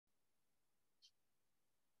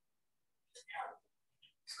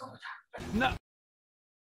No.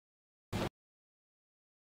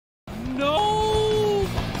 No!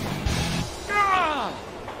 Ah!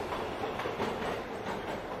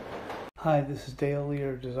 Hi, this is Dale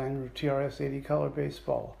Lear, designer of TRS-80 Color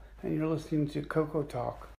Baseball, and you're listening to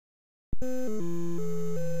CoCoTALK.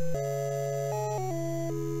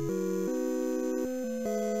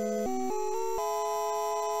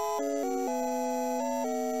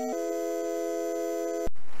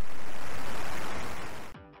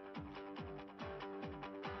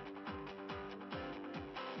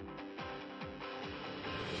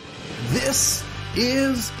 This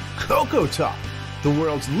is CoCoTALK, the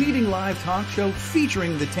world's leading live talk show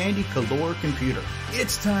featuring the Tandy Color computer.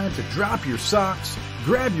 It's time to drop your socks,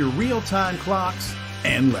 grab your real-time clocks,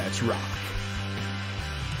 and let's rock.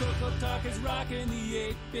 CoCoTALK is rocking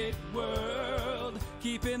the 8-bit world,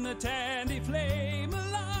 keeping the Tandy flame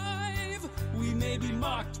alive. We may be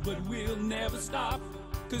mocked, but we'll never stop,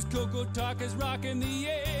 cause CoCoTALK is rocking the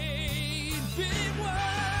 8-bit world.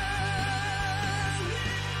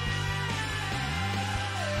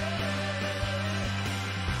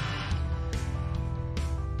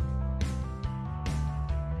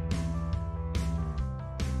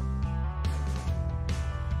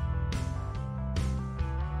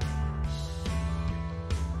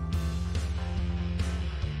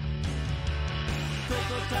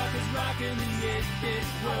 CoCoTALK is rocking the 8-bit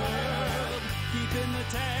world, keeping the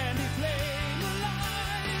Tandy flame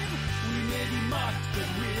alive. We may be mocked, but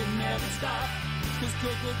we'll never stop, cause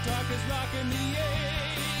CoCoTALK is rocking the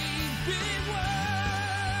 8-bit world.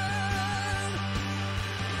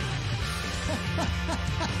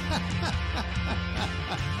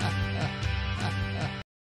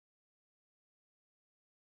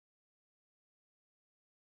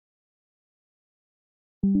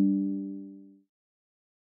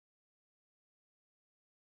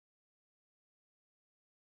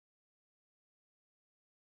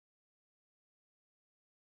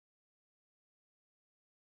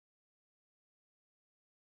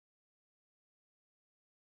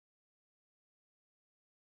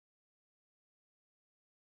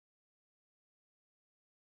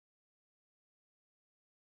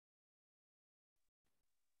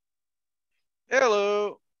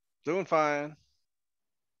 Hello. Doing fine.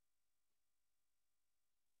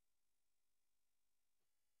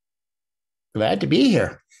 Glad to be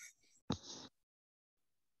here.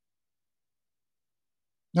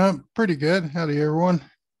 Pretty good. Howdy, everyone.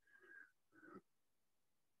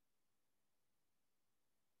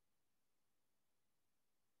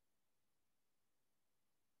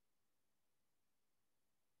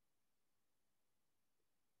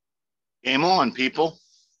 Game on, people.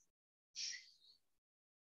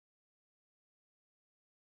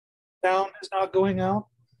 Sound is not going out.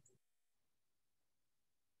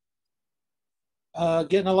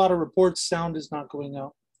 Getting a lot of reports, sound is not going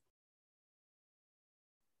out.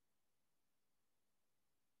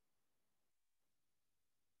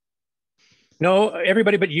 No,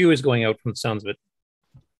 everybody but you is going out from the sounds of it.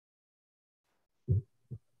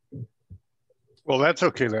 Well, that's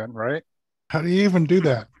okay then, right? How do you even do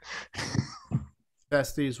that?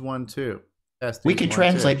 Stevies 1 2. Stevies We can 1,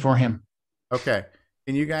 translate 2. for him. Okay.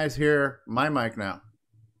 Can you guys hear my mic now?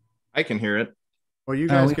 I can hear it. Well, you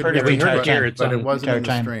guys could hear it, but it wasn't in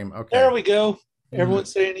the stream. Okay. There we go.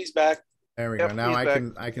 Everyone's saying he's back. There we go. Now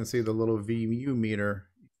I can see the little VU meter.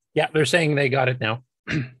 Yeah, they're saying they got it now.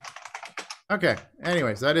 Okay.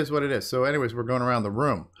 Anyways, that is what it is. So anyways, we're going around the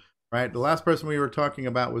room, right? The last person we were talking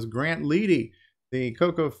about was Grant Leedy, the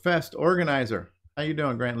Coco Fest organizer. How you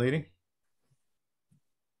doing, Grant Leedy?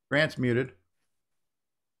 Grant's muted.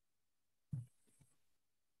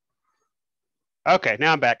 Okay,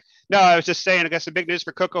 now I'm back. No, I was just saying, I got some big news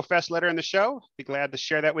for Coco Fest later in the show. Be glad to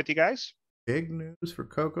share that with you guys. Big news for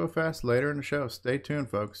Coco Fest later in the show. Stay tuned,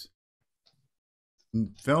 folks.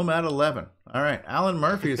 Film at 11. All right, Alan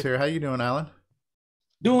Murphy is here. How you doing, Alan?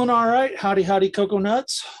 Doing all right. Howdy, howdy, Coco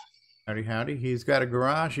Nuts. Howdy, howdy. He's got a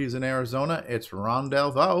garage. He's in Arizona. It's Ron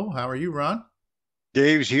Delvo. How are you, Ron?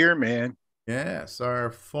 Dave's here, man. Yes, our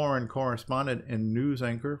foreign correspondent and news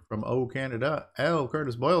anchor from Canada, L.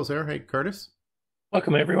 Curtis Boyle's here. Hey, Curtis.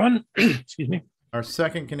 Welcome, everyone. Excuse me. Our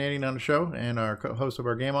second Canadian on the show and our host of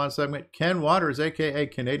our Game On segment, Ken Waters, a.k.a.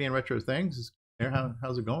 Canadian Retro Things. Is here.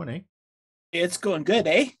 How's it going, eh? It's going good,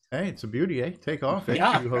 eh? Hey, it's a beauty, eh? Take off, eh?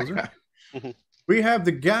 Yeah. You hoser. We have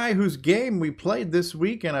the guy whose game we played this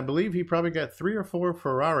week, and I believe he probably got 3 or 4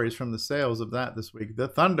 Ferraris from the sales of that this week. The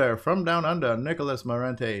Thunder from Down Under, Nicholas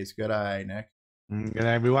Morentes. Good eye, Nick. Good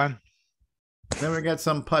day, everyone. Then we got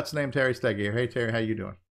some putz named Terry Steggy. Hey, Terry, how you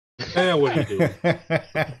doing? What do you do?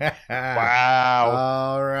 Wow.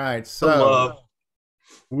 All right. So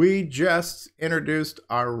we just introduced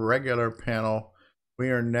our regular panel. We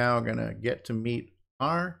are now going to get to meet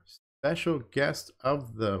our special guest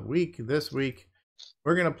of the week. This week,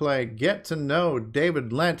 we're going to play Get to Know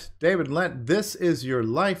David Lent. David Lent, this is your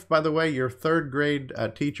life. By the way, your third grade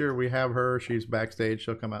teacher, we have her. She's backstage.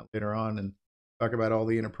 She'll come out later on and talk about all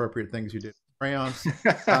the inappropriate things you did with crayons.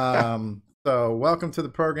 So welcome to the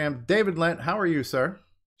program. David Lent, how are you, sir?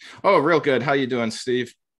 Oh, real good. How you doing,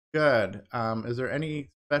 Steve? Good. Is there any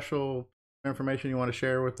special information you want to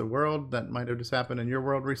share with the world that might have just happened in your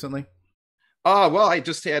world recently? Well, I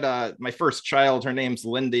just had my first child. Her name's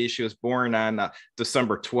Lindy. She was born on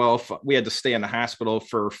December 12th. We had to stay in the hospital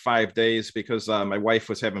for 5 days because my wife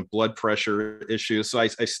was having blood pressure issues. So I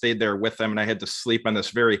stayed there with them, and I had to sleep on this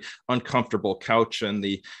very uncomfortable couch in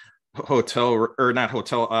the hospital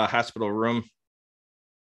room.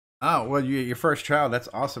 Oh, well, your first child. That's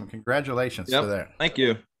awesome. Congratulations to that. Thank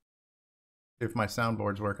you. If my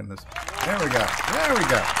soundboard's working this. There we go. There we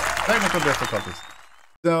go. Technical difficulties.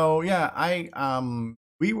 So yeah,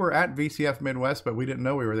 we were at VCF Midwest, but we didn't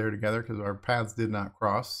know we were there together because our paths did not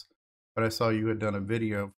cross. But I saw you had done a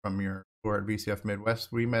video from your tour at VCF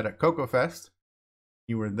Midwest. We met at CoCo Fest.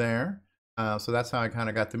 You were there. So that's how I kind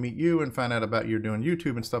of got to meet you and find out about you doing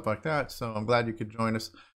YouTube and stuff like that. So I'm glad you could join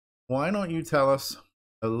us. Why don't you tell us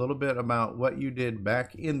a little bit about what you did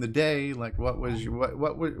back in the day? Like what was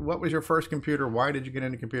your first computer? Why did you get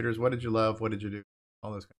into computers? What did you love? What did you do?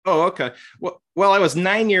 All this. Oh, okay. Well, I was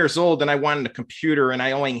 9 years old and I wanted a computer, and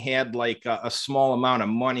I only had like a small amount of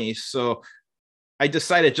money. So I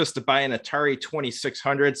decided just to buy an Atari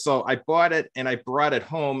 2600. So I bought it and I brought it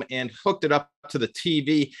home and hooked it up to the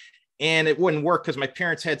TV. And it wouldn't work because my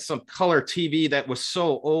parents had some color TV that was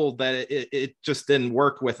so old that it just didn't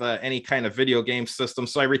work with any kind of video game system.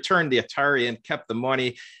 So I returned the Atari and kept the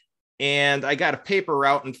money. And I got a paper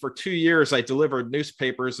route. And for 2 years, I delivered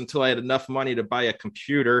newspapers until I had enough money to buy a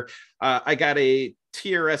computer. I got a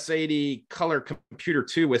TRS-80 color computer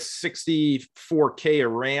too with 64K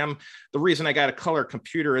of RAM. The reason I got a color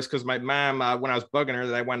computer is because my mom, when I was bugging her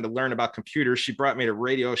that I wanted to learn about computers, she brought me to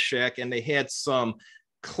Radio Shack, and they had some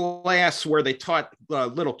class where they taught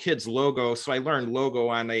little kids logo. So I learned logo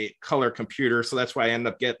on a color computer. So that's why I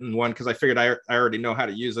ended up getting one, because I figured I already know how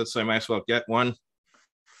to use it, so I might as well get one.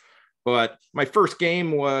 But my first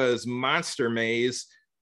game was Monster Maze,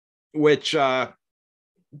 which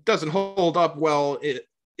doesn't hold up well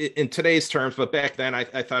in today's terms, but back then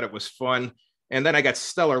I thought it was fun. And then I got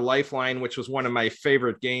Stellar Lifeline, which was one of my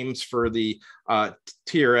favorite games for the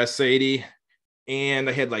TRS-80. And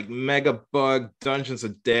I had like Mega Bug, Dungeons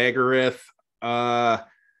of Daggerith. Puyin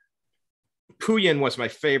was my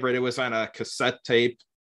favorite. It was on a cassette tape.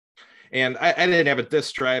 And I didn't have a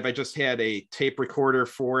disc drive. I just had a tape recorder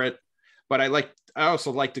for it. But I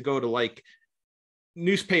also like to go to like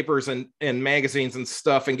newspapers and magazines and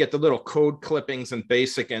stuff and get the little code clippings in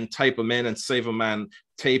BASIC and type them in and save them on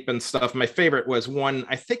tape and stuff. My favorite was one,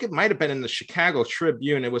 I think it might have been in the Chicago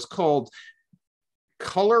Tribune. It was called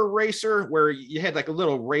Color Racer, where you had like a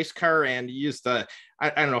little race car and you used I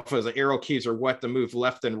don't know if it was the arrow keys or what to move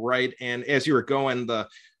left and right. And as you were going, the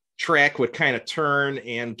track would kind of turn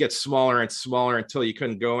and get smaller and smaller until you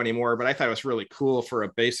couldn't go anymore. But I thought it was really cool for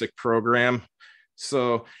a basic program.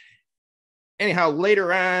 So anyhow,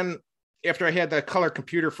 later on, after I had the color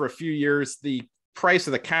computer for a few years, the price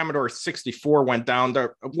of the Commodore 64 went down.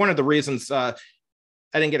 One of the reasons I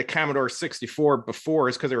didn't get a Commodore 64 before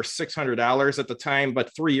is because they were $600 at the time,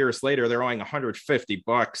 but 3 years later, they're only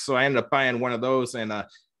 $150. So I ended up buying one of those and a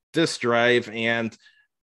disk drive and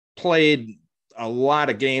played a lot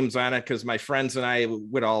of games on it because my friends and I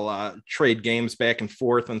would all trade games back and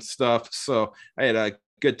forth and stuff. So I had a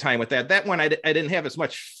good time with that. That one, I didn't have as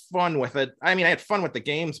much fun with it. I mean, I had fun with the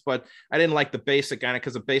games, but I didn't like the BASIC on it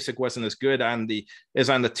because the BASIC wasn't as good on the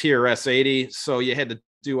TRS-80. So you had to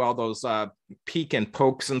do all those peek and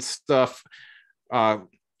pokes and stuff,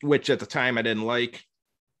 which at the time I didn't like.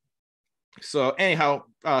 So anyhow,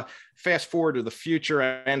 fast forward to the future,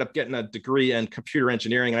 I end up getting a degree in computer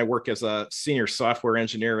engineering. I work as a senior software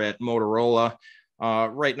engineer at Motorola.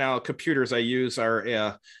 Right now, computers I use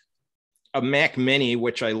are a Mac Mini,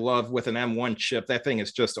 which I love, with an M1 chip. That thing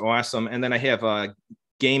is just awesome. And then I have a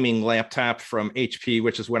gaming laptop from HP,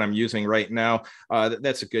 which is what I'm using right now.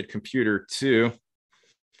 That's a good computer too.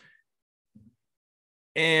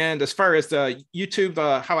 And as far as the YouTube,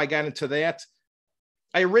 how I got into that,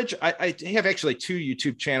 I have actually two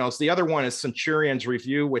YouTube channels. The other one is Centurion's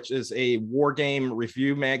Review, which is a war game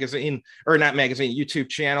review magazine, or not magazine, YouTube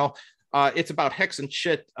channel. It's about hex and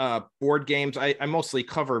shit board games. I mostly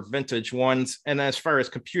cover vintage ones. And as far as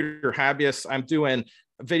computer hobbyists, I'm doing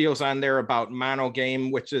videos on there about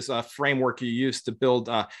Monogame, which is a framework you use to build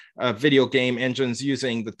video game engines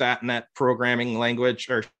using the .NET programming language,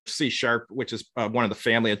 or C#, which is one of the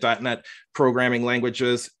family of .NET programming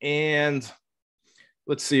languages. And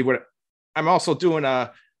let's see what I'm also doing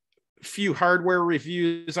a few hardware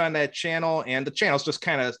reviews on that channel, and the channel's just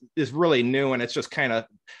kind of is really new, and it's just kind of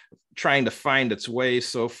trying to find its way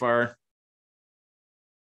so far.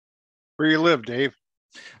 Where you live, Dave?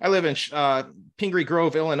 I live in Pingree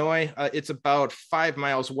Grove, Illinois. It's about 5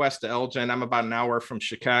 miles west of Elgin. I'm about an hour from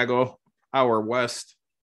Chicago, hour west.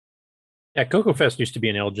 Yeah, Coco Fest used to be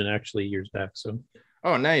in Elgin actually years back. So,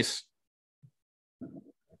 oh, nice.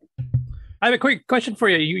 I have a quick question for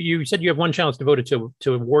you. You said you have one channel devoted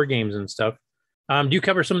to war games and stuff. Do you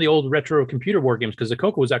cover some of the old retro computer war games? Because the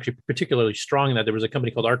Coco was actually particularly strong in that. There was a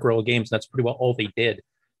company called Arc Royal Games. And that's pretty well all they did,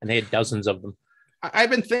 and they had dozens of them.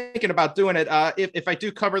 I've been thinking about doing it. If I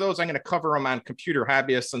do cover those, I'm going to cover them on Computer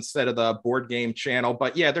Hobbyists instead of the board game channel.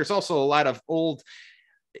 But yeah, there's also a lot of old.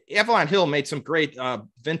 Avalon Hill made some great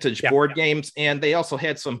vintage board games, and they also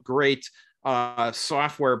had some great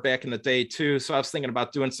software back in the day too. So I was thinking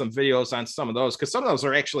about doing some videos on some of those, because some of those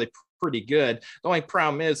are actually pretty good. The only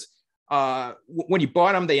problem is when you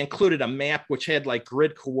bought them, they included a map which had like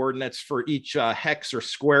grid coordinates for each hex or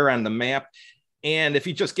square on the map. And if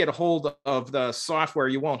you just get a hold of the software,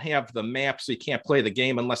 you won't have the map, so you can't play the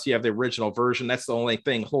game unless you have the original version. That's the only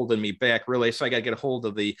thing holding me back, really. So I got to get a hold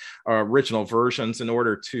of the original versions in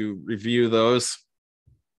order to review those.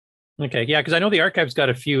 Okay, yeah, because I know the archive's got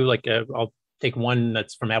a few, like I'll take one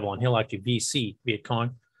that's from Avalon Hill, actually, VC, Viet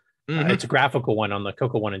Cong. It's a graphical one on the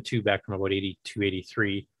Coco 1 and 2 back from about 82,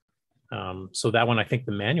 83. So that one, I think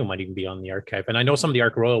the manual might even be on the archive. And I know some of the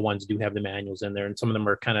Arc Royal ones do have the manuals in there, and some of them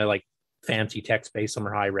are kind of like fancy text-based, some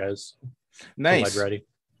are high-res. Nice. Ready.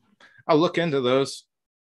 I'll look into those.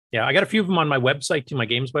 Yeah, I got a few of them on my website, to my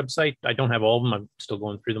games website. I don't have all of them. I'm still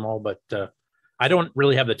going through them all, but I don't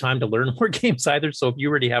really have the time to learn more games either. So if you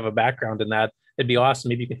already have a background in that, it'd be awesome.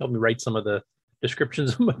 Maybe you can help me write some of the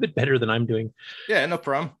descriptions a bit better than I'm doing. Yeah, no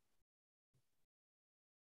problem.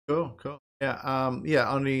 Cool. Yeah, yeah.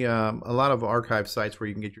 On the a lot of archive sites where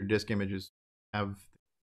you can get your disk images have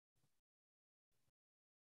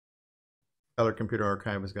Color Computer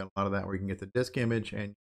Archive has got a lot of that where you can get the disk image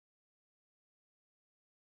and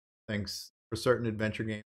things for certain adventure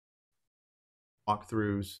games,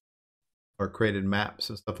 walkthroughs, or created maps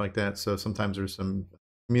and stuff like that. So sometimes there's some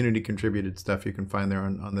community contributed stuff you can find there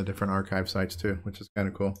on the different archive sites too, which is kind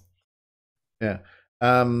of cool. Yeah.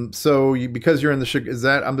 So because you're in the is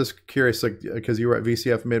that, I'm just curious, like, because you were at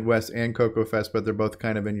VCF Midwest and Coco Fest, but they're both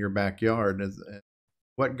kind of in your backyard.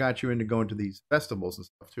 What got you into going to these festivals and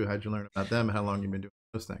stuff too? How'd you learn about them? How long you been doing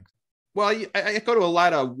those things? Well, I go to a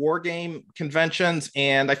lot of war game conventions,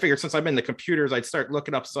 and I figured since I'm in the computers, I'd start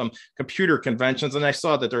looking up some computer conventions, and I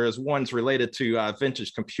saw that there is ones related to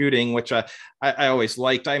vintage computing, which I always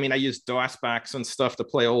liked. I mean, I use DOSBox and stuff to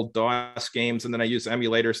play old DOS games, and then I use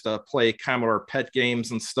emulators to play Commodore PET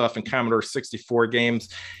games and stuff, and Commodore 64 games,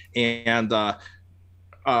 and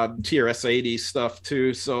TRS-80 stuff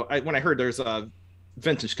too. So when I heard there's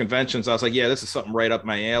vintage conventions, I was like, yeah, this is something right up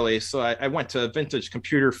my alley. So I went to Vintage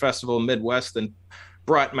Computer Festival Midwest and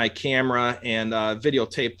brought my camera and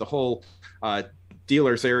videotaped the whole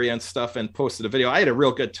dealers area and stuff and posted a video. I had a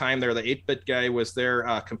real good time there. The 8-bit guy was there,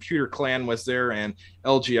 Computer Clan was there, and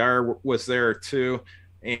LGR was there too.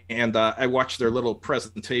 And I watched their little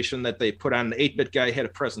presentation that they put on. The 8-bit guy had a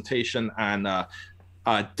presentation on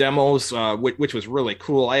demos, which was really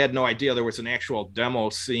cool. I had no idea there was an actual demo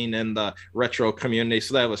scene in the retro community,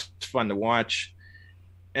 so that was fun to watch.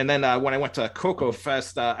 And then when I went to Coco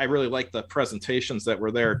Fest, I really liked the presentations that were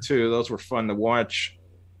there too. Those were fun to watch.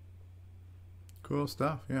 Cool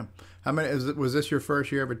stuff. Yeah. How many was this your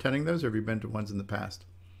first year of attending those, or have you been to ones in the past?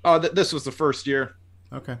 Oh, this was the first year.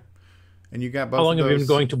 Okay. And you got both. How long have you been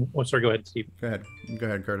going to? Oh, sorry. Go ahead, Steve. Go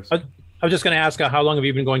ahead, Curtis. I was just going to ask, how long have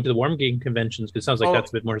you been going to the Warm Game conventions? Because it sounds like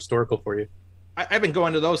that's a bit more historical for you. I've been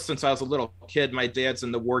going to those since I was a little kid. My dad's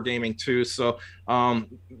into wargaming too. So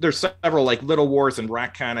there's several, like Little Wars and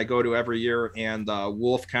RockCon I go to every year, and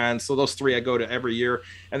WolfCon. So those three I go to every year.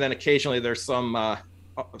 And then occasionally there's some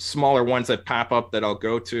smaller ones that pop up that I'll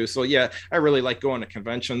go to. So yeah, I really like going to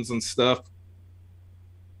conventions and stuff.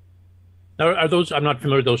 Now, are those? I'm not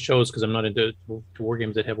familiar with those shows because I'm not into war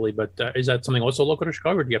games that heavily. But is that something also local to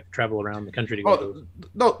Chicago, or do you have to travel around the country to go to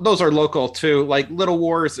those? Those are local too. Like Little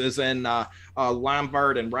Wars is in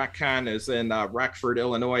Lombard, and RockCon is in Rockford,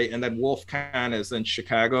 Illinois, and then WolfCon is in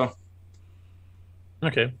Chicago.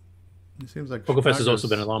 Okay. It seems like CocoFest has also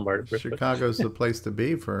been in Lombard. Chicago's the place to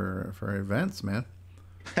be for events, man.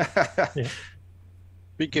 Yeah.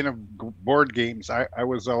 Speaking of board games, I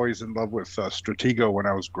was always in love with Stratego when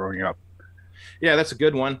I was growing up. Yeah, that's a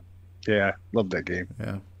good one. Yeah, love that game.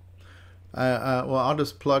 Yeah. Well, I'll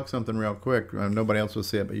just plug something real quick. Nobody else will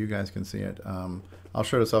see it, but you guys can see it. I'll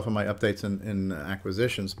show this off on my updates in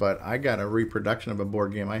acquisitions, but I got a reproduction of a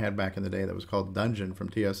board game I had back in the day that was called Dungeon from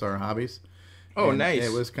TSR Hobbies. Oh, and nice.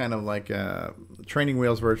 It was kind of like training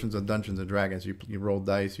wheels versions of Dungeons and Dragons. You roll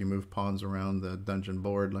dice, you move pawns around the dungeon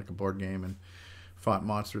board like a board game, and fought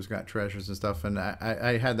monsters, got treasures and stuff. And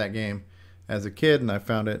I had that game as a kid, and I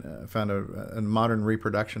found a modern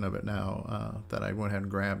reproduction of it now that I went ahead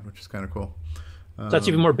and grabbed, which is kind of cool. So that's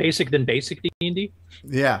even more basic than basic D&D?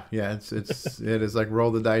 Yeah. It is like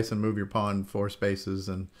roll the dice and move your pawn 4 spaces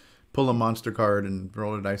and pull a monster card and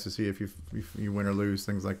roll the dice to see if you win or lose,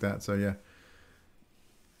 things like that. So yeah.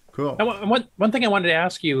 Cool. One thing I wanted to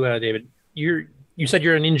ask you, David, you said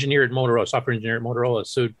you're an engineer at Motorola, software engineer at Motorola.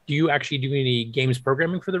 So do you actually do any games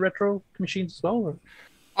programming for the retro machines as well? Or?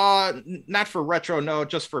 Not for retro, no,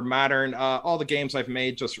 just for modern. All the games I've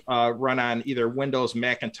made just run on either Windows,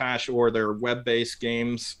 Macintosh, or they're web-based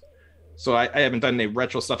games. So I haven't done any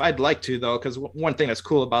retro stuff. I'd like to, though, because one thing that's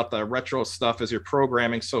cool about the retro stuff is you're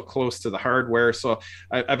programming so close to the hardware. So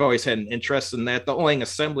I've always had an interest in that. The only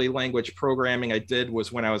assembly language programming I did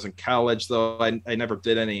was when I was in college, though. I never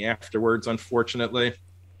did any afterwards, unfortunately.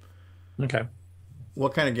 Okay.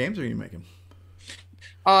 What kind of games are you making?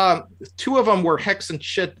 2 of them were hex and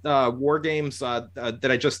shit war games that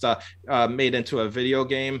I just made into a video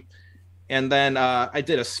game. And then I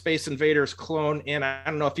did a Space Invaders clone. And I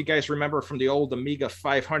don't know if you guys remember from the old Amiga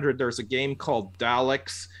 500, there's a game called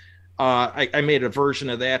Daleks. I made a version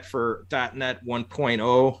of that for .NET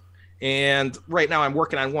 1.0. And right now I'm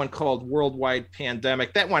working on one called Worldwide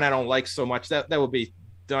Pandemic. That one I don't like so much. That will be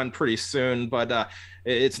done pretty soon, but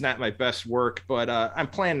it's not my best work. But I'm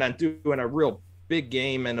planning on doing a real big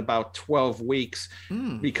game in about 12 weeks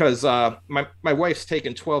because my wife's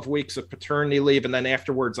taking 12 weeks of paternity leave, and then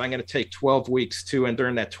afterwards I'm going to take 12 weeks too, and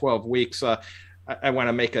during that 12 weeks I want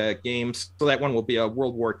to make a game, so that one will be a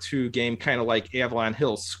World War II game, kind of like Avalon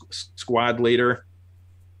Hill Squad Leader.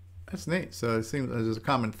 That's neat. So it seems there's a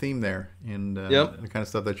common theme there in the kind of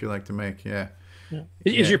stuff that you like to make. Yeah.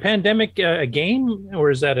 Is your Pandemic a game,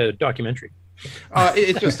 or is that a documentary?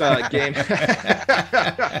 It's just a game.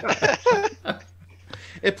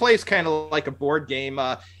 It plays kind of like a board game.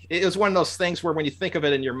 It was one of those things where when you think of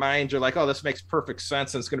it in your mind, you're like, oh, this makes perfect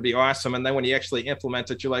sense and it's going to be awesome. And then when you actually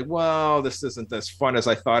implement it, you're like, well, this isn't as fun as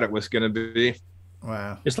I thought it was going to be.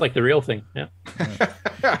 Wow. It's like the real thing. Yeah.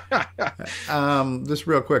 Just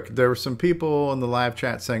real quick, there were some people in the live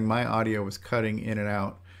chat saying my audio was cutting in and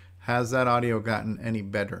out. Has that audio gotten any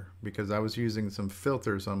better? Because I was using some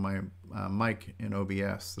filters on my mic in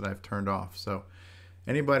OBS that I've turned off. So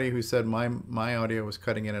anybody who said my audio was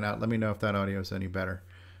cutting in and out, let me know if that audio is any better.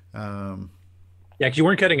 Yeah, because you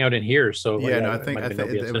weren't cutting out in here. So yeah, no, I think it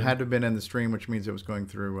had to have been in the stream, which means it was going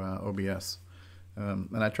through OBS.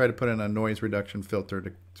 And I tried to put in a noise reduction filter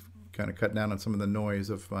to kind of cut down on some of the noise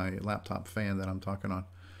of my laptop fan that I'm talking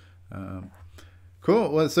on.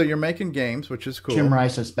 Cool. Well, so you're making games, which is cool. Jim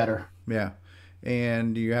Rice is better. Yeah.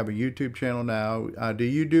 And you have a YouTube channel now. Do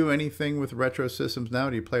you do anything with retro systems now?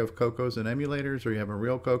 Do you play with CoCos and emulators, or you have a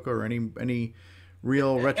real CoCo or any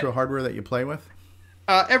real retro hardware that you play with?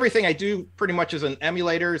 Everything I do pretty much is in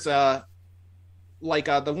emulators.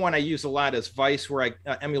 The one I use a lot is Vice, where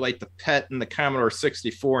I emulate the PET and the Commodore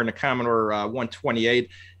 64 and the Commodore 128.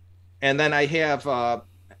 And then I have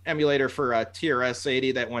emulator for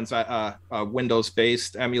TRS-80. That one's a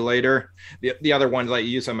Windows-based emulator. The other ones I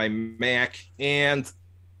use on my Mac. And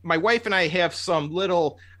my wife and I have some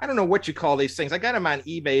little, I don't know what you call these things. I got them on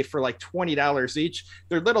eBay for like $20 each.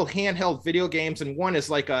 They're little handheld video games, and one is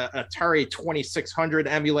like a Atari 2600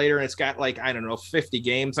 emulator, and it's got like, I don't know, 50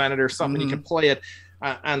 games on it or something. You can play it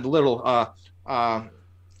on the little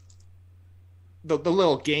the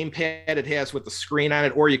little gamepad it has with the screen on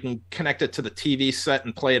it, or you can connect it to the TV set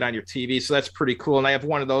and play it on your TV. So that's pretty cool. And I have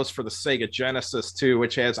one of those for the Sega Genesis too,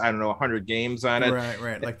 which has, I don't know, 100 games on it.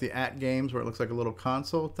 Right. Like the games where it looks like a little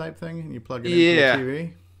console type thing and you plug it into the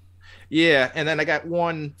TV. Yeah. And then I got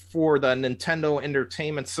one for the Nintendo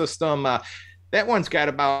Entertainment System. That one's got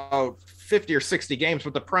about 50 or 60 games,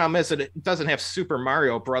 but the problem is that it doesn't have Super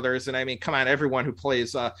Mario Brothers. And I mean, come on, everyone who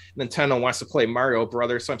plays Nintendo wants to play Mario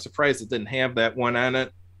Brothers, so I'm surprised it didn't have that one on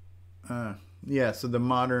it. Yeah, so the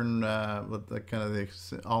modern, the kind of the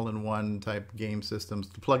all-in-one type game systems,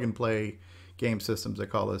 the plug-and-play game systems, they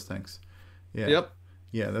call those things. Yeah. Yep.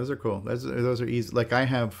 Yeah, those are cool. Those are easy. Like I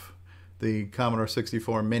have the Commodore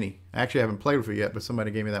 64 Mini. I actually haven't played with it yet, but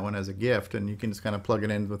somebody gave me that one as a gift, and you can just kind of plug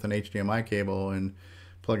it in with an HDMI cable and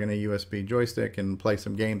plug in a USB joystick and play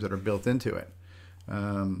some games that are built into it.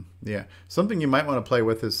 Yeah, something you might want to play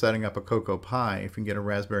with is setting up a Coco Pi. If you can get a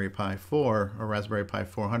Raspberry Pi 4 or Raspberry Pi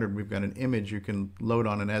 400, we've got an image you can load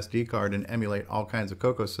on an SD card and emulate all kinds of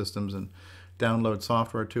Coco systems and download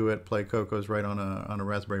software to it, play Cocos right on a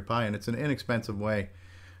Raspberry Pi, and it's an inexpensive way.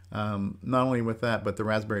 Not only with that, but the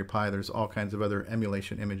Raspberry Pi, there's all kinds of other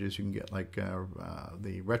emulation images you can get, like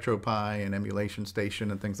the RetroPie and Emulation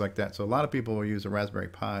Station and things like that. So a lot of people will use a Raspberry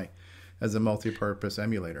Pi as a multi-purpose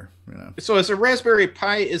emulator. You know. So is a Raspberry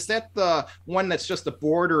Pi, is that the one that's just a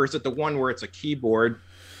board, or is it the one where it's a keyboard?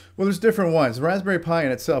 Well, there's different ones. The Raspberry Pi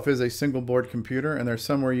in itself is a single board computer, and there's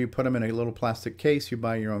some where you put them in a little plastic case. You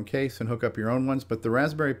buy your own case and hook up your own ones. But the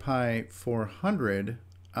Raspberry Pi 400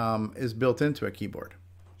 is built into a keyboard.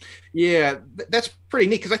 Yeah, that's pretty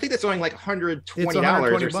neat, because I think that's only like $120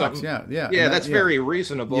 or something. Yeah, that's very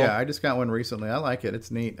reasonable. Yeah, I just got one recently. I like it. It's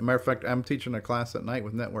neat. As a matter of fact, I'm teaching a class at night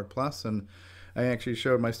with Network Plus, and I actually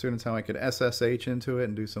showed my students how I could SSH into it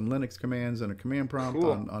and do some Linux commands and a command prompt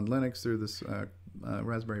on Linux through this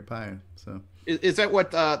Raspberry Pi. So is that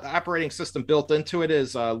what the operating system built into it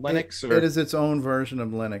is, Linux? It is its own version of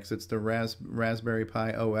Linux. It's the Raspberry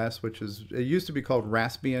Pi OS, which is, it used to be called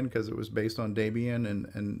Raspbian because it was based on Debian,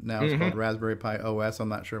 and now it's called Raspberry Pi OS. I'm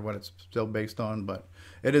not sure what it's still based on, but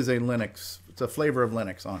it is a Linux. It's a flavor of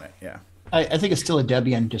Linux on it. Yeah. I think it's still a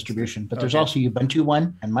Debian distribution, but there's also Ubuntu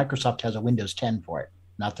one, and Microsoft has a Windows 10 for it.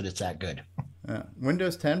 Not that it's that good.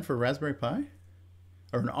 Windows 10 for Raspberry Pi?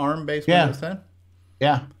 Or an ARM-based Windows 10?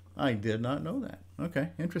 Yeah. I did not know that. Okay,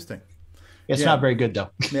 interesting. It's not very good, though.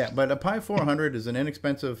 Yeah, but a Pi 400 is an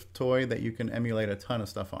inexpensive toy that you can emulate a ton of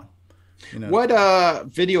stuff on. You know. What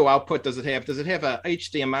video output does it have? Does it have a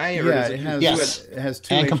HDMI? Or does it has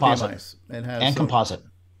two and HDMIs. Composite. It has and composite.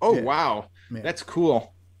 Oh, wow. Yeah. That's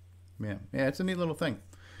cool. Yeah, it's a neat little thing.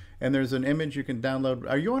 And there's an image you can download.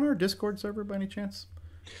 Are you on our Discord server by any chance?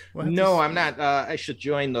 No, I'm not. I should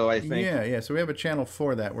join, though, I think. Yeah. So we have a channel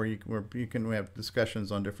for that where we have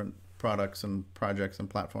discussions on different products and projects and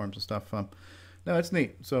platforms and stuff. No, it's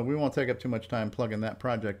neat. So we won't take up too much time plugging that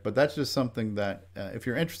project, but that's just something that if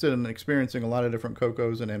you're interested in experiencing a lot of different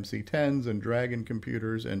CoCos and MC10s and Dragon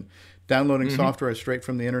computers and downloading software straight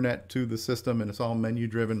from the internet to the system, and it's all menu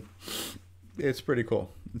driven, it's pretty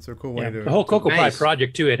cool. It's a cool way to... The whole Coco Pi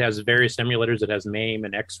project, too, it has various emulators. It has MAME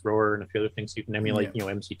and XRoar and a few other things you can emulate,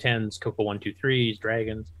 MC10s, Coco 123s,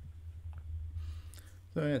 Dragons.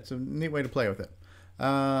 So it's a neat way to play with it.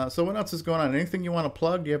 So what else is going on? Anything you want to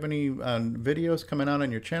plug? Do you have any videos coming out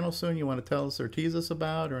on your channel soon you want to tell us or tease us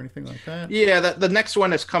about or anything like that? Yeah, the next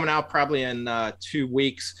one that's coming out probably in 2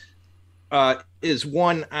 weeks is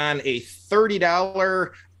one on a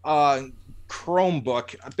 $30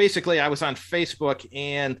 Chromebook. Basically, I was on Facebook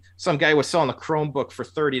and some guy was selling a Chromebook for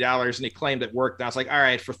 $30 and he claimed it worked. And I was like, all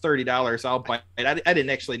right, for $30, I'll buy it. I didn't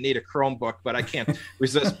actually need a Chromebook, but I can't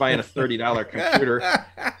resist buying a $30 computer.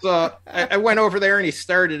 So I went over there and he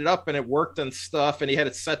started it up and it worked and stuff. And he had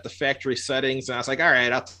it set to factory settings. And I was like, all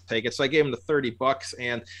right, I'll take it. So I gave him the $30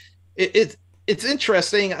 and it's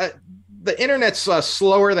interesting. The internet's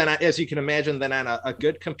slower than, as you can imagine, than on a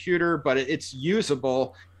good computer, but it's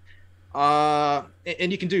usable.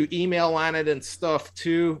 And you can do email on it and stuff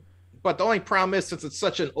too, but the only problem is, since it's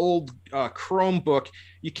such an old Chromebook,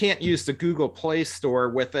 you can't use the Google Play Store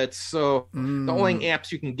with it. So the only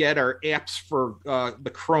apps you can get are apps for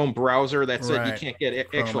the Chrome browser. That's it. You can't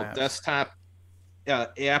get actual desktop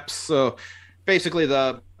apps. So basically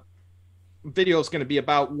the video is going to be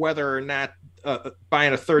about whether or not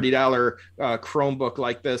buying a $30 Chromebook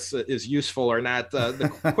like this is useful or not.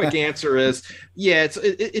 The quick answer is, yeah,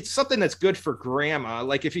 it's something that's good for grandma.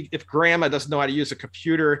 Like if grandma doesn't know how to use a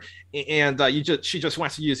computer and she just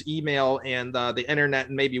wants to use email and the internet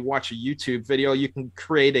and maybe watch a YouTube video, you can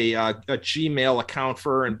create a Gmail account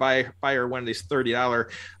for her and buy her one of these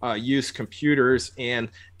 $30 used computers and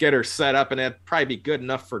get her set up, and it'd probably be good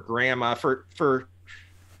enough for grandma. For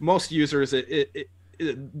most users,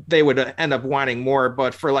 they would end up wanting more,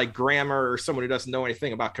 but for like grammar or someone who doesn't know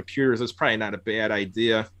anything about computers, it's probably not a bad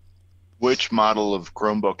idea. Which model of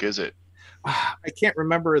Chromebook is it? I can't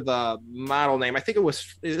remember the model name. I think it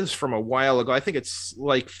is from a while ago. I think it's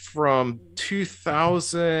like from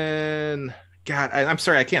 2000. God, I'm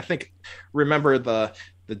sorry, I can't remember the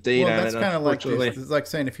date on it. That's kind of like it's like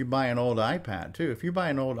saying if you buy an old iPad too. If you buy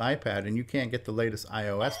an old iPad and you can't get the latest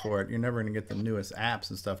iOS for it, you're never going to get the newest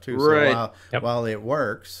apps and stuff too. Right. So while it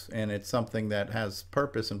works and it's something that has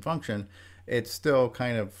purpose and function, it's still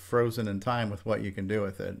kind of frozen in time with what you can do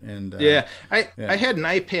with it. And I had an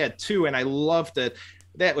iPad too, and I loved it.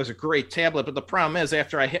 That was a great tablet, but the problem is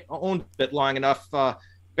after I owned it long enough,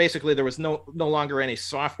 basically there was no longer any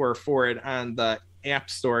software for it on the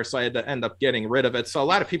App Store, so I had to end up getting rid of it. So a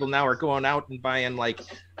lot of people now are going out and buying like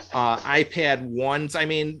iPad 1s. I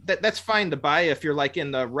mean, that's fine to buy if you're like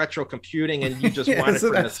in the retro computing and you just want it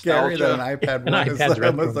for nostalgia. Scary that an iPad 1 is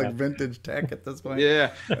almost like vintage tech at this point.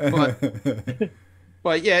 Yeah,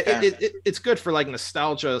 but yeah, it's good for like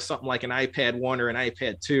nostalgia, something like an iPad 1 or an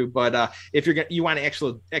iPad 2. But if you want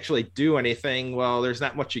to actually do anything, well, there's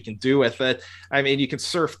not much you can do with it. I mean, you can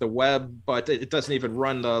surf the web, but it doesn't even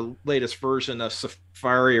run the latest version of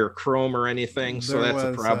Safari or Chrome or anything. So that's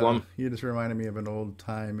a problem. You just reminded me of an old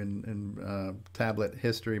time in tablet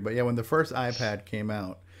history. But yeah, when the first iPad came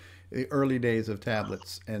out, the early days of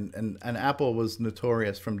tablets, and Apple was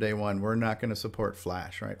notorious from day one. We're not going to support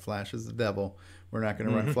Flash, right? Flash is the devil. We're not going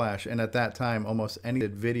to run Flash. And at that time, almost any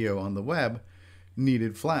video on the web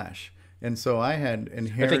needed Flash. And so I had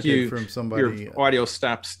inherited from somebody. Your audio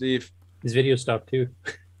stopped, Steve. His video stopped too.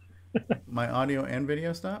 My audio and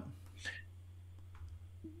video stopped?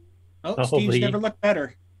 Oh, Steve's never looked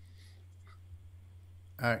better.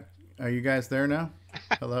 All right. Are you guys there now?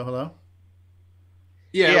 Hello, hello?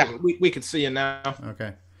 Yeah. We can see you now.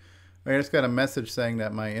 Okay. I just got a message saying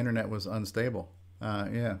that my internet was unstable.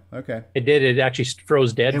 Yeah. Okay. It did. It actually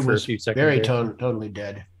froze dead for a few seconds. Very totally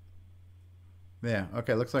dead. Yeah.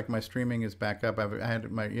 Okay. Looks like my streaming is back up. So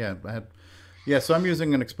I'm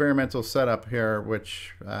using an experimental setup here,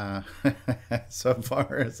 which so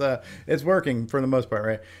far it's working for the most part,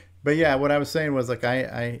 right? But yeah, what I was saying was like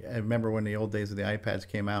I remember when the old days of the iPads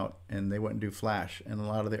came out and they wouldn't do Flash, and a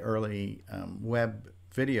lot of the early web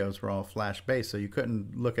videos were all Flash based, so you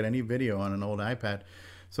couldn't look at any video on an old iPad.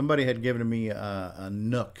 Somebody had given me a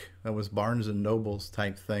Nook that was Barnes and Noble's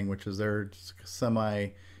type thing, which is their semi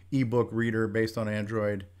ebook reader based on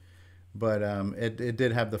Android, but it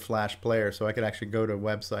did have the Flash player, so I could actually go to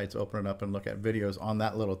websites, open it up, and look at videos on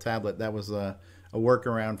that little tablet. That was a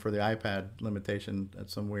workaround for the iPad limitation at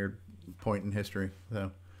some weird point in history.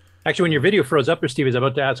 So. Actually, when your video froze up, Steve is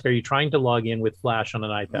about to ask, are you trying to log in with Flash on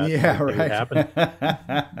an iPad? Yeah,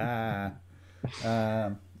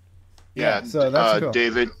 right. Yeah, so that's cool.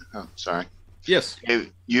 David, sorry. Yes.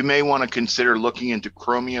 You may want to consider looking into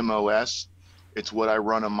Chromium OS. It's what I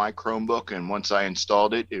run on my Chromebook, and once I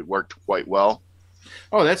installed it, it worked quite well.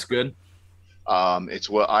 Oh, that's good. It's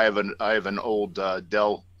what I have an old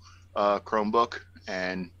Dell Chromebook,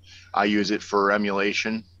 and I use it for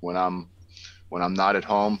emulation when I'm not at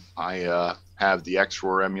home. I have the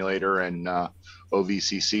XROR emulator and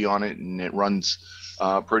OVCC on it, and it runs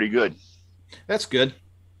pretty good. That's good.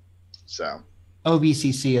 So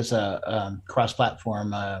OVCC is a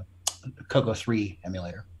cross-platform CoCo 3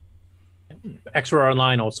 emulator. XROR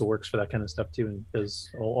Online also works for that kind of stuff too, and does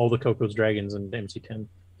all the CoCo's Dragons and MC10.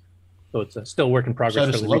 So it's still work in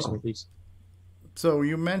progress for the recent release. So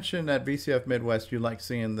you mentioned at VCF Midwest you like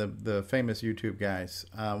seeing the famous YouTube guys.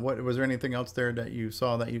 What was there anything else there that you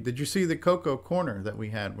saw did you see the CoCo corner that we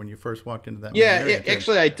had when you first walked into that? Yeah,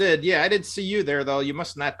 actually I did. Yeah, I didn't see you there though. You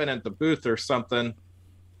must not have been at the booth or something.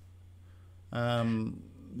 But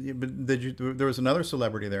there was another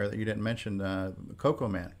celebrity there that you didn't mention,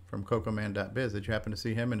 CoCoMan from CocoMan.biz. Did you happen to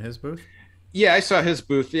see him in his booth? Yeah, I saw his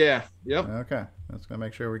booth. Yeah. Yep. Okay. Let's go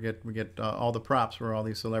make sure we get all the props where all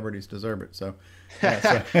these celebrities deserve it. So,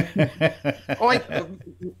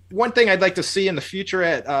 one thing I'd like to see in the future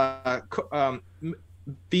at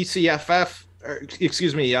VCFF,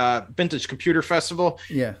 Vintage Computer Festival,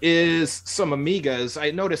 is some Amigas.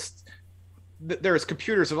 I noticed there's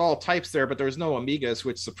computers of all types there, but there's no Amigas,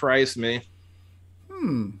 which surprised me.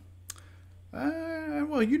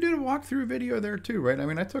 Well, you did a walkthrough video there too, right? I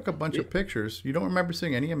mean, I took a bunch of pictures. You don't remember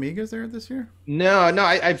seeing any Amigas there this year? No,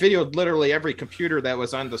 I videoed literally every computer that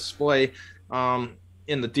was on display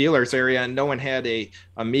in the dealers area, and no one had a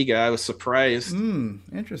Amiga. I was surprised.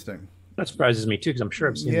 Interesting. That surprises me too, because I'm sure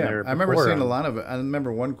I've seen there before. I remember seeing a lot of it. I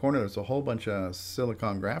remember one corner, there's a whole bunch of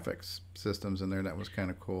Silicon graphics systems in there that was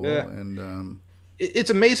kind of cool. Yeah. And it's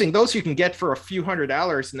amazing. Those you can get for a few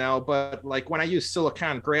 $100s now, but like when I used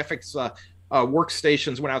Silicon graphics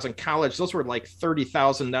workstations when I was in college, those were like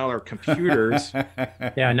 $30,000 computers.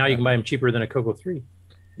 Yeah, now you can buy them cheaper than a CoCo 3.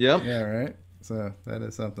 Yep. Yeah, right. So that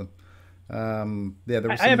is something. I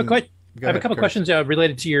have a couple questions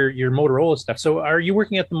related to your Motorola stuff. So are you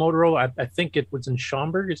working at the Motorola? I think it was in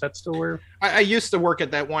Schaumburg. Is that still where? I used to work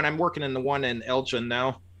at that one. I'm working in the one in Elgin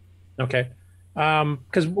now. Okay.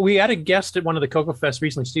 Because we had a guest at one of the CoCo Fest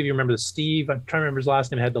recently. Steve, you remember Steve? I'm trying to remember his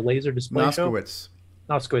last name. Had the laser display show.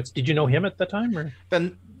 Noskowitz. Did you know him at the time? Or?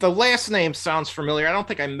 Then the last name sounds familiar. I don't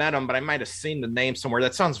think I met him, but I might have seen the name somewhere.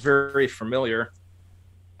 That sounds very familiar.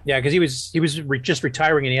 Yeah, because he was just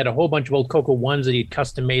retiring, and he had a whole bunch of old CoCo ones that he'd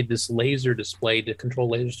custom made this laser display to control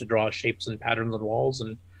lasers to draw shapes and patterns on the walls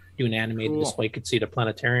and do an animated display. You could see at a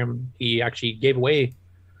planetarium. He actually gave away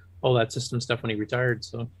all that system stuff when he retired.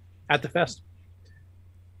 So at the fest.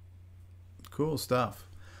 Cool stuff.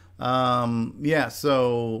 Yeah.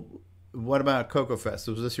 So what about CoCo Fest?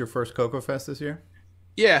 Was this your first CoCo Fest this year?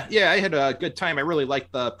 Yeah. I had a good time. I really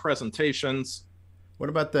liked the presentations. What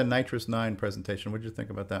about the Nitrous 9 presentation? What did you think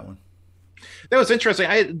about that one? That was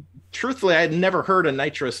interesting. Truthfully, I had never heard of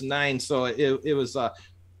Nitrous 9, so it was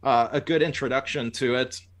a good introduction to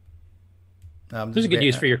it. This is a good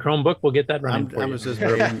use for your Chromebook. We'll get that running for you.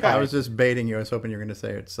 I was just baiting you. I was hoping you were going to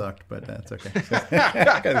say it sucked, but that's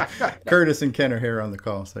okay. Curtis and Ken are here on the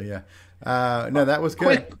call, so yeah. No, that was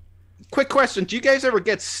good. Quick question. Do you guys ever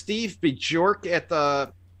get Steve Bjork at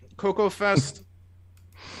the CoCo Fest?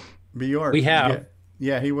 Bjork. We have.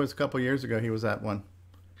 Yeah, he was a couple years ago. He was at one.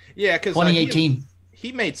 Yeah, because 2018.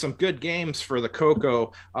 He made some good games for the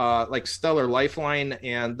CoCo, like Stellar Lifeline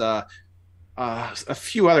and a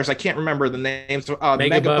few others. I can't remember the names.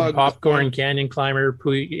 Megabug, Popcorn, Canyon Climber,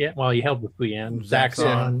 well, you helped with Puyan,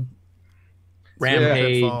 Zaxxon,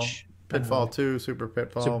 Rampage, Pitfall 2, Super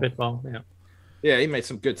Pitfall. Yeah. Yeah, he made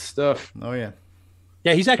some good stuff. Oh yeah.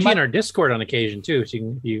 Yeah, he's actually in our Discord on occasion too. So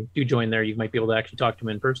if you do join there, you might be able to actually talk to him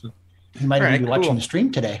in person. He might even be watching the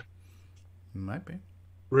stream today. Might be.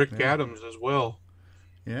 Rick Adams as well.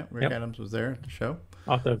 Yeah, Rick Adams was there at the show.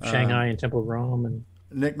 Off of Shanghai and Temple of Rome. And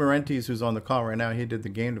Nick Marentes, who's on the call right now, he did the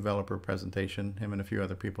game developer presentation, him and a few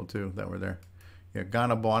other people too that were there. Yeah,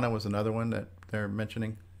 Ghana Buana was another one that they're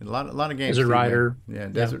mentioning. A lot of games. Desert Rider. Yeah,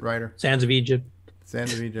 Desert Rider. Sands of Egypt.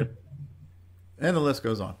 And the list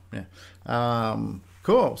goes on. Yeah.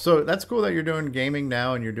 Cool. So that's cool that you're doing gaming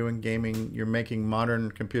now, and you're making modern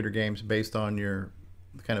computer games based on your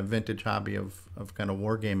kind of vintage hobby of kind of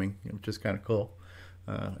wargaming, which is kind of cool.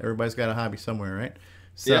 Everybody's got a hobby somewhere, right?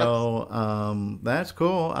 So that's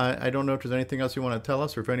cool. I don't know if there's anything else you want to tell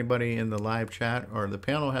us, or if anybody in the live chat or the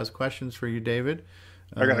panel has questions for you, David.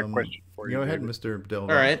 I got a question for you. Go ahead, David. Mr. Dill. All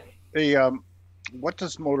right. Hey, what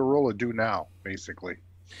does Motorola do now, basically?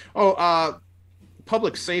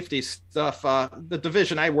 Public safety stuff. The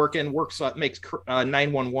division I work in makes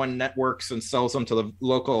 911 networks and sells them to the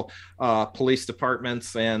local police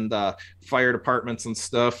departments and fire departments and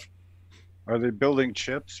stuff. Are they building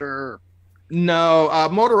chips or? No,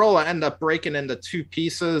 Motorola ended up breaking into two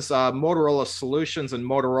pieces, Motorola Solutions and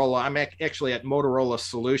Motorola. I'm actually at Motorola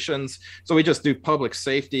Solutions. So we just do public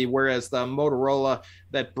safety, whereas the Motorola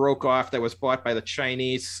that broke off, that was bought by the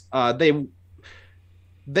Chinese,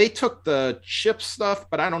 they took the chip stuff,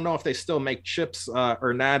 but I don't know if they still make chips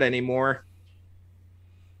or not anymore.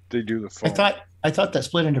 They do the phone. I thought that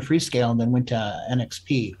split into Freescale and then went to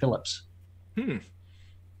NXP Philips.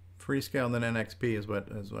 Freescale and then NXP is what.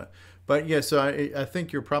 But yeah, so I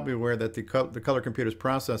think you're probably aware that the Color Computers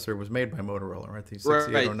processor was made by Motorola, right? The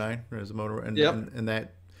 6809 is Motorola, and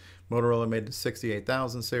that Motorola made the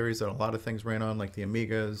 68000 series that a lot of things ran on, like the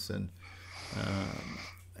Amigas and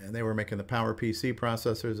they were making the Power PC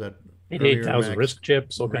processors that 8000 RISC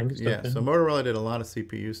chips, all kinds of stuff. Yeah, so Motorola did a lot of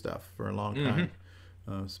CPU stuff for a long time,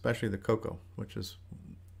 especially the CoCo, which is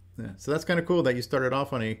so that's kind of cool that you started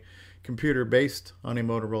off on a computer based on a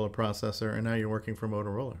Motorola processor, and now you're working for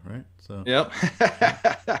Motorola, right? So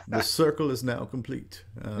the circle is now complete.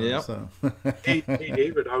 So. hey,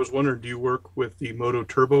 David, I was wondering, do you work with the Moto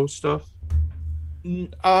Turbo stuff?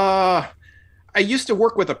 I used to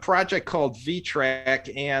work with a project called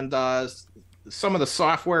VTrack, and some of the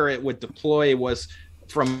software it would deploy was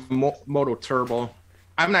from Moto Turbo.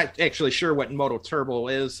 I'm not actually sure what Moto Turbo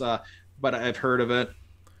is, but I've heard of it.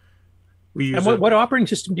 And what operating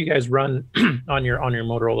system do you guys run on your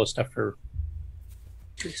Motorola stuff for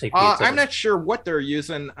safety? I'm not sure what they're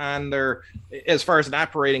using on their, as far as an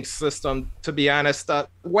operating system, to be honest.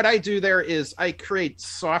 What I do there is I create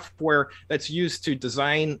software that's used to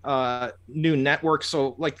design new networks.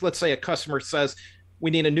 So like, let's say a customer says,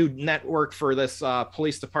 we need a new network for this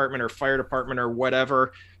police department or fire department or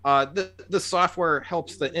whatever. The software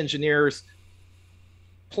helps the engineers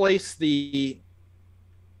place the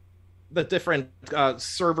different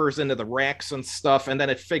servers into the racks and stuff, and then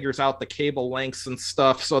it figures out the cable lengths and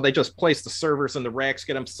stuff. So they just place the servers in the racks,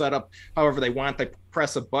 get them set up however they want. They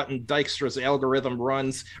press a button, Dijkstra's algorithm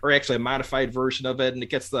runs, or actually a modified version of it, and it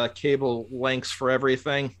gets the cable lengths for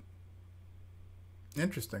everything.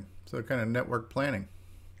 Interesting. So kind of network planning.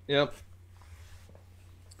 Yep.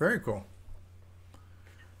 Very cool.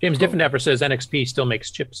 James Diffendapper says NXP still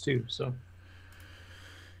makes chips too. So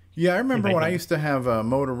yeah, I remember when I used to have a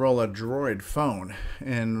Motorola Droid phone,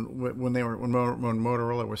 and when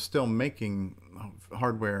Motorola was still making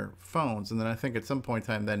hardware phones, and then I think at some point in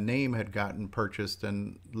time that name had gotten purchased,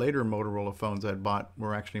 and later Motorola phones I'd bought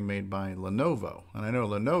were actually made by Lenovo, and I know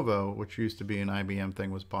Lenovo, which used to be an IBM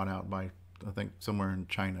thing, was bought out by I think somewhere in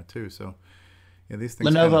China too. So yeah, these things.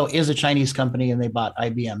 Lenovo is a Chinese company, and they bought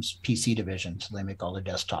IBM's PC division, so they make all the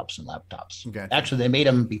desktops and laptops. Gotcha. Actually, they made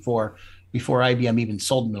them before IBM even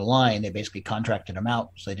sold them to the line. They basically contracted them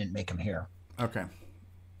out, so they didn't make them here. Okay.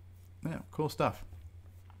 Yeah, cool stuff.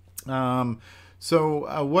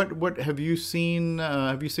 So what have you seen?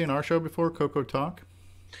 Have you seen our show before, CoCoTALK?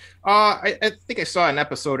 I think I saw an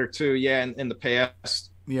episode or two, yeah, in the past.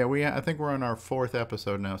 Yeah, I think we're on our 4th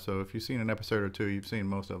episode now. So if you've seen an episode or two, you've seen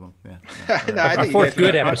most of them. Yeah. No, I think 4th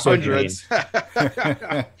good episode. Hundreds.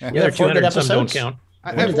 Yeah, 200 some don't count.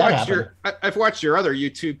 I've watched your other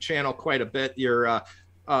YouTube channel quite a bit. Your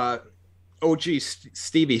OG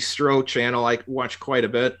Stevie Stroh channel, I watch quite a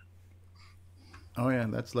bit. Oh yeah,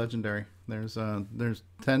 that's legendary. There's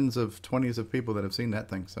tens of 20s of people that have seen that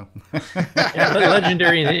thing. So yeah,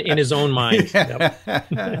 legendary in his own mind. Yeah.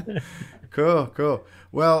 Yep. Cool.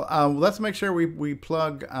 Well, let's make sure we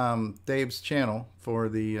plug Dave's channel for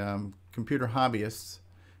the computer hobbyists,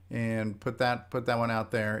 and put that one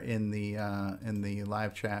out there in the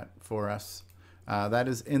live chat for us. That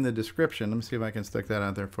is in the description. Let me see if I can stick that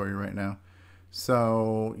out there for you right now.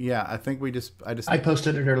 So yeah, I think I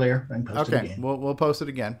posted it earlier. Okay, we'll post it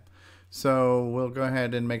again. So we'll go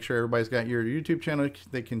ahead and make sure everybody's got your YouTube channel.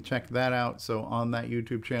 They can check that out. So on that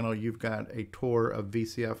YouTube channel, you've got a tour of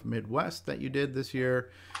VCF Midwest that you did this year.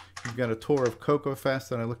 You've got a tour of CoCo Fest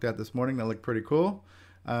that I looked at this morning. That looked pretty cool.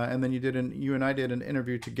 And then you and I did an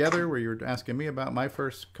interview together where you were asking me about my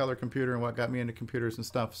first color computer and what got me into computers and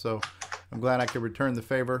stuff. So I'm glad I could return the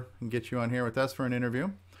favor and get you on here with us for an interview.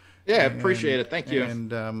 Yeah, appreciate it. Thank you.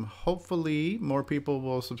 And hopefully more people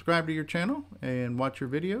will subscribe to your channel and watch your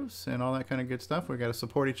videos and all that kind of good stuff. We got to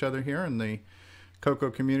support each other here in the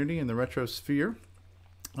CoCo community in the retro sphere.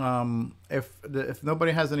 If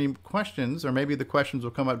nobody has any questions, or maybe the questions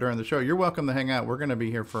will come up during the show, you're welcome to hang out. We're going to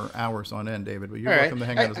be here for hours on end, David, but you're welcome to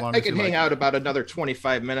hang out as long as you like. I can hang out about another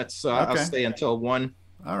 25 minutes. So okay. I'll stay until 1.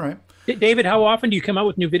 All right. David, how often do you come out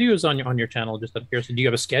with new videos on your channel? Just out of curiosity, do you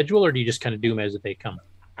have a schedule, or do you just kind of do them as they come?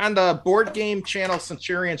 On the board game channel,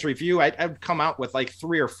 Centurion's Review, I'd come out with like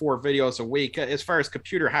 3 or 4 videos a week. As far as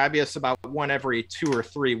computer hobbyists, about 1 every 2 or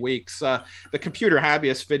 3 weeks. The computer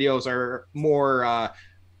hobbyist videos are more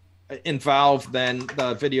involved than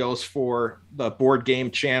the videos for the board game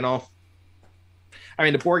channel. I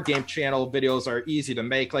mean, the board game channel videos are easy to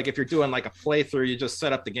make. Like if you're doing like a playthrough, you just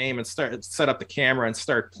set up the game and set up the camera and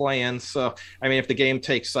start playing. So, I mean, if the game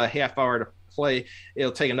takes a half hour to play,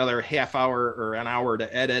 it'll take another half hour or an hour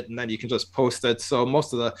to edit, and then you can just post it. So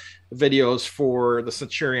most of the videos for the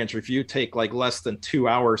Centurion's Review take like less than 2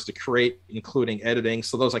 hours to create, including editing.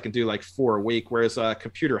 So those I can do like 4 a week, whereas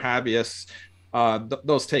computer hobbyists,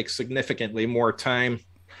 those take significantly more time.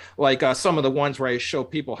 Like some of the ones where I show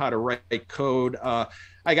people how to write code,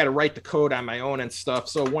 I got to write the code on my own and stuff.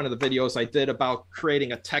 So one of the videos I did about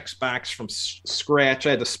creating a text box from scratch, I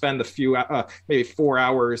had to spend a few, maybe 4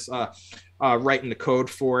 hours writing the code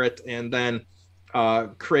for it, and then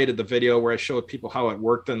created the video where I showed people how it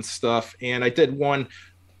worked and stuff. And I did one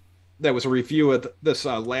that was a review of this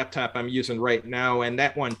laptop I'm using right now, and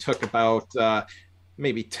that one took about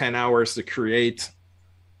maybe 10 hours to create.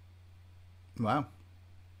 Wow.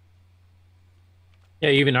 Yeah,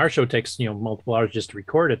 even our show takes multiple hours just to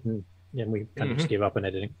record it, and we kind of just gave up on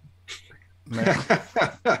editing.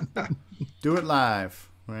 Do it live,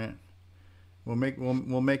 right? We'll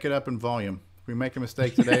make it up in volume. If we make a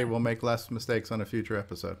mistake today, we'll make less mistakes on a future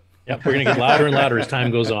episode. Yep, we're gonna get louder and louder as time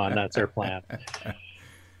goes on. That's our plan.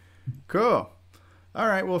 Cool. All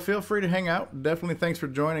right. Well, feel free to hang out. Definitely. Thanks for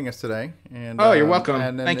joining us today. And you're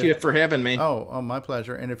welcome. Thank you for having me. Oh, my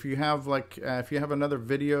pleasure. And if you have if you have another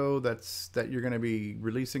video that you're going to be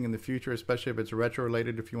releasing in the future, especially if it's retro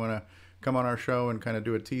related, if you want to come on our show and kind of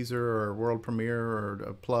do a teaser or a world premiere or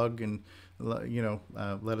a plug, and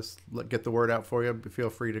let us get the word out for you, feel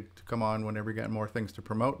free to come on whenever you got more things to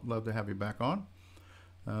promote. Love to have you back on.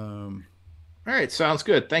 All right. Sounds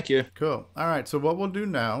good. Thank you. Cool. All right. So what we'll do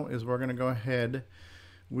now is we're going to go ahead.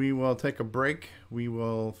 We will take a break. We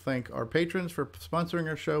will thank our patrons for sponsoring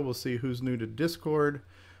our show. We'll see who's new to Discord.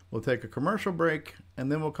 We'll take a commercial break, and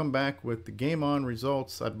then we'll come back with the Game On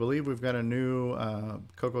results. I believe we've got a new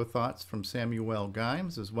CoCo Thoughts from Samuel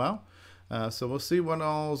Gimes as well. So we'll see what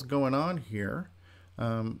all's going on here.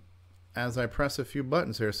 as I press a few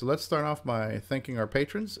buttons here. So let's start off by thanking our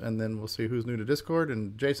patrons, and then we'll see who's new to Discord.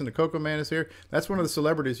 And Jason the CocoBan is here. That's one of the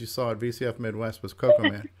celebrities you saw at VCF Midwest was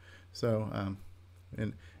CocoBan. So,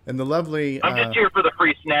 and the lovely... I'm just here for the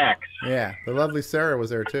free snacks. Yeah, the lovely Sarah was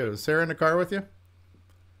there too. Is Sarah in the car with you?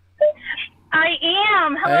 I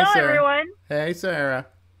am. Hello, hey, everyone. Hey, Sarah.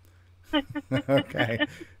 Okay.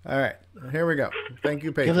 All right. Here we go. Thank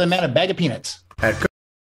you, patrons. Give the man a bag of peanuts. At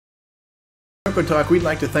CocoTalk, we'd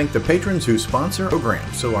like to thank the patrons who sponsor the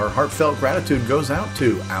program. So our heartfelt gratitude goes out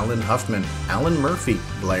to Alan Huffman, Alan Murphy,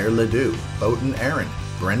 Blair Ledoux, Bowden Aaron,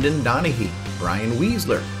 Brendan Donahue, Brian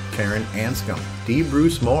Weasler, Karen Anscombe, D.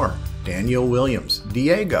 Bruce Moore, Daniel Williams,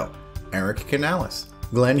 Diego, Eric Canales,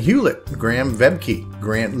 Glenn Hewlett, Graham Vebke,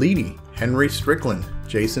 Grant Leedy, Henry Strickland,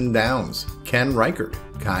 Jason Downs, Ken Reichert,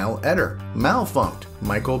 Kyle Etter, Malfunct,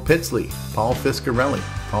 Michael Pitsley, Paul Fiscarelli,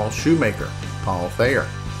 Paul Shoemaker, Paul Thayer,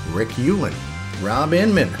 Rick Hewlin, Rob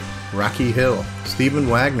Inman, Rocky Hill, Stephen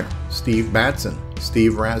Wagner, Steve Batson,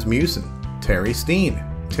 Steve Rasmussen, Terry Steen,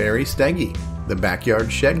 Terry Steggy, The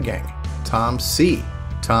Backyard Shed Gang, Tom C.,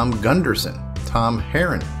 Tom Gunderson, Tom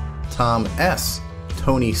Heron, Tom S.,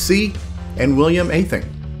 Tony C., and William Athing.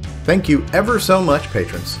 Thank you ever so much,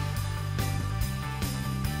 patrons.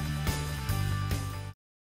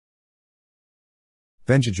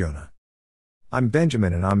 Benjajona. I'm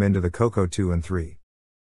Benjamin and I'm into the CoCo 2 and 3.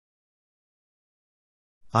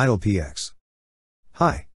 Idle PX.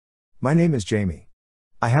 Hi. My name is Jamie.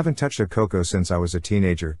 I haven't touched a CoCo since I was a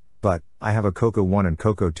teenager, but I have a CoCo 1 and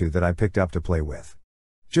CoCo 2 that I picked up to play with.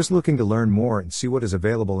 Just looking to learn more and see what is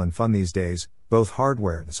available and fun these days, both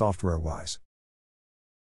hardware and software wise.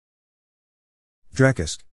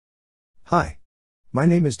 Drekisk. Hi. My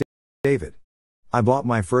name is David. I bought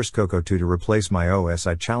my first CoCo 2 to replace my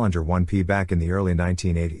OSI Challenger 1P back in the early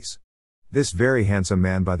 1980s. This very handsome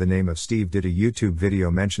man by the name of Steve did a YouTube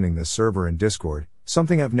video mentioning this server in Discord,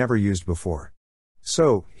 something I've never used before.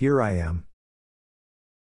 So, here I am.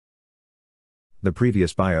 The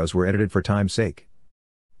previous bios were edited for time's sake.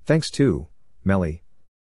 Thanks to Melly,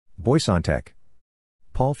 Boysantech,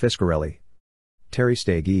 Paul Fiscarelli, Terry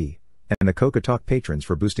Steggy, and the CoCoTalk patrons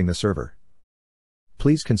for boosting the server.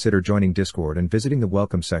 Please consider joining Discord and visiting the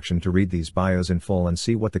welcome section to read these bios in full and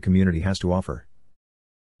see what the community has to offer.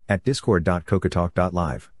 At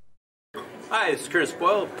discord.cocotalk.live. Hi, it's Chris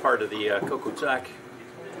Boyle, part of the CocoTalk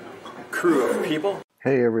crew of people.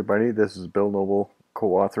 Hey everybody, this is Bill Noble,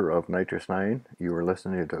 co-author of Nitrous 9. You are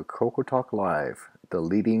listening to CocoTalk Live, the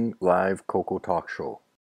leading live CocoTalk show.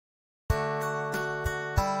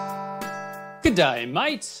 Good day,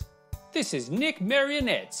 mates. This is Nick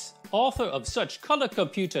Marionettes, author of such colour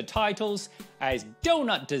computer titles as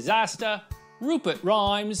Donut Disaster, Rupert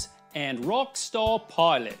Rhymes, and Rockstar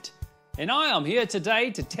Pilot. And I am here today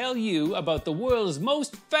to tell you about the world's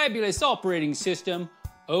most fabulous operating system,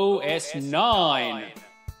 OS 9.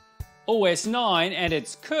 OS 9 and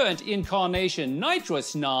its current incarnation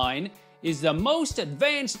Nitrous 9 is the most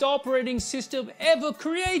advanced operating system ever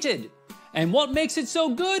created. And what makes it so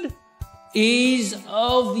good? Ease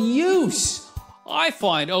of use. I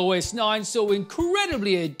find OS 9 so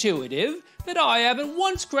incredibly intuitive that I haven't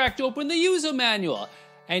once cracked open the user manual,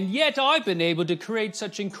 and yet I've been able to create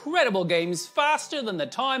such incredible games faster than the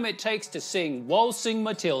time it takes to sing Waltzing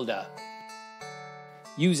Matilda.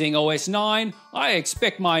 Using OS 9, I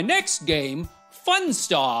expect my next game,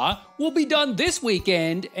 Funstar, will be done this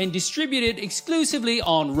weekend and distributed exclusively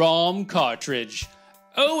on ROM cartridge.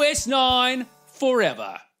 OS 9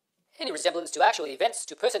 forever. Any resemblance to actual events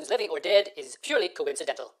to persons living or dead is purely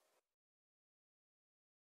coincidental.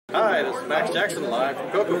 Hi, this is Max Jackson live from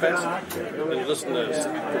CocoFest. And you listen to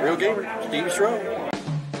The Real Gamer, Steve Schroe.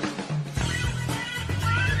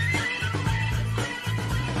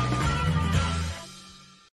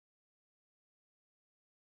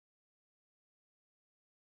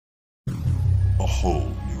 A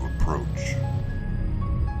whole new approach.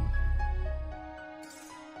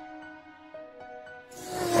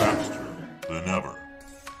 Faster than ever.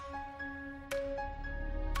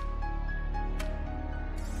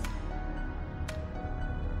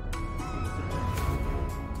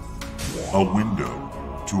 A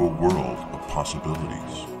window to a world of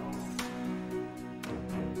possibilities.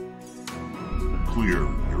 Clear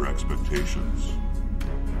your expectations.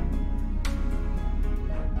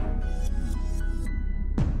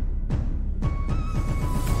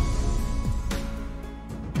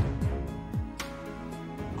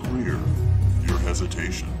 Clear your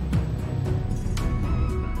hesitation.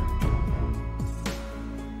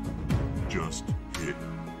 Just hit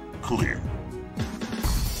clear.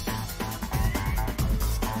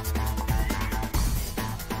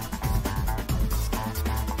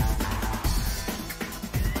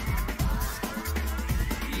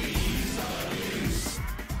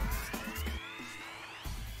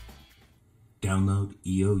 Download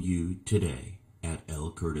EOU today at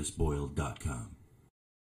lcurtisboyle.com.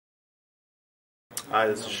 Hi,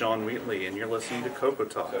 this is Sean Wheatley, and you're listening to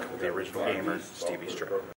CoCoTALK with the original gamer, Stevies.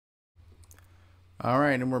 All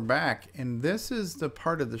right, and we're back. And this is the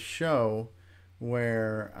part of the show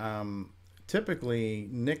where typically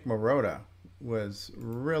Nick Marotta was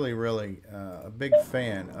really a big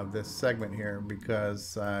fan of this segment here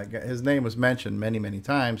because his name was mentioned many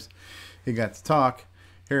times. He got to talk,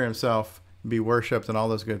 hear himself, be worshipped, and all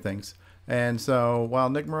those good things. And so while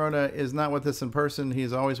Nick Marotta is not with us in person,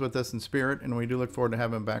 he's always with us in spirit, and we do look forward to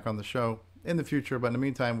having him back on the show in the future. But in the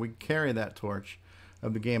meantime, we carry that torch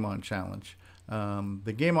of the Game On Challenge.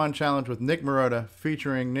 The Game On Challenge with Nick Marotta,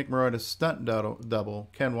 featuring Nick Marotta's stunt double,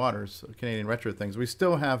 Ken Waters, of Canadian Retro Things. We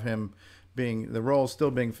still have him the role still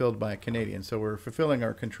being filled by a Canadian, so we're fulfilling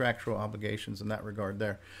our contractual obligations in that regard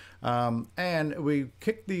there. And we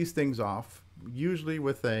kick these things off usually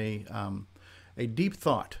with a deep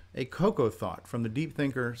thought, a CoCo thought from the deep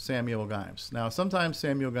thinker Samuel Gimes. Now, sometimes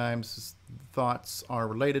Samuel Gimes' thoughts are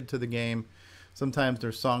related to the game. Sometimes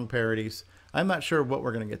they're song parodies. I'm not sure what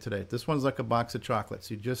we're going to get today. This one's like a box of chocolates.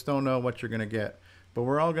 You just don't know what you're going to get. But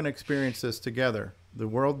we're all going to experience this together, the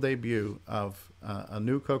world debut of a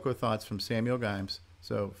new CoCo Thoughts from Samuel Gimes.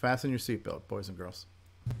 So fasten your seatbelt, boys and girls.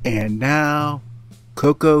 And now,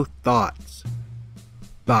 CoCo Thoughts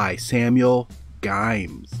by Samuel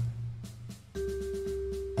Gimes.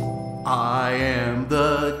 I am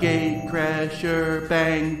the gate crasher,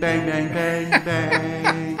 bang, bang, bang, bang,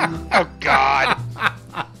 bang. Oh, God.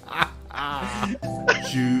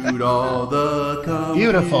 Shoot all the computers,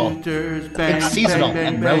 Beautiful. Bang, it's seasonal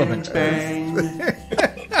bang, and bang, relevant. Bang.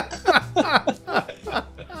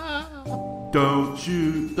 Don't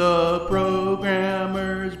shoot the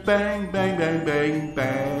programmers, bang, bang, bang, bang,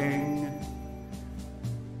 bang.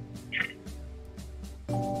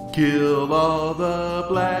 Kill all the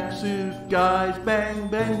black suit guys, bang,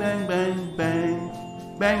 bang, bang, bang, bang.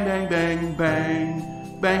 Bang, bang, bang,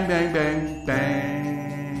 bang. Bang, bang, bang,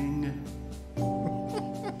 bang.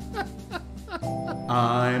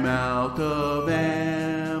 I'm out of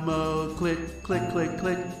ammo. Click, click, click,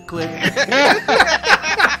 click, click.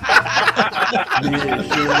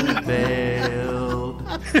 Mission failed.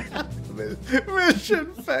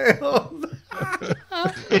 Mission failed.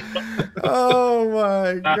 Oh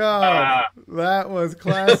my God. That was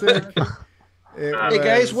classic. Hey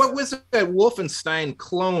guys, what was that Wolfenstein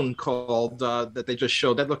clone called that they just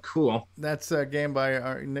showed? That looked cool. That's a game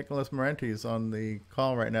by Nicholas Marentes on the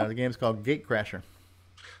call right now. The game's called Gatecrasher.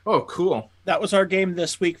 Oh, cool. That was our game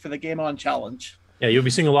this week for the Game On Challenge. Yeah, you'll be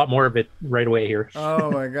seeing a lot more of it right away here. Oh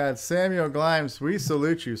my God. Samuel Gimes, we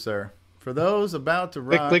salute you, sir. For those about to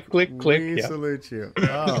rock, click, we salute you.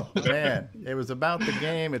 Oh, man. It was about the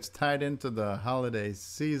game. It's tied into the holiday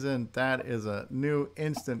season. That is a new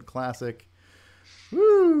instant classic.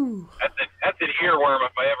 Woo! That's an earworm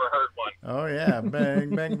if I ever heard one. Oh, yeah.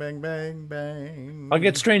 Bang, bang, bang, bang, bang. I'll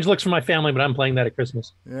get strange looks from my family, but I'm playing that at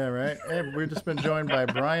Christmas. Yeah, right. Hey, we've just been joined by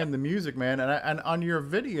Brian, the Music Man. And on your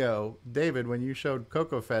video, David, when you showed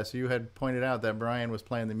CoCo Fest, you had pointed out that Brian was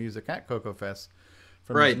playing the music at CoCo Fest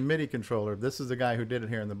from his MIDI controller. This is the guy who did it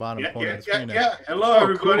here in the bottom corner of the screen. Yeah. Hello,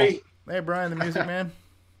 everybody. Cool. Hey, Brian, the Music Man.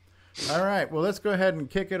 All right, well, let's go ahead and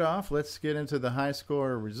kick it off. Let's get into the high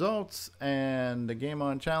score results and the Game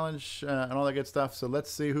On Challenge and all that good stuff. So let's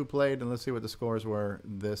see who played and let's see what the scores were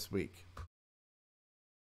this week.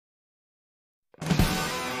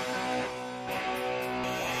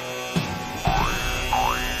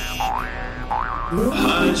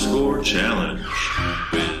 High Score Challenge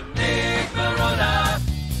with Nick Marotta.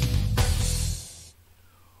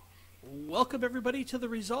 Welcome everybody to the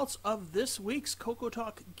results of this week's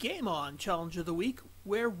CoCoTALK Game On Challenge of the Week,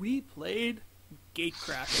 where we played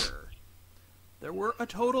Gatecrasher. There were a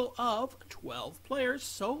total of 12 players,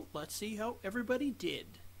 so let's see how everybody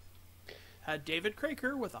did. Had David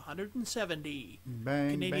Craker with 170,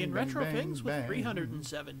 bang, Canadian bang, Retro bang, Things with bang.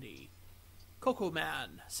 370, CoCoBan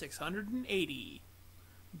 680,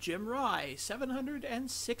 Jim Rye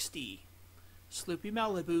 760, Sloopy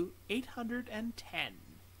Malibu 810,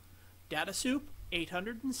 Data Soup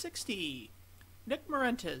 860, Nick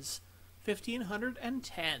Marentes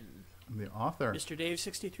 1510, the author Mr. Dave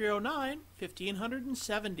 6309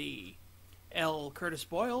 1570, L. Curtis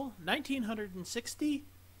Boyle 1960,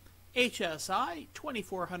 HSI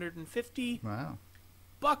 2450. Wow.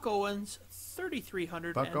 Buck Owens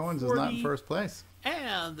 3340. Buck Owens is not in first place.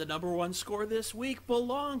 And the number one score this week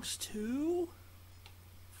belongs to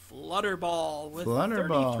Flutterball with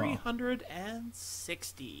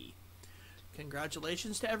 3360.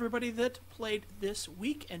 Congratulations to everybody that played this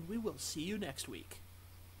week, and we will see you next week.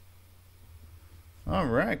 All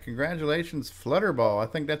right, congratulations, Flutterball. I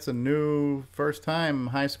think that's a new first-time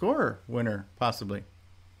high score winner, possibly.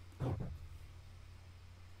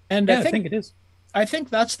 And Yeah, I think it is. I think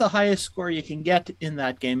that's the highest score you can get in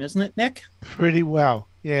that game, isn't it, Nick? Pretty well.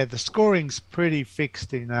 Yeah, the scoring's pretty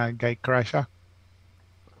fixed in Gatecrasher.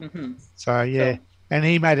 Mm-hmm. So, yeah. And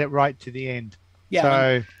he made it right to the end. Yeah.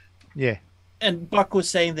 So, yeah. And Buck was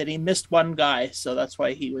saying that he missed one guy, so that's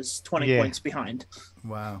why he was 20 points behind.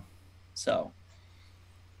 Wow. So,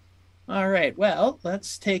 all right. Well,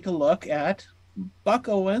 let's take a look at Buck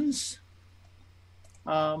Owens.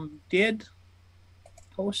 Did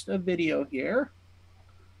post a video here.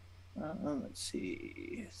 Let's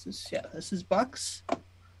see. This is Buck's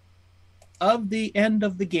of the end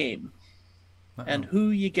of the game and who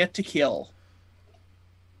you get to kill.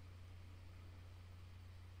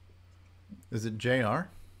 Is it JR?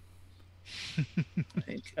 I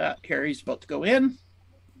think Harry's about to go in.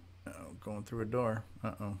 Oh, going through a door.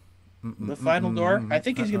 Uh-oh. The final door. I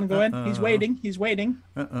think he's going to go in. He's waiting. He's waiting.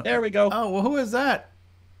 There we go. Oh, well, who is that?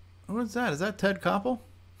 Who is that? Is that Ted Koppel?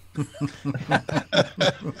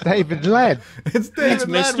 David Ladd. It's David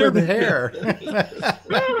Ladd with hair.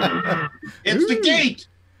 It's the gate.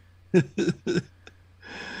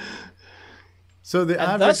 So the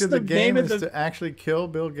object of the game is to actually kill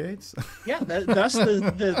Bill Gates? Yeah, that's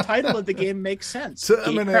the title of the game makes sense.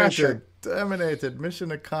 Terminated.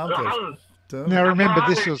 Mission accomplished. Now remember,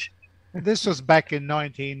 this was back in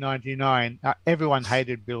 1999. Everyone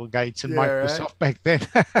hated Bill Gates and Microsoft back then.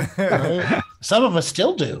 Some of us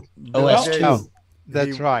still do. OS2.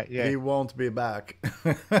 That's right. Yeah, he won't be back.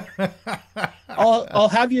 I'll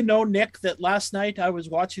have you know, Nick, that last night I was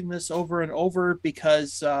watching this over and over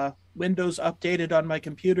because Windows updated on my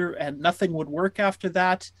computer and nothing would work after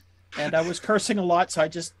that, and I was cursing a lot. So I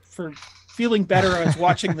just, for feeling better, I was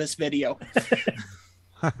watching this video.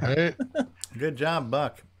 Good job,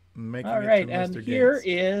 Buck. All right, and here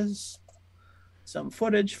is some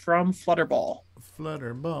footage from Flutterball.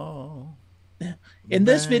 Flutterball. In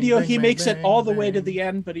this video, he makes it all the way to the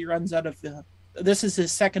end, but he runs out of the. This is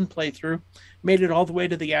his second playthrough. Made it all the way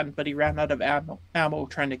to the end, but he ran out of ammo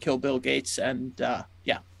trying to kill Bill Gates, and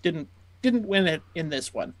didn't win it in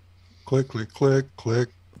this one. Click, click, click, click.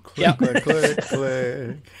 Click, click, click,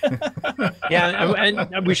 click. Yeah,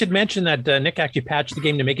 and we should mention that Nick actually patched the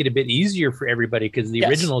game to make it a bit easier for everybody because the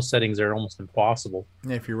original settings are almost impossible.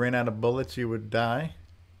 If you ran out of bullets, you would die.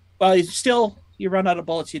 Well, you run out of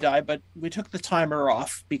bullets, you die, but we took the timer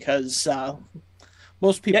off because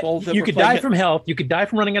most people... you could die from health, you could die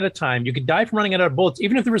from running out of time, you could die from running out of bullets.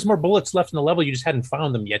 Even if there was more bullets left in the level, you just hadn't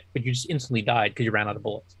found them yet, but you just instantly died because you ran out of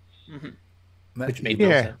bullets. Mm-hmm. Which made no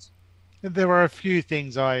sense. There were a few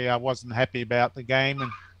things I wasn't happy about the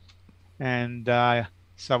game, and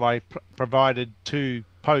so I provided 2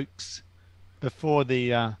 pokes before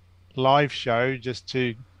the live show just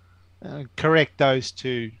to correct those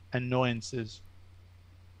 2 annoyances.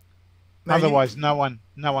 Now otherwise, no one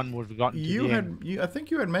would have gotten to the end. I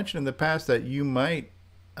think you had mentioned in the past that you might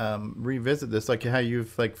revisit this, like how you've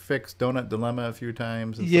fixed Donut Dilemma a few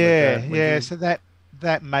times. And stuff like that. So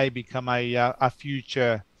that may become a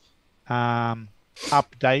future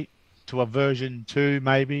update to a version 2,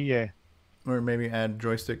 maybe. Or maybe add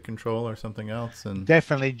joystick control or something else. And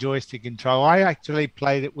definitely joystick control. I actually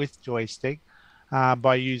played it with joystick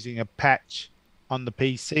by using a patch on the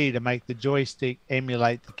PC to make the joystick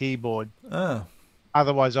emulate the keyboard. Oh.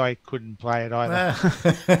 Otherwise, I couldn't play it either.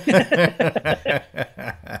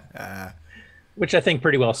 Which I think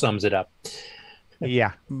pretty well sums it up.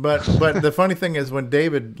 Yeah. But the funny thing is, when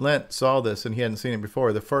David Lent saw this and he hadn't seen it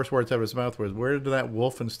before, the first words out of his mouth was, "Where did that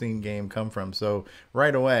Wolfenstein game come from?" So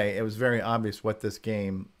right away, it was very obvious what this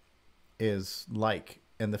game is like.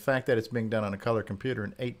 And the fact that it's being done on a color computer,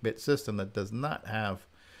 an 8-bit system that does not have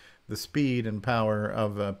the speed and power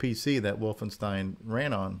of a PC that Wolfenstein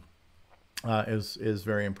ran on, is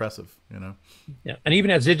very impressive, Yeah, and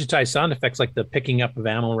even has digitized sound effects like the picking up of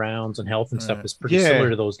ammo rounds and health and stuff is pretty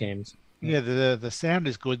similar to those games. Yeah, the sound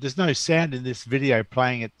is good. There's no sound in this video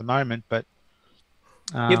playing at the moment, but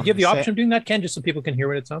you have the option of doing that, Ken, just so people can hear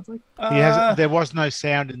what it sounds like. There was no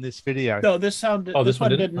sound in this video. No, this one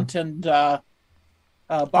didn't. And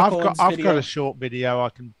I've got a short video I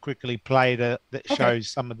can quickly play that shows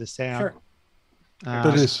some of the sound. Sure.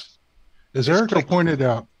 But as Erica pointed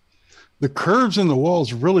out, the curves in the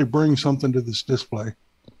walls really bring something to this display.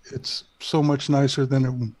 It's so much nicer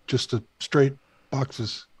than just a straight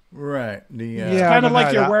boxes. Right. It's kind of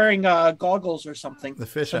like you're wearing goggles or something. The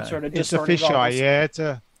fisheye. Sort of it's a fisheye, yeah. It's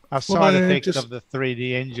a side effect of the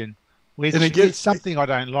 3D engine. It's something I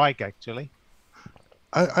don't like, actually.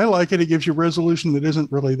 I like it. It gives you resolution that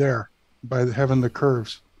isn't really there. by having the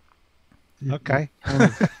curves. Okay.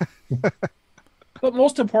 But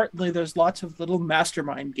most importantly, there's lots of little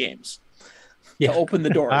mastermind games to open the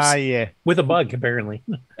doors. Yeah. With a bug, apparently.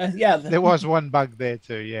 Yeah. There was one bug there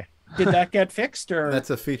too, yeah. Did that get fixed or?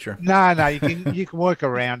 That's a feature. No, you can work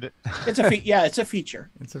around it. It's a it's a feature.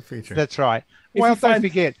 It's a feature. That's right. If Well, you don't find-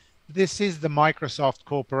 forget, this is the Microsoft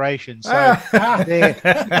Corporation, so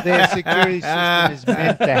their security system is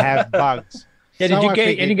meant to have bugs. Yeah, So I did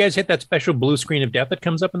figured- you guys hit that special blue screen of death that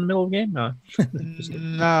comes up in the middle of the game?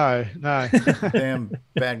 No. No. Damn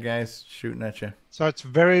bad guys shooting at you. So it's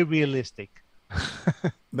very realistic.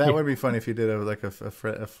 That would be funny if you did a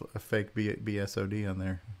fake BSOD on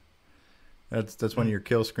there. That's one of your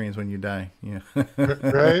kill screens when you die. Yeah.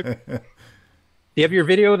 Right. Do you have your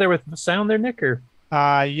video there with the sound there, Nick? Or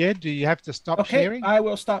yeah. Do you have to stop Okay, sharing? I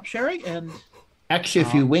will stop sharing. And Actually,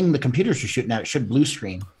 if you wing the computers are shooting at, it should blue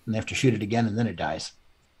screen, and they have to shoot it again, and then it dies.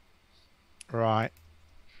 Right.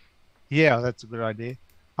 Yeah, that's a good idea.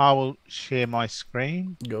 I will share my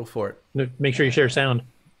screen. Go for it. make sure you share sound.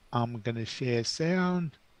 I'm going to share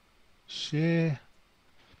sound. Share.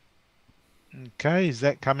 Okay, is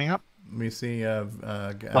that coming up? We see a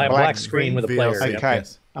black screen with a player. VLC. Okay,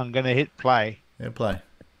 Yes. I'm going to hit play. Hit play.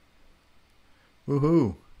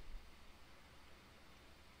 Woohoo!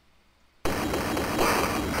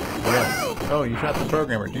 Yes. Oh, you shot the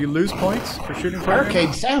programmer. Do you lose points for shooting programmer?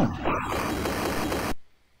 Arcade sound.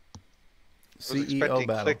 CEO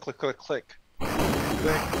battle. Click, click, click, click.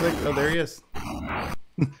 Click, click. Oh, there he is.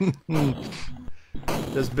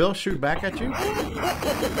 Does Bill shoot back at you?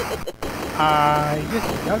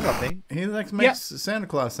 Yes, he does, I think. He makes Santa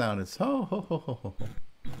Claus sound. It's ho ho ho ho ho.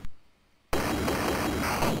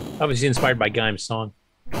 Obviously inspired by Gimes' song.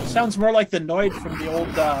 sounds more like the Noid from the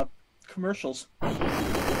old commercials.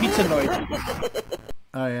 Pizza Noid.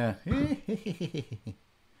 Oh yeah.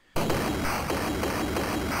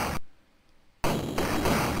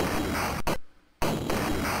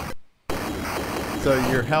 So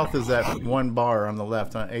your health is that one bar on the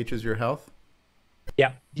left, huh? H is your health?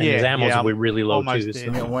 Yeah. And his ammos will be really low too.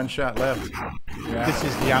 You got one shot left. Yeah. This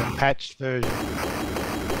is the unpatched version.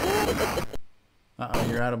 Uh-oh,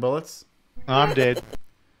 you're out of bullets? I'm dead.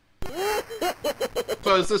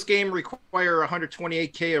 So does this game require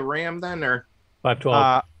 128K of RAM then, or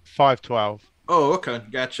 512? 512. Oh, okay,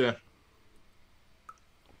 gotcha.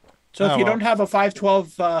 So if you don't have a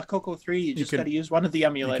 512 Coco 3, you just can- got to use one of the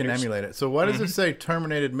emulators. You can emulate it. So what does it say?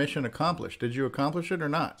 Terminated mission accomplished. Did you accomplish it or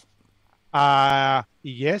not?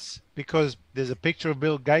 Yes, because there's a picture of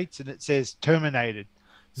Bill Gates and it says terminated.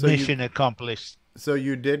 So Mission accomplished. So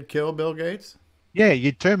you did kill Bill Gates? Yeah,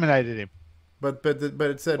 you terminated him. But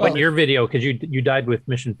it said Well, your video, because you died with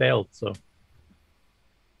mission failed, so.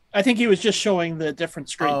 I think he was just showing the different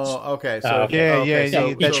screens. Oh, okay. So He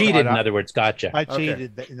cheated, in other words. Gotcha. I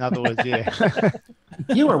cheated, in other words, yeah.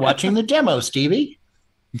 You were watching the demo, Stevie.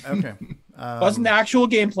 Okay. Wasn't actual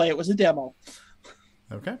gameplay, it was a demo.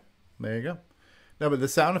 Okay. There you go. No, but the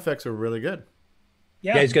sound effects are really good.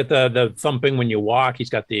 Yeah, he's got the thumping when you walk. He's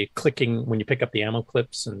got the clicking when you pick up the ammo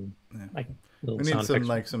clips, and like little We need sound some effects.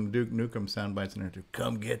 like some Duke Nukem sound bites in there too.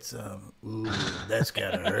 Come get some. Ooh, that's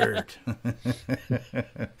gotta hurt.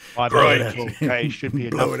 I Blow it believe out 4K should be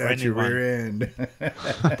blow enough it for out your anyone.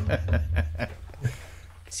 rear end.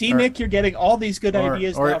 See, Nick, you're getting all these good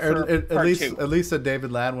ideas or now for at part least two. at least a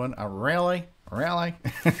David Ladd one. Really, really,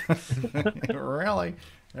 really.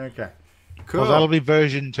 Okay, cool. Well, that'll be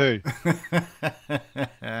version 2.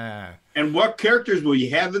 And what characters will you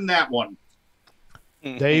have in that one?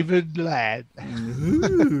 David Ladd.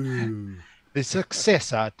 The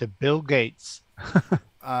successor to Bill Gates.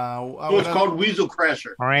 So it's called Weasel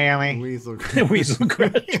Crasher. Really? Weasel Weasel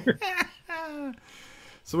Crasher.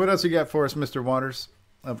 So what else you got for us, Mr. Waters,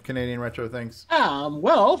 of Canadian retro things?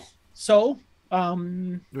 Well, so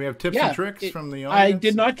Do we have tips and tricks from the I audience?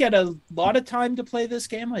 did not get a lot of time to play this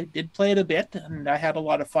game. I did play it a bit, and I had a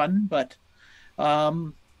lot of fun. But,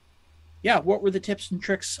 yeah, what were the tips and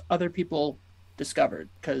tricks other people discovered?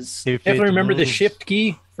 Because Definitely remember the shift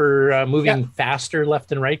key for moving faster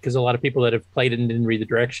left and right, because a lot of people that have played it and didn't read the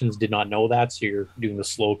directions did not know that. So you're doing the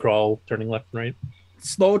slow crawl, turning left and right.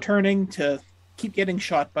 slow turning to keep getting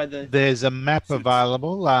shot by the. There's a map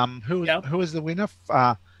available. Who was the winner?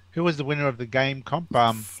 Who was the winner of the game comp?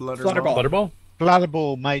 Flutterball.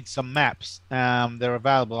 Flutterball made some maps. They're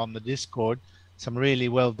available on the Discord. Some really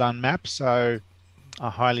well done maps. So I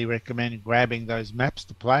highly recommend grabbing those maps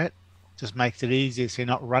to play it. Just makes it easier, so you're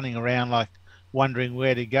not running around like wondering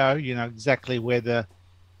where to go. You know exactly where the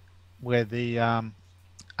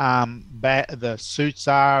suits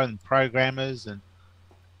are and programmers and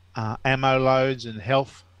ammo loads and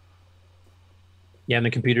health Yeah, and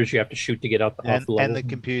the computers you have to shoot to get off the level. And the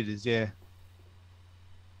computers, yeah.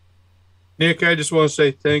 Nick, I just want to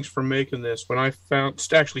say thanks for making this. When I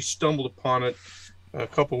actually stumbled upon it a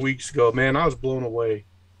couple weeks ago, man, I was blown away.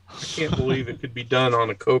 I can't believe it could be done on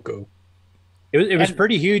a CoCo. It was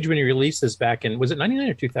pretty huge when you released this back in, was it 99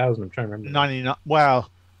 or 2000? I'm trying to remember. 99. Well,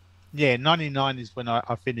 yeah, 99 is when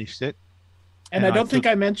I finished it. And I don't think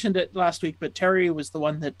I mentioned it last week, but Terry was the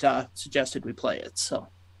one that suggested we play it. So,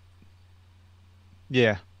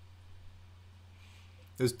 yeah.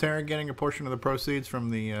 Is Terry getting a portion of the proceeds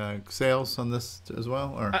from the sales on this as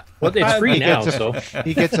well? Or well, it's free now, so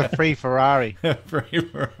he gets a free Ferrari. Free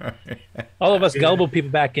Ferrari. All of us gullible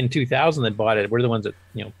people back in 2000 that bought it, we're the ones that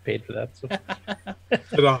paid for that. So.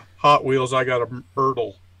 For the Hot Wheels, I got a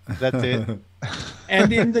Myrtle. That's it.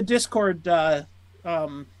 And in the Discord,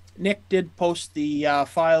 Nick did post the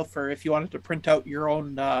file for if you wanted to print out your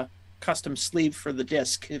own custom sleeve for the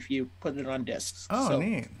disc if you put it on discs. Oh,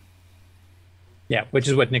 neat. Yeah, which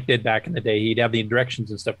is what Nick did back in the day. He'd have the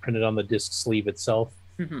directions and stuff printed on the disc sleeve itself.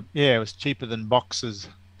 Yeah, it was cheaper than boxes.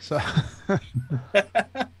 So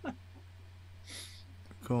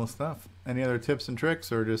cool stuff. Any other tips and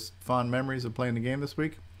tricks or just fond memories of playing the game this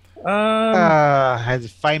week? Has a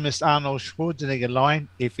famous Arnold Schwarzenegger line: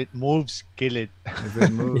 "If it moves, kill it." If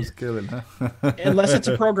it moves, kill it. Huh? Unless it's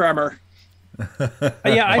a programmer.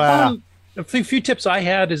 Yeah, I found a few tips I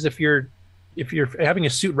had is if you're having a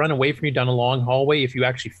suit run away from you down a long hallway, if you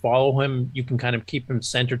actually follow him, you can kind of keep him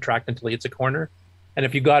center tracked until he hits a corner. And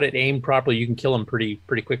if you got it aimed properly, you can kill him pretty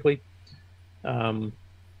quickly.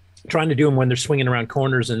 Trying to do them when they're swinging around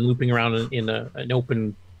corners and looping around in an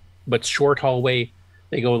open but short hallway,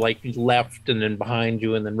 they go like left and then behind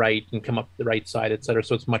you and then right and come up the right side, etc.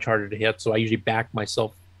 So it's much harder to hit. So I usually back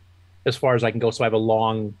myself as far as I can go, so I have a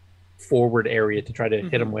long forward area to try to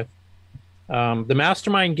hit them with. The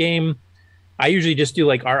Mastermind game, I usually just do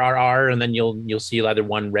like RRR, and then you'll see either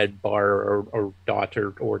one red bar or dot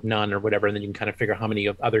or none or whatever, and then you can kind of figure how many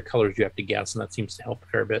of other colors you have to guess, and that seems to help a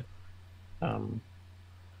fair bit. And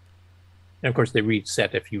of course, they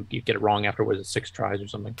reset if you get it wrong after, was it 6 tries or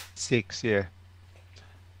something? 6, yeah.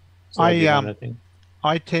 So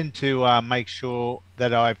I tend to make sure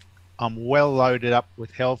that I'm well loaded up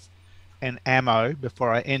with health and ammo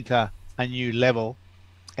before I enter a new level,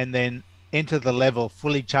 and then enter the level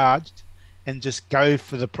fully charged, and just go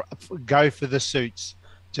for the suits.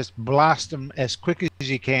 Just blast them as quick as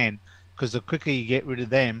you can, because the quicker you get rid of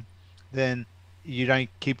them, then you don't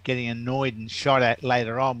keep getting annoyed and shot at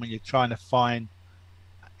later on when you're trying to find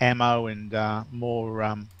ammo and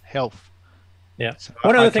more health. Yeah. So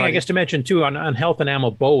One other thing I guess to mention too on health and ammo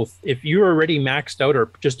both, if you're already maxed out or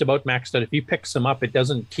just about maxed out, if you pick some up, it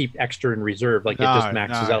doesn't keep extra in reserve. Like it just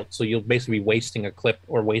maxes out. So you'll basically be wasting a clip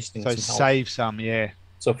or wasting some health. Save some, yeah.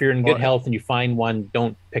 So if you're in good health and you find one,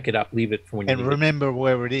 don't pick it up. Leave it for when you need it. And remember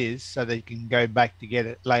where it is so that you can go back to get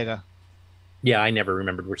it later. Yeah, I never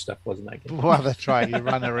remembered where stuff was in that game. Well, that's right. You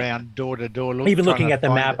run around door to door. Even looking at the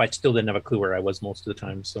map, I still didn't have a clue where I was most of the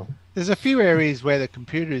time. So there's a few areas where the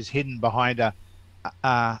computer is hidden behind a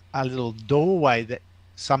little doorway that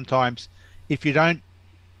sometimes, if you don't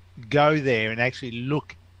go there and actually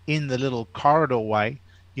look in the little corridor way,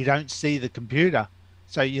 you don't see the computer.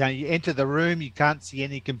 So you enter the room, you can't see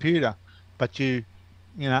any computer, but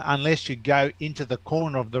unless you go into the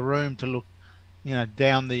corner of the room to look,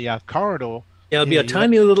 down the corridor. Yeah, it'll be a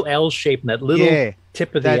tiny little L shape, and that little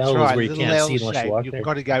tip of the L is where you can't L see unless you walk there. You've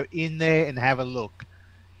got to go in there and have a look.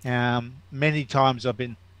 Many times I've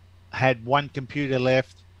had one computer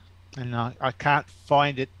left, and I can't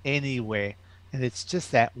find it anywhere. And it's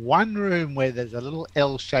just that one room where there's a little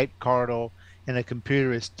L-shaped corridor, and the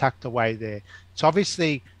computer is tucked away there. It's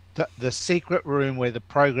obviously the secret room where the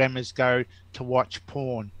programmers go to watch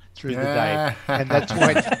porn through the day, and that's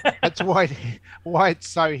why it's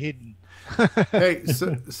so hidden. Hey,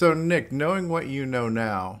 so Nick, knowing what you know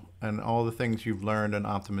now and all the things you've learned and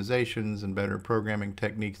optimizations and better programming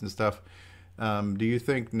techniques and stuff, do you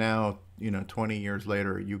think now, 20 years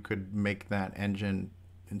later, you could make that engine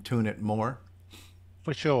and tune it more?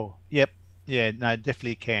 For sure. Yep. Yeah, no,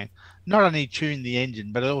 definitely can. Not only tune the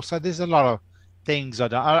engine, but also there's a lot of things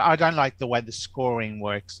I don't like the way the scoring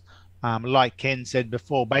works. Like Ken said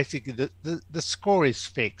before, basically the score is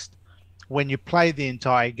fixed. When you play the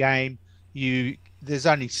entire game, there's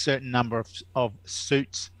only a certain number of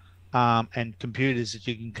suits and computers that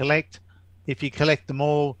you can collect. If you collect them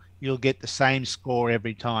all, you'll get the same score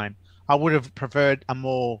every time. I would have preferred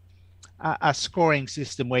a scoring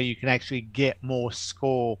system where you can actually get more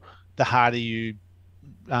score the harder you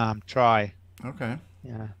try. Okay.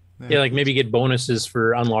 Yeah. Yeah, like maybe get bonuses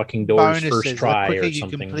for unlocking doors Bonuses, first try the quicker or you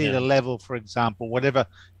something. complete a level, for example, whatever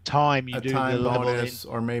time you A do time the level bonus,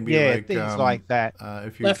 or maybe like things like that.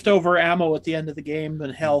 If you Leftover ammo at the end of the game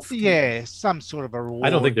and health. Yeah, some sort of a reward. I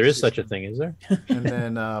don't think there is system. such a thing, is there? and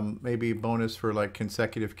then maybe bonus for like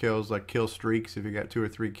consecutive kills, like kill streaks if you got 2 or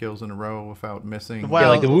 3 kills in a row without missing. Well, yeah,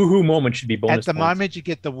 like the woohoo moment should be bonus. At the points. moment, you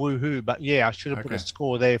get the woohoo, but yeah, I should have put a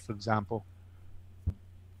score there, for example.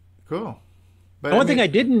 Cool. But The one thing I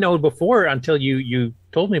didn't know before until you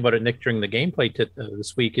told me about it, Nick, during the gameplay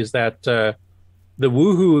this week is that the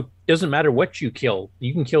woohoo doesn't matter what you kill.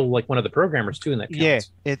 You can kill like one of the programmers too, and that counts.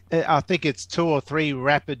 Yeah, I think it's 2 or 3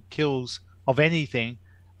 rapid kills of anything.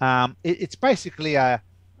 It's basically it's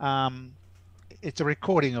a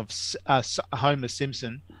recording of Homer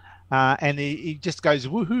Simpson, and he just goes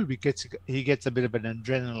woohoo because he gets a bit of an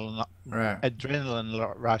adrenaline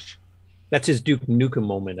rush. That's his Duke Nukem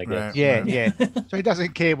moment, I guess. Yeah. So he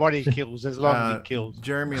doesn't care what he kills as long as he kills.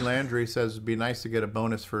 Jeremy Landry says it'd be nice to get a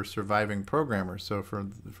bonus for surviving programmers. So for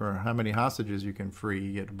how many hostages you can free,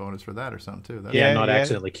 you get a bonus for that or something too. Not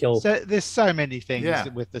accidentally kill. So there's so many things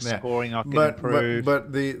with the scoring I can improve. But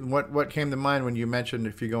what came to mind when you mentioned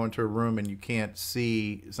if you go into a room and you can't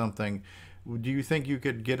see something, do you think you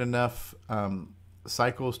could get enough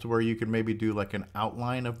cycles to where you could maybe do like an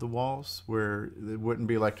outline of the walls where it wouldn't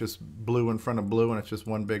be like just blue in front of blue and it's just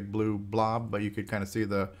one big blue blob, but you could kind of see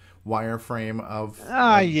the wireframe of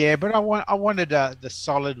yeah, but I wanted the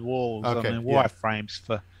solid walls. Okay, I mean wireframes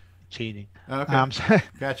for cheating. Okay. So,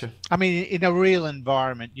 Gotcha. I mean, in a real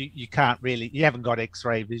environment, you can't really, you haven't got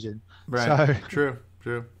X-ray vision. Right. So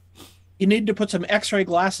True. You need to put some X-ray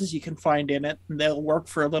glasses you can find in it, and they'll work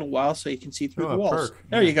for a little while so you can see through the walls.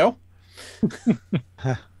 There you go.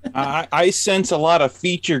 I sense a lot of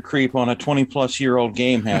feature creep on a 20-plus-year-old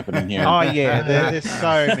game happening here. Oh yeah, there's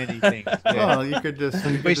so many things. Yeah. Well, you could just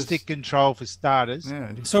joystick control for starters.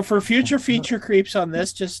 Yeah. So for future feature creeps on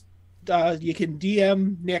this, just you can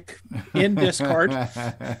DM Nick in Discord. Can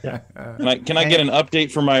I get an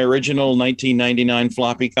update for my original 1999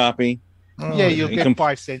 floppy copy? Yeah, you'll get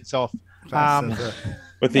 5 cents off.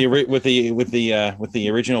 With the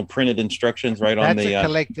original printed instructions right on the.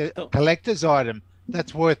 That's a collector's item.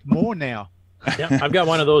 That's worth more now. Yeah, I've got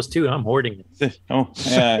one of those too. I'm hoarding it. Oh,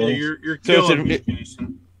 yeah. You're killing me,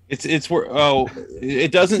 Jason.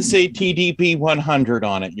 It doesn't say TDP 100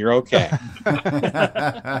 on it. You're okay.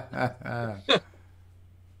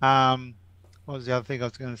 What was the other thing I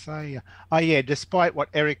was going to say? Oh yeah, despite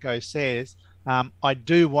what Erico says, I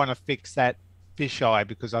do want to fix that fisheye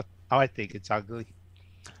because I think it's ugly.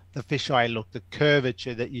 The fisheye look, the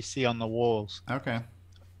curvature that you see on the walls. Okay.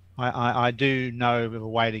 I do know of a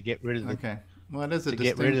way to get rid of it. Okay. Well, it is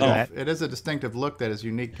a distinctive look that is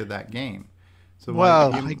unique to that game. So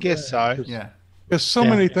I guess so. Yeah. Because so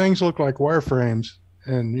many things look like wireframes,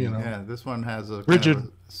 and Yeah, this one has a rigid,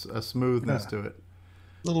 kind of a smoothness to it.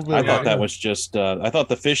 Little bit. I thought that was just. I thought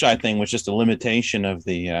the fisheye thing was just a limitation of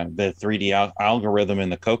the 3D algorithm in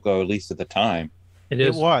the CoCo, at least at the time.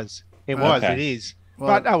 It was. It is.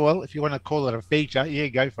 Well, but if you want to call it a feature, yeah,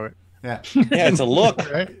 go for it. Yeah. Yeah, it's a look.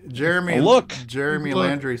 Jeremy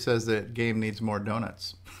Landry says that game needs more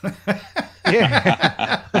donuts.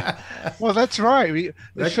 Yeah. Well, that's right.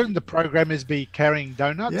 Shouldn't the programmers be carrying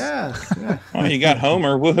donuts? Yeah. Oh, you got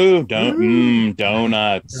Homer. Woohoo.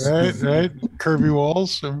 Donuts. Right. Curvy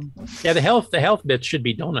walls. Yeah, the health bits should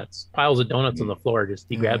be donuts. Piles of donuts on the floor. Just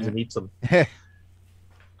he grabs and eats them.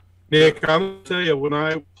 Nick, I'm going to tell you, when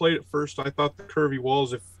I played it first, I thought the curvy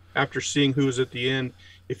walls, after seeing who was at the end,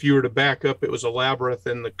 if you were to back up, it was a labyrinth,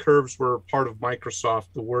 and the curves were part of Microsoft,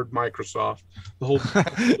 the word Microsoft. The whole.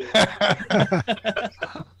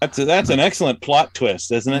 That's an excellent plot twist,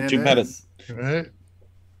 isn't it? Right.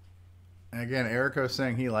 Again, Erico's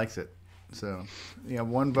saying he likes it. So,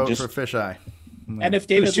 one vote for Fisheye. And if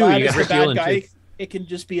David Ladd is the bad guy, it can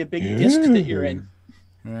just be a big disc that you're in.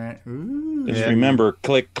 All right. Just remember,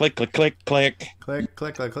 click, click, click, click, click. Click,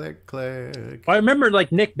 click, click, click, click. I remember,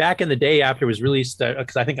 like, Nick, back in the day after it was released,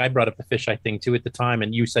 because I think I brought up the fisheye thing, too, at the time,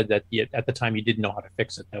 and you said that at the time you didn't know how to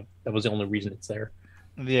fix it. That was the only reason it's there.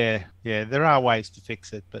 Yeah, there are ways to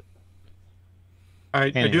fix it, but...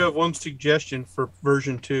 I do have one suggestion for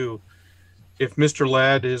version 2. If Mr.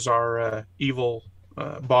 Ladd is our evil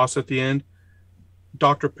boss at the end,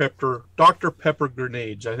 Dr. Pepper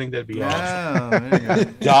grenades. I think that'd be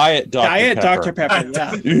awesome. Diet Dr. Pepper.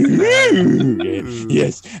 Yeah.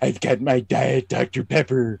 Yes, I've got my Diet Dr.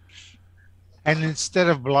 Pepper. And instead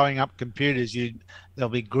of blowing up computers, there'll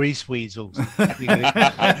be grease weasels. Save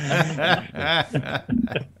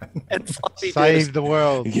the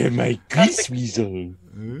world. Get my grease weasel.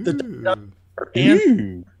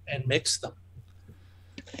 and mix them.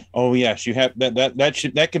 Oh yes, you have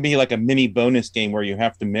that could be like a mini bonus game where you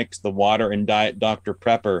have to mix the water and Diet Dr.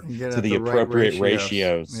 Pepper to the appropriate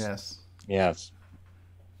ratios. Yes.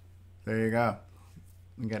 There you go.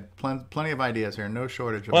 We got plenty of ideas here. No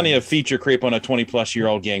shortage. Plenty of feature creep on a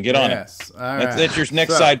 20-plus-year-old game. Get on it. All right. That's your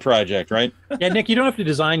next side project, right? Yeah, Nick, you don't have to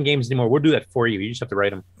design games anymore. We'll do that for you. You just have to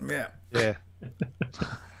write them. Yeah.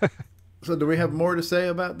 So do we have more to say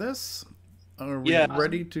about this? Are we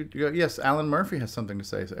ready to go? Yes, Alan Murphy has something to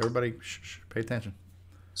say. So everybody, pay attention.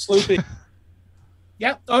 Sloopy.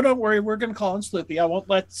 Yeah. Oh, don't worry. We're going to call him Sloopy. I won't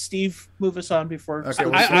let Steve move us on before. Okay,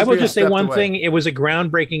 I will just say one thing. It was a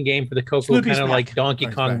groundbreaking game for the CoCo, kind of like Donkey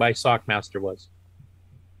Kong by Sockmaster was.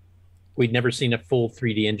 We'd never seen a full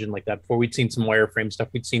 3D engine like that before. We'd seen some wireframe stuff.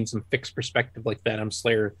 We'd seen some fixed perspective like Venom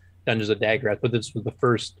Slayer, Dungeons of Dagerath, but this was the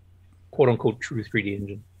first quote-unquote true 3D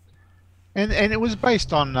engine. And it was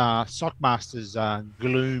based on Sockmaster's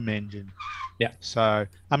Gloom engine. Yeah. So,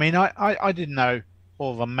 I mean, I didn't know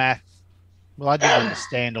all the math. Well, I didn't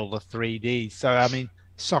understand all the 3D. So, I mean,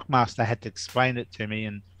 Sockmaster had to explain it to me,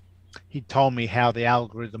 and he told me how the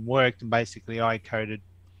algorithm worked, and basically I coded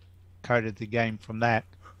the game from that.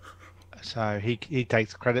 So he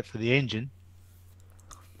takes credit for the engine.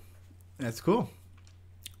 That's cool.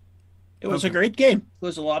 It was a great game. It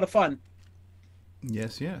was a lot of fun.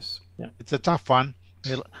 Yes. Yeah. It's a tough one.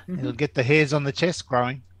 It'll get the hairs on the chest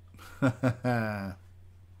growing. I'm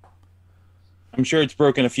sure it's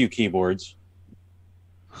broken a few keyboards.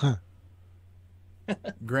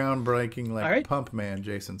 Groundbreaking, like Pump Man,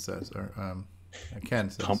 Jason says, or Ken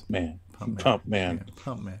says. Pump Man.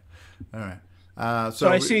 All right. So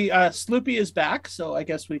I see Sloopy is back, so I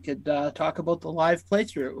guess we could talk about the live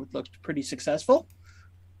playthrough. It looked pretty successful.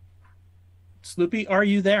 Sloopy, are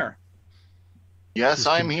you there? Yes,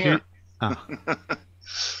 I'm here.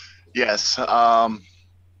 Yes.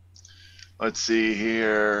 Let's see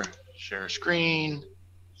here. Share screen.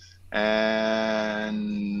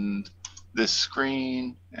 And this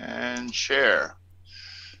screen and share.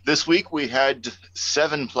 This week we had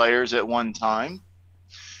 7 players at one time.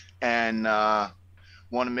 And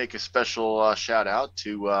want to make a special shout out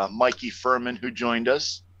to Mikey Furman, who joined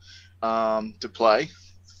us to play,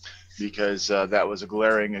 because that was a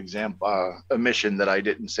glaring omission that I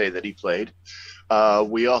didn't say that he played.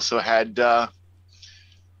 We also had the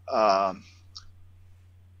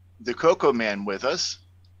CocoBan with us.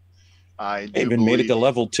 I even made it to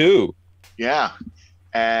level 2. Yeah.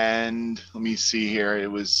 And let me see here.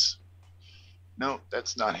 It was, no,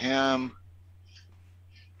 that's not him.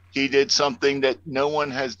 He did something that no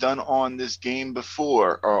one has done on this game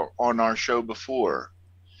before, or on our show before.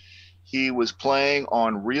 He was playing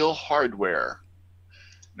on real hardware.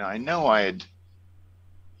 Now, I know I had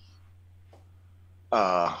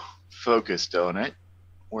focused on it.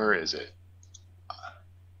 Where is it?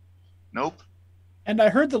 Nope. And I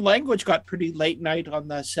heard the language got pretty late night on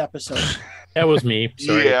this episode. That was me.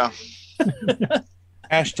 Sorry. Yeah.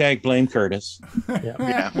 Hashtag blame Curtis.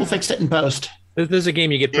 Yeah. We'll fix it in post. This is a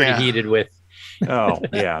game you get pretty heated with. Oh,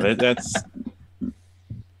 yeah. That's.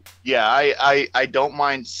 Yeah, I don't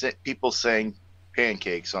mind people saying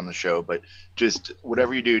pancakes on the show, but just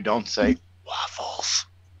whatever you do, don't say waffles.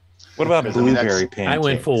 What about blueberry pancakes? I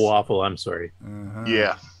went full waffle. I'm sorry.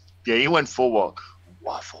 Yeah, you went full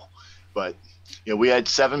waffle. But yeah, we had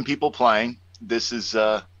 7 people playing. This is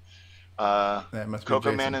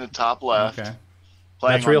CocoBan in the top left. Okay.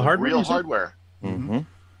 Playing That's real on hardware. Real hardware. Mm-hmm.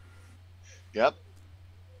 Yep.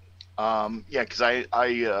 Yeah, because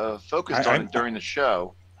I focused on it during the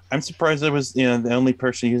show. I'm surprised I was the only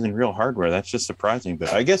person using real hardware. That's just surprising.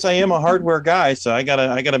 But I guess I am a hardware guy, so I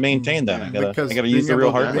gotta maintain that. I gotta use the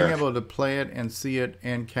real hardware. Being able to play it and see it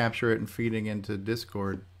and capture it and feeding into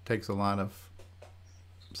Discord takes a lot of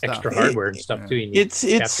stuff. Extra hardware and stuff too. You need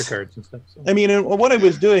capture cards and stuff. So. I mean, what I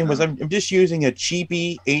was doing was I'm just using a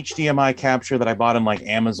cheapy HDMI capture that I bought on like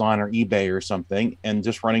Amazon or eBay or something, and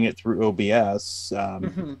just running it through OBS.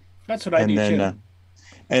 That's what I do too.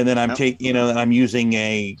 And then I'm I'm using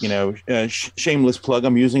a shameless plug.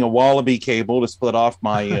 I'm using a Wallaby cable to split off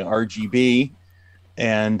my RGB,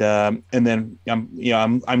 and then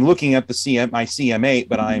I'm looking at my CM8,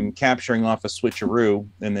 but I'm capturing off a switcheroo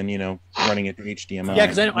and then running it to HDMI. Yeah,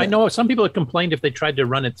 because I know some people had complained if they tried to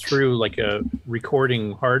run it through like a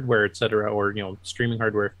recording hardware, etc., or streaming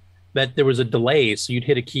hardware, that there was a delay. So you'd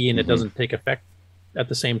hit a key and it doesn't take effect at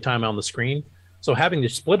the same time on the screen. So having the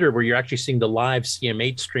splitter where you're actually seeing the live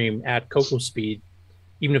CM8 stream at CoCo speed,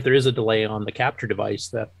 even if there is a delay on the capture device,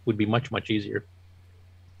 that would be much, much easier.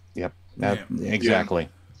 Yep, exactly.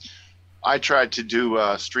 I tried to do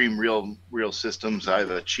stream real systems. I have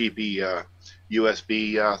a cheapy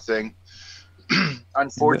USB thing.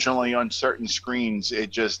 Unfortunately, on certain screens, it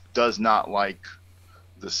just does not like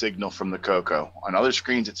the signal from the CoCo. On other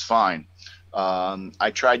screens, it's fine.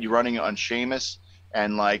 I tried running it on Seamus,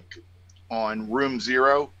 and like on room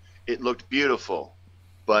 0, it looked beautiful.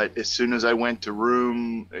 But as soon as I went to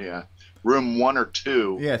room 1 or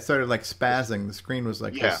 2, it started like spazzing. The screen was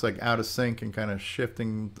like just like out of sync and kind of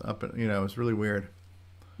shifting up. It was really weird.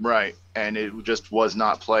 Right, and it just was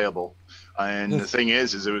not playable. And the thing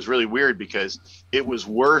is it was really weird because it was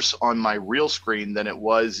worse on my real screen than it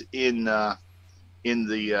was in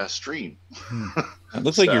the stream. It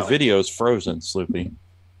looks like your video is frozen, Sloopy.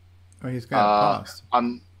 Oh, he's got it paused.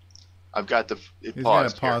 I've got the He's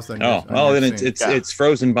paused. Got it paused then it's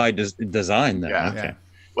frozen by design then. Yeah. Okay.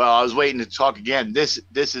 Well, I was waiting to talk again. This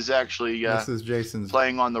is actually this is Jason's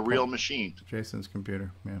playing on the real machine. Jason's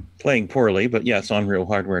computer, man. Playing poorly, but yes, on real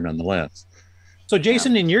hardware nonetheless. So,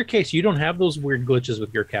 Jason, in your case, you don't have those weird glitches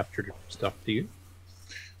with your captured stuff, do you?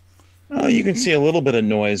 Oh, you can see a little bit of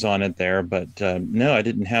noise on it there, but no, I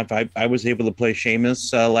didn't have. I was able to play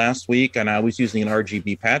Seamus last week, and I was using an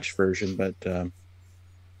RGB patch version, but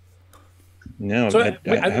no. So, I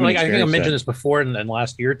think I mentioned this before in the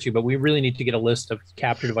last year or two, but we really need to get a list of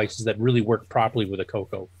capture devices that really work properly with a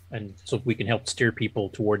CoCo, and so we can help steer people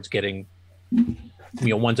towards getting,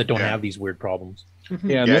 ones that don't have these weird problems.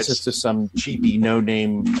 Yeah, and this is just some cheapy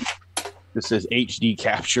no-name. This says HD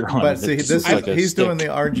capture on but it. See, he's doing the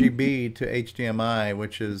RGB to HDMI,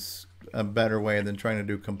 which is a better way than trying to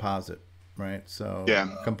do composite, right? So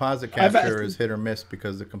composite capture is hit or miss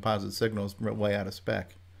because the composite signal is way out of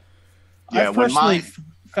spec. Yeah, I've personally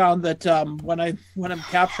found that when I'm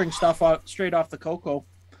capturing stuff straight off the CoCo,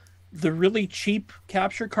 the really cheap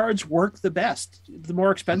capture cards work the best. The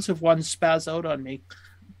more expensive ones spaz out on me.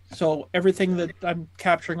 So everything that I'm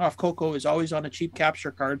capturing off CoCo is always on a cheap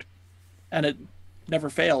capture card, and it never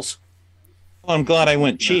fails. Well, I'm glad I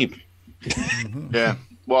went cheap. Yeah.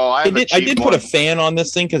 Well, I did put a fan on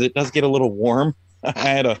this thing because it does get a little warm. I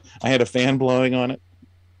had a fan blowing on it.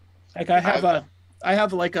 Like I have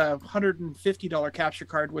like a $150 capture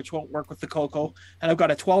card which won't work with the CoCo, and I've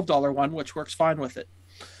got a $12 one which works fine with it.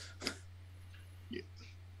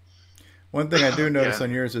 One thing I do notice on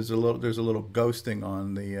yours is there's a little ghosting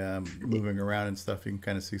on the moving around and stuff. You can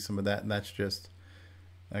kind of see some of that, and that's just,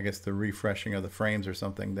 I guess, the refreshing of the frames or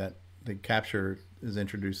something that the capture is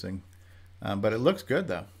introducing. But it looks good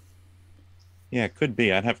though. Yeah, it could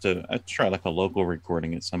be. I'd try like a local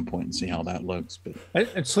recording at some point and see how that looks. But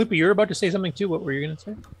and Sloopy, you're about to say something too. What were you going to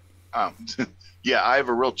say? Yeah, I have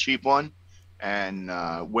a real cheap one, and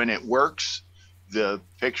when it works, the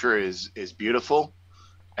picture is beautiful,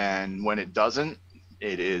 and when it doesn't,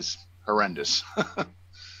 it is horrendous.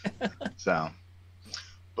 So,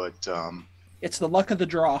 but it's the luck of the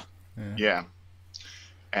draw. Yeah,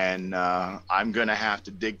 and I'm gonna have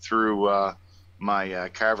to dig through my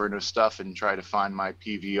cavern of stuff and try to find my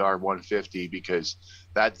PVR 150 because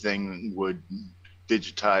that thing would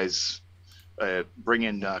digitize, bring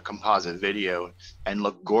in composite video and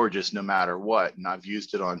look gorgeous no matter what. And I've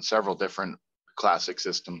used it on several different classic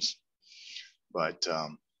systems. But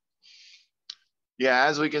yeah,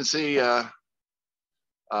 as we can see, had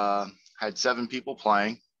 7 people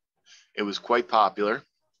playing. It was quite popular.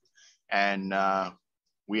 And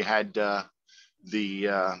we had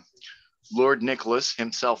the Lord Nicholas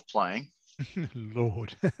himself playing.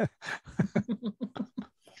 Lord.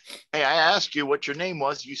 Hey, I asked you what your name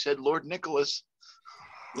was. You said Lord Nicholas.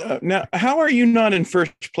 Now, how are you not in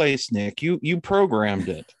first place, Nick? You programmed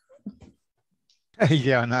it.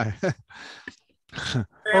 Yeah, I know.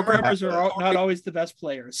 Programmers are not always the best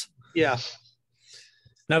players. Yeah.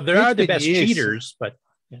 Now, there are the best cheaters, but...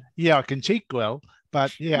 Yeah, I can cheat well,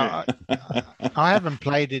 but yeah, I haven't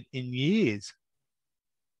played it in years.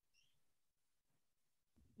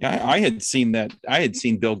 Yeah, I had seen that. I had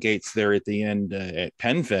seen Bill Gates there at the end at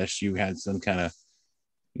PenFest. You had some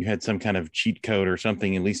kind of cheat code or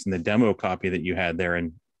something, at least in the demo copy that you had there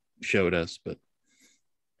and showed us. But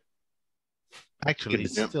actually,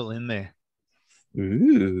 it's still in there.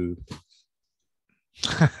 Ooh.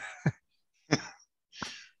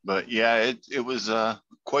 But yeah, it was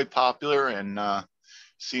quite popular and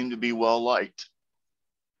seemed to be well liked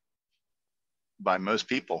by most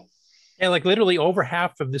people. Yeah, like literally over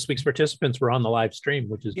half of this week's participants were on the live stream,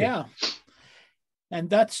 which is good. And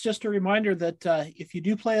that's just a reminder that if you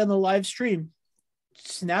do play on the live stream,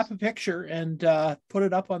 snap a picture and put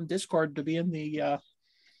it up on Discord to be in the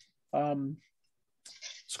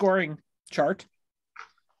scoring chart.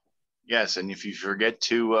 Yes, and if you forget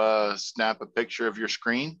to snap a picture of your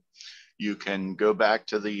screen, you can go back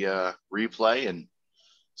to the replay and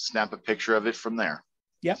snap a picture of it from there.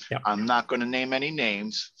 Yep. I'm not going to name any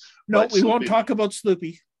names. No, we won't talk about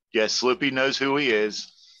Sloopy. Yes, Sloopy knows who he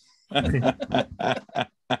is.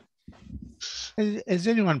 Has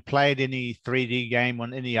anyone played any 3D game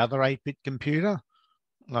on any other 8-bit computer?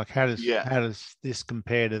 Like how does this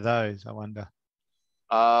compare to those, I wonder?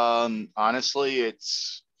 Honestly,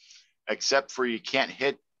 it's except for you can't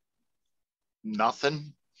hit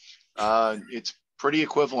nothing. It's pretty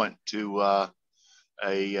equivalent to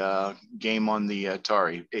a game on the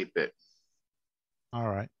Atari 8-bit. All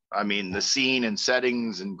right. I mean, the scene and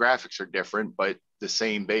settings and graphics are different, but the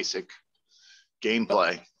same basic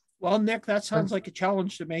gameplay. Well, Nick, that sounds like a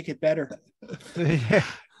challenge to make it better. Yeah.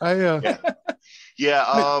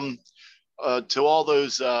 To all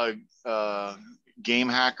those game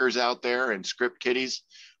hackers out there and script kiddies,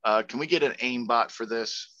 can we get an aimbot for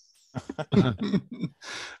this? I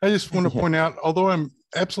just want to point out, although I'm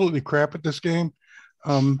absolutely crap at this game,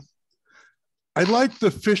 I like the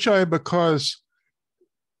fisheye because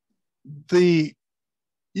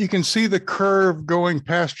you can see the curve going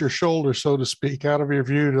past your shoulder, so to speak, out of your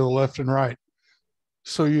view to the left and right.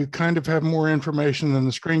 So you kind of have more information than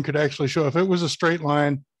the screen could actually show. If it was a straight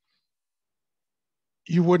line,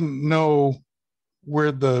 you wouldn't know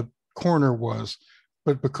where the corner was,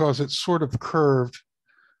 but because it's sort of curved,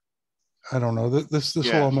 I don't know. This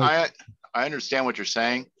will make... I understand what you're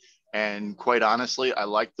saying, and quite honestly, I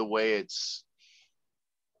like the way it's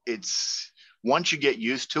once you get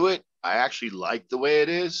used to it, I actually like the way it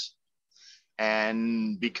is,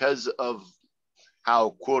 and because of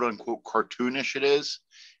how quote unquote cartoonish it is,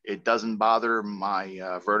 it doesn't bother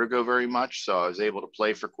my vertigo very much. So I was able to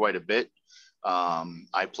play for quite a bit.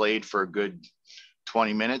 I played for a good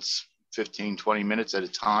 20 minutes, 15, 20 minutes at a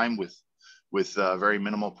time with very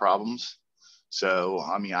minimal problems. So,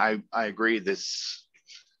 I mean, I agree.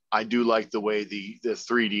 I do like the way the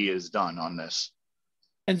 3D is done on this.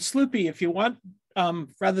 And Sloopy, if you want,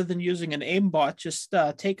 rather than using an aimbot, just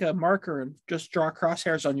take a marker and just draw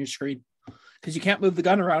crosshairs on your screen, because you can't move the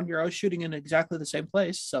gun around. You're always shooting in exactly the same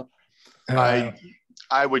place. So I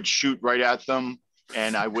would shoot right at them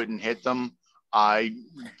and I wouldn't hit them.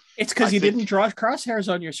 It's because you didn't draw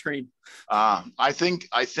crosshairs on your screen. I think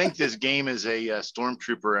this game is a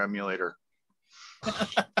Stormtrooper emulator.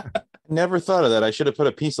 Never thought of that. I should have put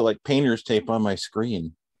a piece of like painter's tape on my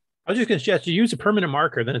screen. I was just going to suggest you use a permanent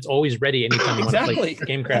marker, then it's always ready anytime you want to play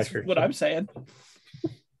Game Crasher. That's what I'm saying.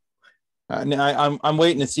 I'm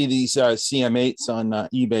waiting to see these CM8s on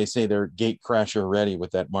eBay say they're Gate Crasher ready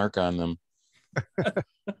with that mark on them.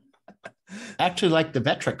 Actually, like the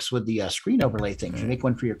Vectrex with the screen overlay thing. If you make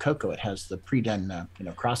one for your CoCo, it has the pre-done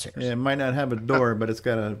crosshairs. Yeah, it might not have a door, but it's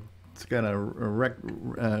got a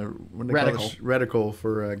reticle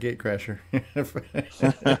for Gate Crasher.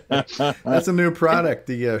 That's a new product,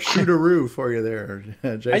 the shooteroo for you there,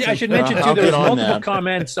 Jason. I should mention too, there was multiple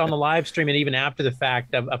comments on the live stream and even after the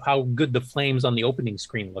fact of how good the flames on the opening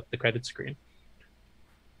screen look, the credit screen.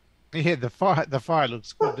 Yeah, the fire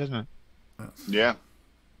looks good, doesn't it? Yeah.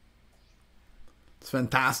 It's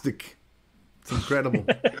fantastic. It's incredible.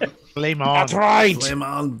 Flame on. That's right. Flame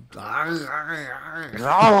on.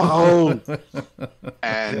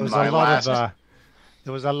 And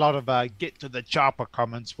there was a lot of get to the chopper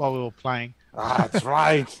comments while we were playing. That's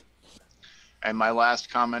right. And my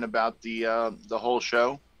last comment about the whole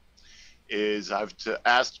show is I've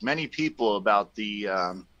asked many people about the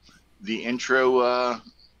intro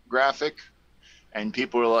graphic, and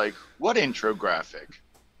people are like, "What intro graphic?"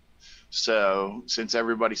 So since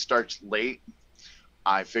everybody starts late,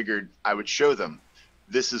 I figured I would show them.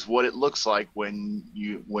 This is what it looks like when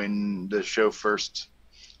the show first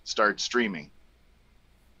starts streaming.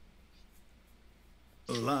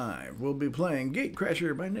 Live, we'll be playing Gate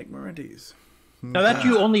Crasher by Nick Marentes. Now that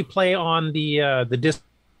you only play on the disc,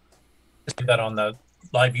 that on the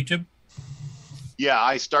live YouTube. Yeah,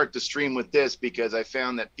 I start the stream with this because I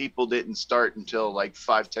found that people didn't start until like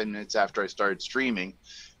 5-10 minutes after I started streaming.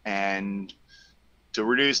 And to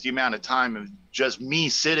reduce the amount of time of just me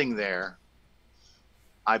sitting there,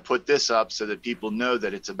 I put this up so that people know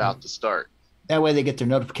that it's about to start. That way they get their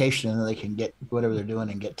notification and then they can get whatever they're doing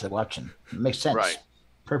and get to watching. It makes sense. Right.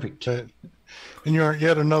 Perfect. And you aren't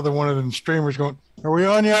yet another one of them streamers going, "Are we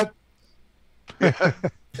on yet?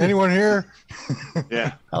 Anyone here?"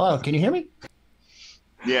 Yeah. Hello, can you hear me?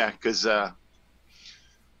 Yeah, because I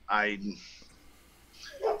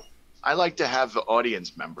like to have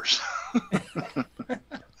audience members.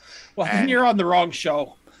 Well, then you're on the wrong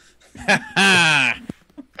show. Hey, I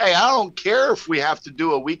don't care if we have to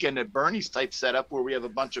do a Weekend at Bernie's type setup where we have a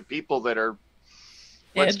bunch of people that are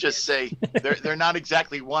let's just say they're not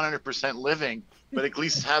exactly 100% living, but at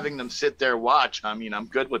least having them sit there watch. I mean, I'm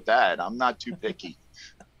good with that. I'm not too picky.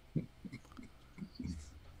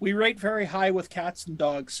 We rate very high with cats and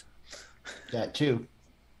dogs. That too.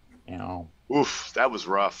 Oof, that was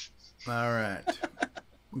rough. All right.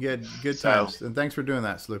 Good times. And thanks for doing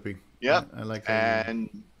that, Sloopy. Yep. I like that.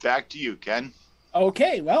 And back to you, Ken.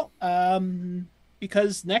 Okay, well,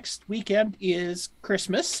 because next weekend is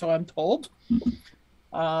Christmas, so I'm told. Do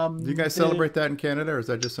you guys celebrate that in Canada, or is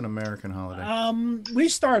that just an American holiday? We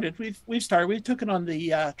started. We've started. We took it on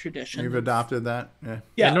the tradition. You've adopted that?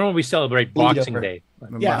 Yeah. Normally we celebrate Boxing Day.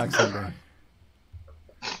 Boxing Day.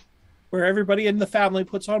 Where everybody in the family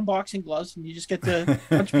puts on boxing gloves and you just get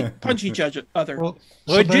to punch each other. Well,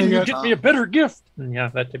 why didn't you get me a better gift? Yeah,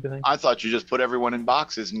 that type of thing. I thought you just put everyone in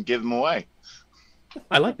boxes and give them away.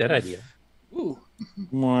 I like that idea. Ooh.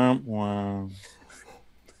 Wow.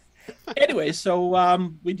 Anyway,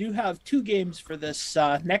 so we do have 2 games for this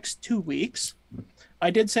next 2 weeks. I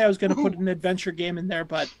did say I was going to put an adventure game in there,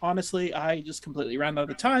 but honestly, I just completely ran out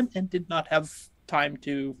of time and did not have time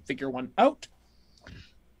to figure one out.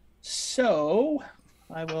 So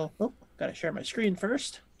I will. Oh, got to share my screen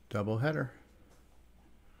first. Double header.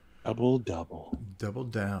 Double. Double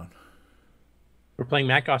down. We're playing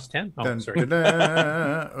Macos 10. Oh, sorry.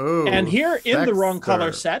 Oh, and here in the wrong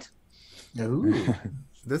color set. Ooh.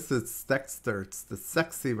 This is Thexter. It's the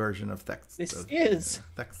sexy version of Thexter. This is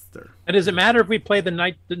Thexter. And does it matter if we play the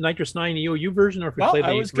Nitrous 9 EOU version or if we play the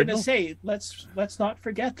I was going to original? say, let's not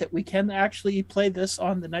forget that we can actually play this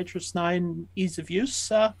on the Nitrous 9 Ease of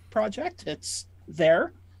Use project. It's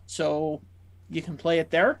there, so you can play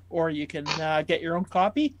it there, or you can get your own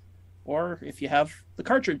copy, or if you have the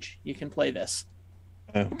cartridge, you can play this.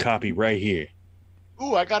 Copy right here.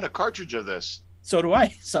 Ooh, I got a cartridge of this. So do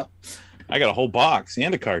I. So I got a whole box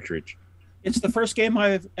and a cartridge. it's the first game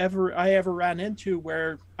I ever ran into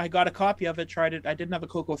where I got a copy of it, tried it. I didn't have a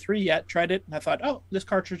CoCo 3 yet, tried it, and I thought, oh, this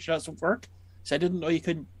cartridge doesn't work. So I didn't know you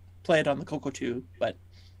couldn't play it on the CoCo 2, but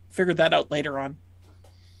figured that out later on.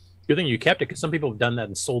 Good thing you kept it, because some people have done that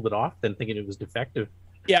and sold it off then thinking it was defective.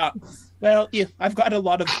 Yeah, well, yeah, I've got a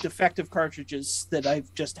lot of defective cartridges that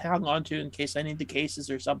I've just hung on to in case I need the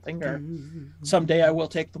cases or something, or someday I will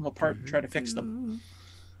take them apart and try to fix them.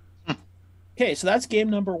 Okay, so that's game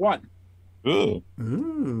number 1. Ooh.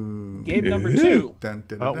 Game number 2.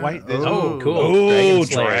 Oh, wait. There's cool. Oh,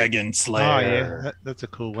 Dragon Slayer. Oh, yeah. That's a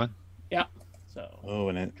cool one. Yeah. So. Oh,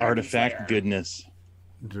 and an artifact Slayer. Goodness.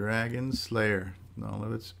 Dragon Slayer. In all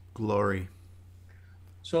of its glory.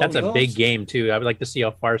 So that's a big game, too. I would like to see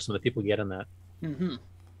how far some of the people get on that. Mm-hmm.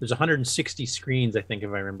 There's 160 screens, I think, if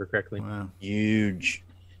I remember correctly. Wow. Huge.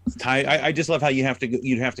 I just love how you'd have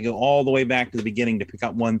to go all the way back to the beginning to pick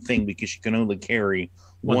up one thing, because you can only carry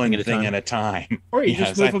one thing at a time. Or you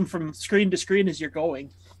just move them from screen to screen as you're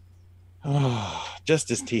going. Oh,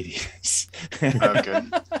 just as tedious. Okay.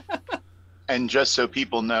 And just so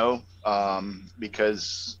people know,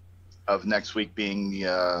 because of next week being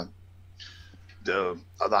the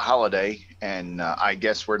holiday, and I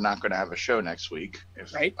guess we're not going to have a show next week,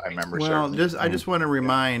 if I remember. Well, I just want to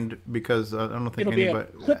remind, because I don't think it'll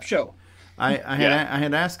anybody. Be a clip show. I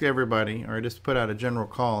had asked everybody, or I just put out a general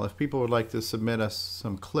call, if people would like to submit us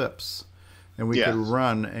some clips, and we could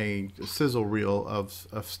run a sizzle reel of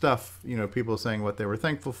stuff. You know, people saying what they were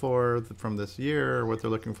thankful for from this year, what they're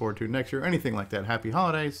looking forward to next year, anything like that. Happy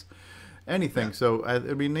holidays, anything. Yeah. So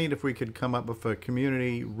it'd be neat if we could come up with a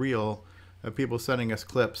community reel of people sending us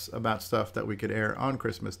clips about stuff that we could air on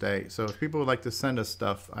Christmas Day. So if people would like to send us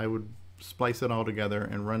stuff, I would splice it all together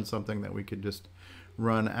and run something that we could just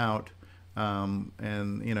run out.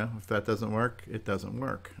 And you know, if that doesn't work, it doesn't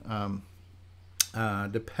work.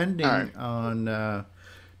 Depending on,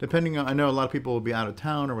 I know a lot of people will be out of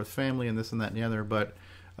town or with family and this and that and the other, but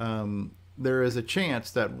there is a chance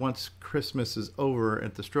that once Christmas is over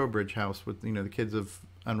at the Strobridge house, with the kids have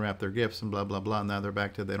unwrapped their gifts and blah blah blah, and now they're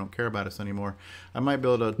back to they don't care about us anymore, I might be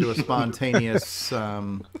able to do a spontaneous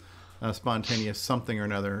spontaneous something or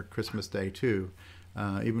another Christmas Day too.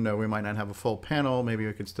 Even though we might not have a full panel, maybe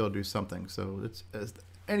we could still do something. So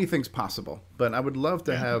anything's possible. But I would love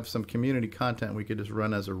to have some community content we could just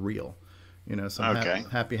run as a reel. Some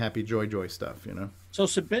happy, joy stuff, So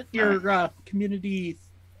submit your community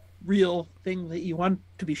reel thing that you want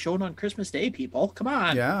to be shown on Christmas Day, people. Come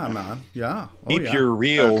on. Yeah, man. Yeah. Keep your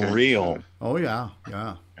reel real. Oh, yeah.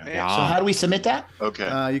 So how do we submit that?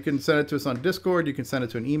 Okay. You can send it to us on Discord. You can send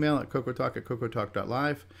it to an email at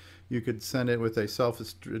CocoTalk@CocoTalk.live. You could send it with a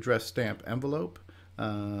self-addressed stamp envelope.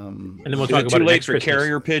 And then we'll talk about too it late next for Christmas.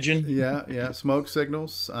 carrier pigeon. Yeah. Smoke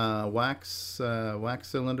signals, wax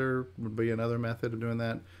cylinder would be another method of doing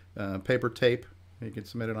that. Paper tape, you can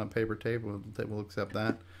submit it on paper tape. We'll accept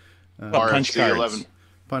that. RFC 11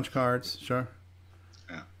 punch cards, sure.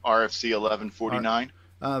 Yeah. RFC 1149.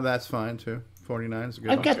 That's fine too. 49 is good.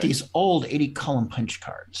 I've got these old 80 column punch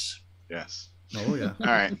cards. Yes. Oh yeah. All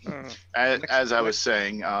right. As I was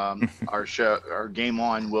saying, our game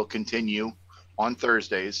on will continue on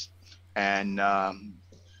Thursdays, and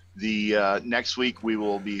the next week we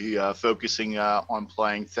will be focusing on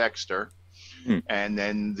playing Thexter, and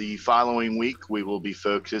then the following week we will be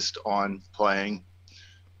focused on playing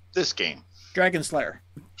this game, Dragon Slayer.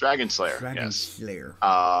 Yes.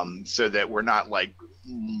 So that we're not like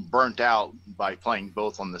burnt out by playing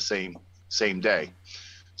both on the same day.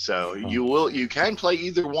 So you can play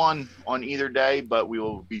either one on either day, but we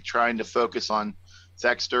will be trying to focus on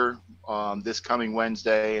Thexter this coming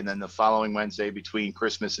Wednesday, and then the following Wednesday between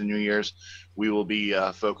Christmas and New Year's, we will be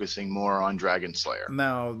focusing more on Dragon Slayer.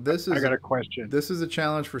 Now, I got a question. This is a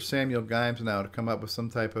challenge for Samuel Gimes now to come up with some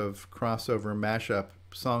type of crossover mashup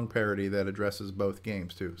song parody that addresses both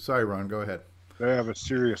games too. Sorry, Ron, go ahead. I have a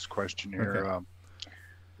serious question here. Okay.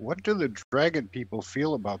 What do the dragon people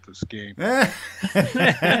feel about this game? That's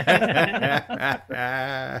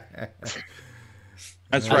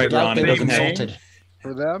right, Ron. It doesn't have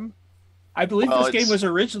for them. I believe this game was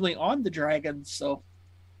originally on the Dragons, so.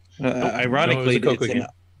 Ironically, it's in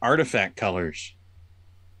artifact colors.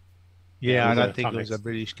 Yeah, I don't think it was a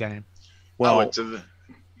British game. Well,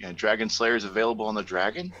 Dragon Slayer is available on the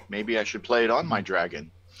Dragon. Maybe I should play it on my Dragon.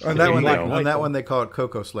 On that one, they call it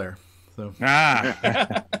Coco Slayer. So.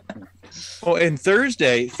 Oh, and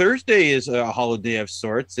Thursday is a holiday of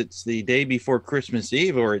sorts. It's the day before Christmas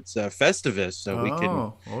Eve, or it's Festivus, so we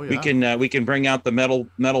can bring out the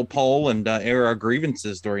metal pole and air our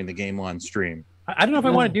grievances during the game on stream. I don't know if I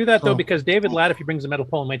want to do that though, because David Ladd, if he brings a metal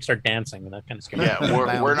pole, might start dancing, and that kind of scares me.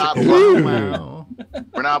 Yeah,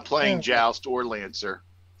 we're not playing Joust or Lancer.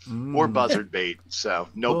 Or buzzard bait, so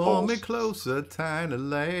no Pull poles. me closer, tiny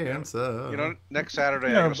Lancer. You know, next Saturday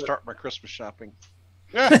I'm going to start my Christmas shopping.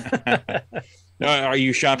 Are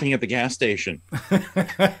you shopping at the gas station?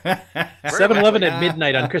 7-Eleven at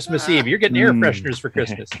midnight on Christmas Eve. You're getting air fresheners for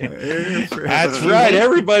Christmas. That's right.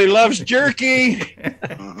 Everybody loves jerky.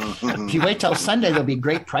 If you wait till Sunday, there'll be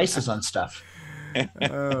great prices on stuff. And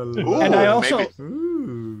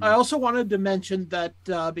I also wanted to mention that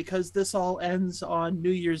because this all ends on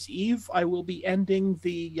New Year's Eve, I will be ending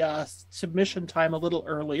the submission time a little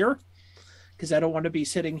earlier, because I don't want to be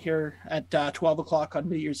sitting here at 12 o'clock on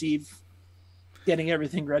New Year's Eve getting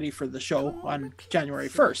everything ready for the show on January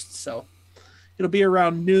 1st. So it'll be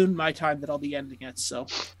around noon my time that I'll be ending it. So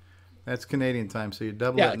that's Canadian time, so you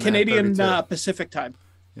double it. Yeah, Canadian Pacific time.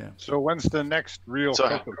 Yeah. So when's the next real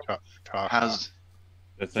CocoTalk?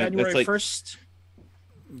 January 1st.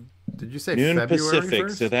 Did you say noon February Pacific?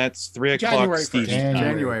 1st? So that's 3 o'clock. January 1st.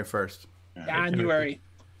 January 1st.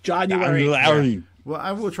 January. Yeah. Well,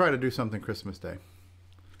 I will try to do something Christmas Day,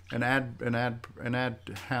 an ad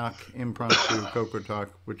hoc impromptu CocoTalk,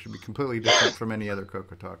 which would be completely different from any other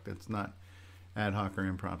CocoTalk. That's not ad hoc or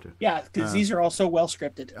impromptu. Yeah, because these are also well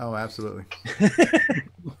scripted. Oh, absolutely.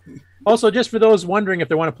 Also, just for those wondering if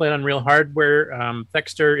they want to play it on real hardware,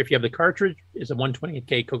 Thexter, if you have the cartridge, is a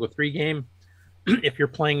 128K Coco 3 game. If you're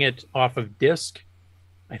playing it off of disc,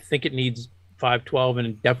 I think it needs 512, and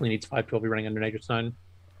it definitely needs 512. You're running under Nitrous 9.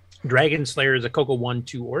 Dragon Slayer is a Coco 1,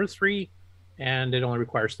 2, or 3, and it only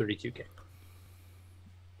requires 32K.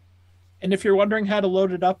 And if you're wondering how to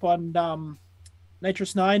load it up on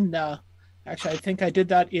Nitrous 9, actually, I think I did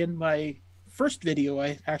that in my first video.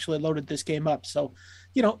 I actually loaded this game up, so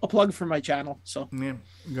a plug for my channel. So yeah,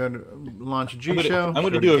 go to launch a G I'm show.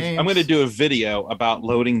 going to do a video about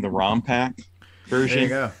loading the ROM pack version.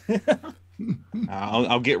 There you go.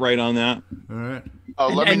 I'll get right on that. All right.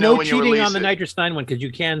 Let me and know no when you cheating release on the it. Nitrous 9 one, because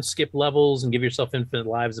you can skip levels and give yourself infinite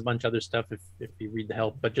lives, a bunch of other stuff if you read the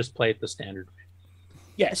help, but just play it the standard way.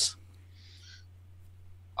 Yes.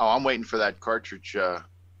 Oh, I'm waiting for that cartridge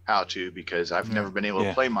how to, because I've never been able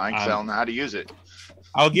to play mine because I don't know how to use it.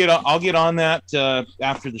 I'll get on that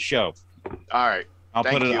after the show. All right.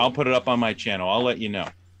 I'll put it up on my channel. I'll let you know.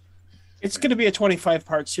 It's going to be a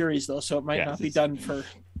 25-part series though, so it might not be done for.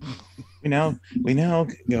 We now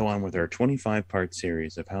go on with our 25-part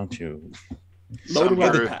series of how to load a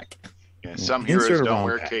weather pack. Yeah, some heroes don't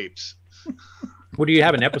wear capes. What do you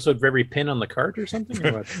have, an episode for every pin on the cart or something?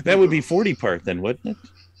 Or what? That would be 40-part then, wouldn't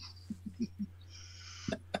it?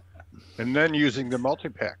 And then using the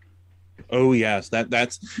multi-pack. Oh yes,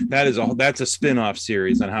 that's a spin-off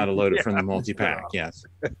series on how to load it from the multi-pack. Yes.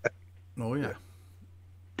 Oh yeah.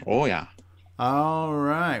 Oh yeah. All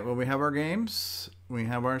right. Well, we have our games. We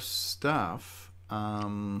have our stuff. So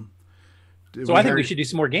I think we should do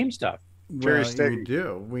some more game stuff. Well, we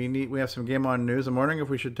do. We have some game on news. I'm wondering if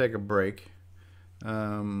we should take a break.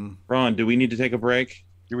 Ron, do we need to take a break?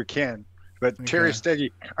 We can. But Terry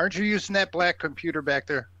Steggy, aren't you using that black computer back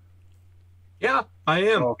there? Yeah, I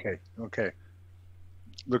am. Okay.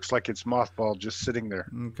 Looks like it's mothballed just sitting there.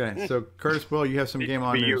 Okay. So Curtis Boyle, you have some game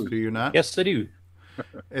on news, do you not? Yes, I do.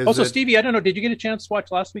 Also, Stevie, I don't know, did you get a chance to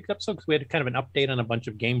watch last week's episode? Because we had kind of an update on a bunch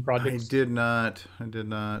of game projects. I did not.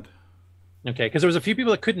 Okay, because there was a few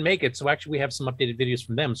people that couldn't make it, so actually we have some updated videos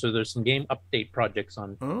from them. So there's some game update projects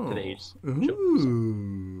on today's show.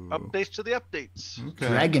 Updates to the updates. Okay.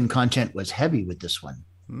 Dragon content was heavy with this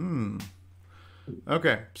one.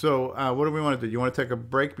 Okay, so what do we want to do? You want to take a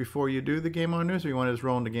break before you do the game on news, or you want to just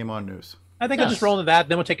roll into game on news? I think I'll just roll into that,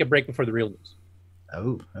 then we'll take a break before the real news.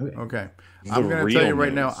 Oh, okay. I'm going to tell you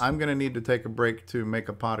right now, I'm going to need to take a break to make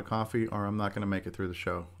a pot of coffee, or I'm not going to make it through the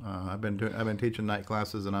show. I've been teaching night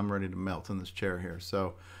classes, and I'm ready to melt in this chair here.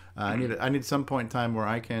 So I need some point in time where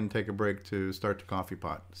I can take a break to start the coffee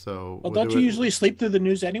pot. So well, don't you usually sleep through the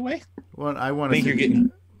news anyway? Well, I want to. Think you're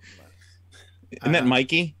getting. Isn't that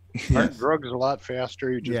Mikey? Aren't drugs a lot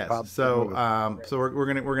faster? You just pop. So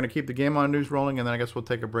we're gonna keep the game on news rolling, and then I guess we'll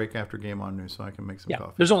take a break after game on news so I can make some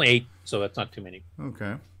coffee. There's only 8, so that's not too many.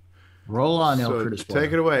 Okay. Roll on, L. Curtis Boyle.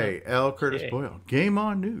 Take it away, L. Curtis Boyle. Game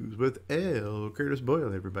on news with L. Curtis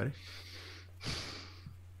Boyle, everybody.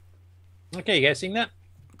 Okay, you guys seeing that?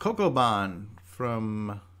 CoCoBan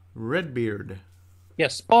from Redbeard.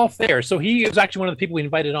 Yes, Paul Thayer. So he was actually one of the people we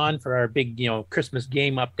invited on for our big, Christmas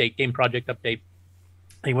game project update.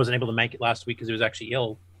 He wasn't able to make it last week because he was actually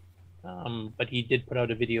ill. But he did put out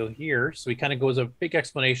a video here. So he kind of goes a big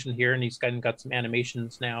explanation here, and he's kind of got some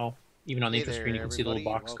animations now. Even on the intro screen, you can see the little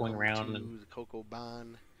box going around and the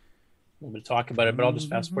CoCoBan. a little bit of talk about it. But I'll just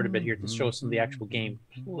fast forward a bit here to show some of the actual game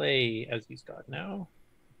play as he's got now.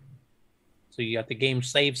 So you got the game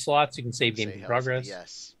save slots. You can save game in progress.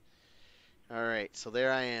 Yes. All right. So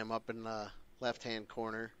there I am up in the left-hand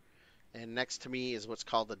corner. And next to me is what's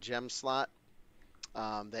called a gem slot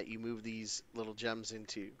that you move these little gems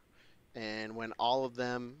into. And when all of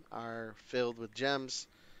them are filled with gems,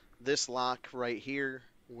 this lock right here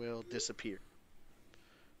will disappear.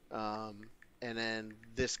 And then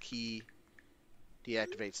this key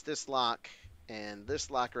deactivates this lock. And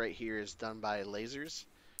this lock right here is done by lasers.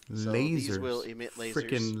 So these will emit lasers.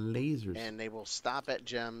 Freaking lasers. And they will stop at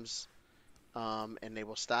gems. And they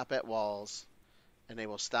will stop at walls. And they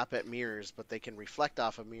will stop at mirrors, but they can reflect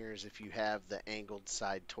off of mirrors if you have the angled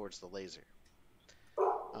side towards the laser.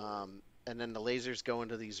 And then the lasers go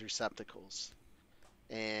into these receptacles.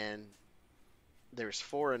 And there's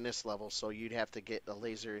 4 in this level, so you'd have to get a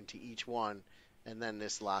laser into each one, and then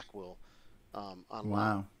this lock will unlock.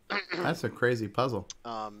 Wow. That's a crazy puzzle.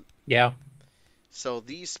 Yeah. So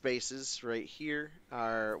these spaces right here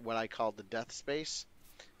are what I call the death space.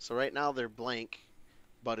 So right now they're blank,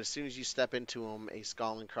 but as soon as you step into them, a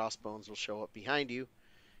skull and crossbones will show up behind you.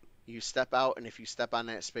 You step out, and if you step on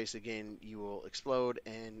that space again, you will explode,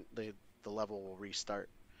 and the level will restart,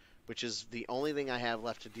 which is the only thing I have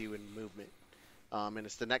left to do in movement. And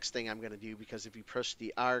it's the next thing I'm going to do, because if you push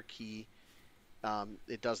the R key,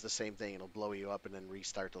 it does the same thing. It'll blow you up and then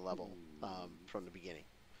restart the level from the beginning.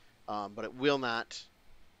 But it will not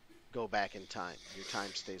go back in time. Your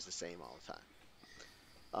time stays the same all the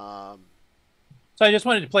time. So I just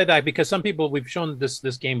wanted to play that because some people, we've shown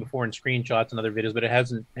this game before in screenshots and other videos, but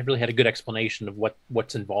it really had a good explanation of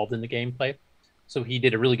what's involved in the gameplay. So he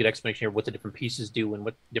did a really good explanation here of what the different pieces do and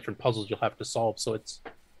what different puzzles you'll have to solve. So it's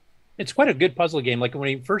quite a good puzzle game. Like when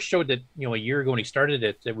he first showed it, a year ago when he started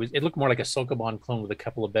it, it looked more like a CoCoBan clone with a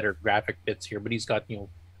couple of better graphic bits here. But he's got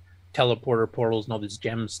teleporter portals and all this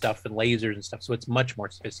gem stuff and lasers and stuff. So it's much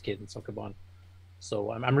more sophisticated than CoCoBan.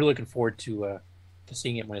 So I'm really looking forward to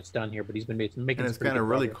seeing it when it's done here. But he's been making. And it's got a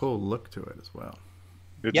really cool look to it as well.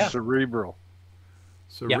 It's cerebral.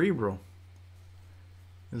 Cerebral.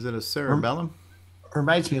 Yeah. Is it a cerebellum?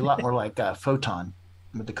 Reminds me a lot more like Photon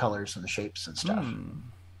with the colors and the shapes and stuff.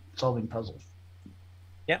 Solving puzzles.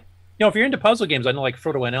 Yeah. If you're into puzzle games, I know like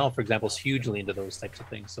Frodo NL, for example, is hugely into those types of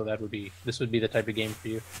things. So this would be the type of game for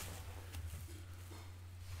you.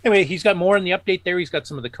 Anyway, he's got more in the update there. He's got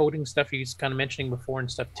some of the coding stuff he's kind of mentioning before and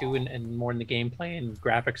stuff too, and more in the gameplay and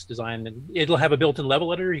graphics design. And it'll have a built-in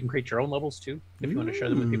level editor. You can create your own levels too if you want to share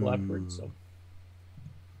them with people afterwards. So.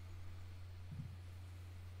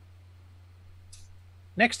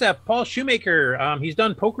 Next up, Paul Shoemaker. He's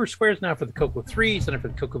done poker squares now for the CoCo 3. He's done it for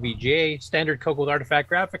the CoCo VGA, standard CoCo with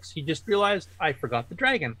artifact graphics. He just realized, I forgot the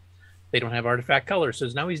dragon. They don't have artifact colors, so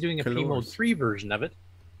now he's doing a PMODE 3 version of it.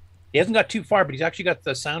 He hasn't got too far, but he's actually got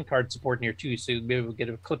the sound card support in here too, so you'll be able to get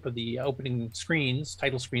a clip of the opening screens,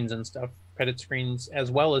 title screens and stuff, credit screens,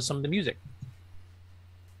 as well as some of the music.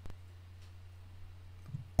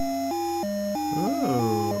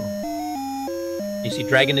 Ooh. You see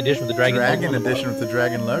Dragon Edition with the Dragon logo. Dragon Edition with the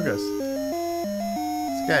Dragon logos.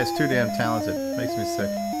 This guy is too damn talented. Makes me sick.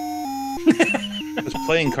 Those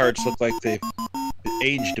playing cards look like they've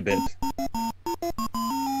aged a bit.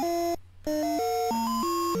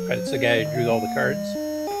 Credits the guy who drew all the cards.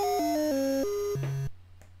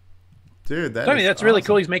 Dude, So, I mean, that's really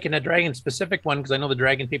cool. He's making a dragon specific one because I know the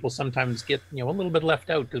dragon people sometimes get, you know, a little bit left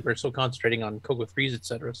out because we're so concentrating on CoCo 3s,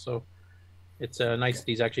 etc. So it's nice that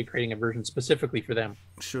he's actually creating a version specifically for them.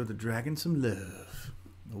 Show the dragon some love.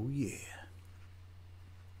 Oh yeah.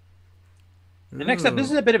 And next up, this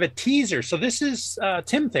is a bit of a teaser. So this is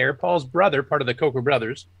Tim Thayer, Paul's brother, part of the CoCo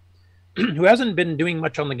brothers, who hasn't been doing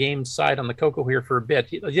much on the game side on the CoCo here for a bit.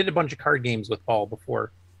 He did a bunch of card games with Paul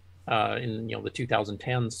before in, you know, the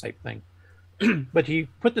 2010s type thing. But he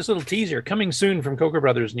put this little teaser coming soon from CoCo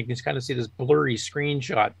Brothers, and you can kind of see this blurry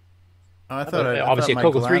screenshot. Oh, I thought obviously I a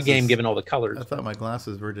thought CoCo 3 game given all the colors. I thought my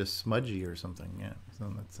glasses were just smudgy or something. Yeah.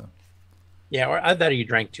 So that's yeah, or I thought you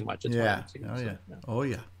drank too much. It's yeah. Fine. Oh, So, yeah. yeah. Oh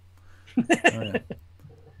yeah. Oh yeah.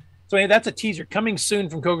 So yeah, that's a teaser coming soon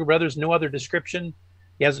from CoCo Brothers. No other description.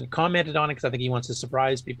 He hasn't commented on it because I think he wants to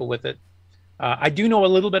surprise people with it. I do know a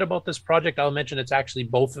little bit about this project. I'll mention it's actually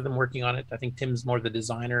both of them working on it. I think Tim's more the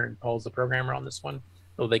designer and Paul's the programmer on this one.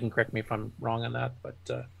 So they can correct me if I'm wrong on that. But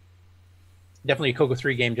definitely a CoCo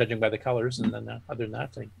 3 game, judging by the colors. And then other than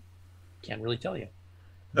that, I can't really tell you.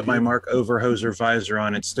 But my Mark Overhoser visor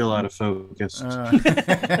on it's still out of focus.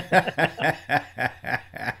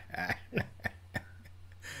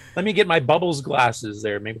 Let me get my bubbles glasses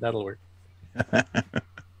there. Maybe that'll work. I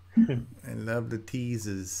love the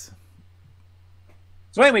teases.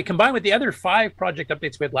 So anyway, combined with the other 5 project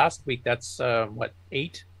updates we had last week, that's what,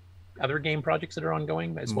 8 other game projects that are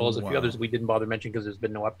ongoing, as well as a few others we didn't bother mentioning because there's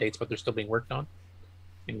been no updates, but they're still being worked on,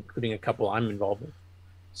 including a couple I'm involved with.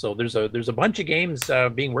 So there's a bunch of games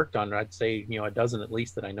being worked on. I'd say, you know, a dozen at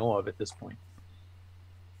least that I know of at this point.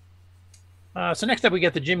 So next up, we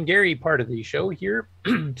got the Jim Gary part of the show here.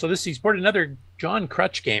 So he's ported another John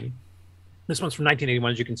Crutch game. This one's from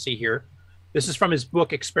 1981, as you can see here. This is from his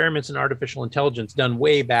book, Experiments in Artificial Intelligence, done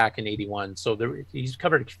way back in 81. So he's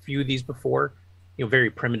covered a few of these before, you know, very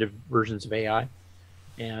primitive versions of AI.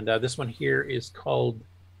 And this one here is called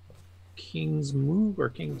King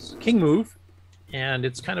Move. And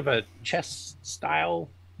it's kind of a chess style.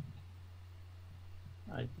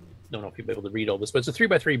 I don't know if you'll be able to read all this, but it's a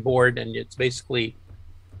 3x3 board, and it's basically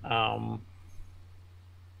a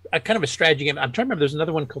kind of a strategy game. I'm trying to remember. There's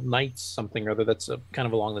another one called Knights something or other that's kind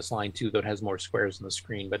of along this line too, that has more squares on the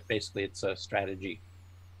screen. But basically, it's a strategy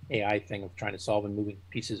AI thing of trying to solve and moving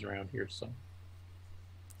pieces around here. So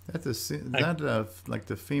is that like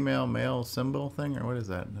the female male symbol thing, or what is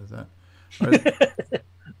that? Is that?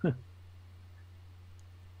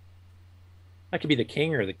 That could be the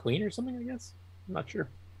king or the queen or something, I guess. I'm not sure.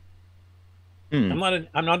 I'm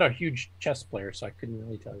not a huge chess player, so I couldn't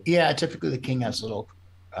really tell you. Yeah, typically the king has a little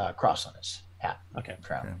cross on his hat. Okay.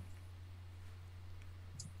 Crown.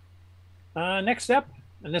 Next up,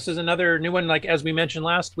 and this is another new one, like as we mentioned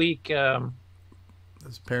last week. This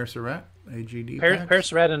is Paris Surratt, AGD. Paris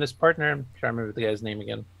Surratt and his partner. I'm trying to remember the guy's name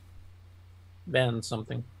again. Van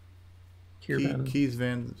something. Keys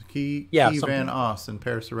Van Os and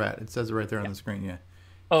Paris Surratt. It says it right there on the screen. Yeah.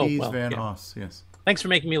 Keys Van Os. Yes. Thanks for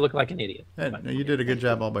making me look like an idiot. You did a good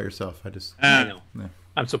job all by yourself. I know. Yeah.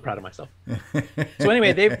 I'm so proud of myself. So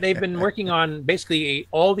anyway, they've been working on basically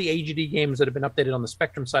all the AGD games that have been updated on the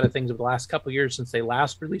Spectrum side of things over the last couple of years since they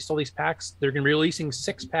last released all these packs. They're going to be releasing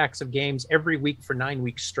 6 packs of games every week for 9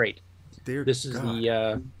 weeks straight. This is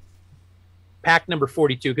the pack number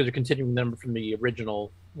 42 because they're continuing the number from the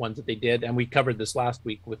original ones that they did, and we covered this last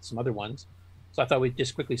week with some other ones. So I thought we'd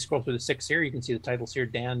just quickly scroll through the 6 here. You can see the titles here: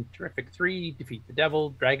 Dan Terrific 3, Defeat the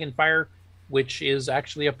Devil, Dragonfire, which is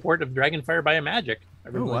actually a port of Dragonfire by a Magic.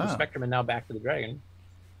 Originally the Spectrum and now back to the Dragon.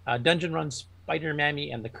 Dungeon Run, Spider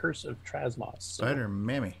Mammy, and the Curse of Trasmos. Spider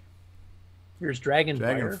Mammy. Here's Dragonfire.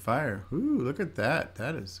 Dragonfire. Ooh, look at that.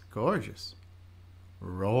 That is gorgeous.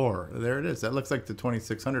 Roar. There it is. That looks like the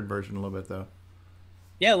 2600 version a little bit, though.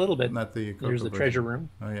 Yeah, a little bit. Not the CoCo Here's the version. treasure room.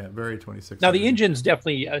 Oh yeah, very 2600. Now the engine's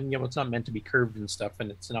definitely, you know, it's not meant to be curved and stuff,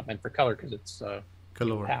 and it's not meant for color because it's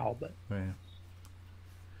color PAL. But oh, yeah.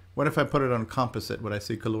 What if I put it on composite? Would I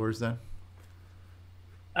see colors then?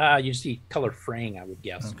 You see color fraying, I would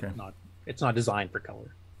guess. Okay. It's not designed for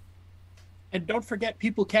color. And don't forget,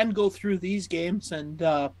 people can go through these games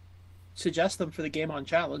and suggest them for the Game On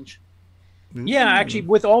Challenge. Yeah, actually,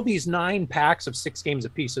 with all these 9 packs of 6 games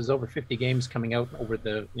apiece, there's over 50 games coming out over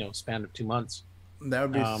the span of 2 months. That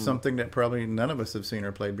would be something that probably none of us have seen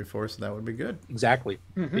or played before, so that would be good. Exactly.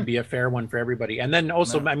 It'd be a fair one for everybody. And then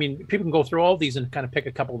also, I mean, people can go through all these and kind of pick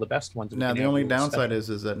a couple of the best ones. Now, the only downside is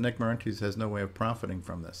that Nick Marentis has no way of profiting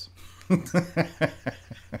from this.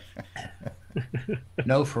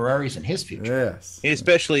 No Ferraris in his future. Yes.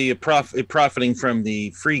 Especially profiting from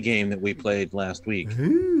the free game that we played last week.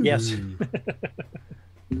 Yes.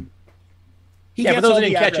 Yeah, for those who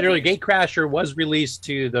didn't catch it earlier, Gatecrasher was released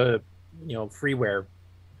to the freeware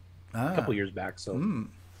a couple years back. So,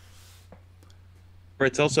 or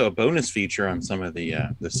it's also a bonus feature on some of the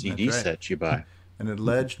CD sets you buy. An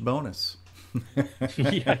alleged bonus.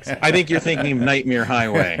 Yes. I think you're thinking of Nightmare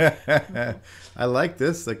Highway. I like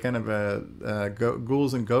this, the kind of a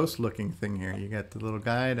ghouls and ghosts looking thing here. You got the little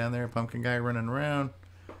guy down there, pumpkin guy running around.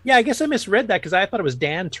 Yeah, I guess I misread that because I thought it was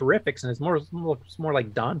Dan Terrifics, and it's more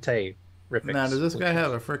like Dante Terrifics. Now, does this guy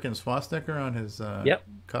have a freaking swastika on his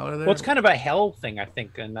collar there? Well, it's kind of a hell thing, I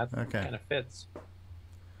think, and that kind of fits.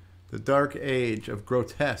 The Dark Age of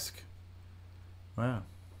Grotesque. Wow.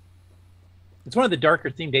 It's one of the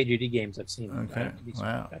darker themed AGD games I've seen. Okay.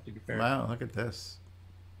 Wow. To be fair. Wow, look at this.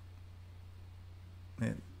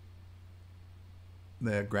 The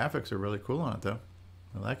graphics are really cool on it, though.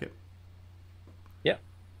 I like it. Yeah.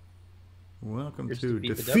 Welcome to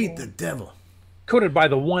Defeat the Devil. Coded by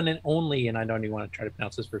the one and only, and I don't even want to try to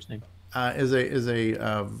pronounce his first name. Is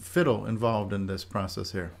a fiddle involved in this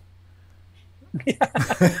process here?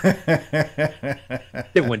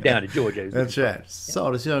 It went down to Georgia. That's right. Saw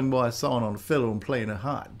this young boy sawing on the fiddle and playing it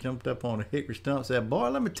hot. Jumped up on a hickory stump, said, "Boy,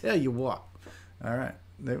 let me tell you what." All right,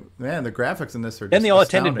 man, the graphics in this are. Then they all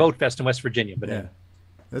astounding. attended Boat Fest in West Virginia, but yeah,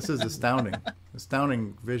 this is astounding.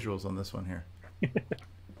 Astounding visuals on this one here.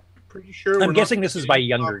 Pretty sure. I'm guessing this is by a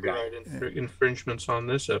younger guy. Infringements on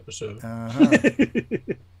this episode.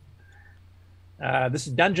 This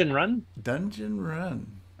is Dungeon Run. Dungeon Run.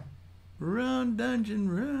 Run,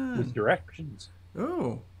 dungeon, run. With directions.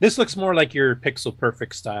 Oh. This looks more like your Pixel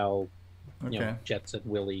Perfect style, Jet Set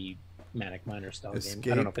Willy, Manic Miner style game. I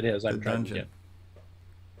don't know if it is. I've tried it yet.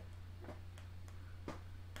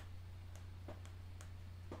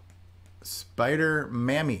 Spider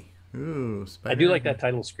Mammy. Ooh, Spider. I do like that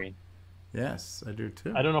title screen. Yes, I do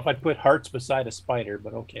too. I don't know if I'd put hearts beside a spider,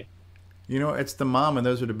 but okay. You know, it's the mom, and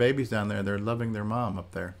those are the babies down there. They're loving their mom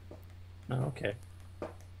up there. Oh, okay.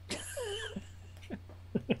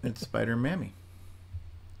 It's Spider Mammy.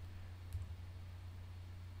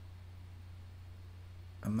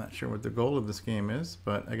 I'm not sure what the goal of this game is,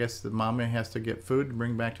 but I guess the mommy has to get food to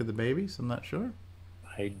bring back to the babies. I'm not sure.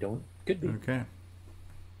 Could be. Okay.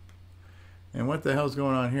 And what the hell's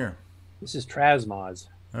going on here? This is Trasmoz.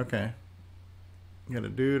 Okay. You got a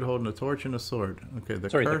dude holding a torch and a sword. Okay, the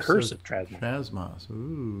curse of Trasmoz. Trasmoz.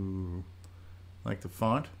 Ooh. Like the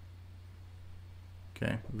font?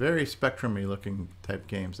 Okay. Very Spectrum-y looking type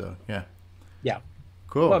games, though. Yeah. Yeah.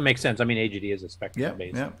 Cool. Well, it makes sense. I mean, AGD is a Spectrum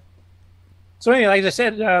base. Yeah. So anyway, like I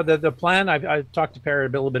said, the plan, I talked to Perry a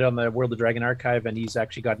little bit on the World of Dragon archive, and he's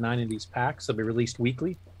actually got 9 of these packs. They'll be released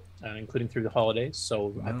weekly, including through the holidays.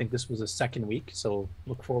 So I think this was a second week. So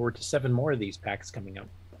look forward to 7 more of these packs coming out.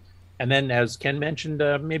 And then, as Ken mentioned,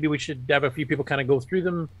 maybe we should have a few people kind of go through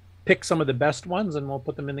them, pick some of the best ones, and we'll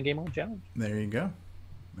put them in the Game On Challenge. There you go.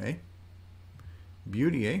 Hey.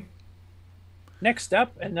 Beauty, eh? Next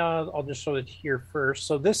up, and I'll just show it here first.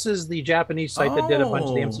 So this is the Japanese site that did a bunch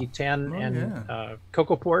of the MC10 and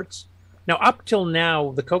CoCo ports. Now, up till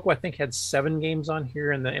now, the CoCo, I think, had 7 games on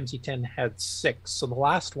here, and the MC10 had 6. So the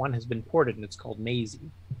last one has been ported, and it's called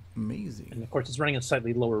Maisie. Maisie. And, of course, it's running a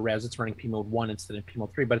slightly lower res. It's running PMODE 1 instead of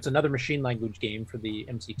PMODE 3, but it's another machine language game for the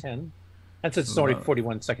MC10. And since it's only a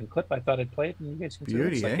 41-second clip, I thought I'd play it, and you guys can see what it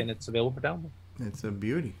looks like, and it's available for download. It's a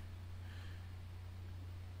beauty.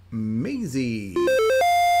 Maisie.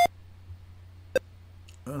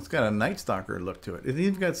 Oh, it's got a Night Stalker look to it. It's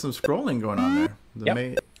even got some scrolling going on there.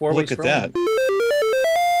 Look at that.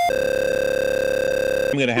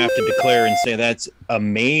 I'm going to have to declare and say that's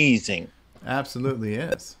amazing. Absolutely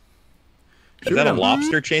is. Is that a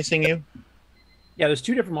lobster chasing you? Yeah, there's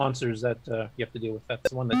 2 different monsters that you have to deal with. That's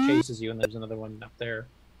the one that chases you, and there's another one up there.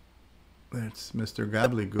 That's Mr.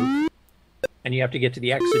 Gobbledygook. And you have to get to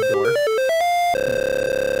the exit door.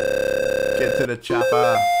 Get to the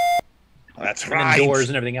chopper. That's and right. then doors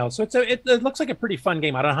and everything else. So it looks like a pretty fun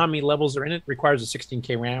game. I don't know how many levels are in it. Requires a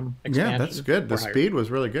 16K RAM expansion. Yeah, that's good. The speed was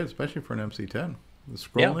really good, especially for an MC10. The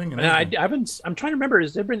scrolling. Yeah. And I'm trying to remember.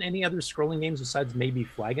 Has there been any other scrolling games besides maybe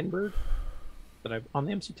Flagenberg that I've on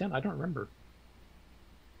the MC10? I don't remember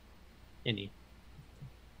any.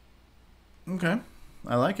 Okay,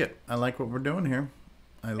 I like it. I like what we're doing here.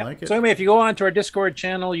 I like it. So anyway, if you go on to our Discord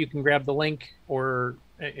channel, you can grab the link, or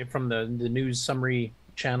from the news summary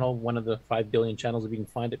channel, one of the 5 billion channels. If you can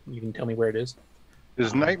find it, you can tell me where it is.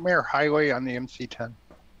 Is Nightmare Highway on the MC10?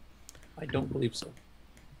 I don't believe so.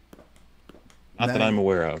 Not that I'm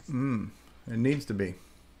aware of. It needs to be.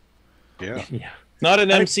 Yeah. Not an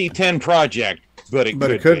MC10 project, but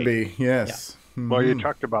it could be. Yes. Yeah. Well, you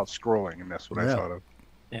talked about scrolling, and that's what I thought of.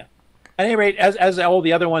 Yeah. At any rate, as all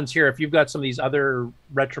the other ones here, if you've got some of these other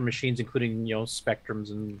retro machines, including Spectrums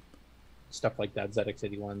and stuff like that,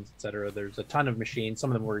 ZX81s, etc., there's a ton of machines. Some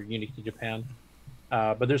of them were unique to Japan.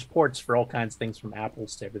 But there's ports for all kinds of things, from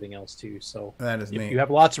Apples to everything else too. So that is if neat. you have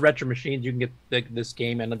lots of retro machines, you can get this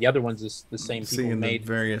game, and the other ones is the same people made. The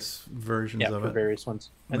various versions of for it. various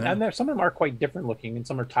ones, and some of them are quite different looking, and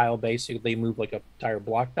some are tile based. So they move like a tire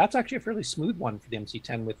block. That's actually a fairly smooth one for the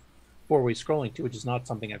MC10 with 4-way scrolling too, which is not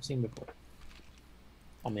something I've seen before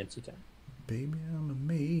on the MC10. Baby, I'm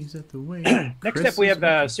amazed at the way. Next up, we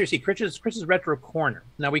have seriously Chris's Retro Corner.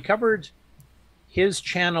 Now we covered his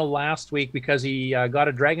channel last week because he got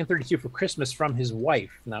a Dragon 32 for Christmas from his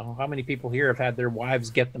wife. Now, how many people here have had their wives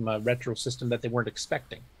get them a retro system that they weren't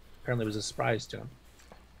expecting? Apparently, it was a surprise to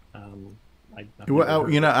him.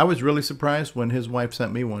 I was really surprised when his wife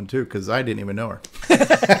sent me one too, because I didn't even know her.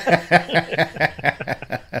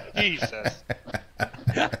 Jesus.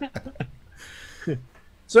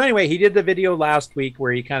 So anyway, he did the video last week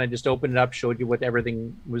where he kind of just opened it up, showed you what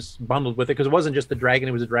everything was bundled with it, because it wasn't just the Dragon,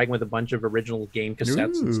 it was a Dragon with a bunch of original game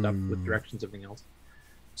cassettes and stuff with directions, everything else.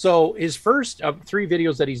 So his first of 3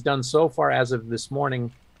 videos that he's done so far as of this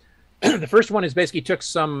morning, the first one is basically took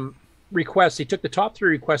some requests. He took the top 3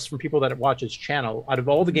 requests from people that watch his channel. Out of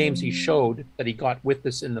all the games he showed that he got with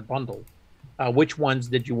this in the bundle, which ones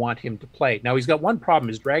did you want him to play? Now he's got one problem.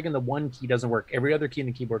 His Dragon, the one key doesn't work. Every other key in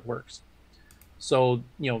the keyboard works. So,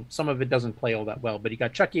 some of it doesn't play all that well. But he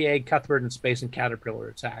got Chucky Egg, Cuthbert in Space, and Caterpillar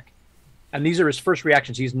Attack. And these are his first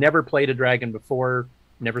reactions. He's never played a Dragon before,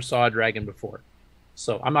 never saw a Dragon before.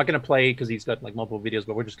 So I'm not going to play because he's got like multiple videos,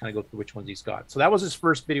 but we're just going to go through which ones he's got. So that was his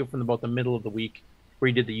first video from about the middle of the week where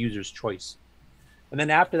he did the user's choice. And then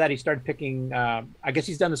after that, he started picking, I guess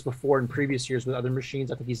he's done this before in previous years with other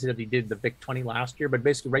machines. I think he said he did the VIC-20 last year, but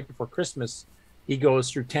basically right before Christmas, he goes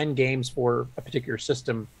through 10 games for a particular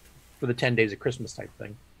system for the 10 days of Christmas type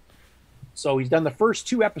thing. So he's done the first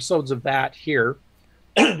 2 episodes of that here.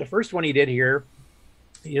 The first one he did here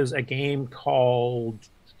is a game called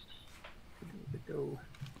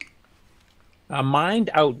Mind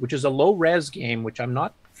Out, which is a low-res game, which I'm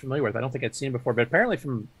not familiar with. I don't think I'd seen it before, but apparently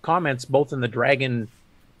from comments both in the Dragon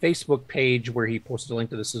Facebook page, where he posted a link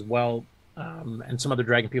to this as well, and some other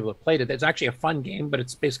Dragon people have played it. It's actually a fun game, but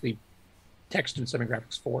it's basically text and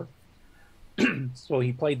semi-graphics 4. So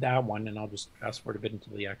he played that one, and I'll just fast forward a bit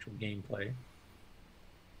into the actual gameplay.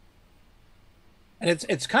 And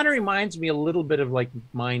it's kind of reminds me a little bit of like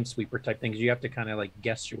Minesweeper type things. You have to kind of like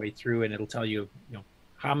guess your way through, and it'll tell you,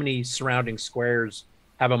 how many surrounding squares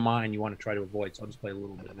have a mine you want to try to avoid. So I'll just play a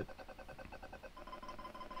little bit of it.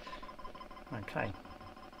 Okay,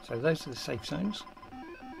 so those are the safe zones,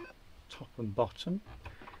 top and bottom.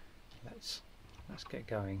 Let's get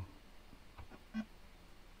going.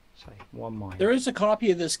 Say 1 mine. There is a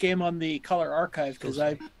copy of this game on the Color Archive because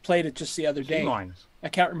I played it just the other day. Mines. I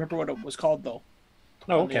can't remember what it was called though.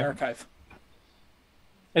 Oh, on okay. The archive.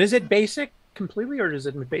 And is it basic completely, or is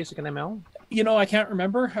it basic in ML? I can't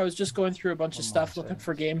remember. I was just going through a bunch of stuff looking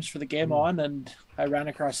for games for the game on, and I ran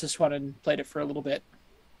across this one and played it for a little bit.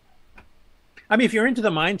 I mean, if you're into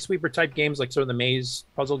the Minesweeper type games, like sort of the maze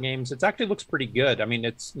puzzle games, it actually looks pretty good. I mean,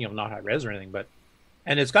 it's not high res or anything, but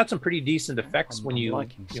it's got some pretty decent effects when you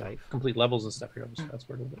complete levels and stuff. Here, I'll just fast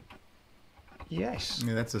forward a little bit. Yes.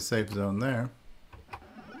 Yeah, that's a safe zone there.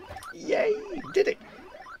 Yay! Did it.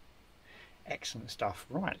 Excellent stuff.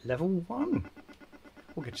 Right, level 1.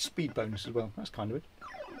 We'll get a speed bonus as well. That's kind of it.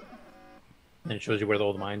 And it shows you where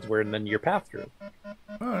all the mines were, and then your path through.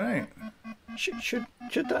 All right. Should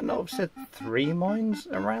that not have said 3 mines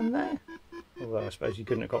around there? Although I suppose you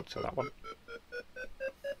couldn't have got to that one.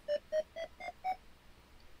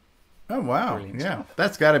 Oh wow! Brilliant. Yeah,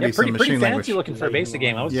 that's got to be some machine pretty language. fancy looking for a basic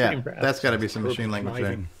game. I was pretty impressed. That's got to be some machine language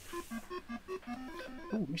there.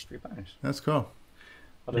 Oh, mystery bonus. That's cool.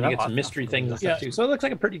 Then you get some mystery things and stuff too. So it looks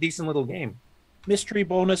like a pretty decent little game. mystery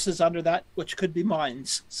bonuses under that, which could be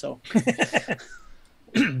mines. So,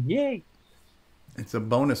 yay! It's a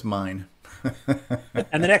bonus mine.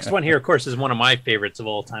 And the next one here, of course, is one of my favorites of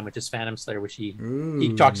all time, which is Phantom Slayer, which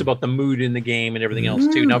he talks about the mood in the game and everything else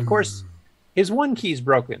too. Now, of course, his one key is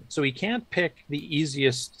broken, so he can't pick the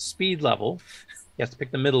easiest speed level. He has to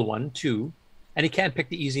pick the middle one, 2. And he can't pick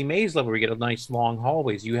the easy maze level where you get a nice long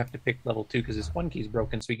hallways. You have to pick level 2 because his one key is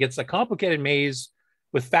broken. So he gets a complicated maze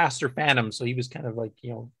with faster phantoms. So he was kind of like,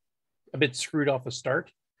 a bit screwed off the start.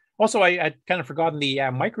 Also, I'd kind of forgotten the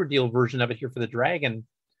micro deal version of it here for the dragon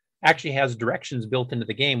actually has directions built into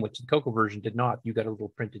the game, which the CoCo version did not. You got a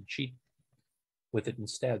little printed sheet with it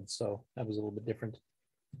instead. So that was a little bit different.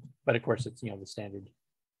 But of course, it's, the standard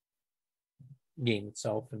game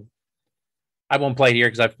itself. And I won't play it here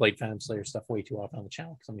because I've played Phantom Slayer stuff way too often on the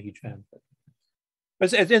channel because I'm a huge fan. But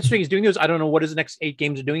it's interesting he's doing those. I don't know what his next 8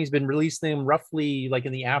 games are doing. He's been releasing them roughly like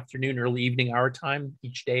in the afternoon, early evening hour time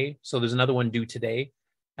each day. So there's another one due today.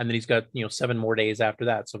 And then he's got, 7 more days after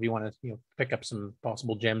that. So if you want to, pick up some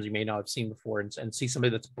possible gems you may not have seen before and see somebody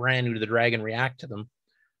that's brand new to the Dragon react to them,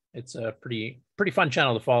 it's a pretty fun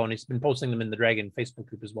channel to follow. And he's been posting them in the Dragon Facebook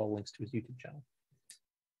group as well, links to his YouTube channel.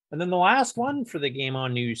 And then the last one for the Game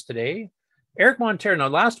On News today, Eric Montero. Now,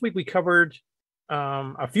 last week we covered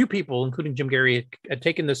a few people, including Jim Gary, had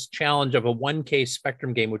taken this challenge of a 1K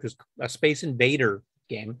Spectrum game, which was a Space Invader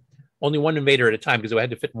game. Only one invader at a time because it had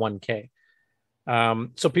to fit 1K.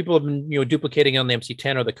 So people have been, duplicating on the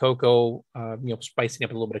MC10 or the CoCo, spicing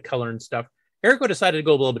up a little bit of color and stuff. Erico decided to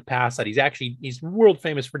go a little bit past that. He's world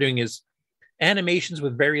famous for doing his animations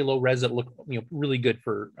with very low res that look, really good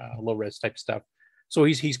for low res type stuff. So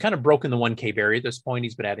he's kind of broken the 1K barrier at this point.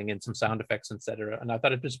 He's been adding in some sound effects, etc. And I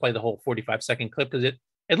thought I'd just play the whole 45-second clip because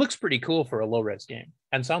it looks pretty cool for a low res game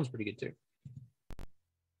and sounds pretty good too.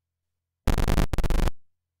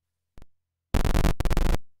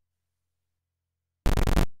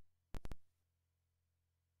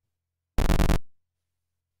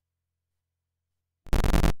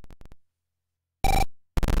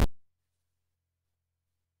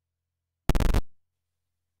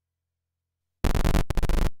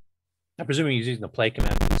 I'm presuming he's using the play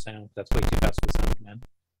command for the sound. That's way too fast for the sound command.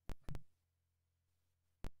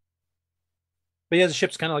 But yeah, the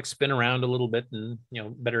ships kind of like spin around a little bit and,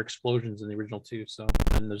 better explosions in the original too. So,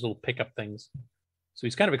 and there's little pickup things. So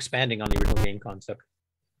he's kind of expanding on the original game concept.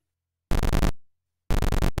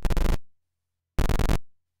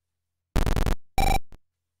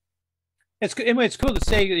 It's cool to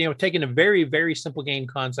say, taking a very, very simple game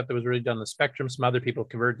concept that was really done on the Spectrum. Some other people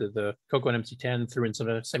converted the CoCo and MC10, threw in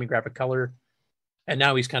some semi-graphic color. And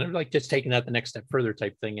now he's kind of like just taking that the next step further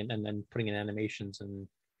type thing and then putting in animations and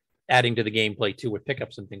adding to the gameplay too with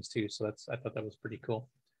pickups and things too. So I thought that was pretty cool.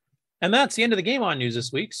 And that's the end of the Game On News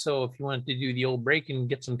this week. So if you wanted to do the old break and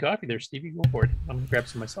get some coffee there, Stevie, go for it. I'm going to grab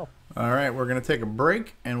some myself. All right, we're going to take a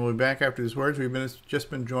break, and we'll be back after these words. We've just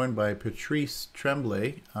been joined by Patrice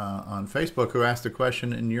Tremblay on Facebook, who asked the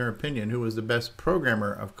question, in your opinion, who was the best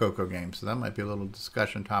programmer of CoCo games? So that might be a little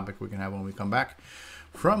discussion topic we can have when we come back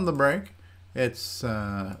from the break. It's,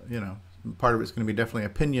 part of it's going to be definitely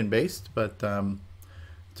opinion-based, but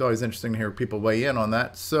it's always interesting to hear people weigh in on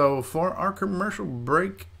that. So for our commercial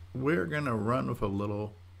break, we're going to run with a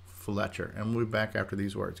little Fletcher, and we'll be back after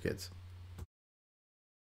these words, kids.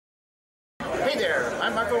 Hey there,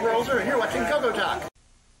 I'm Marco Roser, and you're watching CoCoTALK.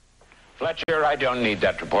 Fletcher, I don't need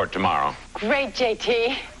that report tomorrow. Great,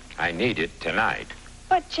 JT. I need it tonight.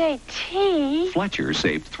 But JT... Fletcher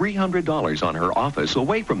saved $300 on her office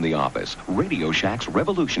away from the office. Radio Shack's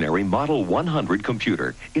revolutionary Model 100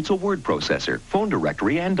 computer. It's a word processor, phone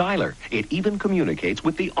directory, and dialer. It even communicates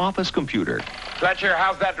with the office computer. Fletcher,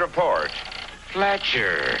 how's that report?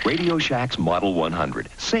 Fletcher. Radio Shack's Model 100.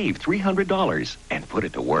 Save $300 and put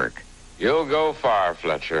it to work. You'll go far,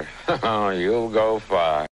 Fletcher. You'll go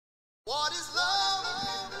far. What is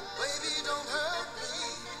love? Baby, don't hurt me.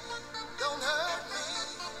 Don't hurt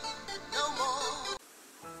me no more.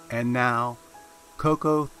 And now,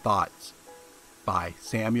 CoCo Thoughts by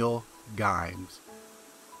Samuel Gimes.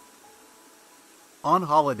 On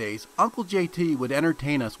holidays, Uncle JT would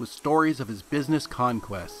entertain us with stories of his business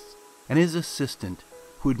conquests and his assistant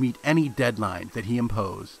who would meet any deadline that he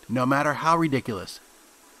imposed, no matter how ridiculous.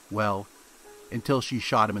 Well, until she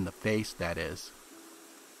shot him in the face, that is.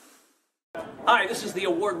 Hi, this is the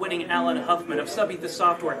award-winning Alan Huffman of Subbeat the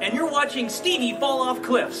Software, and you're watching Stevie Fall Off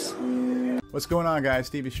Cliffs. What's going on, guys?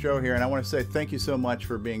 Stevie Stroh here, and I want to say thank you so much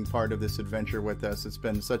for being part of this adventure with us. It's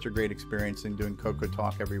been such a great experience in doing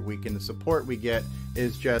CoCoTALK every week, and the support we get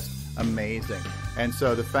is just amazing. And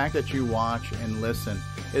so the fact that you watch and listen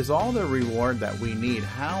is all the reward that we need.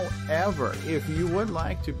 However, if you would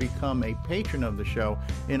like to become a patron of the show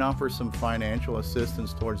and offer some financial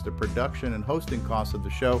assistance towards the production and hosting costs of the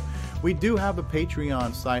show, we do have a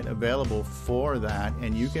Patreon site available for that,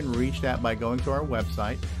 and you can reach that by going to our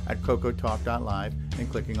website at CocoTalk.live and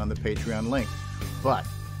clicking on the Patreon link. But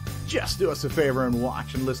just do us a favor and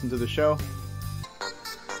watch and listen to the show.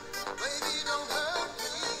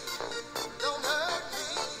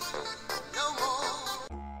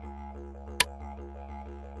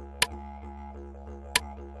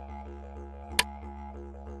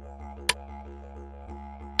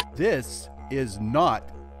 This is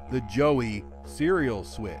not the Joey cereal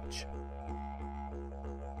switch.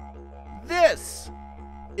 This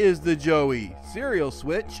is the Joey cereal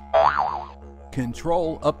switch.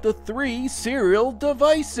 Control up to 3 cereal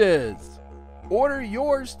devices. Order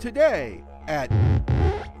yours today at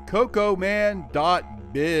CocoBan.biz.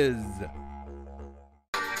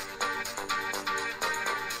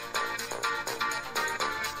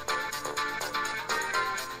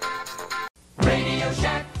 Radio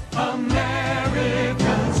Shack,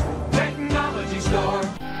 America's technology store.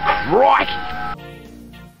 Right!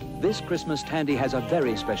 This Christmas, Tandy has a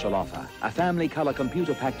very special offer. A family color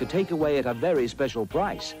computer pack to take away at a very special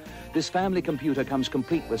price. This family computer comes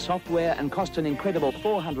complete with software and costs an incredible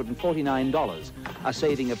 $449, a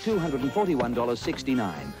saving of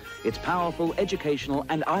 $241.69. It's powerful, educational,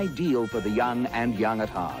 and ideal for the young and young at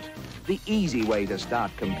heart. The easy way to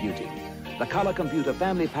start computing. The Color Computer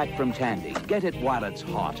Family Pack from Tandy. Get it while it's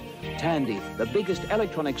hot. Tandy, the biggest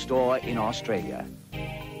electronic store in Australia.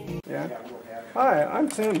 Yeah. Hi, I'm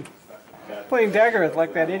Tim. Playing Dagger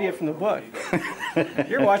like that idiot from the book.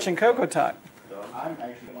 You're watching CoCoTALK.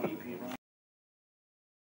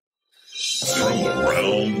 From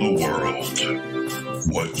around the world,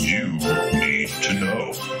 what you need to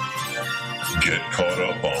know. Get caught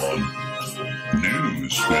up on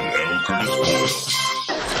News with L. Curtis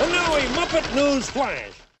Boyle. And now a Muppet News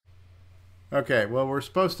Flash. Okay, well, we're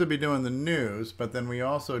supposed to be doing the news, but then we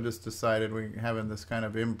also just decided we're having this kind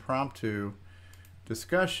of impromptu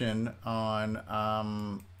discussion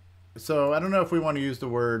on, so I don't know if we want to use the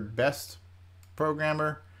word best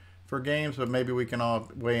programmer for games, but maybe we can all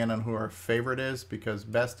weigh in on who our favorite is, because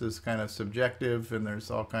best is kind of subjective and there's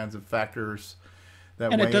all kinds of factors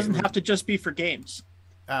that and it doesn't have to just be for games.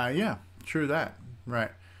 Yeah, true that.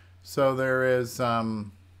 Right. So there is,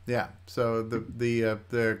 yeah. So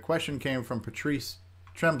the question came from Patrice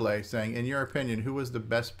Tremblay saying, in your opinion, who was the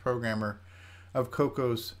best programmer of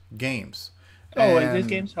CoCo's games? Oh, it is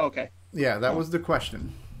games? Okay. Yeah, that was the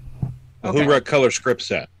question. Who wrote Color Script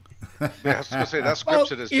Set? Yeah, I was going to say, that script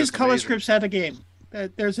set is Color Script Set a game?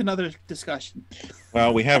 There's another discussion.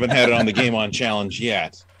 Well, we haven't had it on the Game On Challenge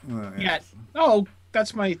yet. Yet. Oh,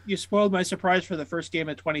 you spoiled my surprise for the first game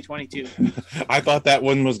of 2022. I thought that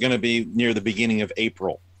one was going to be near the beginning of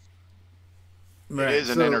April. Right. It is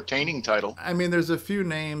an entertaining title. I mean, there's a few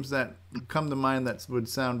names that come to mind that would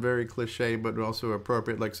sound very cliche, but also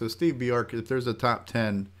appropriate. Like, so Steve Bjork, if there's a top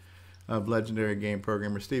 10 of legendary game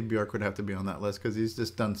programmers, Steve Bjork would have to be on that list because he's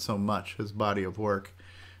just done so much, his body of work.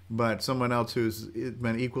 But someone else who's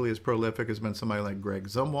been equally as prolific has been somebody like Greg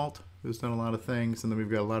Zumwalt, who's done a lot of things. And then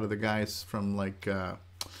we've got a lot of the guys from like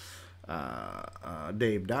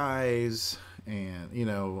Dave Dyes and,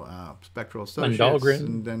 Spectral Associates. Glenn Dahlgren.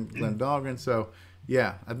 And then Glenn Dahlgren. So,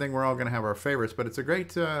 yeah, I think we're all going to have our favorites. But it's a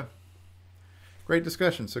great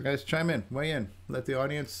discussion. So, guys, chime in, weigh in. Let the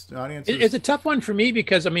audience. It's a tough one for me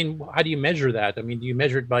because, I mean, how do you measure that? I mean, do you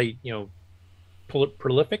measure it by,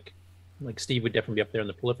 prolific? Like Steve would definitely be up there on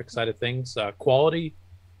the prolific side of things. Quality,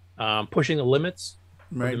 pushing the limits.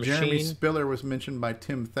 Right. The Jeremy machine. Spiller was mentioned by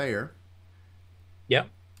Tim Thayer. Yeah.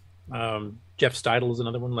 Jeff Steidel is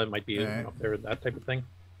another one that might be up there, that type of thing.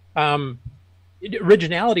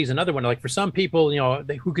 Originality is another one. Like for some people,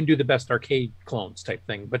 who can do the best arcade clones type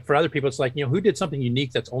thing. But for other people, it's like, who did something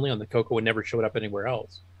unique that's only on the CoCo and never showed up anywhere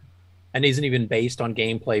else, and isn't even based on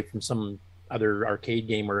gameplay from some other arcade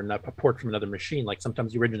game or a port from another machine. Like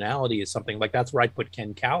sometimes the originality is something like that's where I put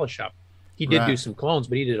Ken Kalish up. He did do some clones,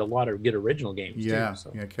 but he did a lot of good original games too. Yeah,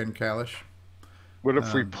 So. yeah, Ken Kalish. What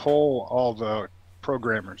if we poll all the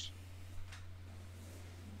programmers?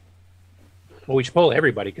 Well, we should poll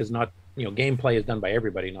everybody because not gameplay is done by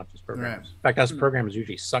everybody, not just programmers. Right. In fact, us programmers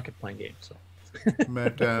usually suck at playing games. So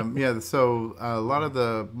But yeah, so a lot of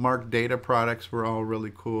the Mark Data products were all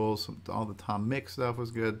really cool. All the Tom Mix stuff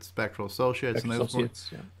was good. Spectral Associates,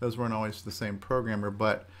 those weren't always the same programmer,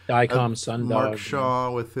 but Dicom, Sundog, Mark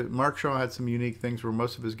Shaw Mark Shaw had some unique things where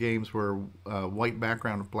most of his games were white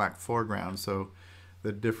background with black foreground. So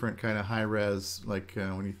the different kind of high res, like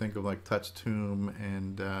when you think of like Touch Tomb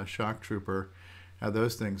and Shock Trooper, how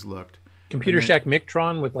those things looked. Computer Shack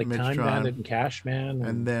Mictron with like Time Bandit and Cash Man.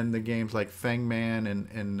 And then the games like Fang Man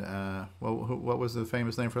and what was the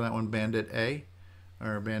famous name for that one? Bandit A?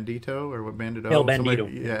 Or Bandito? Or what Bandito? El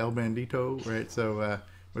Bandito. Yeah, El Bandito, right? So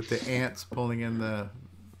with the ants pulling in the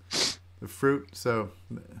fruit. So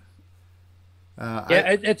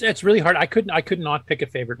it's really hard. I could not pick a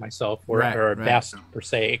favorite myself or a best per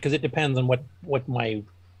se, because it depends on what my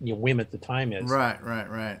whim at the time is.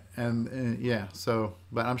 Right. And yeah, so,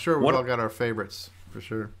 but I'm sure we've all got our favorites for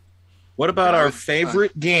sure. What about our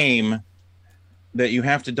favorite game that you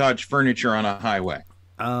have to dodge furniture on a highway?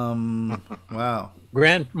 Wow.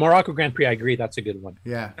 Morocco Grand Prix, I agree. That's a good one.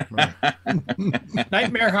 Yeah. Right.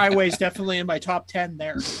 Nightmare Highway is definitely in my top 10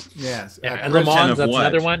 there. Yes. And Le Mans, that's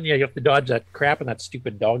another one. Yeah, you have to dodge that crap and that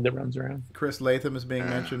stupid dog that runs around. Chris Latham is being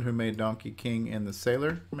mentioned, who made Donkey King and the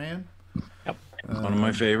Sailor Man. Yep. One of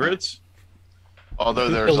my favorites. Although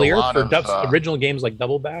there's a lot of original games like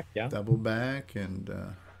Double Back, Double Back, and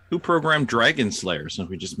who programmed Dragon Slayer? Since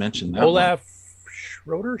we just mentioned that. Olaf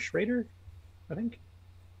Schrader, I think.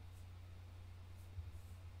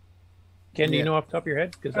 Ken, do you know off the top of your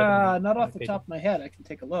head? Not off the top of my head. I can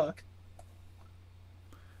take a look.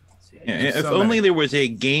 Yeah, if only there was a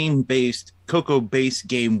game-based, CoCo-based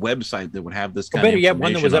game website that would have this kind of information.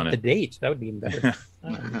 One that was up to date. That would be even better.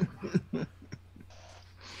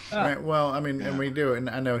 Right. Well, I mean, and we do, and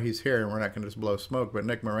I know he's here, and we're not going to just blow smoke, but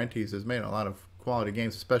Nick Marentes has made a lot of quality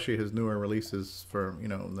games, especially his newer releases for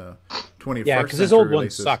the 21st Yeah, because his old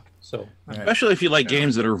ones suck. So especially if you like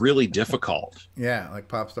games that are really difficult. Yeah, like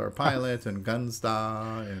Popstar Pilot and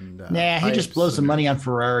Gunstar and he just blows the money on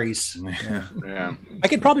Ferraris. Yeah. I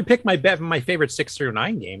could probably pick my favorite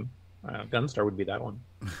 609 game. Gunstar would be that one.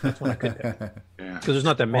 That's one I could pick. Because there's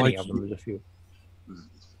not that many of them. There's a few.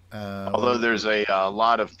 Although there's a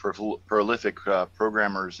lot of prolific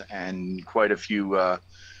programmers and quite a few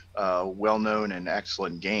well-known and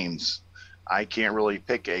excellent games, I can't really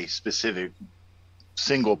pick a specific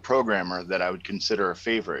single programmer that I would consider a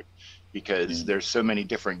favorite, because there's so many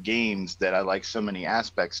different games that I like so many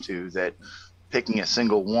aspects to, that picking a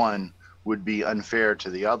single one would be unfair to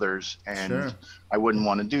the others, and I wouldn't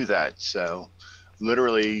want to do that. So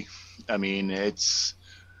literally, I mean,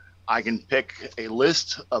 I can pick a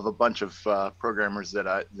list of a bunch of programmers that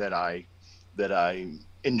I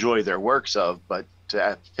enjoy their works of, but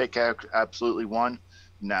to pick absolutely one,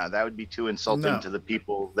 no, that would be too insulting to the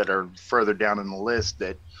people that are further down in the list,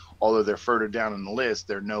 that although they're further down in the list,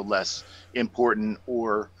 they're no less important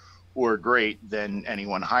or great than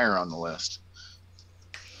anyone higher on the list.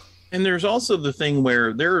 And there's also the thing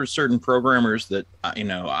where there are certain programmers that,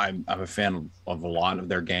 I'm a fan of a lot of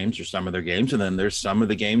their games or some of their games. And then there's some of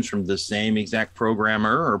the games from the same exact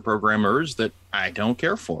programmer or programmers that I don't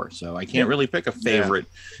care for. So I can't really pick a favorite.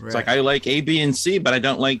 Yeah. It's like, I like A, B, and C, but I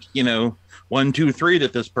don't like, 1, 2, 3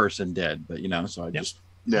 that this person did. But, so I just,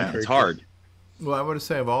 it's hard. Well, I would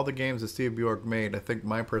say of all the games that Steve Bjork made, I think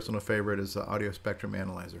my personal favorite is the Audio Spectrum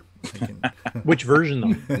Analyzer. Which version,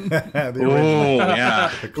 though? The original.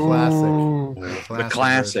 Yeah. The classic. Ooh. The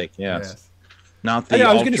classic, yes. Not the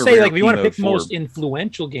I was going to say, like, if you want to pick the most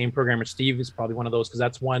influential game programmer, Steve is probably one of those, because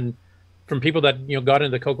that's one from people that, got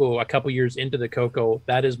into the CoCo a couple years into the CoCo.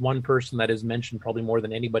 That is one person that is mentioned probably more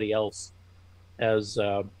than anybody else as,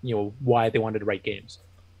 why they wanted to write games,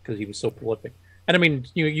 because he was so prolific. And I mean,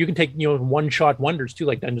 you can take one-shot wonders too,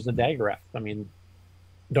 like Dungeons and Daggereth. I mean,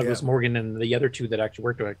 Douglas Morgan and the other two that actually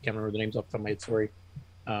worked. I can't remember the names off the top of my head. Sorry,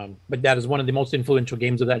 but that is one of the most influential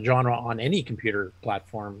games of that genre on any computer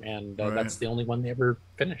platform, and that's the only one they ever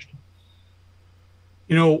finished.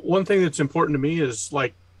 One thing that's important to me is,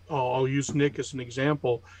 like, I'll use Nick as an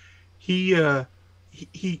example. He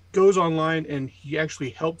goes online and he actually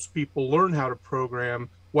helps people learn how to program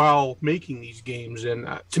while making these games, and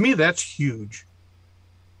to me, that's huge.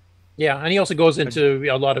 Yeah, and he also goes into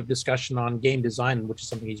a lot of discussion on game design, which is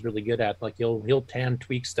something he's really good at. Like he'll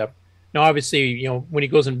tweak stuff. Now, obviously, when he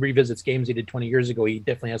goes and revisits games he did 20 years ago, he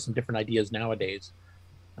definitely has some different ideas nowadays.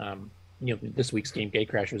 This week's game,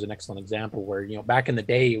 Gatecrash, was an excellent example where, back in the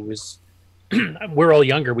day, it was we're all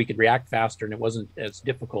younger, we could react faster, and it wasn't as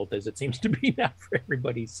difficult as it seems to be now for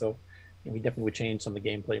everybody. So we definitely would change some of the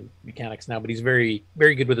gameplay mechanics now. But he's very,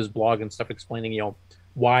 very good with his blog and stuff, explaining,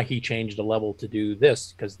 why he changed a level to do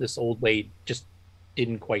this, because this old way just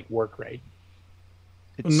didn't quite work right.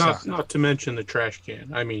 Not to mention the trash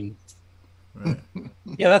can. I mean, right.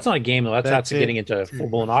 Yeah, that's not a game though. That's getting into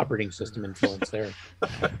full-blown operating system influence there.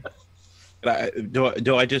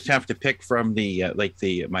 Do I just have to pick from the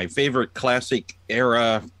my favorite classic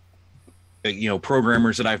era,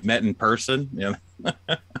 programmers that I've met in person? You know?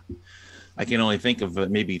 I can only think of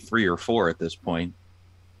maybe 3 or 4 at this point.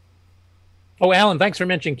 Oh, Alan, thanks for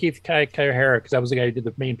mentioning Keith Kahara, because that was the guy who did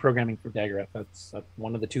the main programming for Daggerath. That's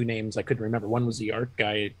one of the 2 names I couldn't remember. One was the art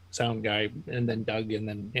guy, sound guy, and then Doug, and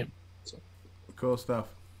then him. So. Cool stuff.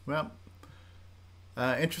 Well,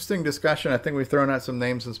 interesting discussion. I think we've thrown out some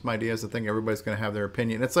names and some ideas. I think everybody's going to have their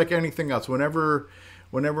opinion. It's like anything else. Whenever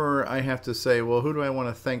I have to say, well, who do I want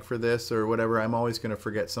to thank for this or whatever, I'm always going to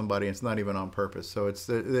forget somebody. It's not even on purpose. So it's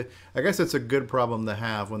I guess it's a good problem to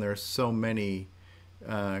have when there's so many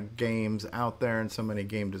games out there and so many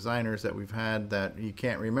game designers that we've had that you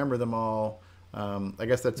can't remember them all. I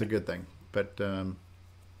guess that's a good thing. But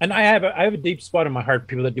and I have a deep spot in my heart for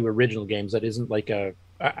people that do original games that isn't like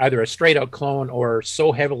either a straight out clone or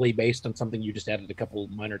so heavily based on something you just added a couple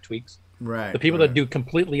minor tweaks. Right. The people that do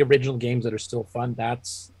completely original games that are still fun,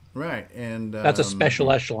 that's right. And that's a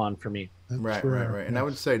special echelon for me. Right. And I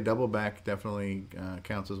would say Double Back definitely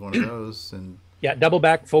counts as one of those. And yeah, Double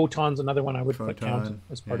Back, Photon's another one I would count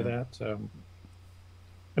as part of that.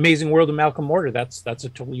 Amazing World of Malcolm Mortar, that's a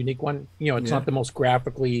totally unique one. It's not the most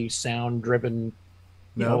graphically sound driven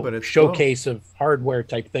but it's showcase of hardware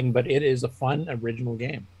type thing, but it is a fun original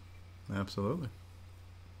game. Absolutely.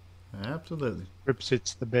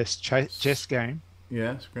 Gripsit's the best chess game.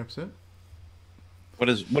 Yes, Gripsit. What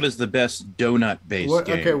is the best donut based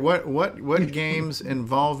game? Okay, what games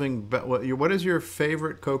involving what is your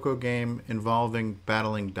favorite CoCo game involving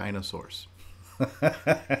battling dinosaurs?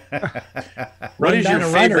 What is your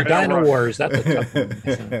favorite Dino Wars? That's a tough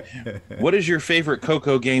one. What is your favorite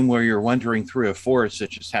CoCo game where you're wandering through a forest that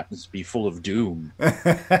just happens to be full of doom?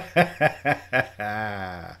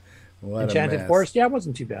 Enchanted Forest? Yeah, it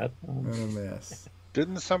wasn't too bad. What a mess.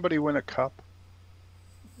 Didn't somebody win a cup?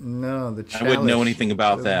 No, the chalice. I wouldn't know anything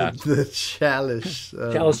about that. The chalice.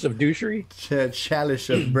 Chalice of douchery? Chalice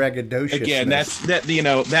of braggadociousness. Again,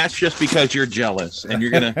 that's just because you're jealous, and you're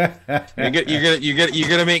gonna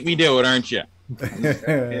make me do it, aren't you?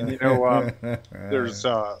 And there's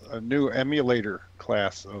a new emulator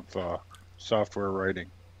class of software writing,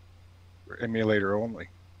 emulator only.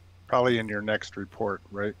 Probably in your next report,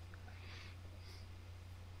 right?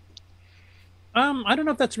 I don't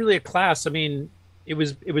know if that's really a class. I mean, it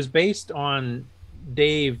was based on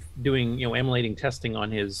Dave doing emulating testing on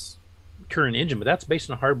his current engine, but that's based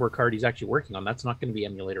on a hardware card he's actually working on. That's not going to be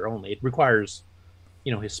emulator only. It requires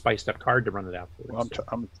his spiced up card to run it afterwards.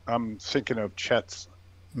 Well, I'm thinking of Chet's.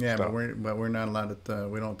 Yeah, stuff. but we're not allowed to.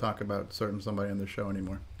 We don't talk about somebody on the show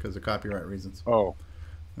anymore because of copyright reasons. Oh,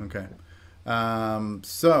 okay.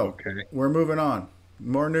 We're moving on.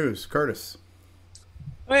 More news, Curtis.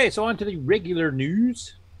 Okay, so on to the regular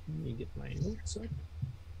news. Let me get my notes up.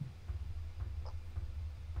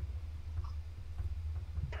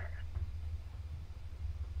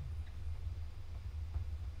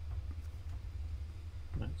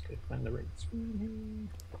 Let's find the right screen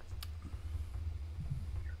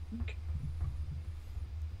here. Okay.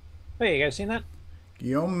 Hey, you guys seen that?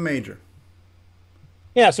 Guillaume Major.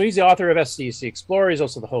 Yeah, so he's the author of SDC Explorer. He's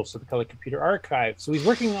also the host of the Color Computer Archive. So he's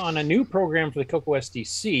working on a new program for the CoCo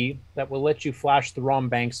SDC that will let you flash the ROM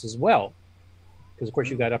banks as well. Because, of course,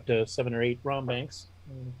 you got up to 7 or 8 ROM banks.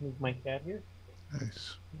 Move my cat here.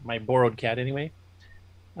 Nice. My borrowed cat, anyway.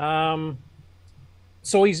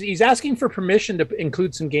 So he's asking for permission to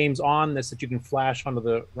include some games on this that you can flash onto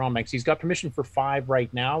the ROM banks. He's got permission for 5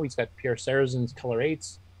 right now. He's got Pierre Sarazen's Color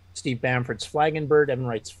 8s, Steve Bamford's Flagon Bird, Evan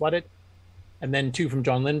Wright's Flooded, and then 2 from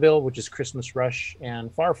John Linville, which is Christmas Rush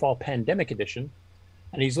and Farfall Pandemic Edition.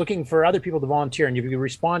 And he's looking for other people to volunteer. And if you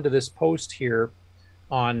respond to this post here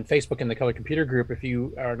on Facebook in the Color Computer group, if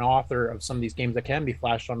you are an author of some of these games that can be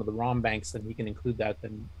flashed onto the ROM banks, then he can include that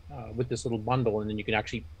then with this little bundle, and then you can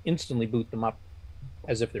actually instantly boot them up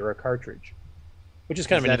as if they were a cartridge, which is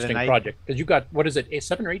kind of an interesting project because you got, what is it,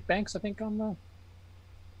 7 or 8 banks, I think, on the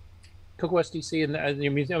CoCo SDC, and I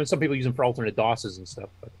mean, some people use them for alternate DOSes and stuff.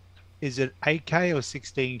 But is it 8K or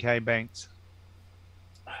 16K banks?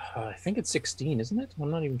 I think it's 16, isn't it? I'm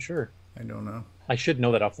not even sure. I don't know. I should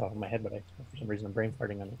know that off the top of my head, but for some reason I'm brain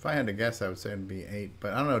farting on it. If I had to guess, I would say it'd be 8.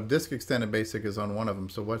 But I don't know. Disk Extended Basic is on one of them.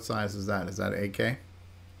 So what size is that? Is that 8K?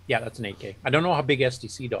 Yeah, that's an 8K. I don't know how big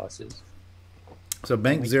SDC DOS is. So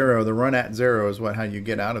bank 0, the run at 0 is how you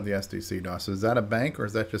get out of the SDC DOS. Is that a bank or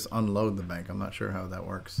is that just unload the bank? I'm not sure how that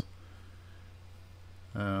works.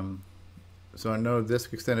 So I know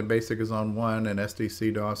Disk Extended Basic is on 1 and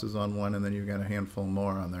SDC DOS is on 1, and then you've got a handful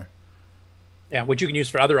more on there. Yeah, which you can use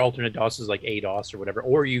for other alternate DOSes like ADOS or whatever,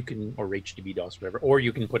 or you can, or HDB DOS or whatever, or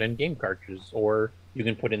you can put in game cartridges, or you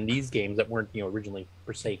can put in these games that weren't, originally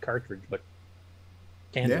per se cartridge, but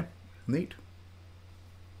can. Yeah, neat.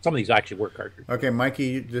 Some of these actually were cartridge. Okay,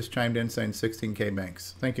 Mikey just chimed in saying 16K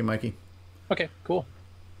banks. Thank you, Mikey. Okay, cool.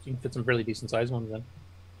 So you can fit some fairly decent sized ones then.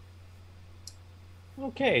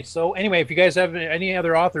 Okay, so anyway, if you guys have any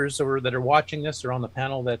other authors that are watching this or on the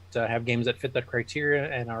panel that have games that fit that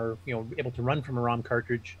criteria and are able to run from a ROM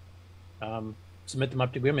cartridge, submit them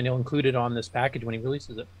up to him and he'll include it on this package when he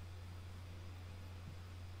releases it.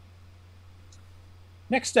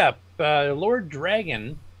 Next up, Lord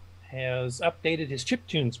Dragon has updated his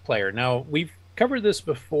chiptunes player. Now, we've covered this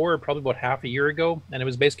before, probably about half a year ago, and it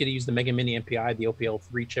was basically to use the Mega Mini MPI, the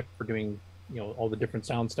OPL3 chip, for doing all the different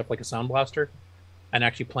sound stuff like a Sound Blaster, and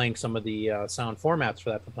actually playing some of the sound formats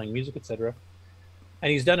for that, for playing music, etc. And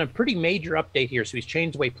he's done a pretty major update here. So he's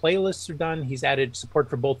changed the way playlists are done. He's added support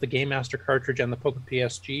for both the Game Master cartridge and the Poco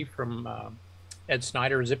PSG from Ed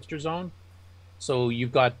Snyder's Zipster Zone. So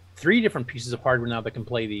you've got 3 different pieces of hardware now that can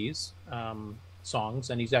play these songs,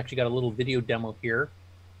 and he's actually got a little video demo here.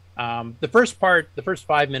 The first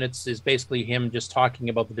 5 minutes is basically him just talking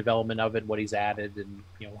about the development of it, what he's added, and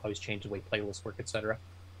how he's changed the way playlists work, etc.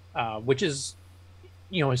 Which is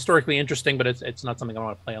historically interesting, but it's not something I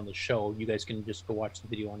want to play on the show. You guys can just go watch the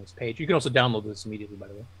video on his page. You can also download this immediately, by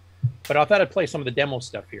the way. But I thought I'd play some of the demo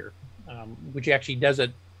stuff here, which he actually does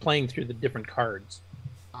it playing through the different cards.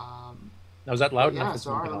 Now, is that loud enough? Yeah,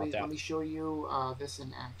 so let me show you this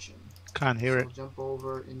in action. Can't hear it. I'll jump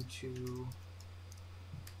over into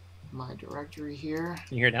my directory here.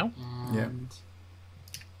 Can you hear it now? And,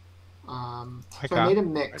 so I made a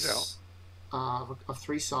mix of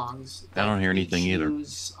 3 songs. I don't hear anything either.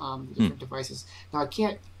 Use the different devices. Now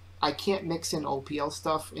I can't mix in OPL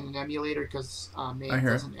stuff in an emulator because MAME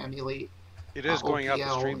doesn't emulate. It is going out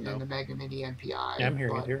the stream though. In the Mega Mini MPI. Yeah, I'm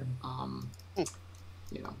hearing it here.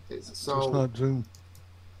 So it's not Zoom.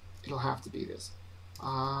 It'll have to be this.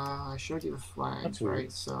 I showed you the flags,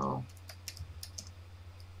 right? So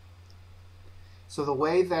the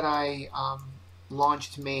way that I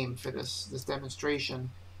launched MAME for this demonstration,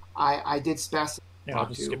 I did specify I'll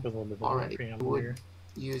just skip a little bit already. Would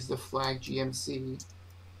use the flag GMC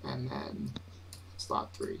and then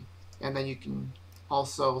slot 3, and then you can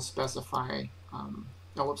also specify. Oh,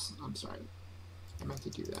 whoops! I'm sorry. I meant to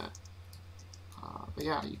do that. But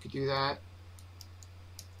yeah, you could do that.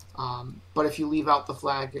 But if you leave out the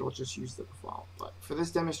flag, it will just use the default. But for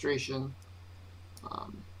this demonstration,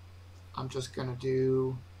 I'm just going to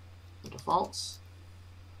do the defaults.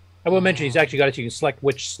 I will mention he's actually got it. You can select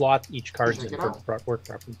which slot each card's in for it to work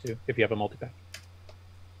properly too, if you have a multi-pack.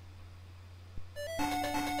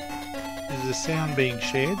 Is the sound being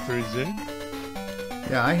shared through Zoom?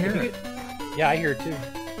 Yeah, I hear it. Yeah, I hear it too.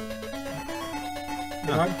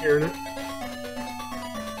 Yeah, I'm hearing it.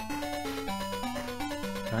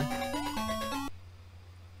 Okay.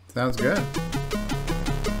 Sounds good.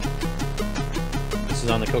 This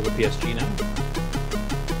is on the CoCo PSG now.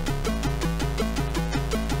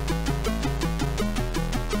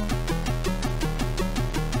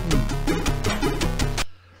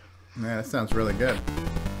 Yeah, that sounds really good.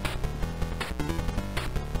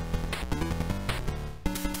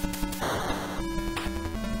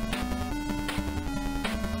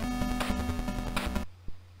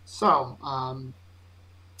 So,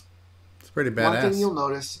 it's pretty badass. One thing you'll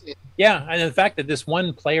notice. Yeah, and the fact that this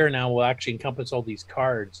one player now will actually encompass all these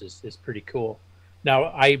cards is pretty cool. Now,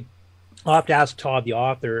 I'll have to ask Todd, the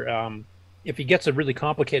author, if he gets a really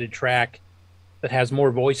complicated track that has more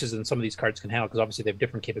voices than some of these cards can handle, because obviously they have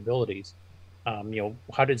different capabilities.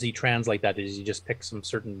 How does he translate that? Does he just pick some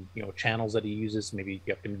certain, channels that he uses? Maybe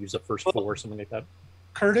you have to use the first 4 or something like that.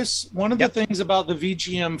 Curtis, one of the things about the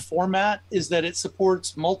VGM format is that it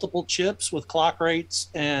supports multiple chips with clock rates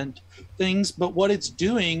and things, but what it's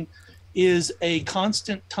doing is a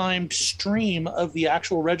constant timed stream of the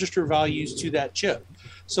actual register values to that chip.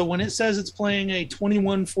 So when it says it's playing a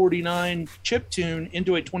 2149 chip tune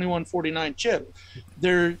into a 2149 chip,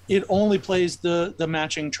 it only plays the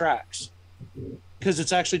matching tracks because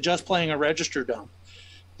it's actually just playing a register dump.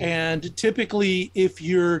 And typically, if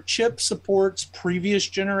your chip supports previous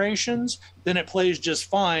generations, then it plays just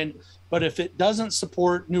fine. But if it doesn't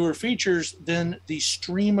support newer features, then the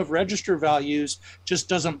stream of register values just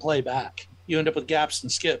doesn't play back. You end up with gaps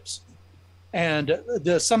and skips. And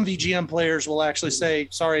some VGM players will actually say,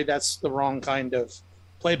 sorry, that's the wrong kind of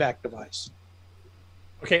playback device.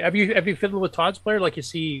 Okay, have you fiddled with Todd's player? Like, you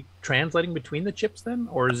see translating between the chips then,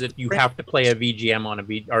 or is it you have to play a VGM on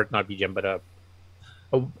or not VGM, but a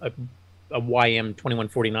YM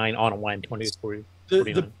 2149 on a YM 2049?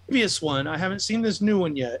 The previous one, I haven't seen this new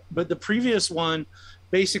one yet, but the previous one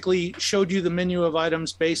basically showed you the menu of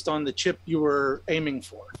items based on the chip you were aiming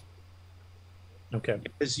for. Okay.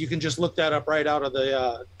 Because you can just look that up right out of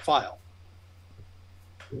the file.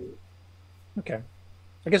 Okay.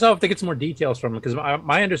 I guess I'll have to get some more details from him, because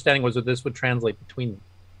my understanding was that this would translate between them.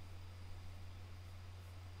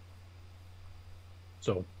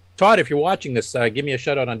 So, Todd, if you're watching this, give me a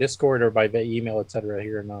shout out on Discord or by email, etc.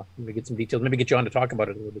 here, and maybe get some details. Maybe get you on to talk about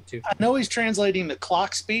it a little bit too. I know he's translating the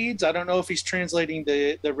clock speeds. I don't know if he's translating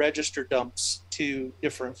the register dumps to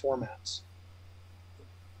different formats.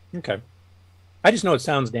 Okay. I just know it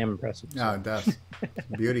sounds damn impressive. No, it does.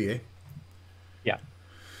 Beauty, eh? Yeah.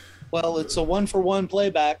 Well, it's a 1-for-1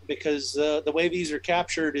 playback because the way these are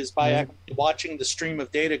captured is by actually watching the stream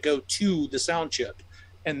of data go to the sound chip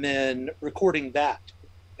and then recording that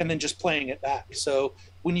and then just playing it back. So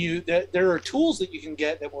when there are tools that you can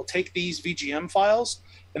get that will take these VGM files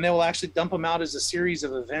and they will actually dump them out as a series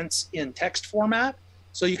of events in text format.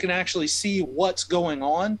 So you can actually see what's going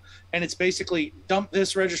on. And it's basically dump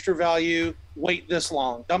this register value, wait this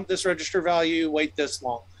long, dump this register value, wait this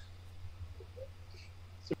long.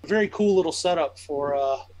 A very cool little setup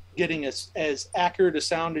for getting as accurate a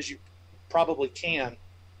sound as you probably can.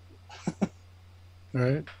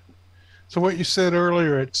 Right. So what you said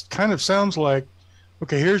earlier, it kind of sounds like,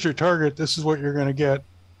 okay, here's your target. This is what you're going to get.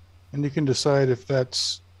 And you can decide if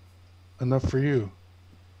that's enough for you.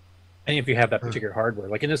 And if you have that particular hardware,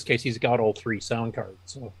 like in this case, he's got all 3 sound cards.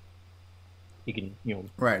 So you can,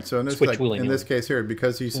 right. So in this case here,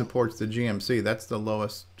 because he supports the GMC, that's the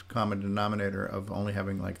lowest common denominator of only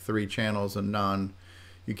having like 3 channels and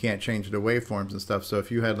you can't change the waveforms and stuff. So if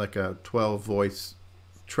you had like a 12 voice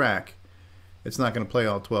track, it's not going to play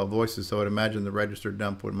all 12 voices. So I'd imagine the register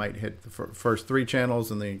dump might hit the first 3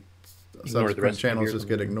 channels and the subsequent channels just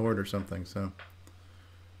get ignored or something. So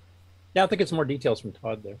yeah, I think it's more details from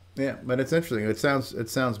Todd there. Yeah, but it's interesting. It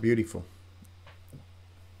sounds beautiful.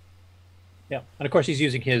 Yeah, and of course he's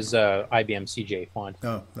using his IBM CJ font.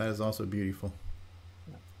 Oh, that is also beautiful.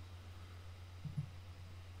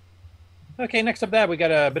 Okay, next up we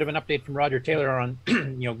got a bit of an update from Roger Taylor on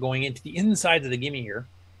going into the insides of the gimme here.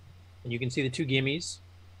 And you can see the 2 gimmies,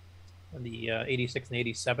 the 86 and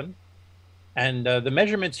 87. And the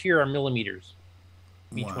measurements here are millimeters.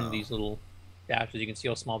 Each one of these little dashes, you can see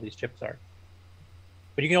how small these chips are.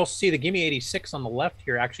 But you can also see the gimme 86 on the left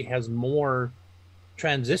here actually has more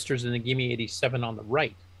transistors than the gimme 87 on the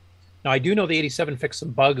right. Now, I do know the 87 fixed some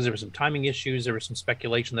bugs. There were some timing issues. There was some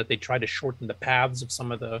speculation that they tried to shorten the paths of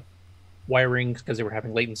some of the wiring because they were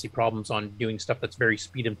having latency problems on doing stuff that's very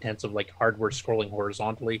speed intensive, like hardware scrolling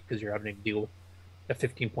horizontally, because you're having to deal with a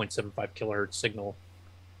 15.75 kilohertz signal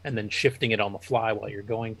and then shifting it on the fly while you're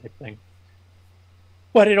going type thing.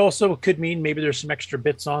 But it also could mean maybe there's some extra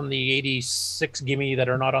bits on the 86 gimme that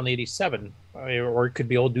are not on the 87, or it could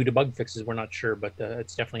be all due to bug fixes. We're not sure, but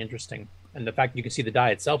it's definitely interesting. And the fact that you can see the die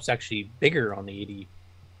itself is actually bigger on the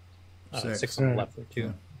 86 on the left there too.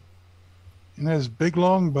 Yeah. And it has big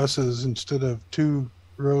long buses instead of 2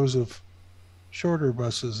 rows of shorter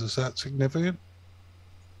buses. Is that significant?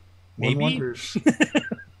 Maybe.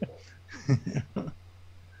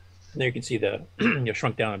 There you can see the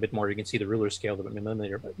shrunk down a bit more. You can see the ruler scale of a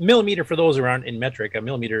millimeter. But millimeter, for those who aren't in metric, a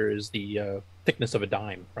millimeter is the thickness of a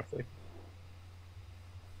dime, roughly.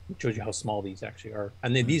 It shows you how small these actually are.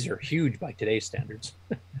 And then these are huge by today's standards.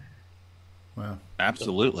 Wow.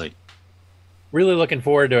 Absolutely. So, really looking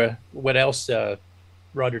forward to what else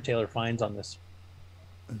Roger Taylor finds on this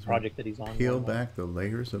project that he's on. Peel back the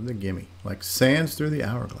layers of the gimme, like sands through the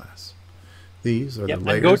hourglass. These are the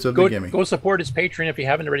layers of the gimme. Go support his Patreon if you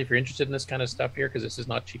haven't already, if you're interested in this kind of stuff here, because this is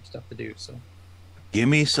not cheap stuff to do. So, give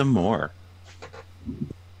me some more.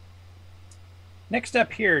 Next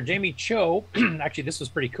up here, Jamie Cho. Actually, this was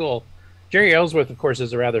pretty cool. Jerry Ellsworth, of course,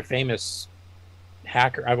 is a rather famous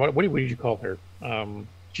hacker. What did you call her?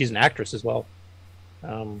 She's an actress as well.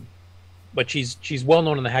 But she's well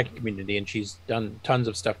known in the hacking community, and she's done tons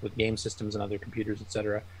of stuff with game systems and other computers,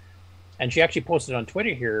 etc. And she actually posted on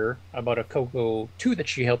Twitter here about a CoCo 2 that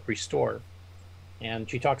she helped restore. And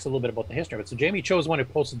she talks a little bit about the history of it. So Jamie Cho is one who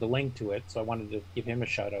posted the link to it, so I wanted to give him a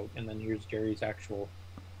shout out. And then here's Jerry's actual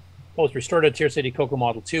post. Restored a Tier City CoCo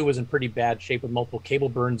Model 2 was in pretty bad shape with multiple cable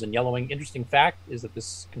burns and yellowing. Interesting fact is that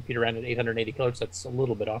this computer ran at 880 kilohertz. That's a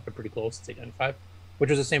little bit off, but pretty close. It's 895. which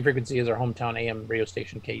was the same frequency as our hometown AM radio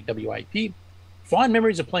station KWIP. Fond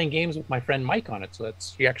memories of playing games with my friend Mike on it. So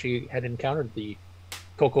that's, he actually had encountered the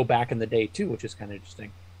CoCo back in the day too, which is kind of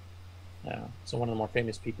interesting. So one of the more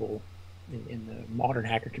famous people in the modern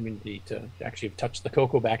hacker community to actually have touched the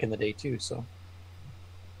CoCo back in the day too. So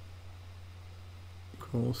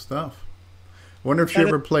cool stuff. Wonder if she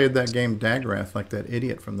ever played that game Dagrath like that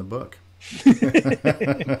idiot from the book.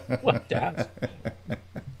 What that?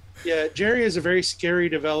 Yeah, Jerry is a very scary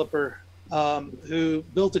developer who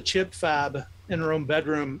built a chip fab in her own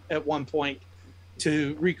bedroom at one point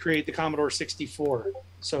to recreate the Commodore 64.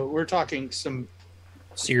 So we're talking some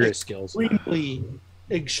serious skills.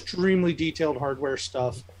 Extremely detailed hardware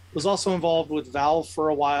stuff. Was also involved with Valve for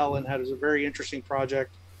a while and had a very interesting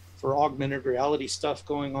project for augmented reality stuff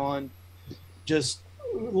going on. Just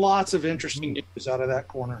lots of interesting news out of that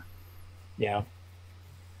corner. Yeah.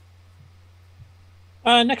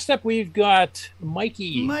 Next up, we've got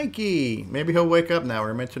Mikey. Mikey. Maybe he'll wake up now.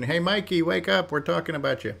 We're mentioning, hey, Mikey, wake up. We're talking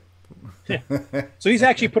about you. So he's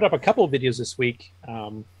actually put up a couple of videos this week.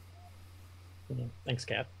 Thanks,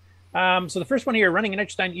 Kat. So the first one here, running an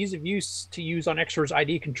Einstein ease of use to use on Xroar's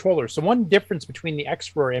ID controller. So one difference between the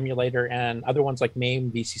Xroar emulator and other ones like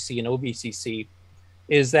MAME, VCC, and OVCC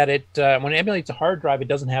is that it when it emulates a hard drive, it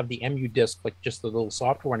doesn't have the MU disk, like just the little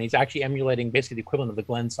software, and he's actually emulating basically the equivalent of the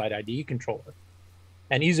Glenside ID controller.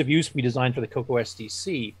 And ease of use we designed for the CoCo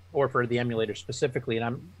SDC, or for the emulator specifically.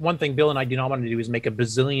 And one thing Bill and I do not want to do is make a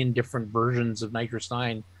bazillion different versions of Nitrous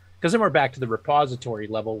 9, because then we're back to the repository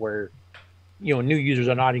level where, you know, new users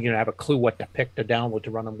are not even going to have a clue what to pick to download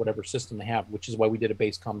to run on whatever system they have, which is why we did a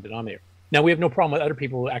base common denominator. Now, we have no problem with other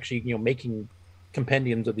people actually, you know, making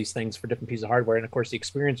compendiums of these things for different pieces of hardware. And of course, the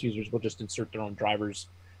experienced users will just insert their own drivers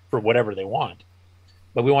for whatever they want.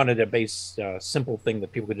 But we wanted a base simple thing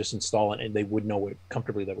that people could just install it and they would know it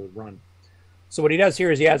comfortably that would run. So what he does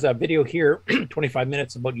here is he has a video here, 25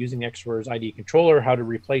 minutes, about using the Xroar's ID controller, how to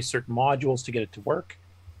replace certain modules to get it to work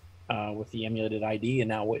with the emulated ID. And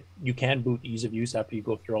now you can boot ease of use after you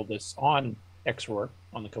go through all this on Xroar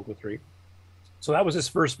on the CoCo 3. So that was his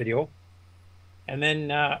first video. And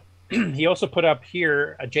then he also put up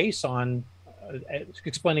here a JSON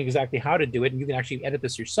explaining exactly how to do it, and you can actually edit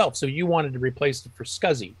this yourself. So you wanted to replace it for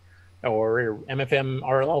SCSI or MFM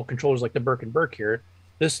RLL controllers like the Burke and Burke here.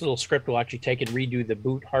 This little script will actually take and redo the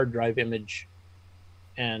boot hard drive image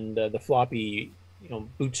and the floppy, you know,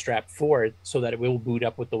 bootstrap for it, so that it will boot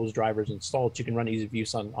up with those drivers installed. So you can run ease of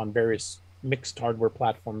use on various mixed hardware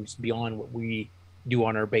platforms beyond what we do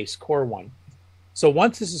on our base core one. So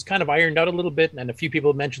once this is kind of ironed out a little bit, and a few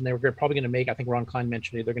people mentioned they were probably going to make, I think Ron Klein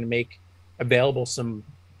mentioned it, they're going to make available some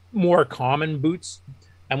more common boots,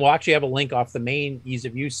 and we'll actually have a link off the main ease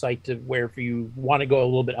of use site to where if you want to go a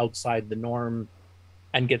little bit outside the norm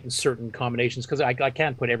and get certain combinations, because I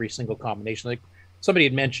can't put every single combination. Like somebody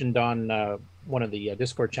had mentioned on one of the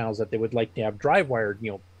Discord channels that they would like to have DriveWire,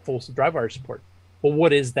 you know, full DriveWire support. Well,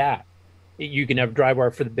 what is that? You can have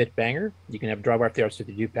DriveWire for the bit banger. You can have DriveWire for the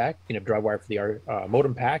R62 pack. You can have DriveWire for the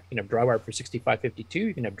modem pack. You can have DriveWire for 6552.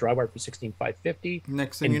 You can have DriveWire for 16550.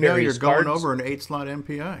 Next thing you know, you're going over an 8-slot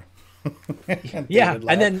MPI. Yeah,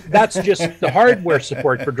 and then that's just the hardware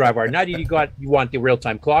support for DriveWire. Now you want the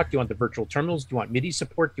real-time clock. You want the virtual terminals. You want MIDI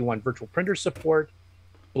support. You want virtual printer support.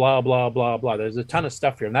 Blah, blah, blah, blah. There's a ton of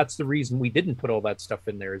stuff here. And that's the reason we didn't put all that stuff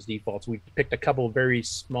in there as defaults. We picked a couple of very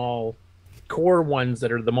small core ones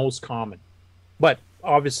that are the most common. But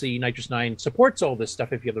obviously, Nitrous 9 supports all this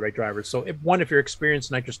stuff if you have the right drivers. So if you're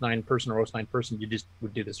experienced Nitrous 9 person or OS 9 person, you just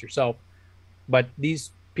would do this yourself. But these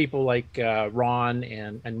people like Ron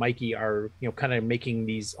and Mikey are, you know, kind of making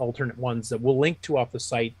these alternate ones that we'll link to off the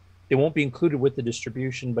site. They won't be included with the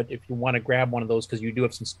distribution, but if you want to grab one of those because you do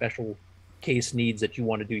have some special case needs that you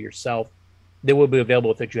want to do yourself, they will be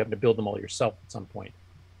available if you have to build them all yourself at some point.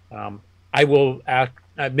 I will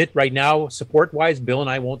admit right now, support-wise, Bill and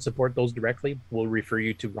I won't support those directly. We'll refer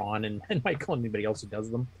you to Ron and Michael and anybody else who does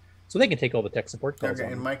them, so they can take all the tech support calls. Okay,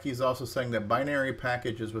 and Mikey's also saying that binary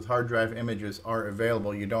packages with hard drive images are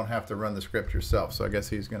available. You don't have to run the script yourself. So I guess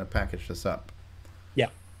he's going to package this up. Yeah.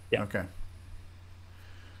 Yeah. Okay.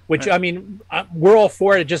 Which, I mean, we're all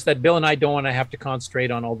for it. Just that Bill and I don't want to have to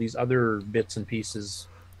concentrate on all these other bits and pieces.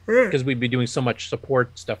 Because we'd be doing so much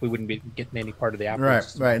support stuff, we wouldn't be getting any part of the app. Right,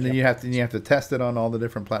 and then you have to test it on all the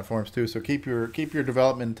different platforms too. So keep your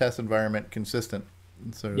development and test environment consistent.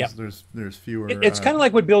 So there's fewer. It's kind of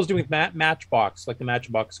like what Bill's doing with Matchbox, like the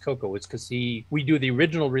Matchbox CoCo. It's because we do the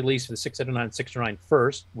original release for the 609 and 609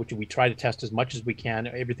 first, which we try to test as much as we can,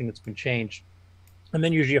 everything that's been changed, and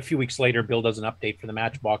then usually a few weeks later, Bill does an update for the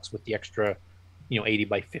Matchbox with the extra, 80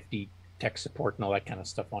 by 50 tech support and all that kind of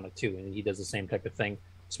stuff on it too. And he does the same type of thing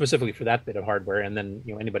specifically for that bit of hardware. And then,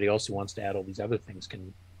 you know, anybody else who wants to add all these other things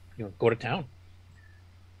can, you know, go to town.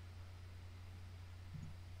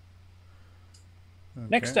 Okay.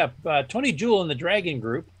 Next up, Tony Jewell and the Dragon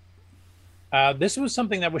Group. This was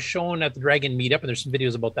something that was shown at the Dragon meetup, and there's some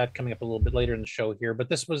videos about that coming up a little bit later in the show here. But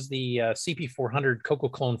this was the CP400 CoCo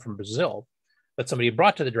clone from Brazil that somebody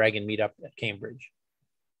brought to the Dragon meetup at Cambridge.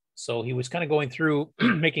 So he was kind of going through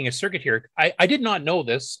making a circuit here. I did not know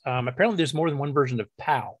this. Apparently, there's more than one version of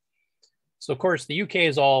PAL. So, of course, the UK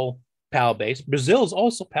is all PAL-based. Brazil is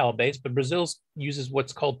also PAL-based, but Brazil uses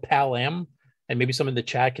what's called PAL-M. And maybe some in the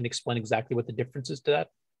chat can explain exactly what the difference is to that.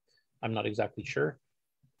 I'm not exactly sure.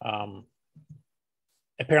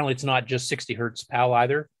 Apparently, it's not just 60 hertz PAL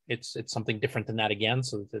either. It's something different than that again.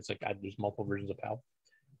 So it's like there's multiple versions of PAL.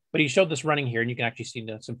 But he showed this running here, and you can actually see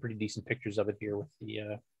some pretty decent pictures of it here with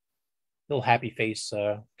the little happy face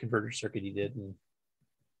converter circuit he did, and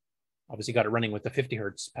obviously got it running with the 50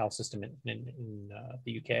 hertz PAL system in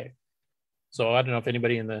the UK. So I don't know if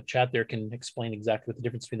anybody in the chat there can explain exactly what the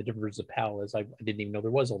difference between the different versions of PAL is. I didn't even know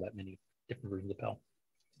there was all that many different versions of PAL.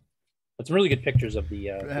 But some really good pictures of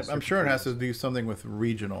the. I'm sure it has to do something with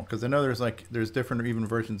regional, because I know there's different even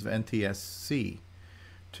versions of NTSC,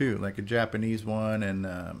 too, like a Japanese one and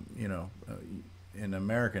you know, in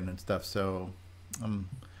American and stuff. So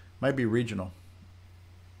might be regional.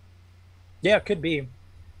 Yeah, it could be,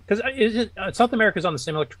 because South America's on the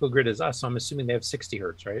same electrical grid as us, so I'm assuming they have 60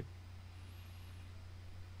 hertz, right?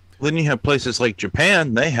 Then you have places like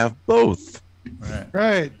Japan, they have both.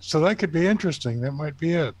 Right. So that could be interesting. That might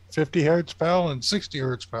be it. 50 hertz PAL and 60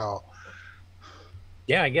 hertz PAL.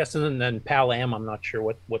 Yeah, I guess. And then PAL-M, I'm not sure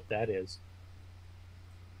what that is.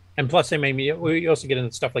 And plus, we also get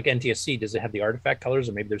into stuff like NTSC. Does it have the artifact colors,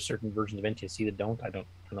 or maybe there's certain versions of NTSC that don't? I don't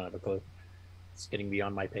have a clue. It's getting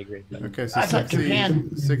beyond my pay grade. Okay, so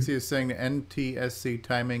 60 is saying the NTSC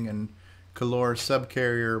timing and color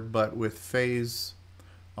subcarrier, but with phase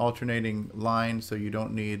alternating line, so you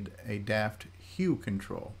don't need a daft hue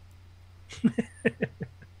control.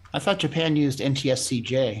 I thought Japan used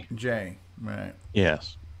NTSC-J. J, right.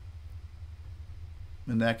 Yes.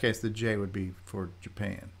 In that case, the J would be for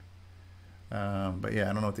Japan. But yeah,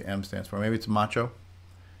 I don't know what the M stands for. Maybe it's macho.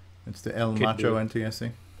 It's the El Could Macho be.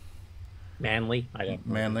 NTSC. Manly? I don't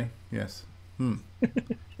know. Manly, yes.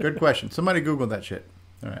 Good question. Somebody Google that shit.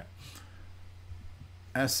 All right.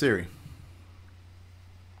 Ask Siri.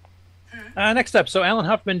 Next up, so Alan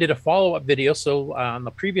Huffman did a follow-up video. So on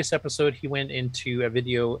the previous episode, he went into a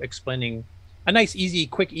video explaining a nice,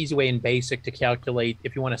 quick, easy way in BASIC to calculate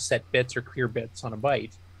if you want to set bits or clear bits on a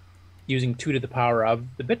byte using 2 to the power of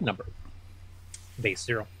the bit number, base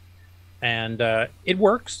 0. And it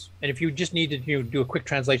works. And if you just need to do a quick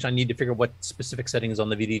translation, I need to figure out what specific settings on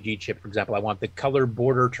the VDG chip. For example, I want the color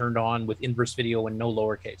border turned on with inverse video and no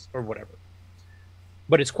lowercase or whatever.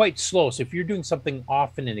 But it's quite slow. So if you're doing something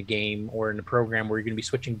often in a game or in a program where you're going to be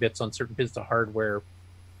switching bits on certain bits of hardware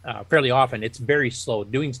fairly often, it's very slow.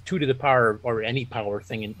 Doing 2 to the power or any power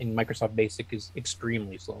thing in Microsoft BASIC is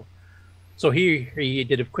extremely slow. So he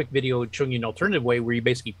did a quick video showing you an alternative way where you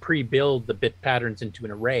basically pre-build the bit patterns into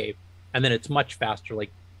an array, and then it's much faster,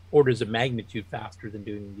 like orders of magnitude faster than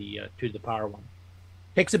doing the 2 to the power one.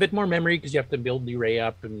 Takes a bit more memory because you have to build the array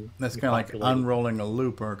up, and That's kind of like unrolling a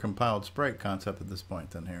loop or a compiled sprite concept at this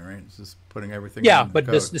point then here, right? It's just putting everything Yeah, in the but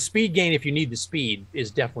code. the speed gain, if you need the speed,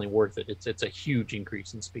 is definitely worth it. It's a huge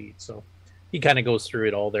increase in speed. So he kind of goes through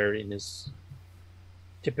it all there in his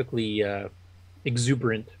typically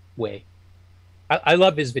exuberant way. I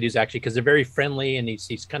love his videos, actually, because they're very friendly, and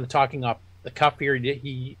he's kind of talking off the cuff here.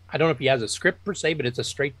 I don't know if he has a script per se, but it's a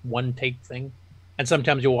straight one-take thing. And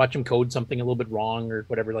sometimes you'll watch him code something a little bit wrong or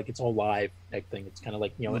whatever. Like, it's all live type thing. It's kind of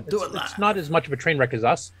like, it's not as much of a train wreck as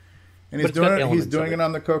us. And he's doing it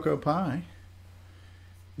on the Cocoa Pi.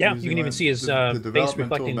 Yeah, you can even see his the face development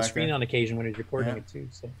reflecting tool the back screen there. on occasion when he's recording it too.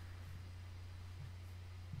 So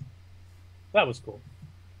that was cool.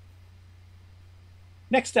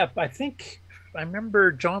 Next up, I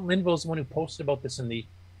remember John Linville's the one who posted about this in the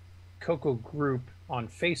CoCo group on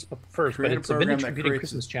Facebook first, Create but a it's a program vintage that computing creates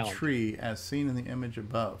Christmas a challenge. tree as seen in the image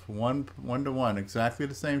above. One to one, exactly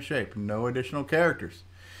the same shape. No additional characters.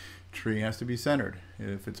 Tree has to be centered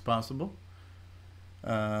if it's possible.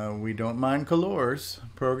 We don't mind colors.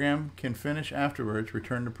 Program can finish afterwards.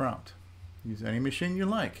 Return to prompt. Use any machine you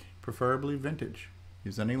like, preferably vintage.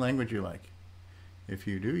 Use any language you like. If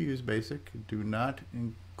you do use BASIC, do not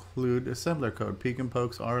include assembler code. Peek and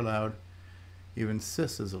pokes are allowed. Even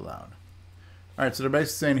sys is allowed. All right, so they're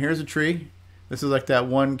basically saying, here's a tree. This is like that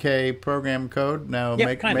 1K program code. Now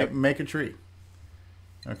make a tree.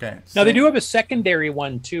 Okay. Now they do have a secondary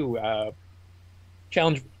one too.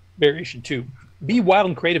 Challenge variation 2. Be wild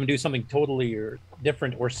and creative and do something totally or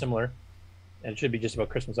different or similar. And it should be just about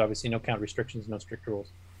Christmas, obviously. No count restrictions, no strict rules.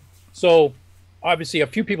 So obviously a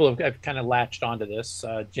few people have kind of latched onto this.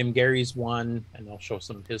 Jim Gary's one, and I'll show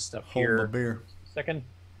some of his stuff here. Hold the beer. Second.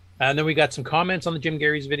 And then we got some comments on the Jim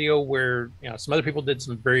Gary's video where some other people did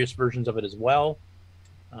some various versions of it as well.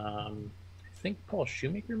 I think Paul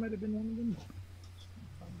Shoemaker might have been one of them.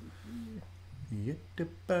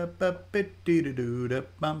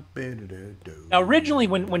 Now, originally,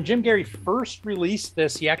 when Jim Gary first released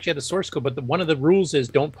this, he actually had the source code, but one of the rules is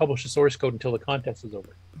don't publish the source code until the contest is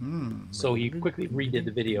over. So he quickly redid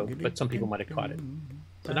the video, but some people might have caught it.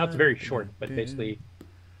 So now it's very short, but basically,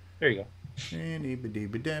 there you go.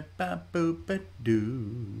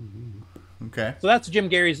 Okay. So that's Jim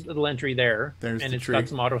Gary's little entry there. There's and the it's tree. got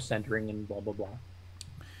some auto centering and blah, blah, blah.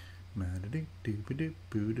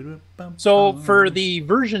 So for the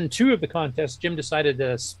version 2 of the contest, Jim decided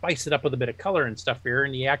to spice it up with a bit of color and stuff here,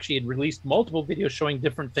 and he actually had released multiple videos showing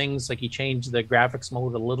different things. Like he changed the graphics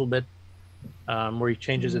mode a little bit, where he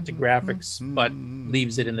changes it to graphics but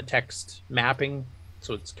leaves it in the text mapping,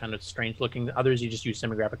 so it's kind of strange looking. Others he just used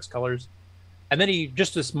semi-graphics colors. And then he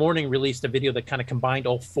just this morning released a video that kind of combined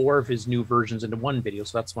all 4 of his new versions into one video,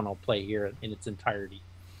 so that's one I'll play here in its entirety.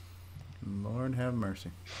 Lord have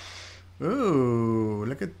mercy. Ooh,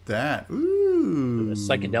 look at that. Ooh. The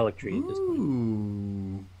psychedelic tree at this point.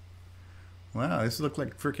 Ooh. Wow, this looks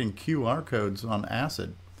like freaking QR codes on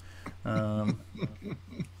acid.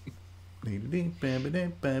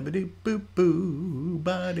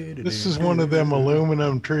 This is one of them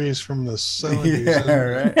aluminum trees from the 70s. Yeah,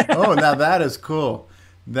 right. Oh, now that is cool.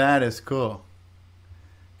 That is cool.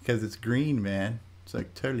 Because it's green, man. It's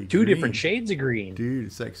like totally Two green. different shades of green. Dude,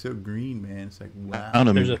 it's like so green, man. It's like, wow. Found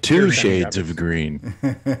them 2 shades of green.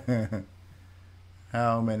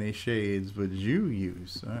 How many shades would you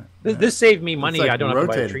use? This saved me money. Like I don't have to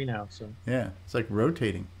buy a rotating. tree now. So yeah, it's like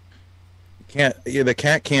rotating. The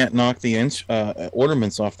cat can't knock the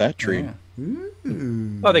ornaments off that tree. Yeah.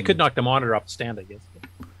 Well, they could knock the monitor off the stand, I guess.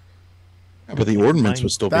 But the ornaments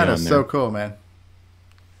would still be on there. That is so cool, man.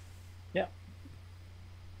 Yeah.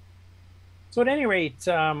 So at any rate,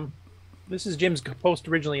 this is Jim's post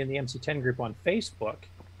originally in the MC10 group on Facebook.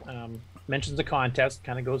 Mentions the contest,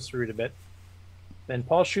 kind of goes through it a bit. Then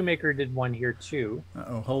Paul Shoemaker did one here too.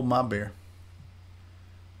 Uh-oh, hold my beer.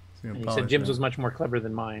 And he said Jim's was much more clever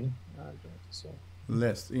than mine. So.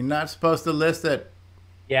 List. You're not supposed to list it.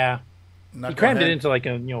 Yeah. Not He crammed go it ahead. into like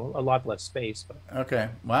a lot less space. But. Okay.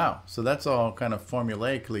 Wow. So that's all kind of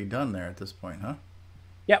formulaically done there at this point, huh?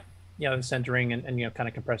 Yep. Yeah, the centering and kind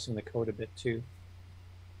of compressing the code a bit too.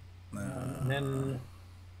 And then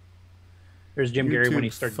there's Jim Gary when he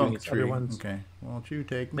started doing his other ones. Okay. Won't you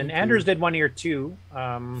take me? Then to Anders did one here too.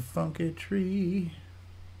 Funky Tree.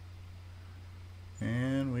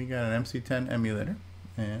 And we got an MC10 emulator.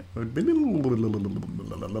 And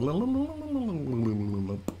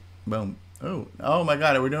boom. Oh my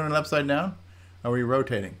God! Are we doing it upside down? Are we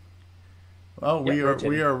rotating? Oh, we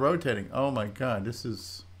are rotating. Oh my God! This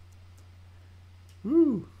is.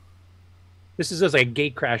 Woo. This is just like a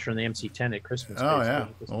gate crasher in the MC10 at Christmas. Oh basically, yeah.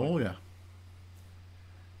 at this Oh point. yeah.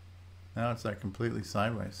 Now it's like completely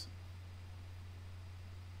sideways.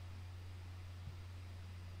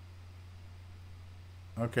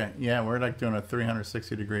 Okay, yeah, we're like doing a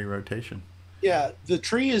 360-degree rotation. Yeah, the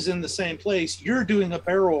tree is in the same place. You're doing a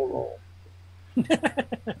barrel roll.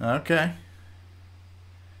 Okay.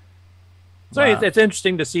 So it's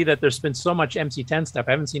interesting to see that there's been so much MC10 stuff.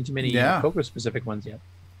 I haven't seen too many CoCo specific ones yet.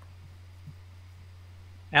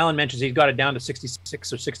 Alan mentions he's got it down to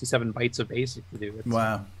 66 or 67 bytes of basic to do.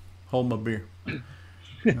 Wow. Hold my beer.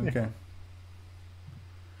 Okay.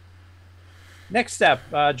 Next up,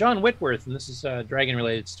 John Whitworth, and this is a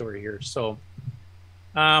dragon-related story here. So,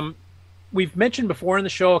 we've mentioned before in the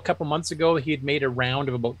show a couple months ago he had made a round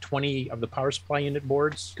of about 20 of the power supply unit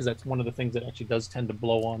boards, because that's one of the things that actually does tend to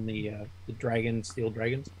blow on the steel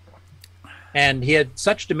dragons. And he had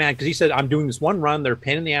such demand because he said, "I'm doing this one run. They're a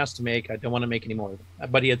pain in the ass to make. I don't want to make any more of them."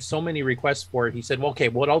 But he had so many requests for it. He said, "Well, okay,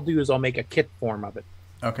 what I'll do is I'll make a kit form of it.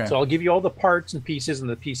 Okay. So I'll give you all the parts and pieces and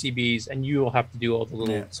the PCBs, and you will have to do all the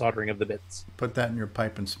little soldering of the bits." Put that in your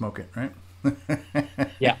pipe and smoke it, right?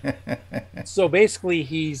 Yeah. So basically,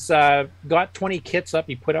 he's got 20 kits up.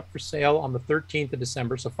 He put up for sale on the 13th of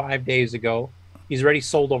December, so 5 days ago. He's already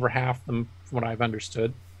sold over half of them, from what I've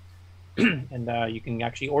understood. And you can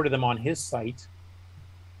actually order them on his site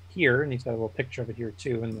here, and he's got a little picture of it here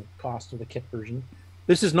too, and the cost of the kit version.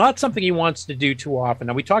 This is not something he wants to do too often.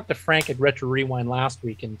 Now, we talked to Frank at Retro Rewind last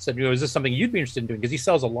week and said, is this something you'd be interested in doing? Because he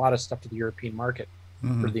sells a lot of stuff to the European market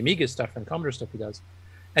for the Amiga stuff and Commodore stuff he does.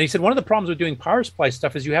 And he said one of the problems with doing power supply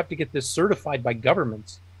stuff is you have to get this certified by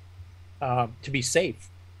governments to be safe.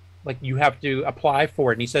 Like you have to apply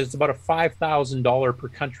for it. And he says it's about a $5,000 per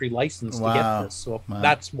country license to get this. So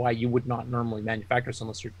that's why you would not normally manufacture this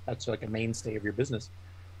unless that's like a mainstay of your business.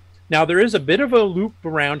 Now, there is a bit of a loop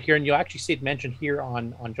around here, and you'll actually see it mentioned here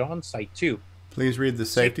on John's site, too. Please read the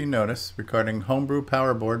safety notice regarding homebrew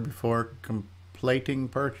power board before completing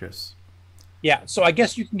purchase. Yeah, so I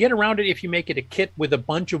guess you can get around it if you make it a kit with a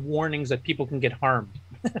bunch of warnings that people can get harmed,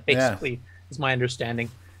 basically, is my understanding.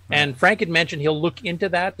 And Frank had mentioned he'll look into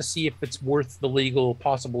that to see if it's worth the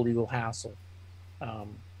possible legal hassle.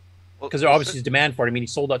 Because there obviously is demand for it. I mean, he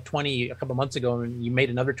sold out 20 a couple months ago, and you made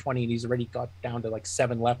another 20, and he's already got down to like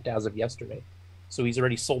 7 left as of yesterday. So he's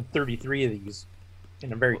already sold 33 of these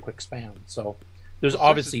in a very quick span. So there's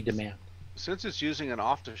obviously demand. Since it's using an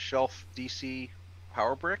off-the-shelf DC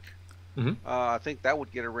power brick, I think that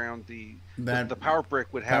would get around the power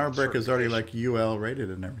brick would have. Power brick is already like UL rated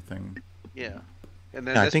and everything. Yeah, and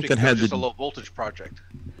then I think that had just a low voltage project.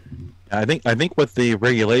 I think what the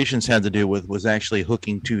regulations had to do with was actually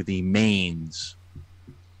hooking to the mains.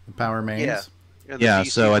 The power mains. Yeah, and the yeah.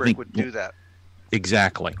 DC So I brick think would do that.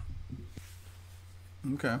 Exactly.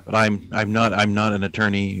 Okay. But I'm not an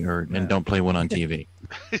attorney and don't play one on TV.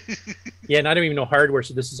 Yeah, and I don't even know hardware,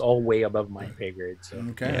 so this is all way above my pay grade. So.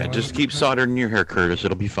 Okay. Yeah, just keep soldering your hair, Curtis.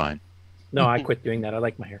 It'll be fine. No, I quit doing that. I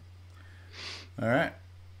like my hair. All right.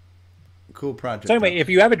 Cool project. So anyway, if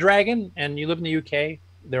you have a Dragon and you live in the UK,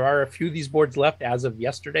 there are a few of these boards left as of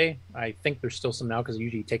yesterday. I think there's still some now because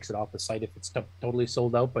usually he takes it off the site if it's totally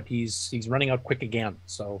sold out, but he's running out quick again.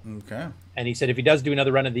 So okay. And he said if he does do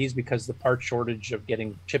another run of these, because the part shortage of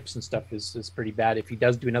getting chips and stuff is pretty bad, if he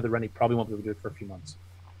does do another run, he probably won't be able to do it for a few months.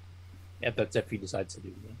 If he decides to do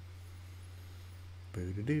it.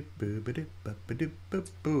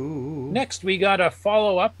 Next, we got a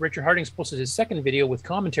follow-up. Richard Harding's posted his second video with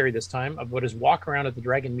commentary this time about his walk around at the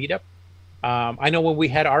Dragon meetup. I know when we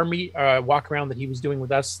had our walk around that he was doing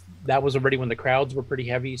with us, that was already when the crowds were pretty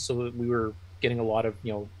heavy, so we were getting a lot of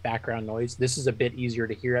background noise. This is a bit easier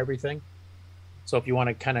to hear everything. So if you want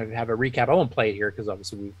to kind of have a recap, I won't play it here because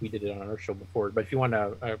obviously we did it on our show before. But if you want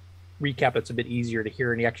a recap, it's a bit easier to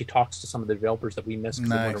hear, and he actually talks to some of the developers that we missed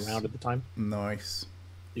because they weren't around at the time. Nice.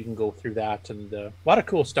 You can go through that, and a lot of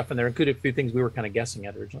cool stuff in there, including a few things we were kind of guessing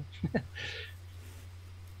at originally.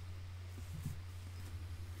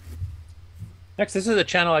 Next, this is a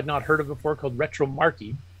channel I'd not heard of before called Retro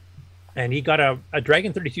Marky, and he got a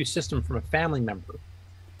Dragon 32 system from a family member.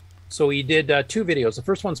 So he did 2 videos. The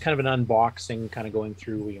first one's kind of an unboxing, kind of going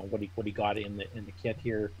through what he got in the kit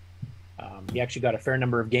here. He actually got a fair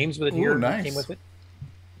number of games with it here. Nice. Came with it.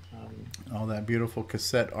 All that beautiful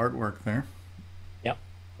cassette artwork there. Yep,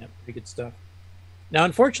 pretty good stuff. Now,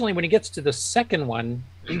 unfortunately, when he gets to the second one,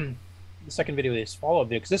 the second video, this follow-up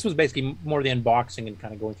video, because this was basically more the unboxing and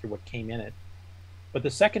kind of going through what came in it. But the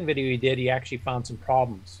second video he did, he actually found some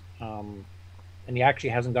problems, and he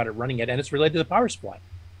actually hasn't got it running yet, and it's related to the power supply.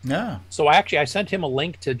 Yeah. So I sent him a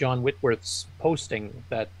link to John Whitworth's posting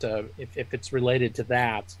that if it's related to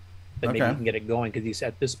that, then maybe he can get it going, because he's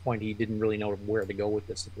at this point he didn't really know where to go with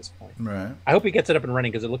this at this point. Right. I hope he gets it up and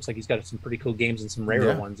running because it looks like he's got some pretty cool games and some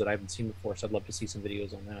rarer ones that I haven't seen before. So I'd love to see some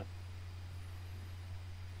videos on that.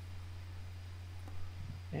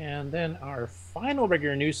 And then our final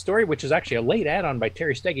regular news story, which is actually a late add-on by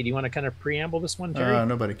Terry Steggy. Do you want to kind of preamble this one, Terry?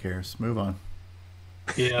 Nobody cares. Move on.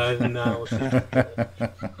 Yeah, no.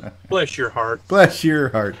 Bless your heart. Bless your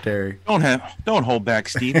heart, Terry. Don't hold back,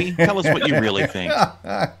 Stevie. Tell us what you really think.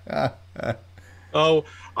 Oh,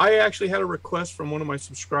 I actually had a request from one of my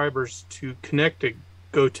subscribers to connect a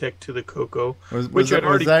GoTech to the CoCo, Was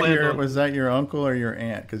that your uncle or your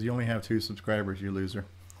aunt? Because you only have 2 subscribers, you loser.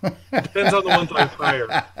 Depends on the ones I hire.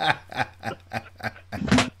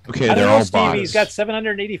 Okay, I they're don't know, all Steve. bots. He's got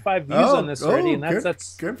 785 views on this already, and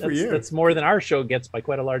that's good for you. That's more than our show gets by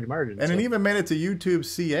quite a large margin. And it even made it to YouTube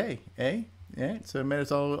CA, eh? Yeah, so it made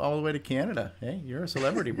it all the way to Canada. Hey, you're a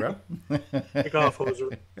celebrity, bro. Take off,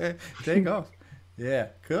 hoser. Take off. Yeah,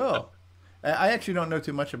 cool. I actually don't know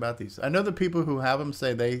too much about these. I know the people who have them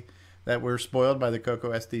say that we're spoiled by the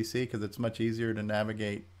CoCo SDC because it's much easier to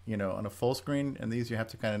navigate, on a full screen, and these you have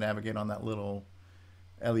to kind of navigate on that little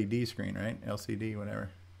LED screen, right? LCD, whatever.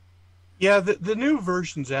 Yeah, the new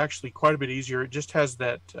version's actually quite a bit easier. It just has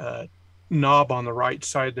that knob on the right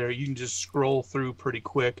side there. You can just scroll through pretty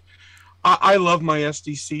quick. I love my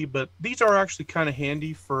SDC, but these are actually kind of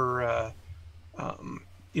handy for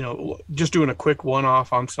just doing a quick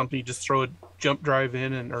one-off on something, you just throw a jump drive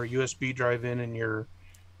in or a USB drive in and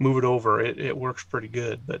move it over. It works pretty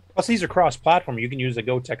good. But plus these are cross-platform. You can use the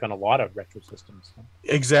GoTech on a lot of retro systems.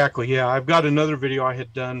 Exactly. Yeah, I've got another video I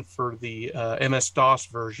had done for the MS-DOS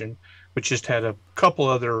version, which just had a couple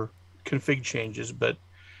other config changes. But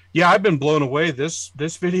yeah, I've been blown away. This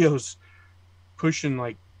video's pushing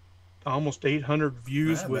like almost 800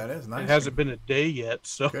 views. That is nice. It hasn't been a day yet.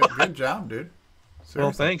 So good job, dude. Seriously.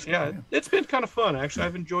 Well, thanks. Yeah, it's been kind of fun. Actually,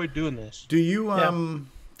 I've enjoyed doing this. Do you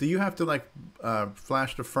do you have to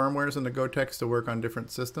flash the firmwares and the GoTechs to work on different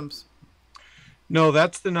systems? No,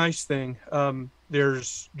 that's the nice thing.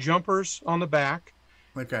 There's jumpers on the back.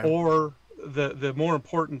 Okay. Or the more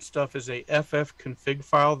important stuff is a FF config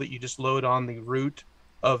file that you just load on the root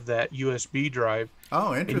of that USB drive.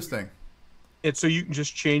 Oh, interesting. And so you can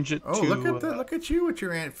just change it. Oh, look at that! Look at you with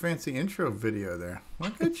your fancy intro video there.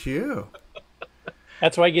 Look at you.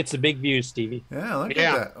 That's why it gets the big views, Stevie. Yeah, look at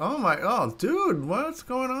that. Oh, dude, what's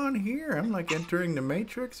going on here? I'm like entering the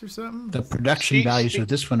Matrix or something. The production values of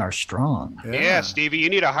this one are strong. Yeah, Stevie, you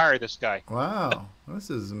need to hire this guy. Wow,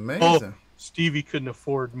 this is amazing. Oh, Stevie couldn't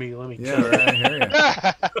afford me. Let me tell you. Right, I hear you.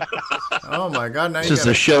 Oh my God! Now This is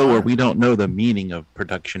a show where we don't know the meaning of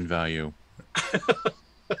production value.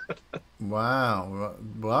 Wow!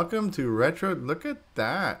 Welcome to Retro. Look at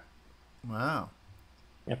that! Wow.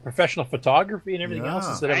 Yeah, professional photography and everything else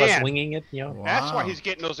instead of us winging it. Wow. That's why he's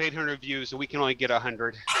getting those 800 views, and we can only get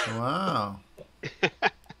 100. Wow.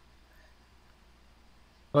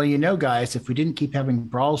 Well, guys, if we didn't keep having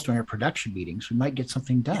brawls during our production meetings, we might get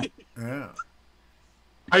something done. Yeah.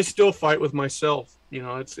 I still fight with myself.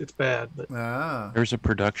 It's bad. But There's a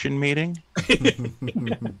production meeting?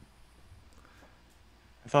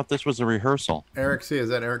 I thought this was a rehearsal. Eric C. Is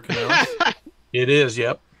that Eric Canales? It is,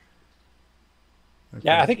 yep. Okay.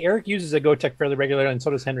 Yeah, I think Eric uses a GoTech fairly regularly, and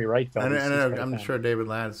so does Henry Wright. I'm sure David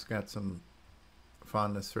Ladd's got some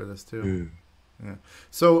fondness for this too. Yeah.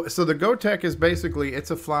 So the GoTech is basically, it's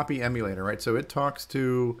a floppy emulator, right? So it talks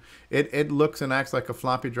to it looks and acts like a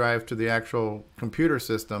floppy drive to the actual computer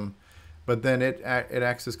system, but then it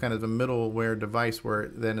acts as kind of the middleware device where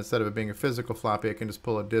then instead of it being a physical floppy, it can just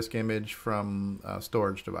pull a disk image from a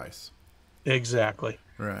storage device. Exactly.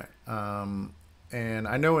 Right. And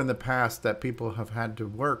I know in the past that people have had to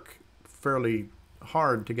work fairly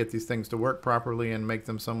hard to get these things to work properly and make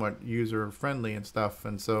them somewhat user friendly and stuff.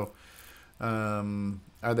 And so, has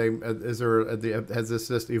this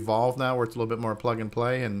just evolved now where it's a little bit more plug and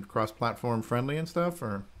play and cross platform friendly and stuff?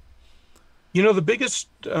 Or the biggest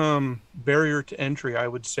barrier to entry, I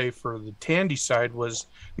would say, for the Tandy side was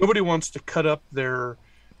nobody wants to cut up their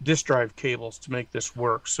disk drive cables to make this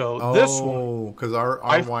work. So this one, because our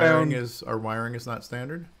wiring is not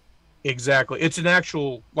standard. Exactly, it's an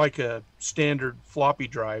actual like a standard floppy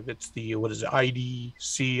drive. It's the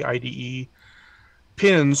IDC IDE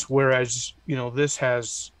pins, whereas this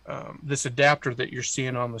has this adapter that you're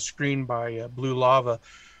seeing on the screen by Blue Lava.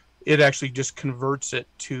 It actually just converts it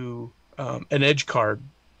to an edge card,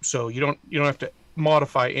 so you don't have to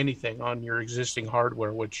modify anything on your existing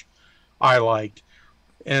hardware, which I liked.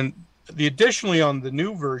 And additionally on the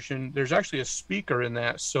new version, there's actually a speaker in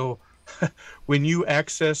that. So when you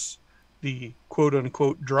access the quote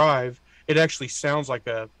unquote drive, it actually sounds like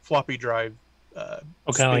a floppy drive. Kind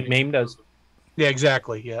of like MAME does. Yeah,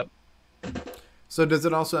 exactly. Yep. So does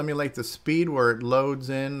it also emulate the speed where it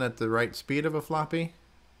loads in at the right speed of a floppy?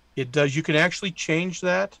 It does. You can actually change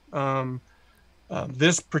that.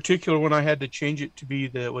 This particular one, I had to change it to be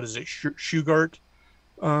the, Shugart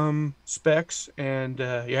specs, and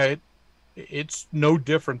it's no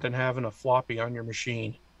different than having a floppy on your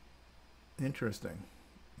machine. Interesting.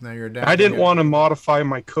 Now you're I didn't want to modify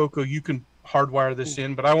my CoCo. You can hardwire this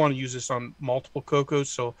in, but I want to use this on multiple CoCos,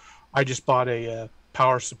 so I just bought a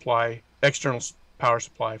power supply, external power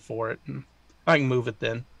supply for it, and I can move it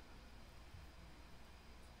then.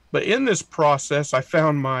 But in this process, I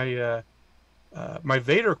found my my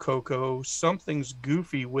Vader CoCo, something's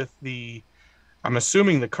goofy with the, I'm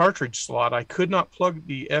assuming the cartridge slot. I could not plug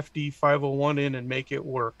the FD501 in and make it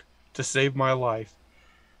work to save my life.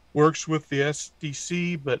 Works with the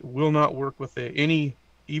SDC, but will not work with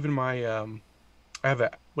even my, I have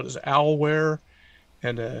a, Owlware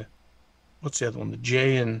and what's the other one? The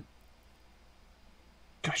J&M.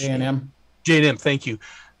 J&M, thank you.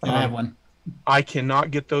 I have one. I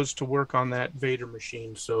cannot get those to work on that Vader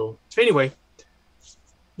machine. So anyway,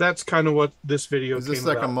 that's kind of what this video is. This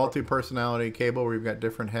like a multi-personality cable where you've got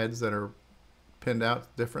different heads that are pinned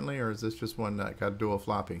out differently, or is this just one that got dual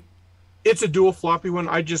floppy? It's a dual floppy one.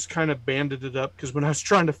 I just kind of banded it up because when I was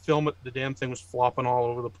trying to film it, the damn thing was flopping all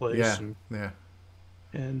over the place. Yeah.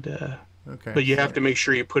 And okay, but you have to make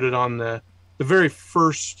sure you put it on the very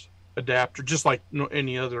first adapter, just like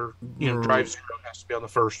any other drive zero has to be on the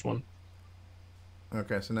first one.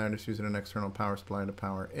 Okay, so now I'm just using an external power supply to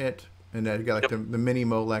power it, and then you got like the mini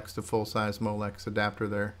Molex to full size Molex adapter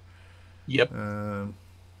there. Yep. And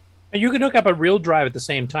you can hook up a real drive at the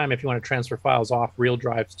same time if you want to transfer files off real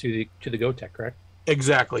drives to the GoTech, correct?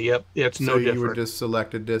 Exactly. Yep. Yeah, it's no different. You would just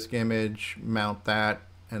select a disk image, mount that,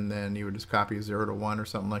 and then you would just copy 0 to 1 or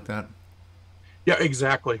something like that. Yeah,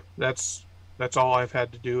 exactly. That's all I've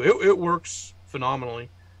had to do. It works phenomenally.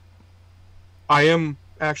 I am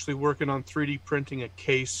actually working on 3D printing a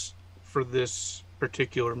case for this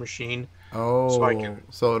particular machine. Oh,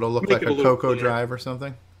 so it'll look like a CoCo drive or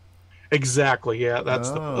something? Exactly, yeah. That's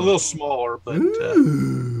a little smaller, but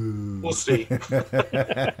we'll see.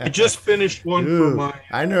 I just finished one for my...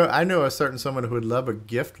 I know a certain someone who would love a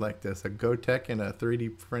gift like this, a GoTech and a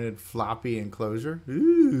 3D printed floppy enclosure.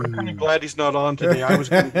 Ooh. I'm kind of glad he's not on today. I was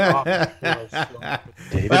going to be off.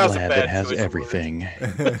 David Ladd has everything.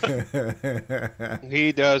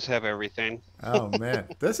 He does have everything. Oh man,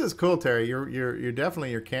 this is cool, Terry. You're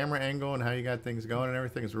definitely, your camera angle and how you got things going and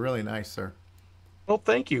everything is really nice, sir. Well,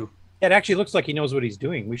 thank you. It actually looks like he knows what he's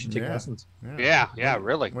doing. We should take lessons. Yeah,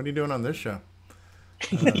 really. What are you doing on this show?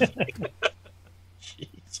 Jeez.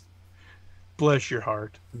 Bless your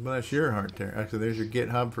heart. Bless your heart, Terry. Actually, there's your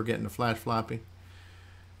GitHub for getting the flash floppy.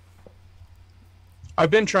 I've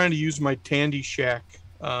been trying to use my Tandy Shack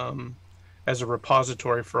as a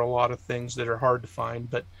repository for a lot of things that are hard to find,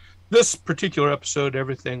 but this particular episode,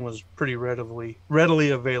 everything was pretty readily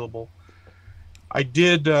available. I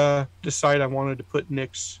did decide I wanted to put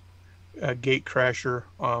Nick's Gate Crasher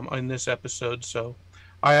in this episode, so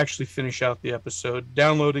I actually finish out the episode,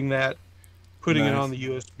 downloading that, putting it on the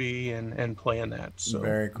USB, and playing that. So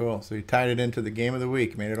very cool. So you tied it into the game of the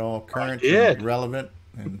week, made it all current and relevant.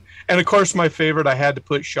 And of course, my favorite, I had to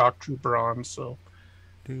put Shock Trooper on. So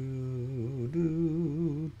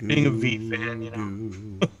being a V fan, you know.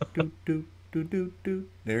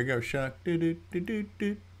 There you go, Shock.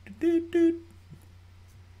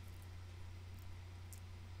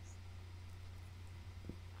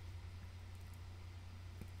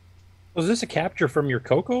 Was this a capture from your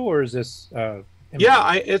CoCo, or is this? Yeah,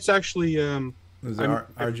 it's actually. Is it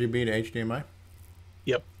RGB to HDMI?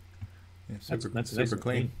 Yep. Yeah, super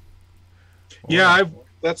clean. Yeah,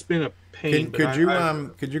 that's been a pain. Could you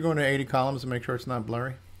go into 80 columns and make sure it's not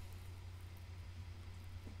blurry?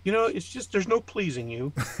 You know, it's just there's no pleasing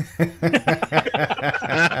you.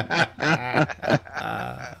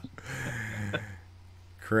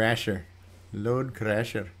 Crasher, load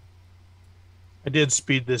crasher. I did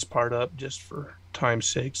speed this part up just for time's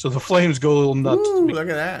sake, so the flames go a little nuts. Ooh, look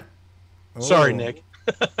at that. Oh. Sorry, Nick.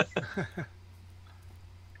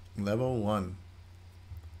 Level 1.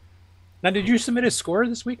 Now, did you submit a score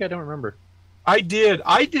this week? I don't remember. I did.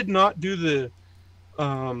 I did not do the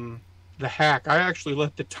hack. I actually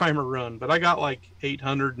let the timer run, but I got like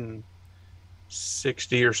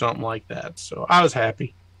 860 or something like that. So I was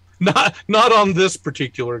happy. Not on this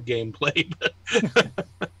particular gameplay, but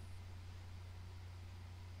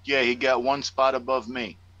yeah, he got one spot above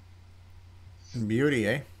me. Beauty,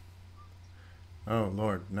 eh? Oh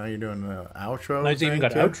Lord! Now you're doing the outro. Now he's even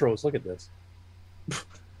got outros. Look at this.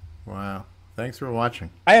 Wow! Thanks for watching.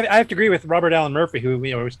 I have to agree with Robert Allen Murphy, who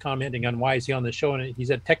was commenting on why is he on the show, and he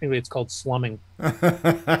said technically it's called slumming.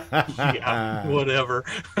 Yeah, whatever.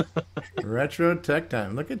 Retro Tech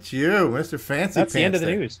Time. Look at you, Mr. Fancy Pants. That's the end of the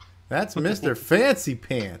news. That's Mr. Fancy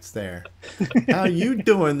Pants there. How you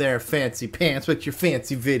doing there, Fancy Pants, with your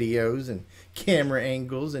fancy videos and camera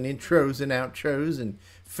angles and intros and outros and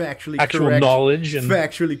factually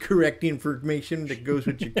correct information that goes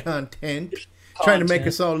with your content. Trying to make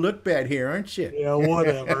us all look bad here, aren't you? Yeah,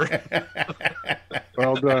 whatever.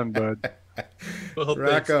 Well done, bud. Well,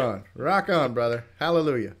 rock on. Rock on, brother.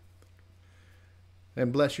 Hallelujah.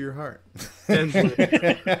 And bless your heart. And you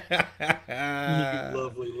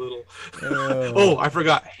lovely little. Oh, I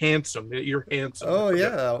forgot. Handsome. You're handsome. Oh,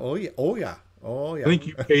 yeah. Oh, yeah. Oh, yeah. Oh, yeah. I think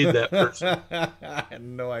you paid that person. I had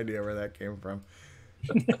no idea where that came from.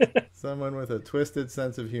 Someone with a twisted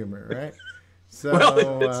sense of humor, right? So,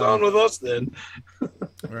 well, it's on with us then.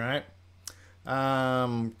 Right.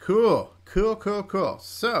 Cool.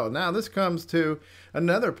 So now this comes to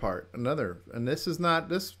another part, and this is not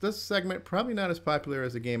this segment, probably not as popular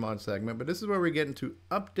as the Game On segment, but this is where we get into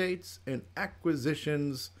updates and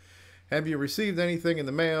acquisitions. Have you received anything in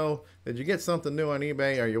the mail? Did you get something new on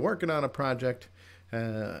eBay? Are you working on a project?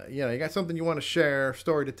 You got something you want to share,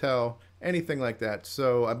 story to tell, anything like that.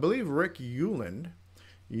 So I believe Rick Euland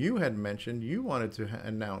you had mentioned you wanted to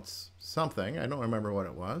announce something. I don't remember what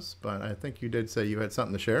it was, but I think you did say you had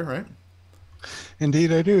something to share, right?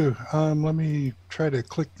 Indeed, I do. Let me try to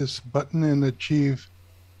click this button and achieve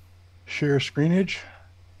share screenage,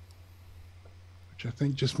 which I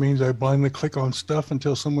think just means I blindly click on stuff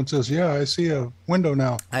until someone says, yeah, I see a window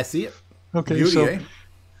now. I see it. Okay, Beauty, so eh?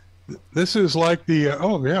 this is like the,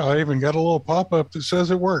 oh yeah, I even got a little pop-up that says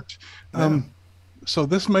it worked. Yeah. So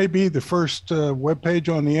this may be the first web page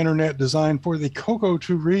on the internet designed for the CoCo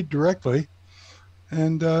to read directly.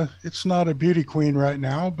 And it's not a beauty queen right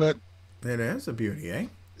now, but it is a beauty, eh?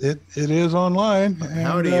 It is online.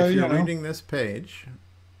 Howdy, if you're reading this page.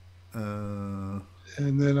 And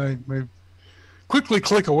then I may quickly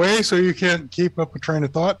click away so you can't keep up a train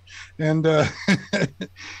of thought. And,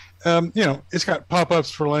 it's got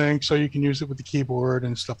pop-ups for links so you can use it with the keyboard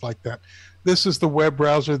and stuff like that. This is the web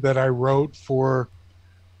browser that I wrote to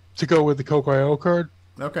go with the CoCo card.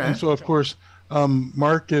 Okay. And so, of course,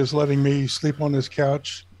 Mark is letting me sleep on his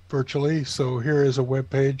couch virtually. So here is a web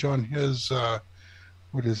page on his,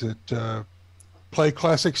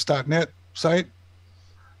 playclassics.net site.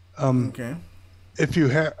 Okay. If you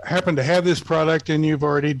happen to have this product and you've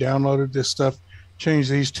already downloaded this stuff, change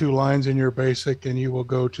these 2 lines in your basic and you will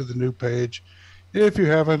go to the new page. If you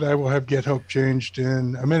haven't, I will have GitHub changed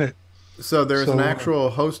in a minute. So there's an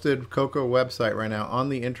actual hosted CoCo website right now on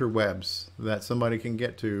the interwebs that somebody can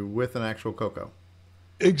get to with an actual CoCo.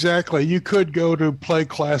 Exactly. You could go to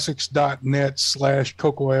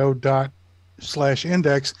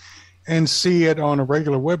playclassics.net/CocoIO./index and see it on a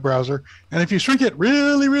regular web browser. And if you shrink it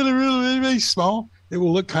really, really, really, really, really small, it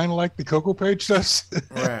will look kind of like the CoCo page does.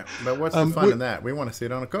 Right. But what's the fun in that? We want to see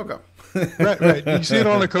it on a CoCo. Right. You see it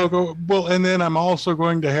on a CoCo. Well, and then I'm also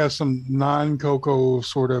going to have some non-CoCo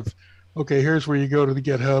sort of, okay, here's where you go to the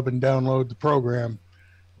GitHub and download the program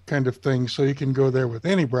kind of thing. So you can go there with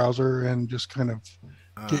any browser and just kind of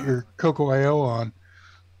get your CocoIO on.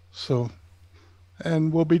 So,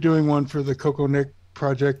 and we'll be doing one for the CocoNick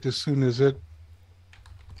project as soon as it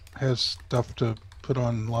has stuff to put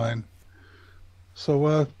online.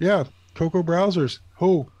 So, yeah, CoCo browsers.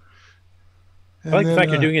 I like the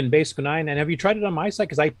fact you're doing it in Basic 9. And have you tried it on my site?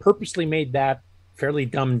 Because I purposely made that fairly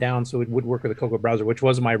dumbed down so it would work with the CoCo browser, which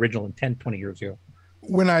was my original intent 20 years ago.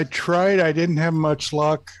 When I tried, I didn't have much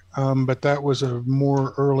luck, but that was a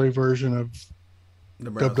more early version of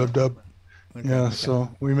dub. Okay, yeah, okay.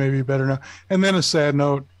 So we may be better now. And then a sad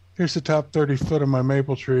note, here's the top 30 foot of my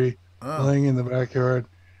maple tree laying in the backyard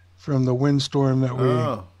from the windstorm that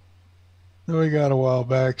we got a while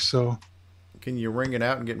back. So can you wring it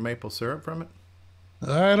out and get maple syrup from it?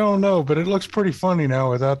 I don't know, but it looks pretty funny now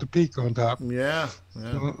without the peak on top. Yeah.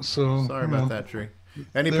 So sorry about that tree.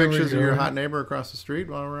 Any pictures of your hot neighbor across the street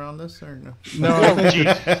while we're on this, or no? No,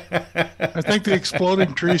 I think the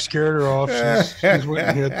exploding tree scared her off. She's went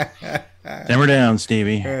and hid. Simmer down,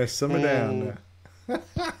 Stevie. Yeah, simmer down.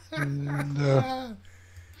 And,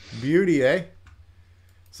 beauty, eh?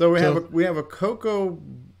 So we have a CoCo.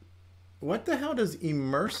 What the hell does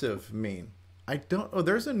immersive mean? I don't. Oh,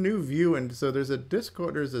 there's a new view, and so there's a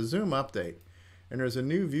Discord. There's a Zoom update. And there's a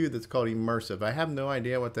new view that's called immersive. I have no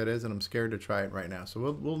idea what that is, and I'm scared to try it right now.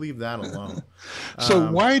 So we'll leave that alone.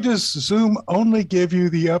 So why does Zoom only give you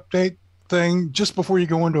the update thing just before you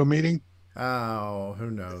go into a meeting? Oh,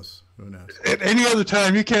 who knows? Who knows? At any other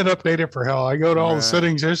time, you can't update it for hell. I go to all the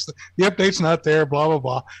settings. The update's not there, blah, blah,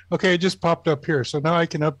 blah. Okay, it just popped up here. So now I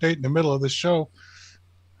can update in the middle of the show.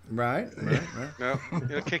 Right. No,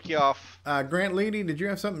 it'll kick you off. Grant Leedy, did you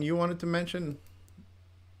have something you wanted to mention?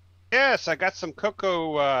 Yes, I got some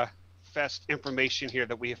CoCo Fest information here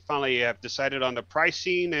that we finally have decided on the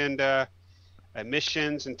pricing and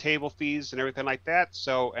admissions and table fees and everything like that.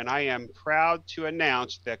 So, and I am proud to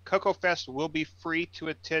announce that CoCo Fest will be free to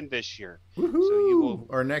attend this year. Woohoo! So you will,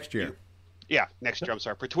 or next year. Yeah, next year. I'm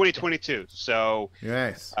sorry, for 2022. So,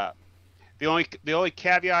 yes. The only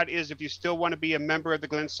caveat is if you still want to be a member of the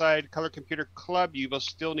Glenside Color Computer Club, you will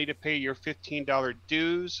still need to pay your $15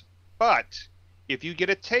 dues. But if you get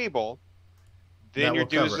a table, then your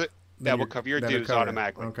dues will cover your dues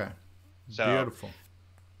automatically. Okay. So beautiful.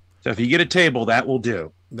 So if you get a table, that will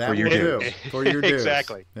do. That will do for your dues.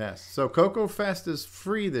 Exactly. Yes. So CoCo Fest is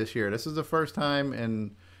free this year. This is the first time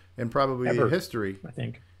in probably history, I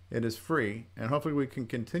think. It is free, and hopefully we can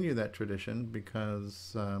continue that tradition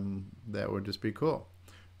because that would just be cool,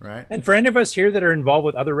 right? And for any of us here that are involved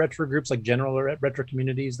with other retro groups, like general retro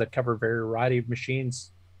communities that cover a variety of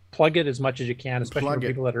machines, plug it as much as you can, especially for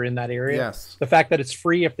people that are in that area. Yes. The fact that it's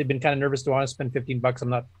free, if they've been kind of nervous to want to spend $15, I'm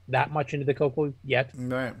not that much into the CoCo yet.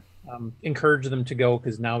 Right. Encourage them to go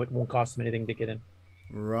because now it won't cost them anything to get in.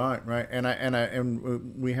 Right.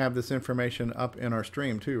 And we have this information up in our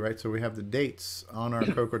stream too, right? So we have the dates on our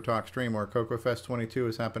CoCoTALK stream. Our CocoFest 22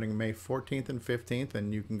 is happening May 14th and 15th,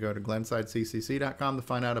 and you can go to glensideccc.com to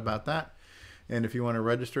find out about that. And if you want to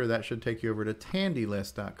register, that should take you over to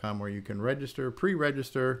tandylist.com, where you can register,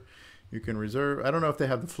 pre-register. You can reserve. I don't know if they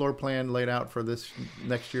have the floor plan laid out for this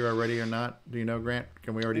next year already or not. Do you know, Grant?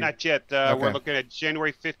 Can we already? Not yet. Okay. We're looking at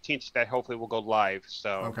January 15th. That hopefully will go live. So.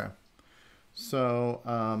 Okay. So,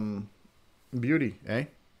 beauty, eh?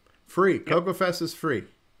 Free. Yep. CocoFest is free.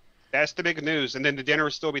 That's the big news. And then the dinner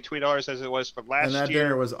will still be $20 as it was from last year. And that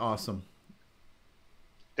dinner was awesome.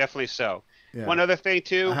 Definitely so. Yeah. One other thing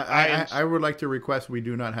too. I would like to request we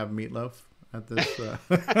do not have meatloaf at this.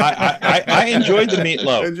 I enjoyed the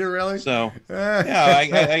meatloaf. Did you really? So yeah, I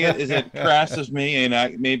is it crass as me, and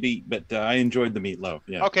but I enjoyed the meatloaf.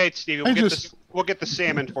 Yeah. Okay, Stevie, we'll get the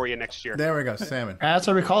salmon for you next year. There we go, salmon. As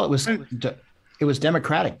I recall, it was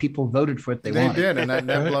democratic. People voted for it. They wanted. Did, and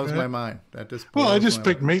that blows my mind. That just I just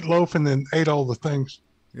picked meatloaf and then ate all the things.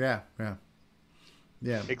 Yeah.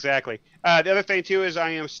 Exactly. The other thing too is I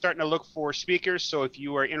am starting to look for speakers. So if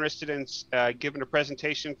you are interested in giving a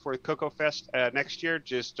presentation for CocoFest next year,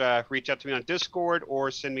 just reach out to me on Discord or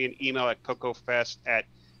send me an email at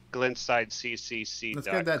cocofest@glensideccc.com. Let's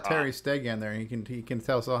get that Terry Steg in there. He can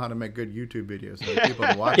tell us all how to make good YouTube videos and people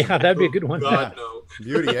to watch. Yeah, that'd be a good one. God, no.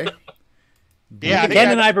 Beauty, eh? Yeah, Ken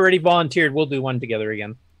and I've already volunteered. We'll do one together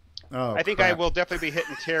again. Oh, I think I will definitely be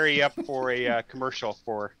hitting Terry up for a commercial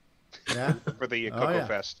for the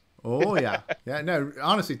CocoFest. Oh yeah. No,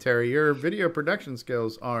 honestly, Terry, your video production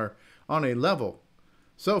skills are on a level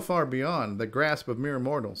so far beyond the grasp of mere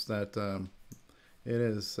mortals that it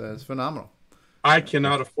is it's phenomenal. I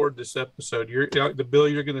cannot afford this episode. The bill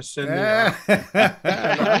you're going to send me.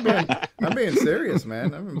 I'm being serious,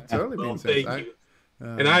 man. I'm totally being serious. Thank you.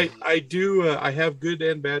 And I have good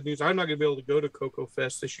and bad news. I'm not going to be able to go to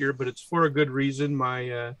CocoFest this year, but it's for a good reason.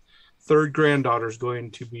 My third granddaughter is going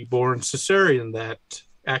to be born cesarean that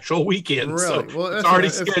actual weekend. Really? So well, it's already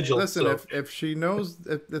scheduled. Listen, so. if she knows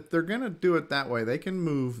if they're going to do it that way, they can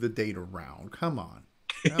move the date around. Come on.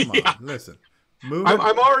 Listen.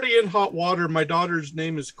 I'm already in hot water. My daughter's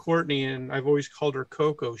name is Courtney, and I've always called her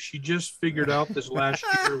Coco. She just figured out this last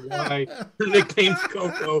year why her nickname's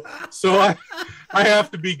Coco. So I have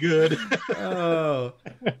to be good. Oh,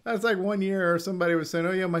 that's like 1 year somebody was saying,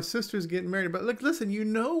 "Oh yeah, my sister's getting married." But look, listen, you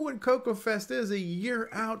know when CocoFest is a year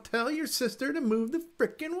out. Tell your sister to move the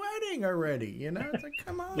freaking wedding already. You know, it's like,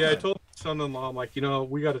 come on. Yeah, I told my son-in-law, I'm like,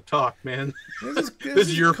 we got to talk, man. This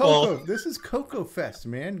is your fault. This is CocoFest,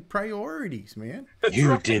 man. Priorities, man.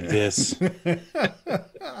 You did this.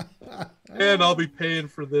 And I'll be paying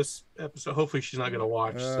for this episode. Hopefully she's not going to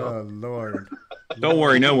watch. Oh, Lord. Don't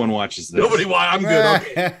worry. No one watches this. Nobody watches. I'm good.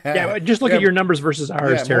 Okay. Yeah, just look at your numbers versus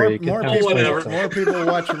ours, Terry. More people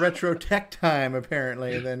watch Retro Tech Time,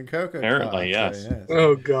 apparently, than CoCo. Apparently, yes.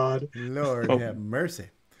 Oh, God. Lord have mercy.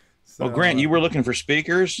 So, well, Grant, you were looking for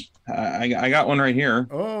speakers. I got one right here.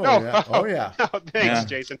 Oh yeah. Oh, thanks,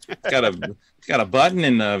 Jason. It's got a button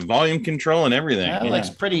and a volume control and everything. That looks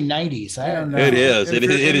pretty 90s. I don't know. It is. It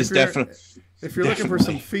is definitely. If you're looking for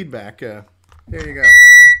some feedback, here you go.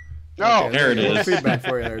 Oh, okay, there it is. Feedback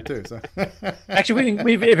for you there too. So. Actually, if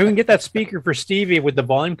we can get that speaker for Stevie with the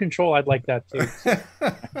volume control, I'd like that too.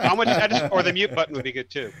 How much? Or the mute button would be good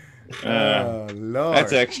too. Oh Lord,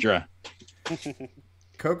 that's extra.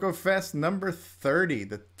 CocoFest number 30,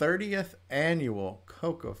 the 30th annual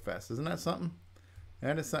CocoFest. Isn't that something?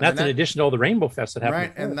 That is something. That's in addition to all the Rainbow Fest that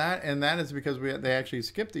happened. Right, and that is because they actually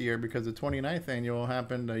skipped a year because the 29th annual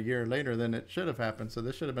happened a year later than it should have happened. So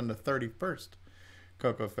this should have been the 31st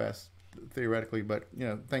CocoFest theoretically, but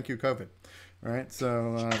thank you COVID. All right,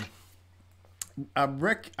 so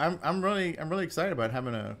Rick, I'm really excited about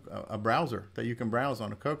having a browser that you can browse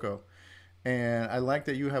on a Coco. And I like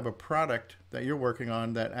that you have a product that you're working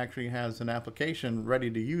on that actually has an application ready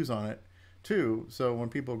to use on it too. So when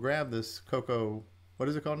people grab this Coco, what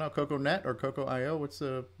is it called now? CocoNet or Coco.io? What's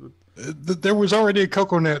the? There was already a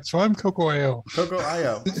CocoNet, so I'm Coco.io.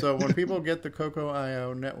 Coco.io. So when people get the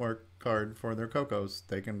Coco.io network card for their Cocos,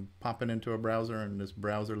 they can pop it into a browser and just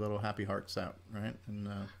browse their little happy hearts out, right? And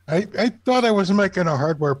I thought I was making a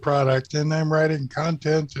hardware product, and I'm writing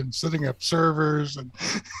content and setting up servers, and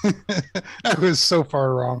I was so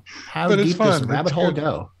far wrong. How deep does the rabbit hole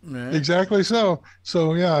go? Right. Exactly so.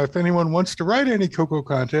 So yeah, if anyone wants to write any Coco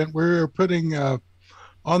content, we're putting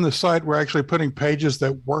on the site. We're actually putting pages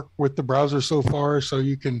that work with the browser so far, so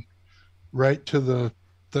you can write to the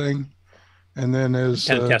thing. And then as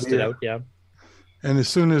kind of test it out, yeah. And as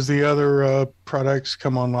soon as the other products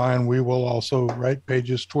come online, we will also write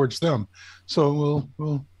pages towards them. So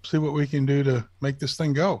we'll see what we can do to make this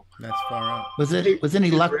thing go. That's far out. With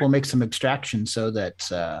any luck, we'll make some extraction so that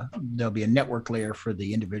there'll be a network layer for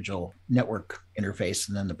the individual network interface,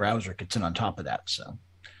 and then the browser could sit on top of that. So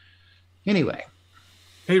anyway.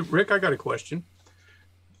 Hey, Rick, I got a question.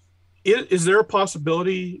 Is there a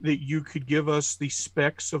possibility that you could give us the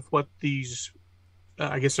specs of what these,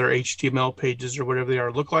 I guess they're HTML pages or whatever they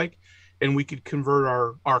are, look like, and we could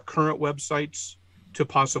convert our current websites to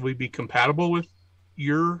possibly be compatible with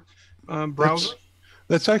your browser?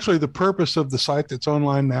 That's actually the purpose of the site that's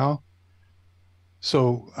online now.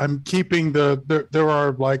 So I'm keeping there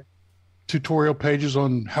are like tutorial pages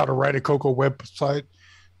on how to write a CoCo website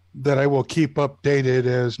that I will keep updated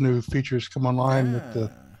as new features come online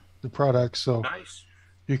with the product. So nice.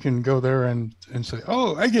 You can go there and say,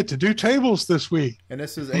 oh, I get to do tables this week. And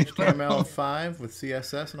this is HTML5 with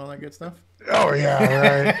CSS and all that good stuff? Oh, yeah,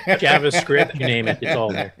 right. JavaScript, you name it, it's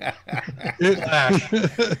all there. I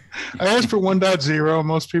asked for 1.0.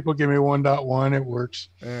 Most people give me 1.1. It works.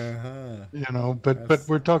 You know, but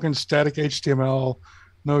we're talking static HTML,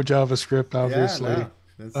 no JavaScript, obviously. Yeah, no.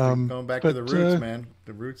 That's going back to the roots, man.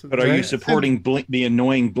 The roots of the But are you supporting the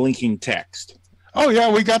annoying blinking text? Oh,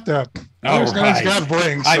 yeah, we got that. Oh, right. Got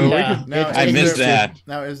blinks. So I missed that.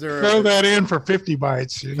 Now, is there throw that in for 50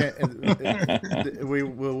 bytes? You know?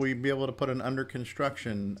 Will we be able to put an under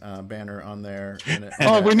construction banner on there?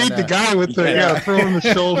 We need the guy with the throw in the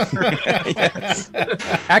shoulder.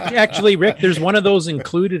 Actually, Rick, there's one of those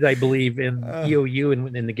included, I believe, in EOU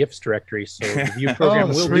and in the GIFs directory. So the view program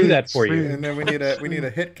will do that for you. And then we need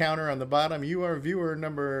a hit counter on the bottom. You are viewer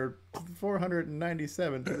number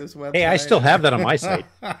 497 to this website. Hey, I still have that on my site.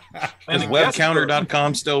 Does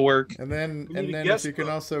webcounter.com still work? And then if you can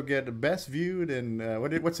also get best viewed and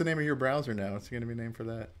what's the name of your browser now? What's going to be named for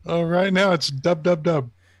that? Oh, right now it's www.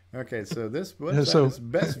 Okay, so this website is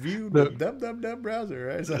best viewed with www browser,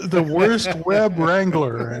 right? So the worst web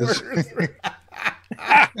wrangler.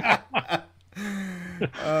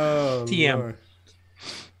 Oh, TM. Lord.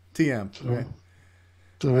 TM. Right.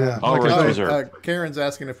 So, yeah. All right, Karen's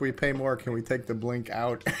asking if we pay more, can we take the blink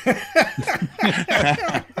out?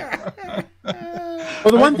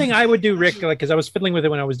 Well, the one thing I would do, Rick, because I was fiddling with it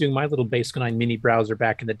when I was doing my little Basic 9 mini browser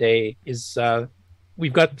back in the day, is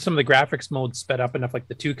we've got some of the graphics modes sped up enough, like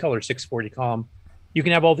the 2-color 640 column. You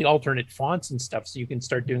can have all the alternate fonts and stuff, so you can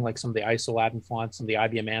start doing like some of the ISO Latin fonts, some of the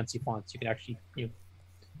IBM ANSI fonts. You can actually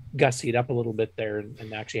gussy it up a little bit there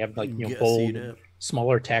and actually have like bold,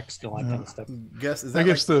 smaller text and all that kind of stuff. Is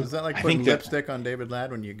that like putting lipstick on David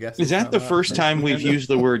Ladd when you guess? Is that the first time we've used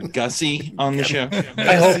the word gussy on the show?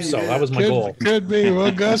 I hope so. That was my goal. Could be.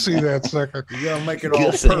 Well, gussy that sucker. You gotta make it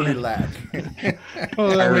all purdy lack.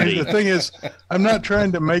 Well, I mean, the thing is, I'm not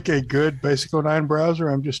trying to make a good Basic 09 browser.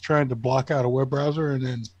 I'm just trying to block out a web browser, and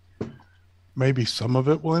then maybe some of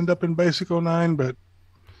it will end up in Basic 09, but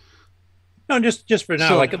no, just for now.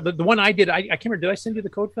 So, like the one I did, I can't remember. Did I send you the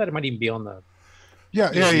code for that? It might even be on the.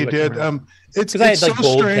 Yeah, you did. It's I had like so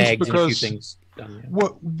bold strange tags because and a few things done,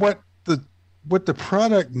 what the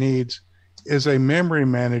product needs is a memory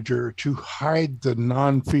manager to hide the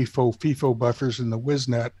non-FIFO buffers in the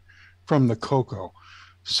WizNet from the CoCo.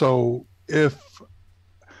 So if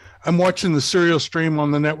I'm watching the serial stream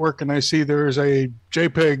on the network and I see there's a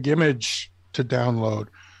JPEG image to download,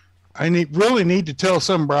 I really need to tell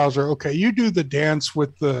some browser, okay, you do the dance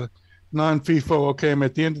with the non-FIFO. Okay, I'm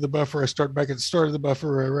at the end of the buffer. I start back at the start of the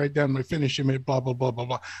buffer. I write down my finish image, blah, blah, blah, blah,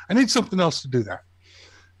 blah. I need something else to do that.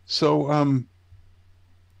 So I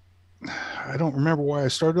don't remember why I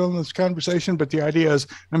started on this conversation, but the idea is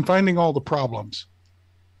I'm finding all the problems.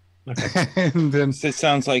 Okay. And then it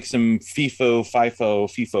sounds like some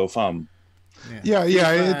FIFO fum. Yeah,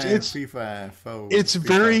 it's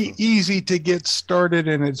very easy to get started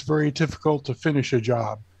and it's very difficult to finish a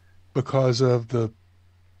job because of the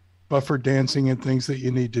buffer dancing and things that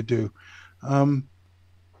you need to do.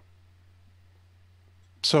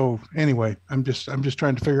 So anyway, I'm just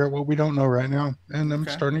trying to figure out what we don't know right now, and I'm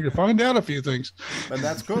starting to find out a few things. But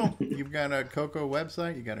that's cool. You've got a CoCo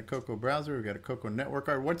website, you got a CoCo browser, you got a CoCo network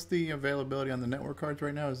card. What's the availability on the network cards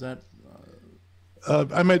right now? Is that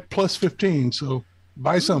I'm at +15, so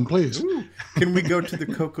buy some, please. Ooh. Can we go to the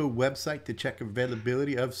CoCo website to check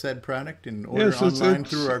availability of said product and order online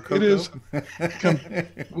through our CoCo? It is.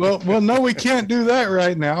 Well, no, we can't do that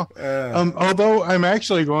right now. Although I'm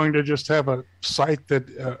actually going to just have a site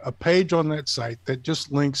a page on that site that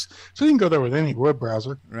just links, so you can go there with any web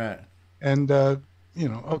browser. Right. And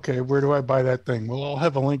okay, where do I buy that thing? Well, I'll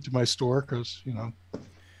have a link to my store because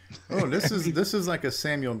Oh, this is like a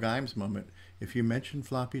Samuel Gimes moment. If you mention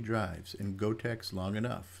floppy drives in GoTex long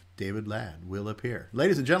enough, David Ladd will appear.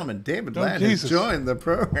 Ladies and gentlemen, David Ladd has joined the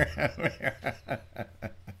program.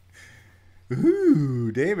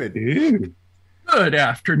 Ooh, David. Ooh. Good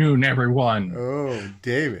afternoon, everyone. Oh,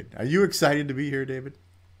 David. Are you excited to be here, David?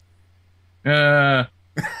 Well,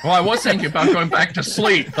 I was thinking about going back to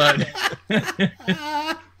sleep, but...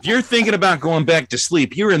 If you're thinking about going back to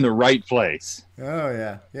sleep, you're in the right place. Oh,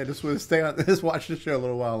 yeah. Yeah, just stay on. Just watch the show a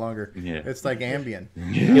little while longer. Yeah. It's like Ambien.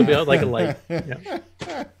 You'll be out like a light. Yeah.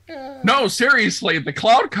 No, seriously, the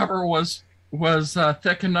cloud cover was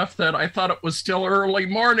thick enough that I thought it was still early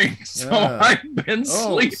morning, so I've been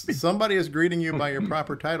sleeping. Somebody is greeting you by your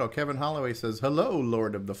proper title. Kevin Holloway says, "Hello,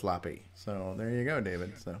 Lord of the Floppy." So there you go,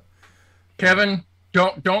 David. So, Kevin,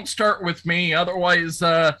 don't start with me, otherwise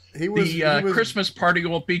the Christmas party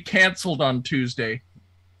will be canceled on Tuesday.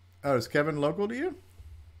 Oh, is Kevin local to you?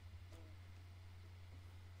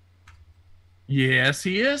 Yes,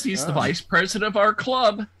 he is. He's the vice president of our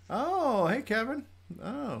club. Oh, hey, Kevin.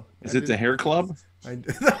 Oh, is it the hair club?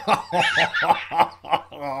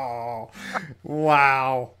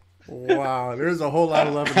 Wow. There's a whole lot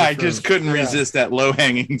of love in this I just couldn't resist that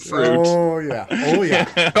low-hanging fruit. Oh, yeah.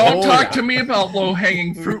 Don't talk to me about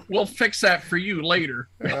low-hanging fruit. We'll fix that for you later.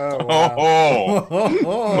 Mark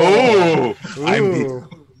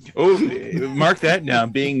that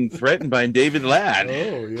down. Being threatened by David Ladd.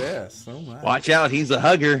 Oh, yes. Oh, my. Watch out. He's a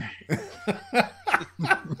hugger.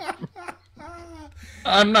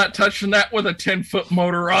 I'm not touching that with a 10-foot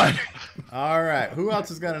motor rod. All right. Who else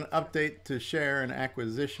has got an update to share, an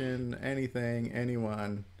acquisition, anything,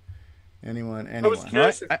 anyone? I was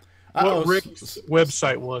curious what Rick's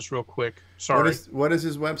website was real quick. Sorry. What is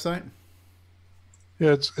his website?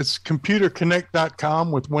 Yeah, it's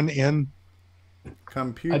computerconnect.com with one N.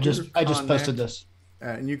 I just posted this.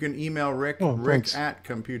 And you can email Rick, thanks. at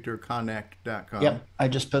computerconnect.com. Yep, I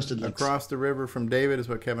just posted links. Across the river from David is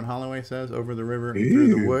what Kevin Holloway says. Over the river and through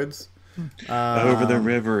the woods. Over the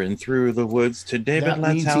river and through the woods to David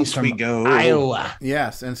Ladd's house we go. Iowa.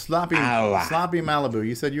 Yes, and Sloppy Malibu,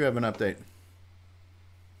 you said you have an update.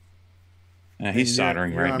 He's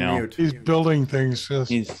soldering right now. Mute. He's building things. Yes.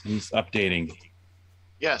 He's updating.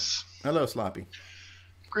 Yes. Hello, Sloppy.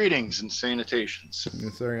 Greetings and salutations.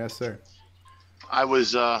 Yes, sir. Yes, sir. I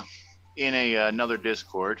was in another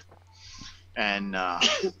Discord, and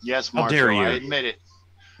yes, Marco, I admit it.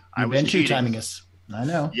 I was cheating. Timing us. I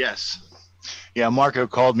know. Yes. Yeah, Marco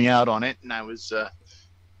called me out on it, and I was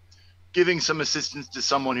giving some assistance to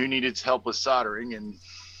someone who needed help with soldering, and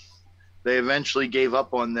they eventually gave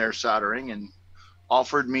up on their soldering and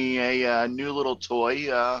offered me a new little toy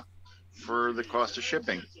for the cost of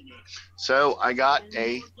shipping. So I got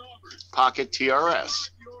a Pocket TRS.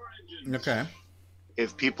 Okay.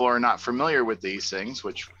 If people are not familiar with these things,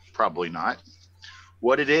 which probably not,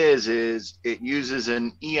 what it is it uses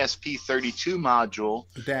an ESP32 module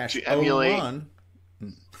to emulate. -01.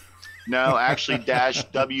 No, actually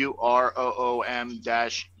 -WROOM-E.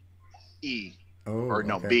 Or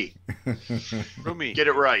no, okay. B. Get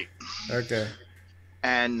it right. Okay.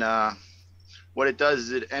 And what it does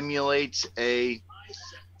is it emulates a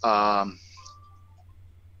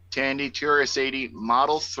Tandy TRS 80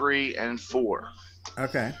 Model 3 and 4.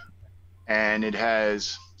 Okay. And it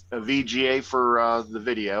has a VGA for the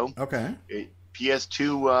video. Okay. A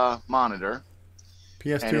PS2 monitor.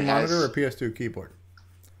 PS2 monitor or PS2 keyboard?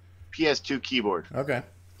 PS2 keyboard. Okay.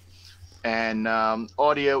 And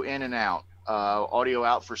audio in and out. Audio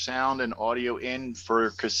out for sound and audio in for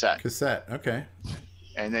cassette. Cassette. Okay.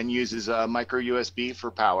 And then uses micro USB for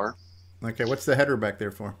power. Okay. What's the header back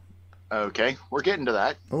there for? Okay, we're getting to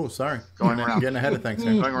that. Oh, sorry. Going around. Getting ahead of things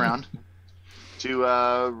here. Going around to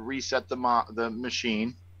reset the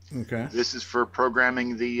machine. Okay. This is for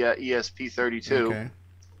programming the ESP32. Okay.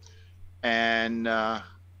 And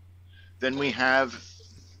then we have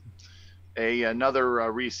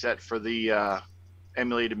another reset for the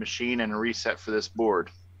emulated machine and a reset for this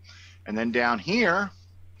board. And then down here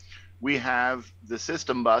we have the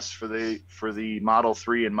system bus for the Model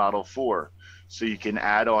 3 and Model 4. So you can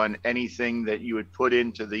add on anything that you would put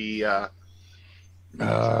into the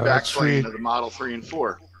backplane of the Model 3 and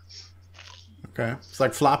 4. Okay. It's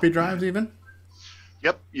like floppy drives even?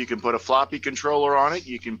 Yep. You can put a floppy controller on it.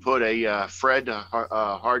 You can put a Fred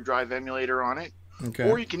hard drive emulator on it. Okay.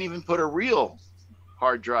 Or you can even put a real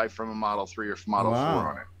hard drive from a Model 3 or Model 4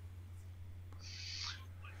 on it.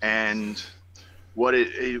 And what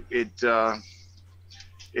it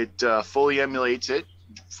fully emulates it.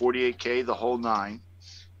 48K, the whole 9,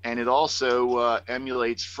 and it also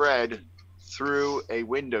emulates Fred through a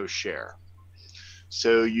Windows share,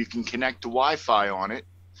 so you can connect to Wi-Fi on it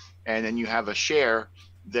and then you have a share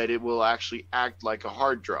that it will actually act like a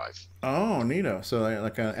hard drive. Oh, neato. So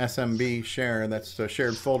like an SMB share, that's a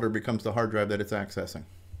shared folder becomes the hard drive that it's accessing.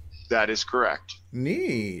 That is correct.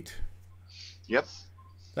 Neat. Yep.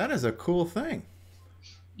 That is a cool thing.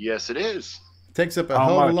 Yes, it is. Takes up a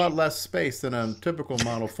hell of a lot less space than a typical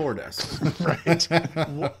Model 4 desk. Right.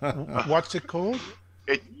 What's it called?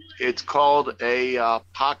 It's called a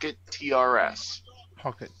Pocket TRS.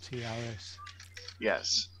 Pocket TRS.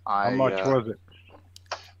 Yes. How much was it?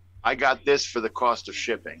 I got this for the cost of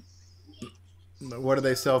shipping. What do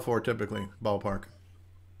they sell for typically, ballpark?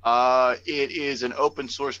 It is an open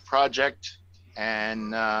source project,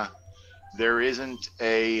 and there isn't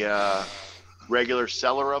a regular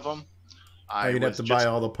seller of them. You'd have to buy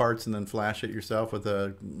all the parts and then flash it yourself with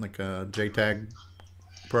a JTAG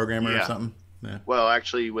programmer or something. Yeah. Well,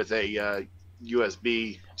 actually, with a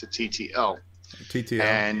USB to TTL. TTL.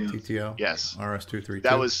 And TTL. Yes. RS-232.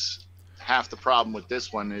 That was half the problem with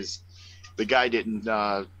this one is the guy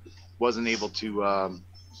wasn't able to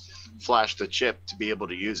flash the chip to be able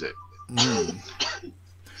to use it.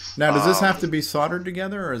 Now, does this have to be soldered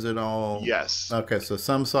together, or is it all? Yes. Okay, so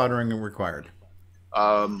some soldering required.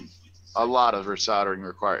 A lot of soldering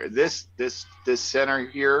required. This center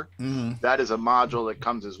here, that is a module that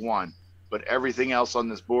comes as one, but everything else on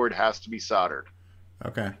this board has to be soldered.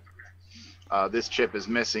 Okay. This chip is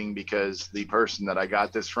missing because the person that I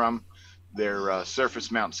got this from, their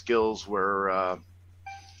surface mount skills were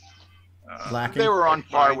lacking. They were on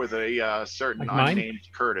par with a certain Like unnamed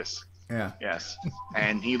Curtis. Yeah. Yes.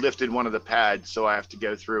 And he lifted one of the pads, so I have to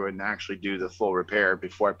go through and actually do the full repair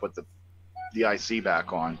before I put the IC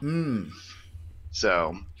back on.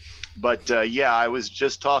 So, but yeah, I was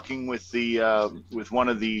just talking with with one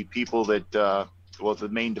of the people that the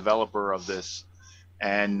main developer of this,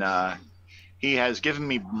 and he has given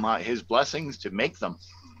me his blessings to make them.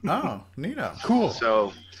 Oh, neato. Cool.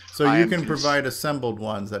 So you can provide assembled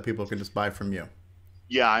ones that people can just buy from you.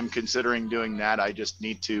 Yeah, I'm considering doing that. I just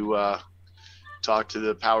need to talk to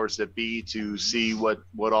the powers that be to see what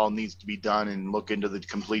all needs to be done and look into the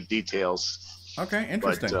complete details. Okay,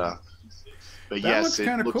 interesting. But that yes, looks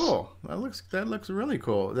kind of cool. That looks really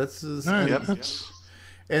cool. Right,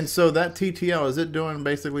 and so that TTL, is it doing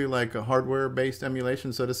basically like a hardware-based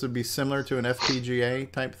emulation? So this would be similar to an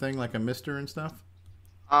FPGA type thing, like a MiSTer and stuff?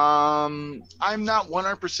 I'm not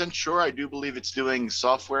 100% sure. I do believe it's doing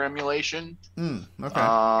software emulation.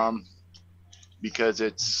 Okay. Because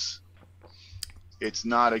it's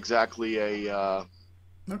not exactly a.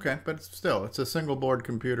 Okay, but it's a single board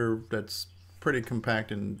computer that's pretty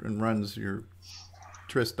compact and runs your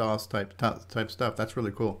TRIS-DOS type stuff. That's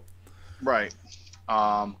really cool. Right.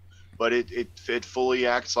 But it fully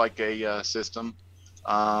acts like a system.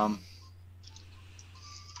 Yeah.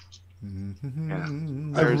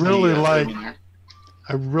 I really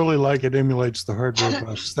like it emulates the hardware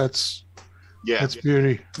bus. That's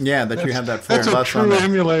beauty. Yeah, that you have that full that's a bus true on there.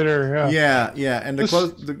 emulator. Yeah. And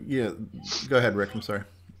go ahead, Rick. I'm sorry.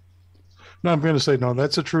 No, I'm going to say no.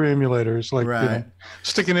 That's a true emulator. It's like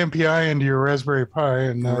stick an MPI into your Raspberry Pi,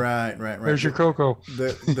 and right. There's your CoCo.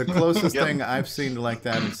 The closest thing I've seen like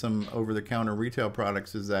that in some over-the-counter retail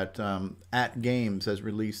products is that At Games has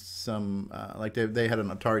released some like they had an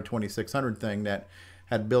Atari 2600 thing that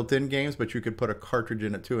had built-in games, but you could put a cartridge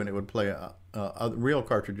in it too, and it would play real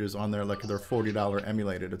cartridges on there, like their $40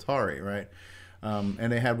 emulated Atari, right?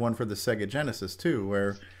 And they had one for the Sega Genesis too,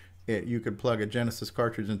 where you could plug a Genesis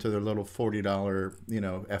cartridge into their little $40,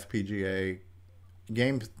 FPGA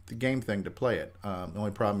game thing to play it. The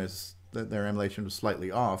only problem is that their emulation was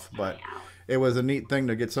slightly off, but it was a neat thing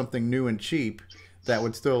to get something new and cheap that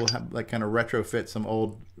would still have, like, kind of retrofit some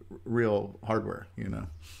old real hardware,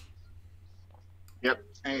 Yep.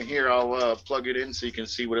 And here I'll plug it in so you can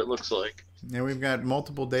see what it looks like. And we've got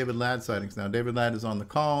multiple David Ladd sightings now. David Ladd is on the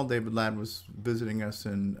call. David Ladd was visiting us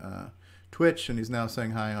in Twitch, and he's now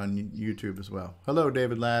saying hi on YouTube as well. Hello,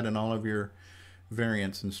 David Ladd, and all of your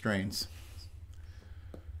variants and strains.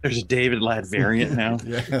 There's a David Ladd variant now.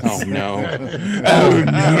 Yes. Oh no! Oh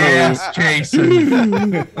no! Yes,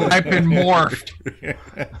 Jason. I've been morphed.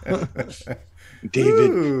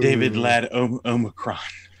 David Ladd Omicron.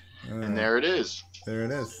 And there it is. There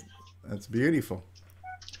it is. That's beautiful.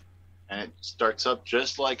 And it starts up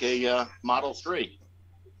just like a Model 3.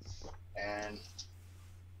 And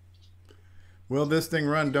will this thing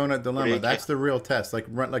run Donut Dilemma? That's the real test.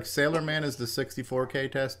 Like Sailor Man is the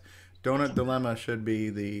 64K test. Donut Dilemma should be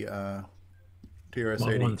the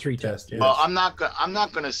TRS-80 test. Yes. Well, I'm not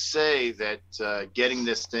going to say that getting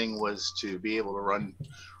this thing was to be able to run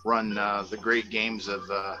the great games of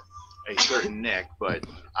a a certain nick, but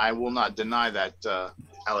I will not deny that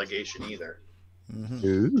allegation either.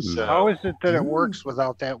 So, how is it that it works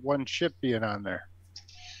without that one chip being on there?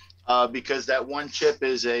 Because that one chip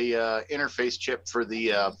is a interface chip for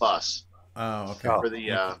the bus. Oh, okay. For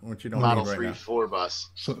the which you don't Model need right 3-4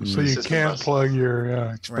 bus. So you can't plug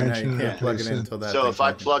your expansion. Right now you can't plug it in until that. So if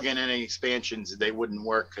I plug in any expansions, they wouldn't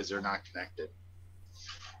work because they're not connected.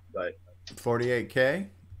 But 48K,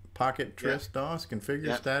 pocket tris DOS,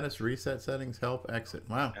 configure status, reset settings, help, exit.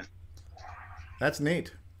 Wow, that's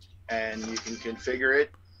neat. And you can configure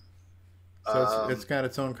it. So it's got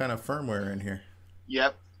its own kind of firmware in here.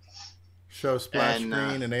 Yep. Show splash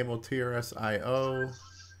screen, enable TRS IO,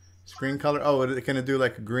 screen color. Oh, can it do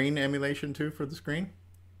like a green emulation too for the screen?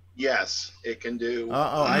 Yes, it can do.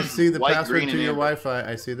 I see the white, password green, to and your amber. Wi-Fi.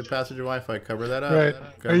 I see the password to Wi-Fi. Cover that up. Right.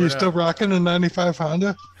 Are you still rocking a 95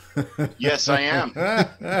 Honda? Yes, I am.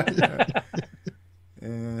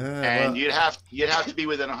 And well, you'd have to be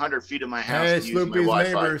within 100 feet of my house hey, to use my Sloopy's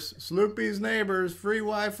Wi-Fi. neighbors, Sloopy's neighbors, free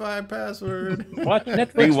Wi-Fi password. What?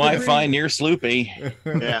 Free Wi-Fi near Sloopy.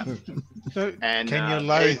 Yeah. So And can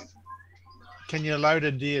you load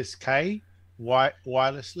a DSK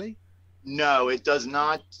wirelessly? No, it does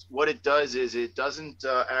not. What it does is it doesn't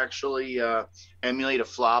actually emulate a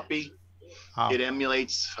floppy. It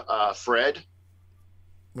emulates Fred,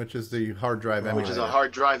 which is the hard drive emulator. which is a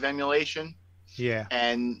hard drive emulation. Yeah.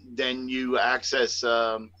 And then you access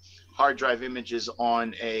hard drive images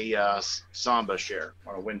on a Samba share,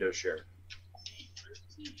 on a Windows share.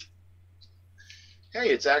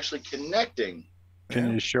 Hey, it's actually connecting.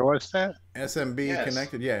 Can you show us that? SMB Yes.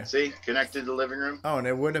 connected, yeah. See, connected to the living room. Oh, and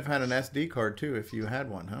it would have had an SD card too if you had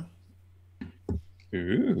one, huh?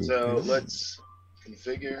 So let's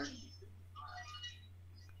configure.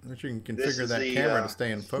 But you can This configure is that the, camera to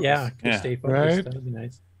stay in focus. Yeah, stay focused. Right. That would be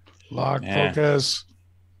nice. Lock focus.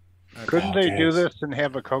 Couldn't they do this and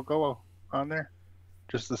have a CoCo on there?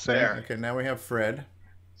 Just the same. Okay, now we have Fred.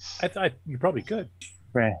 I thought you probably could.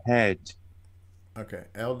 Fred. Okay,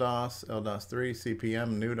 LDOS, LDOS 3,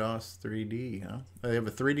 CPM, new DOS 3D, huh? They have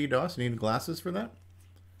a 3D DOS. You need glasses for that?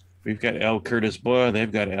 We've got L. Curtis Boyle.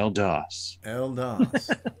 They've got L. DOS. L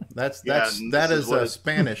DOS. That this is is what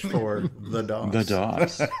Spanish for the DOS. The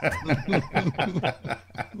DOS.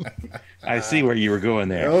 I see where you were going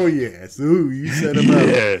there. Oh yes. Ooh, you set him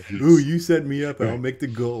up. Ooh, you set me up. I'll make the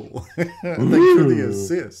goal. Thanks for the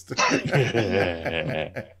assist.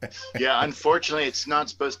 Yeah, unfortunately, it's not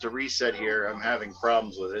supposed to reset here. I'm having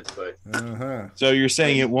problems with it, but So you're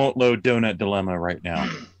saying it won't load Donut Dilemma right now?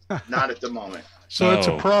 not at the moment. So it's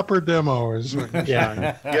a proper demo, is it?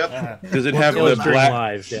 Yeah. Yep. Does it have the During black?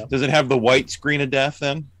 live, yeah. Does it have the white screen of death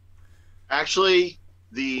then? Actually,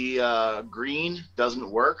 the green doesn't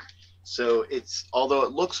work. So it's, although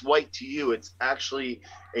it looks white to you, it's actually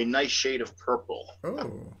a nice shade of purple.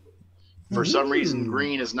 Oh. For some reason,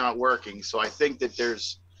 green is not working. So I think that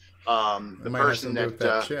there's the person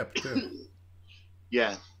that chip too.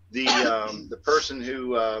 Yeah, the person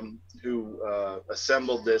who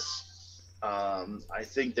assembled this. I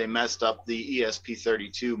think they messed up the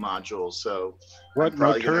ESP32 module, so What, I'm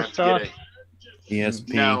probably gonna have to get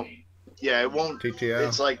ESP. No, yeah, it won't. TTL.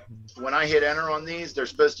 It's like when I hit enter on these, they're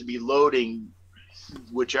supposed to be loading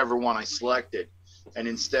whichever one I selected, and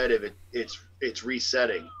instead of it, it's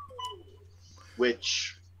resetting.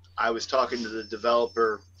 Which I was talking to the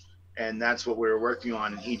developer, and that's what we were working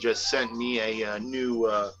on, and he just sent me a new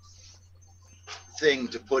thing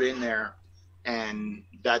to put in there, and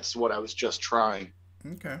that's what I was just trying.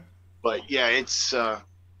 Okay. But yeah, it's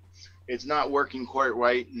not working quite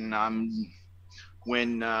right, and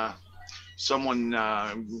when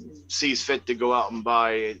someone sees fit to go out and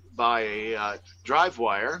buy a drive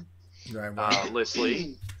wire,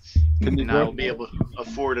 Leslie, and I'll be able to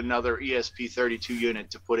afford another ESP32 unit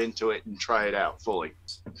to put into it and try it out fully.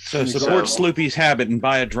 So support Sloopy's habit and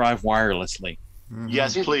buy a drive wirelessly.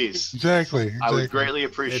 Yes, please. Exactly. I would greatly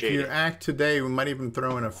appreciate If you it. act today, we might even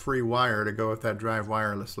throw in a free wire to go with that drive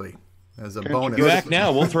wirelessly as a If bonus. you act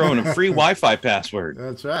now, we'll throw in a free Wi-Fi password.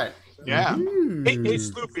 That's right. Yeah. Hey,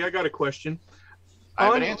 Sloopy, I got a question. I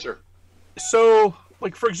have an answer. So,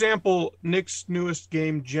 like for example, Nick's newest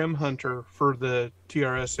game, Gem Hunter, for the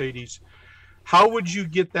TRS-80s, how would you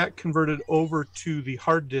get that converted over to the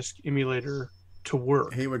hard disk emulator to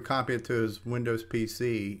work? He would copy it to his Windows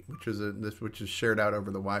PC, which is shared out over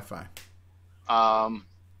the Wi-Fi.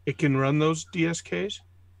 It can run those DSKs?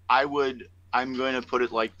 I'm going to put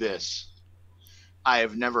it like this. I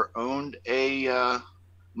have never owned a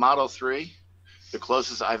Model 3. The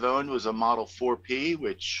closest I've owned was a Model 4P,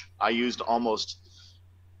 which I used almost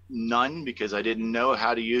none because I didn't know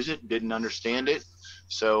how to use it, didn't understand it.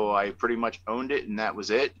 so I pretty much owned it, and that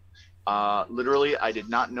was it. Literally, I did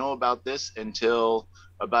not know about this until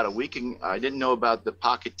about a week. I didn't know about the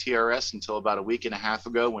Pocket TRS until about a week and a half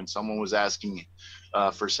ago when someone was asking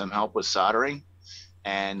for some help with soldering.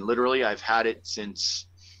 And literally, I've had it since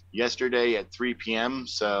yesterday at 3 p.m.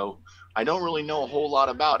 So I don't really know a whole lot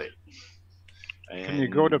about it. Can you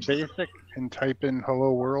go to basic and type in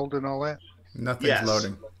hello world and all that? Nothing's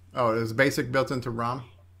loading. Oh, is basic built into ROM?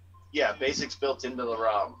 Yeah, basic's built into the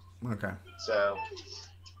ROM. Okay. So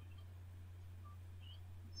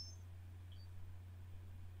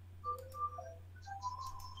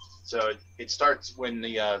it starts when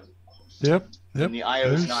the when the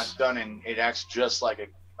IO is not done, and it acts just like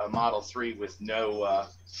a Model 3 with no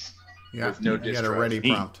with no you got a ready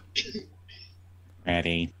prompt.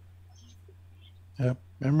 Ready. Yep,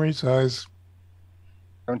 memory size.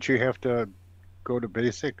 Don't you have to go to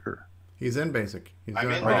basic or? He's in basic. He's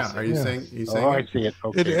doing it right now. Are you saying? I see it.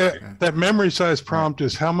 Okay. That memory size prompt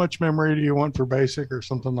is how much memory do you want for basic or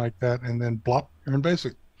something like that, and then blop, you're in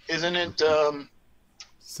basic. Isn't it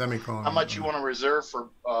semicolon? How much you want to reserve for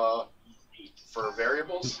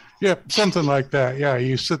variables? Yeah, something like that. Yeah,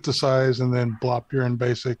 you set the size and then blop, you're in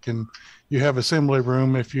basic, and you have assembly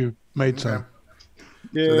room if you made some.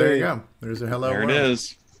 Yeah. So there you go. There's a hello There world. it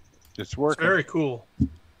is. It's working. Very cool.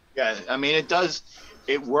 Yeah, I mean it does.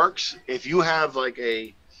 It works if you have like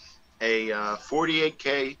a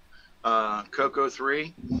 48K CoCo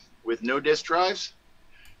 3 with no disk drives.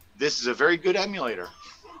 This is a very good emulator.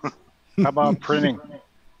 How about printing?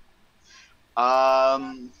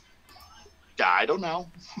 I don't know.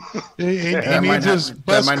 That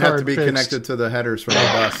might have to be connected to the headers from the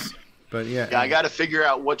bus. But yeah, I got to figure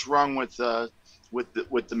out what's wrong with the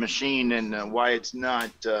machine and why it's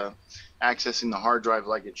not accessing the hard drive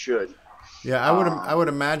like it should. Yeah, I would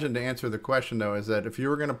imagine, to answer the question though, is that if you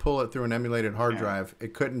were going to pull it through an emulated hard drive,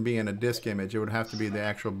 it couldn't be in a disk image. It would have to be the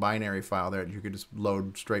actual binary file that you could just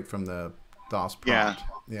load straight from the DOS prompt.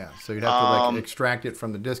 Yeah. So you'd have to like extract it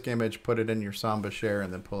from the disk image, put it in your Samba share,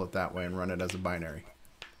 and then pull it that way and run it as a binary.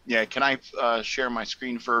 Yeah. Can I share my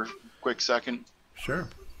screen for a quick second? Sure.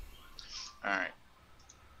 All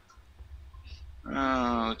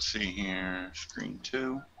right. Let's see here. Screen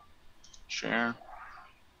 2. Share.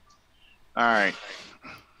 All right,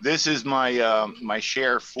 this is my my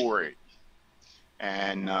share for it,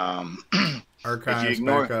 and archives, if you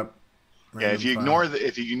ignore, backup, if you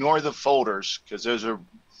ignore the folders, because those are,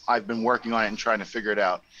 I've been working on it and trying to figure it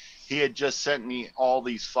out. He had just sent me all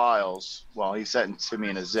these files. Well, he sent it to me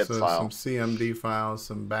in a zip file. Some CMD files,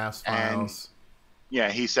 some BAS files. Yeah,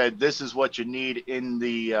 he said this is what you need in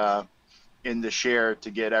the share to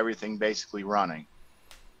get everything basically running.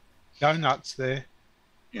 Donuts there.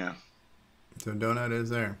 Yeah. So donut is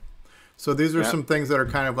there. So these are some things that are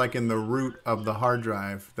kind of like in the root of the hard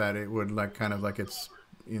drive that it would like kind of like it's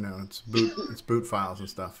boot files and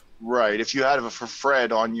stuff. Right. If you have a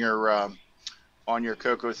Fred on your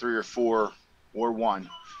CoCo 3 or 4 or 1,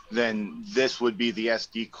 then this would be the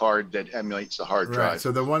SD card that emulates the hard drive. Right.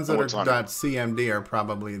 So the ones that are .cmd are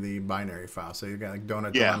probably the binary file. So you got like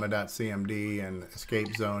donut dilemma.cmd and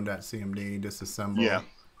escape zone.cmd, disassemble,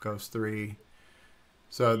 Ghost 3.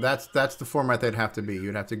 So that's the format they'd have to be.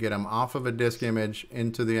 You'd have to get them off of a disk image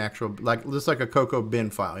into the actual, just like a CoCo bin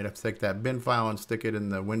file. You'd have to take that bin file and stick it in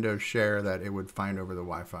the Windows share that it would find over the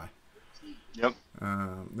Wi-Fi. Yep.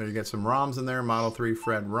 There you get some ROMs in there, Model 3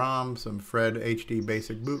 Fred ROM, some Fred HD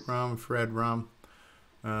basic boot ROM, Fred ROM.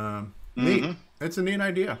 Neat. It's a neat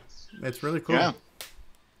idea. It's really cool. Yeah.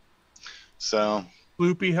 So,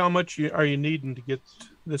 Loopy, how much are you needing to get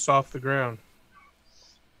this off the ground?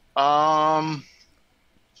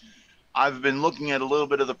 I've been looking at a little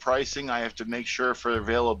bit of the pricing. I have to make sure for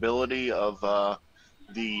availability of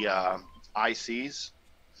the ICs,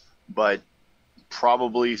 but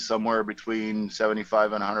probably somewhere between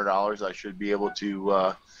 $75 and $100. I should be able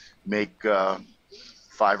to make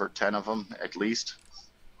 5 or 10 of them at least.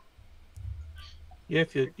 Yeah,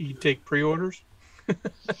 if you take pre-orders.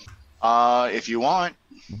 If you want.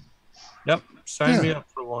 Yep, sign me up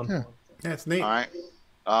for one. Yeah, it's neat. All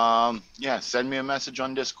right. Send me a message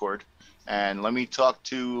on Discord. And let me talk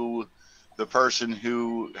to the person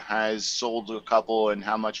who has sold a couple and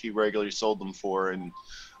how much he regularly sold them for, and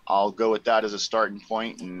I'll go with that as a starting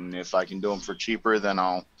point. And if I can do them for cheaper, then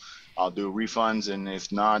I'll do refunds, and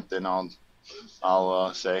if not, then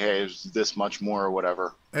I'll say, hey, it's this much more or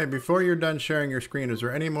whatever. Hey, before you're done sharing your screen, is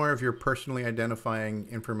there any more of your personally identifying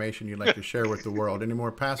information you'd like to share with the world? Any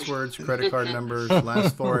more passwords, credit card numbers,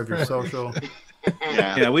 last 4 of your social?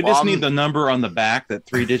 Yeah, we just need the number on the back, that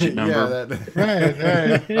 3-digit number.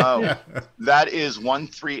 That is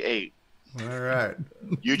 138. All right.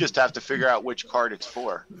 You just have to figure out which card it's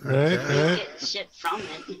for. Right. Get shit from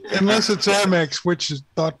it. Unless it's Amex, which has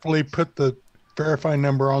thoughtfully put the verify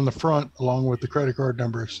number on the front along with the credit card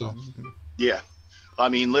number. So, yeah, I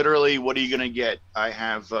mean, literally, what are you going to get? I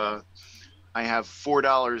have $4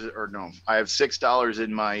 or no, I have $6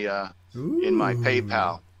 in my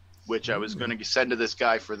PayPal, which I was going to send to this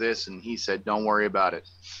guy for this, and he said, "Don't worry about it.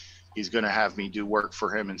 He's going to have me do work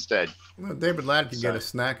for him instead." Well, David Ladd can get a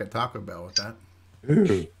snack at Taco Bell with that.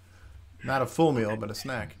 Not a full meal, but a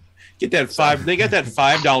snack. Get that $5. They got that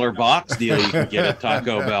 $5 box deal you can get at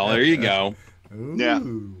Taco Bell. There you go. Ooh. Yeah.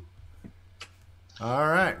 All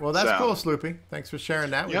right. Well, that's cool, Sloopy. Thanks for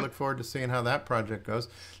sharing that. We look forward to seeing how that project goes.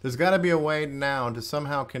 There's got to be a way now to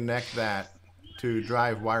somehow connect that to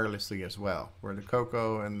drive wirelessly as well, where the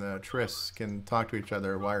CoCo and the Tris can talk to each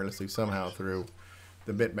other wirelessly somehow through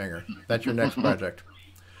the Bitbanger. That's your next project.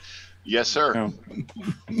 Yes, sir.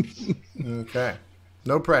 Okay.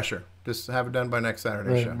 No pressure. Just have it done by next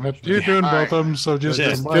Saturday show. You're doing both of them, so just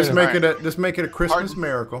make it a Christmas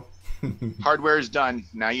miracle. Hardware is done.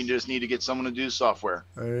 Now you just need to get someone to do software.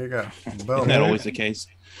 There you go. Boom. Isn't that always the case?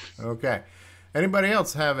 Okay. Anybody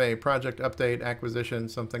else have a project update, acquisition,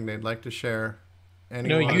 something they'd like to share?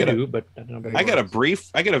 Anyone? No, you do, but I got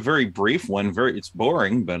a very brief one. It's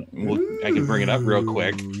boring, but I can bring it up real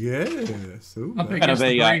quick. Yes.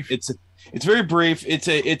 It's very brief.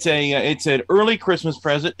 It's an early Christmas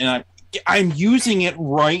present, and I'm using it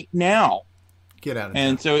right now. Get out of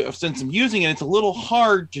And so since I'm using it, it's a little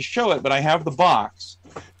hard to show it, but I have the box.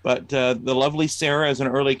 But the lovely Sarah, as an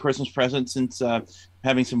early Christmas present, since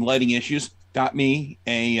having some lighting issues, got me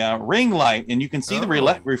a ring light, and you can see the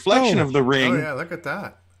reflection of the ring. Oh yeah, look at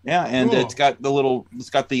that. Yeah, and cool. it's got the little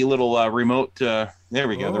remote. There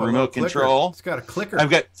we go, the remote control. It's got a clicker.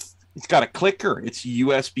 It's got a clicker. It's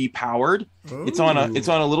USB powered. Ooh. It's on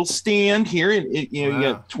a little stand here. You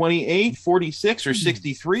got 28, 46, or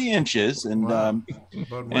 63 inches, and how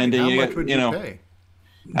much would you pay?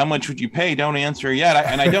 How much would you pay? Don't answer yet.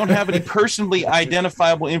 I don't have any personally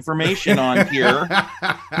identifiable information on here,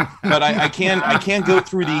 but I can go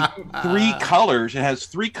through the 3 colors. It has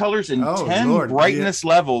 3 colors and 10 brightness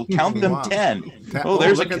level. Count them 10.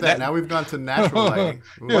 Look at that. Now we've gone to natural lighting.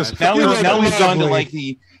 Yes. Now we've gone to like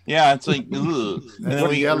the it's like ugh. That's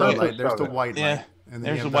the yellow light. There's the white light. Yeah. And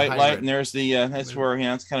there's the white light, and there's the that's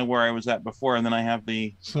kind of where I was at before, and then I have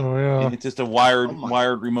the it's just a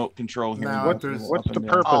wired remote control here. Now, what's the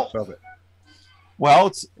purpose of it?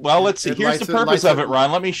 Well, let's see. Here's the purpose of it,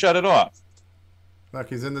 Ron. Let me shut it off. Look,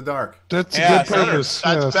 he's in the dark. That's a good purpose.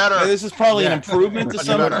 That's better. This is probably an improvement to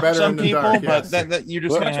some people, but that you're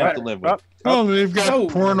just going to have to live with. Oh, they've got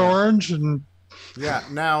porn orange and. Yeah.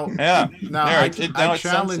 Now. I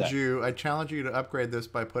challenge you. I challenge you to upgrade this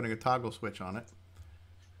by putting a toggle switch on it.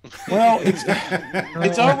 Well,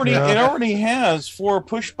 it already has 4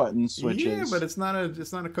 push button switches. Yeah, but it's not a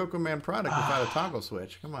CocoBan product without a toggle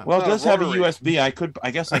switch. Come on. Well, it does have a USB.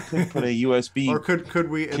 I guess I could put a USB. Or could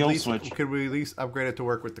we at least upgrade it to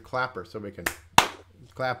work with the clapper so we can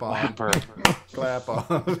clap on, clap off.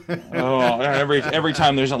 every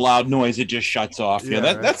time there's a loud noise, it just shuts off. Yeah,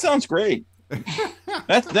 that sounds great.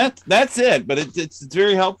 That's it, but it's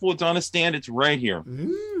very helpful. It's on a stand. It's right here.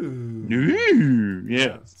 Ooh,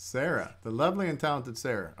 yeah. Sarah, the lovely and talented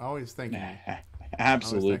Sarah, always thinking.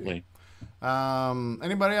 Absolutely.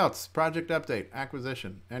 Anybody else? Project update,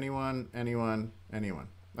 acquisition. Anyone? All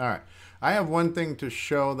right. I have one thing to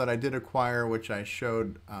show that I did acquire, which I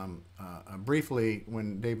showed briefly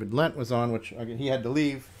when David Lent was on, which he had to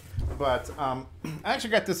leave. But I actually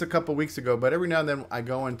got this a couple weeks ago, but every now and then I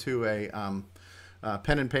go into a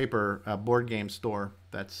pen and paper board game store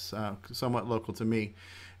that's somewhat local to me.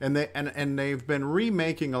 And they've been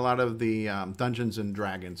remaking a lot of the Dungeons and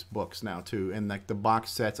Dragons books now too, and like the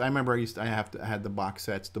box sets. I remember I had the box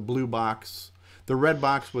sets. The blue box, the red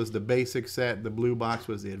box was the basic set. The blue box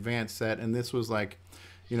was the advanced set, and this was like,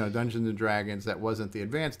 Dungeons and Dragons. That wasn't the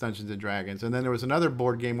advanced Dungeons and Dragons. And then there was another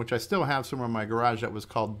board game which I still have somewhere in my garage that was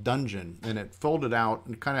called Dungeon, and it folded out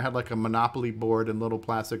and kind of had like a Monopoly board and little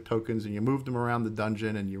plastic tokens, and you moved them around the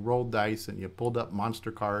dungeon and you rolled dice and you pulled up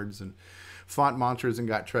monster cards and fought monsters and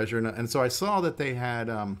got treasure. And so I saw that they had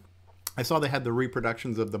the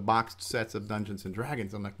reproductions of the boxed sets of Dungeons and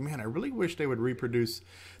Dragons. I'm like, man, I really wish they would reproduce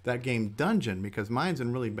that game Dungeon, because mine's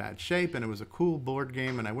in really bad shape and it was a cool board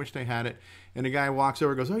game and I wish they had it. And the guy walks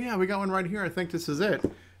over and goes, oh yeah, we got one right here. I think this is it.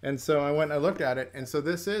 And so I went and I looked at it. And so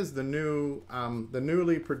this is the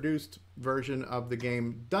newly produced version of the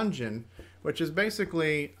game Dungeon, which is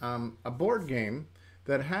basically a board game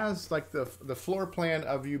that has like the floor plan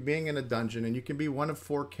of you being in a dungeon, and you can be one of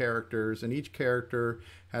 4 characters, and each character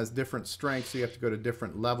has different strengths, so you have to go to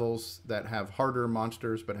different levels that have harder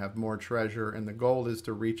monsters but have more treasure, and the goal is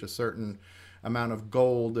to reach a certain amount of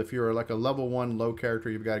gold. If you're like a level 1 low character,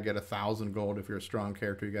 you've got to get 1,000 gold. If you're a strong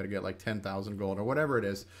character, you got to get like 10,000 gold or whatever it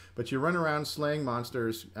is. But you run around slaying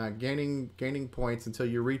monsters, gaining points until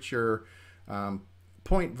you reach your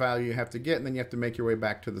point value you have to get, and then you have to make your way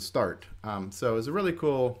back to the start. So it's a really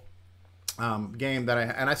cool game that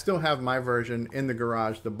I still have my version in the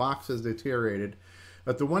garage. The box has deteriorated,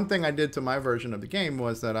 but the one thing I did to my version of the game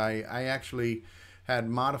was that I actually had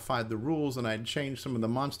modified the rules, and I'd changed some of the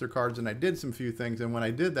monster cards, and I did some few things. And when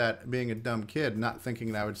I did that, being a dumb kid, not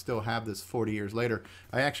thinking that I would still have this 40 years later,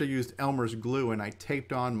 I actually used Elmer's glue, and I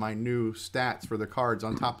taped on my new stats for the cards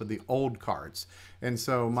on top of the old cards. And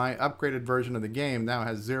so my upgraded version of the game now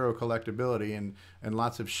has 0 collectability and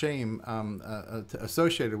lots of shame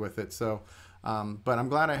associated with it. So but I'm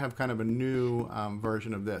glad I have kind of a new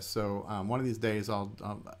version of this. So one of these days,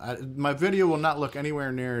 my video will not look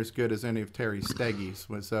anywhere near as good as any of Terry Steggy's.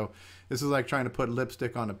 So this is like trying to put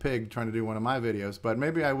lipstick on a pig, trying to do one of my videos. But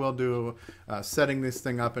maybe I will do setting this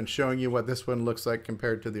thing up and showing you what this one looks like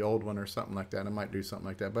compared to the old one or something like that. I might do something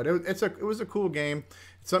like that. But it was a cool game.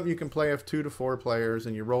 It's something you can play with 2 to 4 players,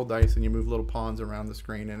 and you roll dice and you move little pawns around the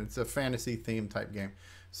screen, and it's a fantasy theme type game.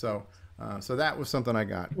 So that was something I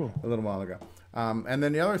got a little while ago. And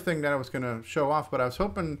then the other thing that I was going to show off, but I was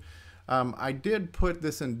hoping, I did put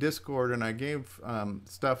this in Discord, and I gave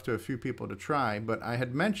stuff to a few people to try. But I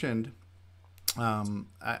had mentioned, I've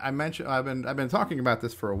been talking about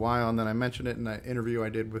this for a while, and then I mentioned it in an interview I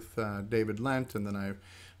did with David Lent, and then I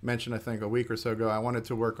mentioned, I think a week or so ago, I wanted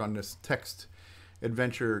to work on this text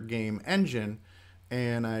adventure game engine.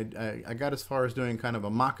 And I got as far as doing kind of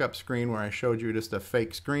a mock-up screen where I showed you just a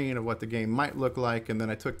fake screen of what the game might look like, and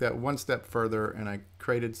then I took that one step further and I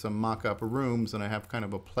created some mock-up rooms, and I have kind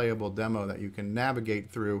of a playable demo that you can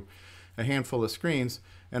navigate through a handful of screens,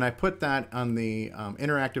 and I put that on the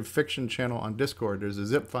Interactive Fiction channel on Discord. There's a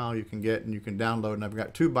zip file you can get and you can download, and I've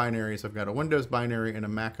got 2 binaries. I've got a Windows binary and a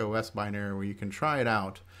Mac OS binary where you can try it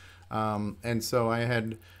out. And so I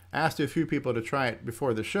had asked a few people to try it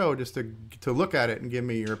before the show just to look at it and give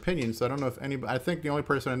me your opinion. So I don't know if anybody, I think the only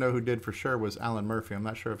person I know who did for sure was Alan Murphy. I'm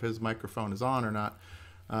not sure if his microphone is on or not.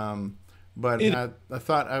 But I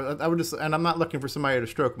thought I would just, and I'm not looking for somebody to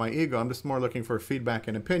stroke my ego. I'm just more looking for feedback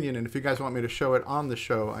and opinion. And if you guys want me to show it on the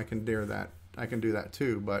show, I can do that. I can do that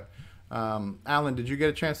too. But Alan, did you get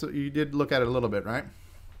a chance you did look at it a little bit, right?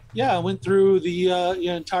 Yeah, I went through the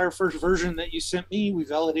entire first version that you sent me. We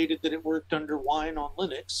validated that it worked under Wine on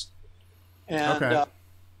Linux. And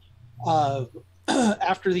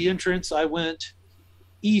after the entrance, I went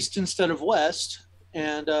east instead of west,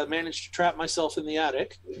 and managed to trap myself in the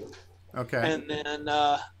attic. Okay. And then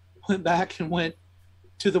went back and went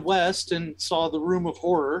to the west and saw the Room of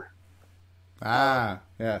Horror.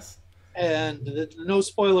 Yes. And no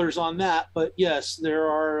spoilers on that, but yes,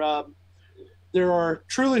 there are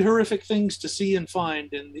truly horrific things to see and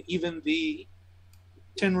find in even the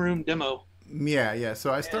 10-room demo. Yeah.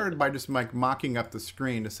 So I started by just like mocking up the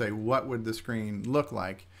screen to say what would the screen look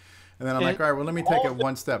like, and then I'm like, all right, well, let me take it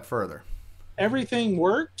one step further. Everything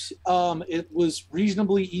worked. It was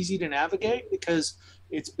reasonably easy to navigate because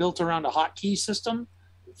it's built around a hotkey system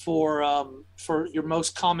for your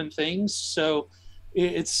most common things. So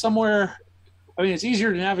it's somewhere. I mean, it's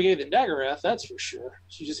easier to navigate than Daggerath, that's for sure.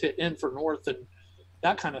 So you just hit N for north and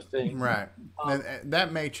that kind of thing. Right. And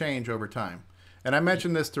that may change over time. And I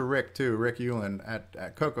mentioned this to Rick too, Rick Euland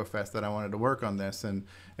at Coco Fest, that I wanted to work on this. And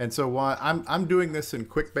so while I'm doing this in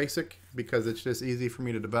Quick Basic because it's just easy for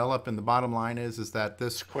me to develop. And the bottom line is that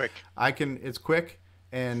this it's quick,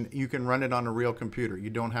 and you can run it on a real computer. You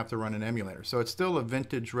don't have to run an emulator. So it's still a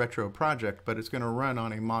vintage retro project, but it's going to run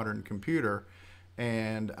on a modern computer.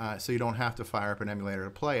 And so you don't have to fire up an emulator to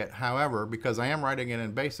play it. However, because I am writing it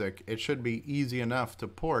in BASIC, it should be easy enough to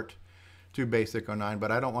port to BASIC 09,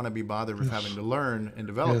 but I don't want to be bothered with having to learn and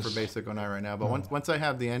develop for BASIC 09 right now. But once I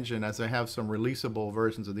have the engine, as I have some releasable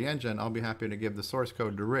versions of the engine, I'll be happy to give the source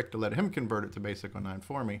code to Rick to let him convert it to BASIC 09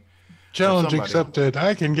 for me. Challenge accepted.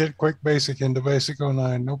 I can get Quick Basic into BASIC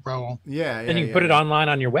 09, no problem. Yeah. And you can put it online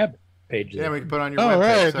on your web page. Yeah, we can put it on your web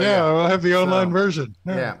page. Right. So, we'll have the online version.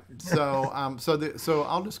 Yeah. So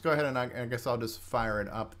I'll just go ahead and I guess I'll just fire it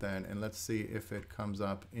up then, and let's see if it comes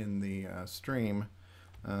up in the stream.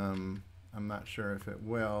 I'm not sure if it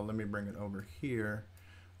will. Let me bring it over here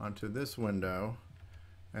onto this window,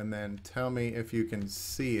 and then tell me if you can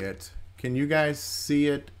see it. Can you guys see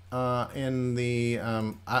it in the?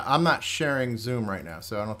 I'm not sharing Zoom right now,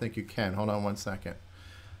 so I don't think you can. Hold on one second.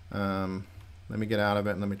 Let me get out of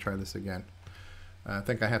it and let me try this again. I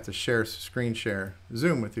think I have to screen share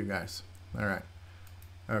Zoom with you guys. All right.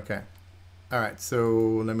 Okay. All right.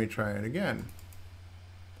 So let me try it again.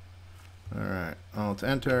 All right. Alt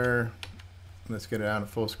Enter. Let's get it out of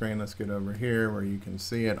full screen. Let's get over here where you can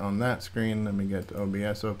see it on that screen. Let me get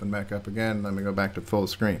OBS open back up again. Let me go back to full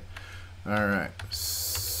screen. All right.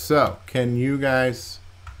 So can you guys,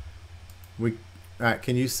 all right,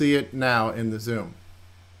 can you see it now in the Zoom?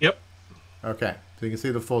 Yep. Okay. So you can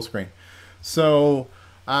see the full screen. So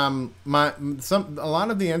a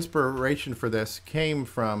lot of the inspiration for this came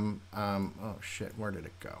from, oh shit, where did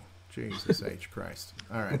it go? Jesus H Christ.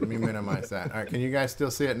 All right, let me minimize that. All right, can you guys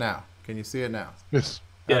still see it now? Can you see it now? Yes.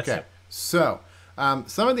 Okay. Yes. So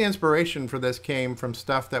some of the inspiration for this came from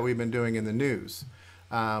stuff that we've been doing in the news,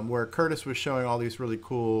 where Curtis was showing all these really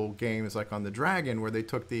cool games like on the Dragon, where they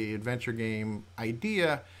took the adventure game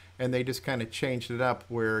idea and they just kind of changed it up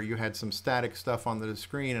where you had some static stuff on the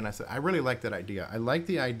screen. And I said, I really like that idea. I like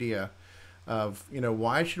the idea of, you know,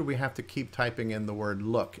 why should we have to keep typing in the word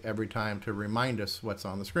look every time to remind us what's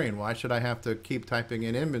on the screen? Why should I have to keep typing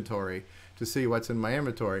in inventory to see what's in my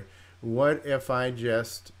inventory? What if I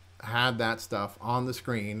just had that stuff on the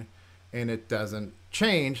screen and it doesn't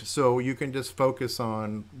change, so you can just focus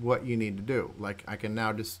on what you need to do? Like I can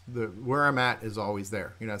now just, where I'm at is always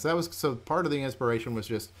there, you know. So that was, so part of the inspiration was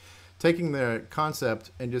just taking the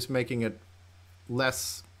concept and just making it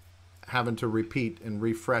less having to repeat and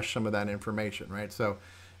refresh some of that information, right? So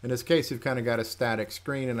in this case, you've kind of got a static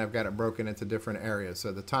screen and I've got it broken into different areas.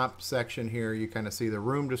 So the top section here, you kind of see the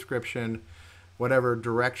room description. Whatever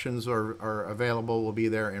directions are available will be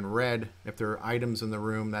there in red. If there are items in the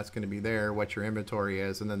room, that's going to be there, what your inventory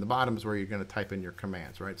is. And then the bottom is where you're going to type in your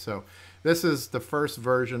commands, right? So this is the first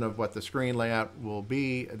version of what the screen layout will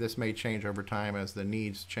be. This may change over time as the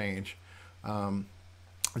needs change.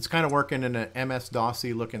 It's kind of working in an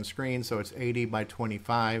MS-DOS-y looking screen, so it's 80 by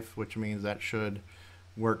 25, which means that should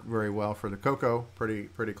work very well for the CoCo,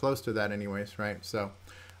 pretty close to that anyways, right? So,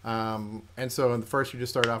 and so in the first you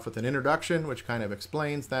just start off with an introduction, which kind of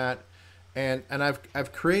explains that. And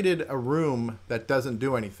I've created a room that doesn't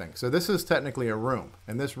do anything. So this is technically a room,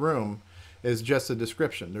 and this room is just a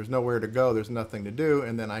description. There's nowhere to go, there's nothing to do,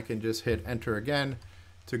 and then I can just hit enter again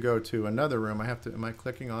to go to another room. I have to, am I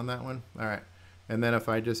clicking on that one? All right. And then if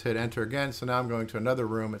I just hit enter again, so now I'm going to another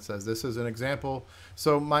room. It says this is an example.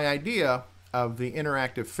 So my idea of the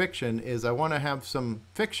interactive fiction is I want to have some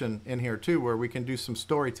fiction in here too, where we can do some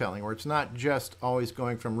storytelling, where it's not just always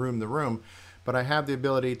going from room to room, but I have the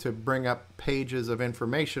ability to bring up pages of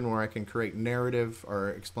information where I can create narrative or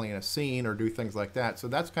explain a scene or do things like that. So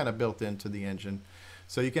that's kind of built into the engine.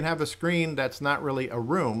 So you can have a screen that's not really a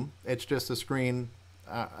room. It's just a screen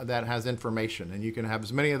that has information, and you can have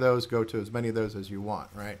as many of those, go to as many of those as you want,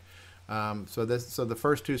 right? So the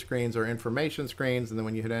first two screens are information screens, and then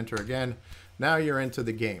when you hit enter again, now you're into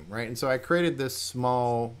the game, right? And so I created this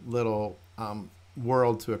small little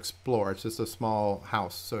world to explore. It's just a small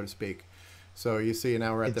house, so to speak. So you see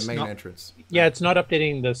now we're at the main entrance. Yeah, it's not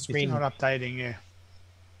updating the screen. It's not updating, yeah.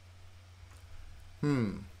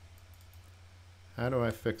 How do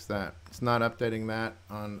I fix that? It's not updating that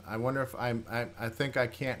on. I wonder if I think I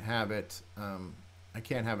can't have it. I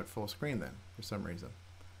can't have it full screen then for some reason.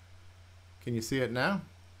 Can you see it now?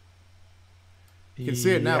 You can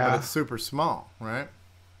see it now, but it's super small, right?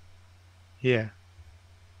 Yeah.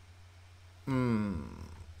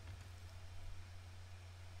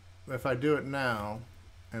 If I do it now,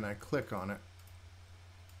 and I click on it.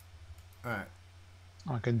 All right.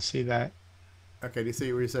 I can see that. Okay, do you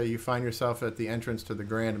see where you say you find yourself at the entrance to the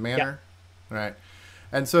Grand Manor? Yeah. Right.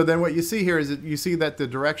 And so then what you see here is that you see that the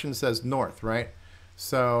direction says north, right?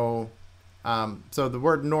 So so the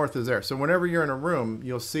word north is there. So whenever you're in a room,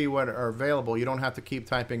 you'll see what are available. You don't have to keep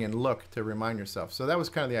typing in look to remind yourself. So that was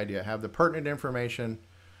kind of the idea. Have the pertinent information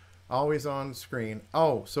always on screen.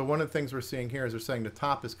 Oh, so one of the things we're seeing here is they're saying the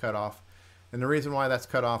top is cut off. And the reason why that's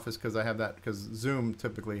cut off is because I have that, because Zoom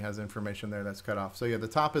typically has information there that's cut off. So yeah, the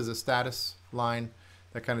top is a status line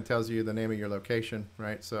that kind of tells you the name of your location,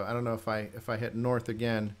 right? So I don't know if I hit north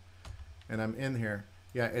again and I'm in here,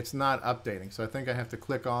 yeah, it's not updating. So I think I have to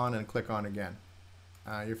click on and click on again.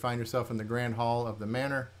 You find yourself in the Grand Hall of the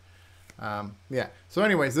Manor. Yeah, so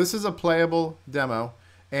anyways, this is a playable demo.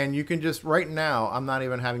 And you can just, right now, I'm not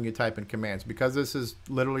even having you type in commands because this is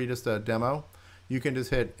literally just a demo. You can just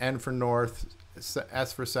hit N for north,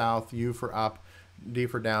 S for south, U for up, D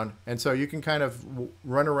for down. And so you can kind of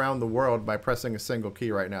run around the world by pressing a single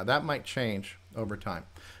key right now. That might change over time.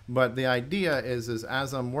 But the idea is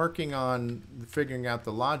as I'm working on figuring out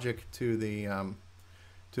the logic to the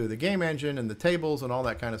to the game engine and the tables and all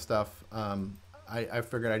that kind of stuff, I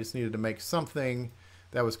figured I just needed to make something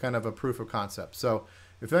that was kind of a proof of concept. So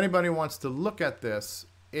if anybody wants to look at this,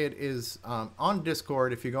 it is on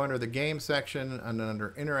Discord. If you go under the game section and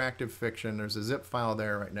under interactive fiction, there's a zip file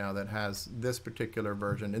there right now that has this particular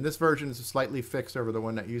version. And this version is slightly fixed over the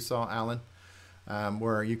one that you saw, Alan,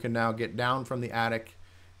 where you can now get down from the attic,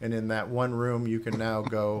 and in that one room you can now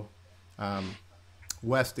go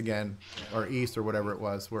west again, or east, or whatever it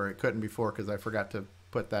was, where it couldn't before because I forgot to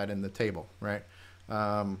put that in the table, right?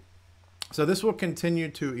 So this will continue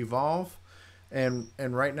to evolve. And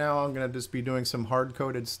right now I'm going to just be doing some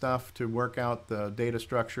hard-coded stuff to work out the data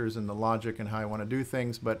structures and the logic and how I want to do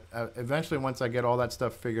things. But eventually, once I get all that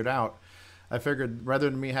stuff figured out, I figured rather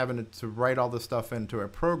than me having to write all the stuff into a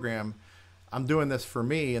program, I'm doing this for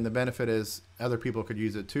me, and the benefit is other people could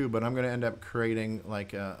use it too, but I'm going to end up creating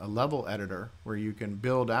like a level editor where you can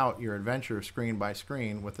build out your adventure screen by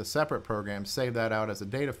screen with a separate program, save that out as a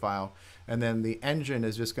data file, and then the engine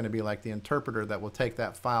is just going to be like the interpreter that will take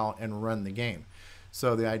that file and run the game.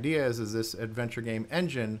 So the idea is this adventure game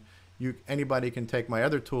engine, anybody can take my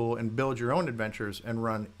other tool and build your own adventures and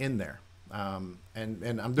run in there.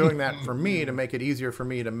 And I'm doing that for me to make it easier for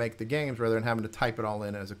me to make the games rather than having to type it all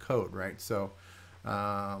in as a code, right? So,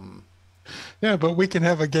 yeah, but we can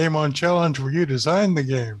have a game on challenge where you design the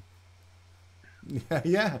game.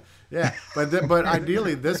 Yeah. But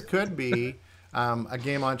ideally, this could be a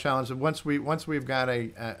game on challenge. Once we've got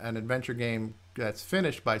an adventure game that's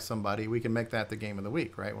finished by somebody, we can make that the game of the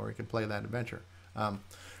week, right? Where we can play that adventure.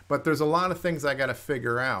 But there's a lot of things I got to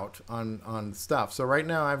figure out on stuff. So right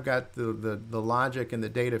now I've got the logic and the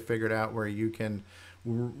data figured out where you can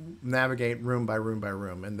navigate room by room by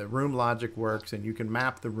room, and the room logic works, and you can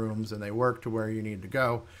map the rooms and they work to where you need to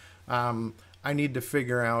go. I need to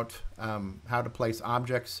figure out how to place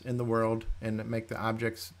objects in the world and make the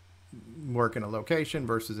objects work in a location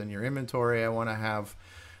versus in your inventory. I want to have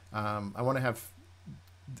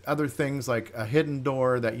other things like a hidden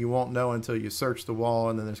door that you won't know until you search the wall,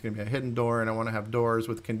 and then there's going to be a hidden door. And I want to have doors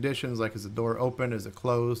with conditions like, is the door open, is it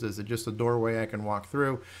closed, is it just a doorway I can walk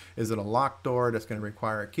through, is it a locked door that's going to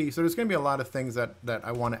require a key? So there's going to be a lot of things that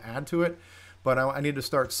I want to add to it, but I need to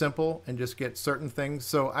start simple and just get certain things.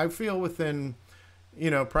 So I feel within,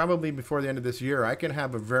 probably before the end of this year, I can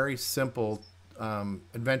have a very simple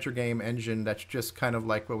adventure game engine that's just kind of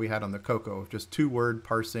like what we had on the CoCo, just 2-word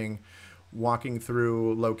parsing, walking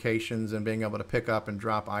through locations and being able to pick up and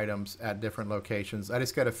drop items at different locations. I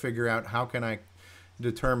just got to figure out how can I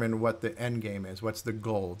determine what the end game is. What's the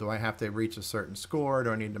goal? Do I have to reach a certain score?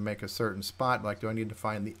 Do I need to make a certain spot? Like, do I need to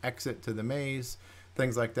find the exit to the maze?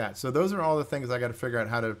 Things like that. So those are all the things I got to figure out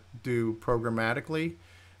how to do programmatically,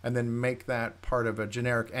 and then make that part of a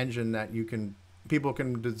generic engine that people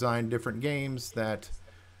can design different games that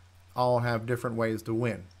all have different ways to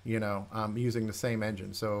win, using the same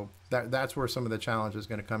engine. So that's where some of the challenge is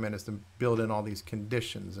going to come in, is to build in all these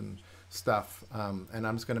conditions and stuff. And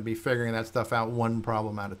I'm just going to be figuring that stuff out one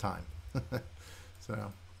problem at a time.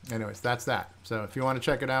 So anyways, that's that. So if you want to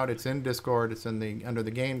check it out, it's in Discord. It's in under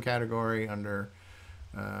the game category under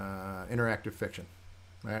interactive fiction,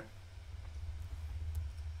 right?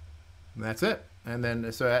 And that's it. And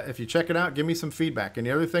then, so if you check it out, give me some feedback. And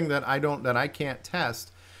the other thing that I can't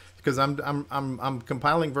test, because I'm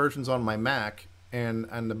compiling versions on my Mac, and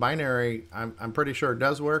the binary I'm pretty sure it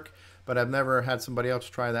does work, but I've never had somebody else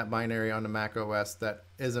try that binary on the Mac OS that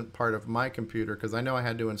isn't part of my computer, because I know I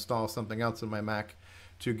had to install something else in my Mac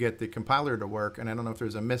to get the compiler to work, and I don't know if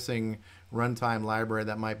there's a missing runtime library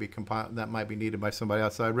that might be needed by somebody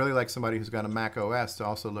else. So I'd really like somebody who's got a Mac OS to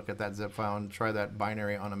also look at that zip file and try that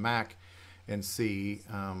binary on a Mac and see,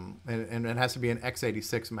 and it has to be an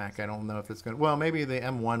x86 Mac. I don't know if it's going to, well, maybe the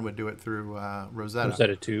M1 would do it through Rosetta.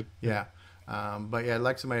 Rosetta 2. Yeah. But yeah, I'd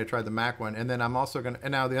like somebody to try the Mac one. And then I'm also going to,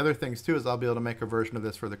 and now the other things too is I'll be able to make a version of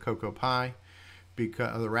this for the Cocoa Pi,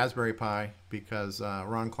 because the Raspberry Pi, because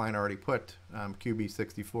Ron Klein already put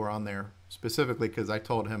QB64 on there specifically because I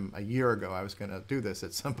told him a year ago I was going to do this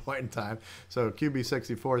at some point in time. So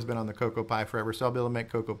QB64 has been on the Cocoa Pi forever, so I'll be able to make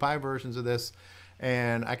Cocoa Pi versions of this.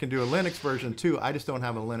 And I can do a Linux version too. I just don't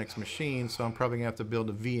have a Linux machine, so I'm probably going to have to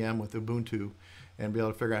build a VM with Ubuntu and be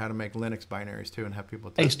able to figure out how to make Linux binaries too and have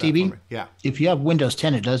people test that for me. Yeah. If you have Windows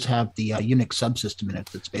 10, it does have the Unix subsystem in it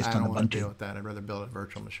that's based on Ubuntu. I don't want to deal with that. I'd rather build a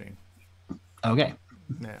virtual machine. Okay.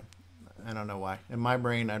 Yeah. I don't know why. In my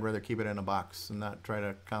brain, I'd rather keep it in a box and not try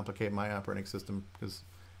to complicate my operating system, because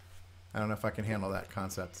I don't know if I can handle that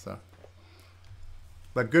concept. So,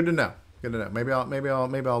 but good to know. Good to know.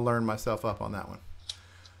 Maybe I'll learn myself up on that one.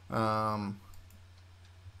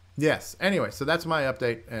 Yes. Anyway, so that's my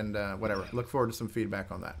update, and whatever. Look forward to some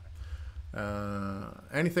feedback on that.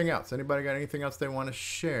 Anything else? Anybody got anything else they want to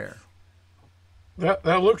share?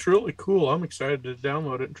 That looks really cool. I'm excited to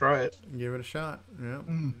download it and try it. Give it a shot. Yeah.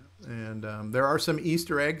 And there are some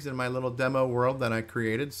Easter eggs in my little demo world that I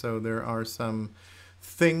created. So there are some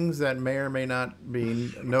things that may or may not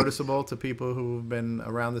be noticeable to people who've been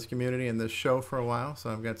around this community and this show for a while.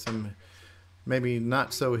 So I've got some maybe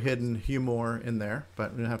not so hidden humor in there,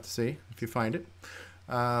 but we'll have to see if you find it.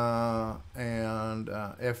 And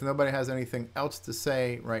if nobody has anything else to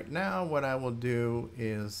say right now, what I will do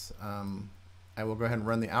is I will go ahead and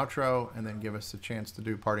run the outro and then give us a chance to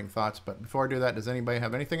do parting thoughts. But before I do that, does anybody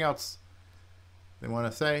have anything else they want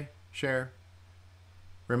to say, share,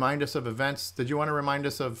 remind us of events? Did you want to remind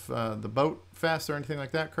us of the Boat Fest or anything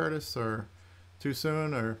like that, Curtis, or too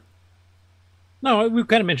soon? Or no, we've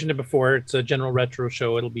kind of mentioned it before. It's a general retro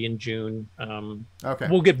show. It'll be in June. Okay.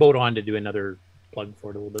 We'll get Boat on to do another plug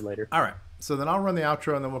for it a little bit later. All right. So then I'll run the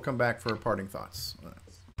outro and then we'll come back for parting thoughts.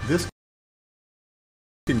 This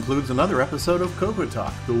concludes another episode of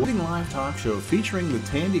CoCoTALK, the leading live talk show featuring the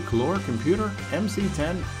Tandy Color computer,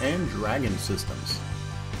 MC10, and Dragon systems.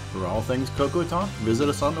 For all things CoCoTALK, visit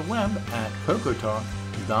us on the web at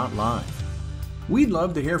CoCoTALK.live. We'd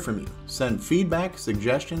love to hear from you. Send feedback,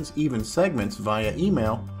 suggestions, even segments via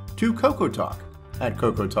email to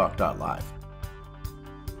CoCoTALK@CoCoTALK.live.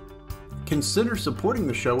 Consider supporting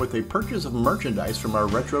the show with a purchase of merchandise from our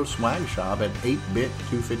retro swag shop at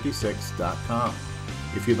 8bit256.com.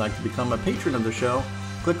 If you'd like to become a patron of the show,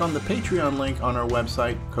 click on the Patreon link on our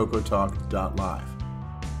website, CoCoTALK.live.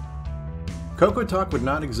 CoCoTALK would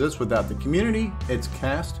not exist without the community, its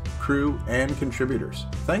cast, crew, and contributors.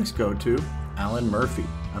 Thanks go to Alan Murphy,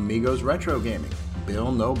 Amigos Retro Gaming,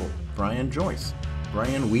 Bill Noble, Brian Joyce,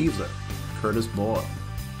 Brian Weaver, Curtis Boyle,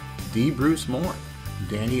 D. Bruce Moore,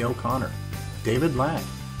 Danny O'Connor, David Ladd,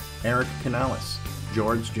 Eric Canales,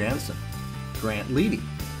 George Jansen, Grant Leedy,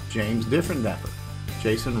 James Diffendapper,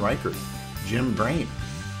 Jason Reichert, Jim Brain,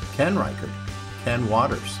 Ken Reichert, Ken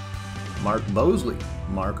Waters, Mark Bosley,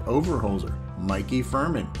 Mark Overholzer, Mikey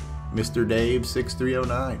Furman, Mr. Dave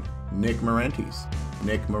 6309, Nick Marentes,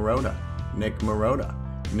 Nick Marotta, Nick Marotta,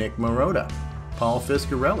 Nick Marotta, Paul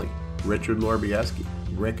Fiscarelli, Richard Lorbieski,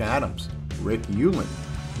 Rick Adams, Rick Hewlin,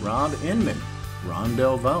 Rob Inman, Ron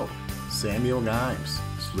Delvaux, Samuel Gimes,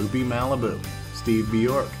 Sloopy Malibu, Steve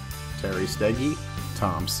Bjork, Terry Steggy,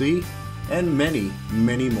 Tom C., and many,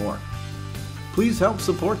 many more. Please help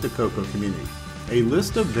support the CoCo community. A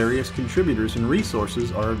list of various contributors and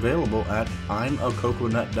resources are available at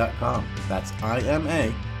imacoconut.com. That's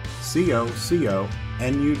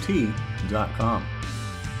IMACOCONUT.com.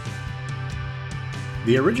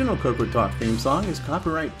 The original CoCoTALK theme song is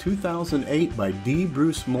copyright 2008 by D.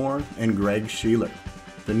 Bruce Moore and Greg Sheeler.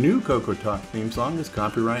 The new CoCoTALK theme song is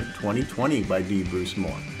copyright 2020 by D. Bruce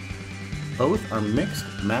Moore. Both are mixed,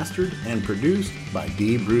 mastered, and produced by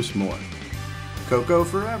D. Bruce Moore. CoCo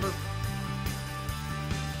forever!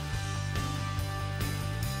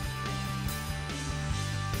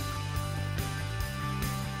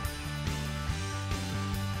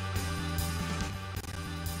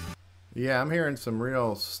 Yeah, I'm hearing some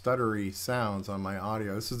real stuttery sounds on my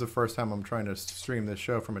audio. This is the first time I'm trying to stream this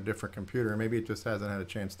show from a different computer. Maybe it just hasn't had a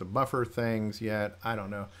chance to buffer things yet. I don't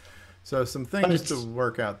know. So some things to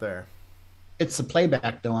work out there. It's the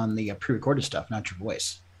playback, though, on the pre-recorded stuff, not your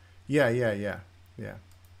voice. Yeah.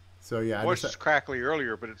 So, yeah. Voice was crackly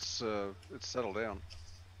earlier, but it's settled down.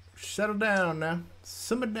 Settle down now.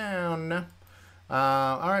 Simmer down now.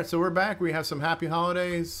 All right, so we're back. We have some happy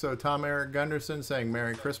holidays. So Tom Eric Gunderson saying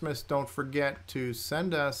Merry Christmas. Don't forget to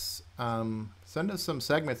send us some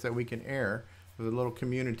segments that we can air with a little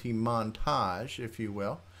community montage, if you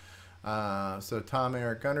will. So Tom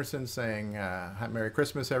Eric Gunderson saying Merry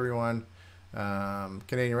Christmas, everyone.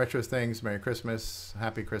 Canadian Retro Things, Merry Christmas,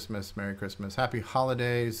 Merry Christmas, Happy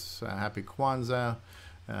Holidays, Happy Kwanzaa,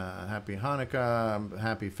 Happy Hanukkah,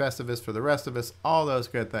 Happy Festivus for the rest of us, all those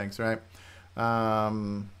good things, right?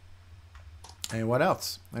 And what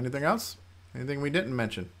else? Anything else? Anything we didn't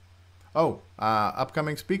mention? Oh,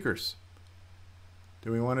 upcoming speakers.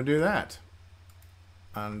 Do we want to do that?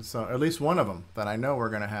 And so at least one of them that I know we're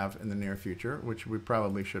going to have in the near future, which we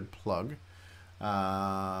probably should plug.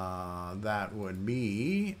 That would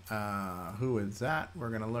be, who is that? We're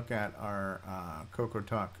going to look at our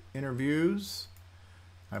CoCoTALK interviews.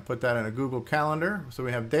 I put that in a Google Calendar. So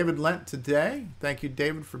we have David Lent today. Thank you,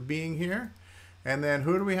 David, for being here. And then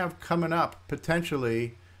who do we have coming up,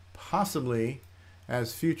 potentially, possibly,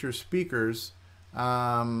 as future speakers?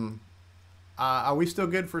 Are we still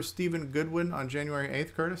good for Stephen Goodwin on January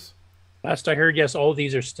 8th, Curtis? Last I heard, yes, all of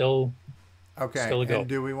these are still okay. Still a go. And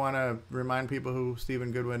do we want to remind people who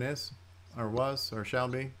Stephen Goodwin is, or was, or shall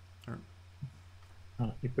be? Or...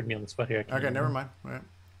 Oh, you put me on the spot here. I can't Okay, never remember. mind. All right.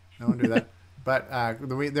 I won't do that. But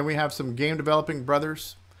then we have some game developing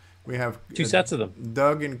brothers. We have 2 sets of them.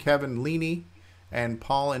 Doug and Kevin Leaney, and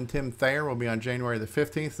Paul and Tim Thayer will be on January the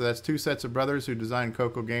 15th. So that's 2 sets of brothers who designed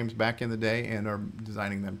CoCo games back in the day and are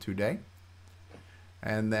designing them today.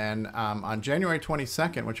 And then on January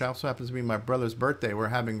 22nd, which also happens to be my brother's birthday, we're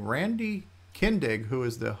having Randy Kindig, who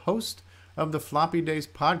is the host of the Floppy Days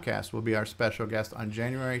podcast, will be our special guest on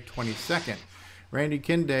January 22nd. Randy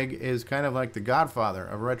Kindig is kind of like the godfather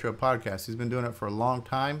of retro podcasts. He's been doing it for a long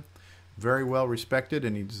time, very well respected,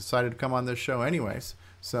 and he decided to come on this show anyways.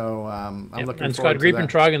 So I'm looking forward to that. And Scott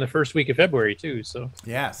Griepentrog in the first week of February too. So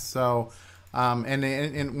yes, so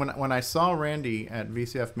and when I saw Randy at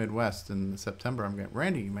VCF Midwest in September, I'm going,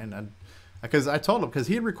 Randy, man, because I told him, because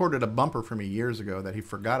he had recorded a bumper for me years ago that he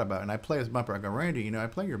forgot about, and I play his bumper. I go, Randy, I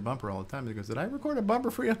play your bumper all the time. He goes, did I record a bumper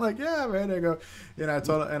for you? I'm like, yeah, man. I go, I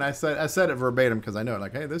told him, and I said it verbatim because I know it.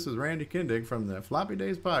 Like, hey, this is Randy Kindig from the Floppy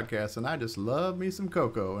Days podcast, and I just love me some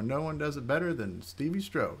CoCo, and no one does it better than Stevie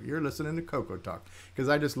Stroh. You're listening to CoCoTALK because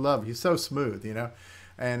I just love. He's so smooth,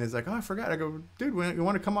 And he's like, oh, I forgot. I go, dude, you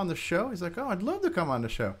want to come on the show? He's like, oh, I'd love to come on the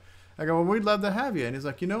show. I go, well, we'd love to have you. And he's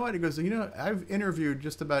like, you know what? He goes, I've interviewed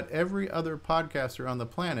just about every other podcaster on the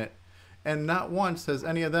planet, and not once has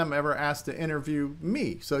any of them ever asked to interview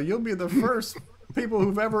me. So you'll be the first people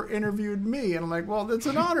who've ever interviewed me. And I'm like, well, it's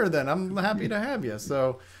an honor then. I'm happy to have you.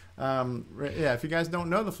 So, yeah, if you guys don't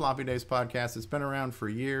know the Floppy Days podcast, it's been around for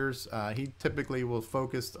years. He typically will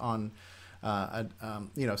focus on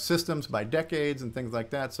systems by decades and things like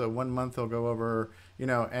that. So 1 month he'll go over,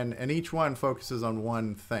 and each one focuses on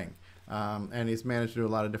one thing. And he's managed to do a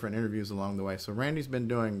lot of different interviews along the way. So Randy's been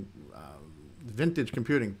doing vintage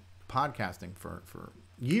computing podcasting for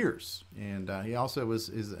years, and he also is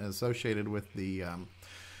associated with the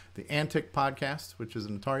Antic podcast, which is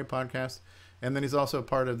an Atari podcast. And then he's also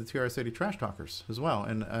part of the TR City Trash Talkers as well,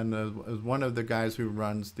 and is one of the guys who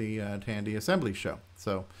runs the Tandy Assembly Show.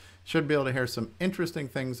 So should be able to hear some interesting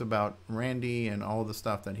things about Randy and all the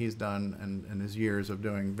stuff that he's done and his years of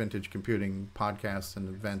doing vintage computing podcasts and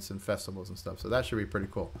events and festivals and stuff. So that should be pretty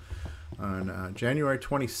cool. On January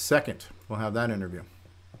 22nd, we'll have that interview.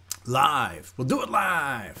 Live. We'll do it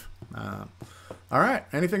live. All right.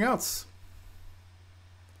 Anything else?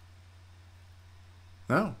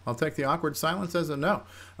 No, I'll take the awkward silence as a no.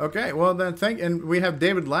 Okay, well then and we have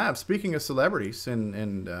David Ladd. Speaking of celebrities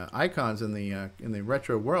and icons in the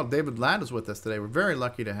retro world, David Ladd is with us today. We're very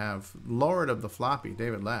lucky to have Lord of the Floppy,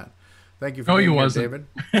 David Ladd. Thank you for being here, David.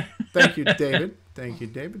 Thank you, David. Thank you,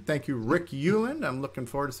 David. Thank you, Rick Euland. I'm looking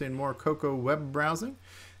forward to seeing more CoCo web browsing.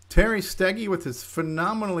 Terry Steggy with his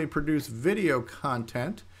phenomenally produced video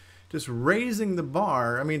content. Just raising the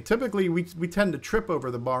bar. I mean, typically we tend to trip over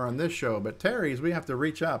the bar on this show, but Terry's, we have to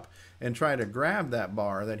reach up and try to grab that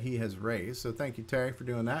bar that he has raised. So thank you, Terry, for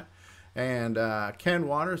doing that. And Ken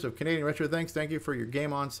Waters of Canadian Retro Thanks, thank you for your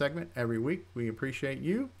Game On segment every week. We appreciate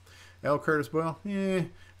you. L. Curtis Boyle, yeah.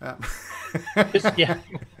 I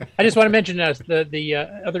just want to mention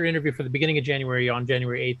the other interview for the beginning of January, on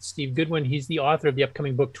January 8th. Steve Goodwin, he's the author of the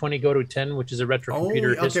upcoming book 20 Go to 10, which is a retro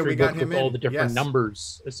computer history book with all the different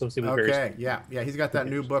numbers associated with various. Yeah, he's got that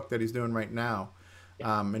new book that he's doing right now.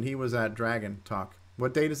 And he was at Dragon Talk.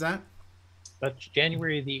 What date is that? That's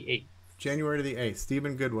January the 8th. January the 8th.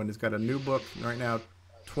 Stephen Goodwin has got a new book right now.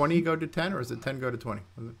 20 Go to 10, or is it 10 Go to 20?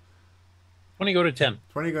 20 Go to 10.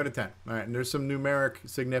 20 Go to 10. All right, and there's some numeric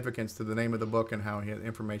significance to the name of the book and how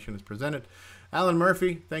information is presented. Alan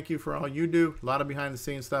Murphy, thank you for all you do. A lot of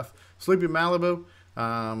behind-the-scenes stuff. Sleepy Malibu,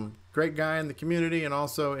 great guy in the community, and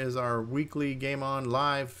also is our weekly Game On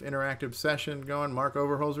live interactive session going. Mark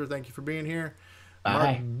Overholzer, thank you for being here. Bye.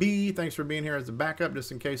 Mark B, thanks for being here as a backup,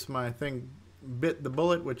 just in case my thing bit the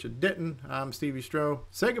bullet, which it didn't. I'm Stevie Stroh.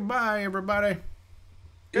 Say goodbye, everybody.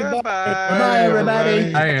 Goodbye. Bye,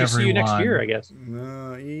 everybody. Hi, see you next year, I guess.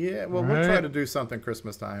 Yeah, well, we'll try to do something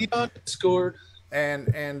Christmas time. Scored.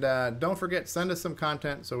 And don't forget, send us some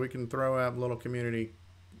content so we can throw out a little community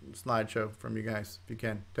slideshow from you guys if you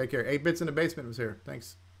can. Take care. 8 Bits in the Basement was here.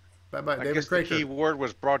 Thanks. Bye-bye. I David guess the Craker. key word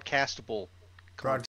was broadcastable.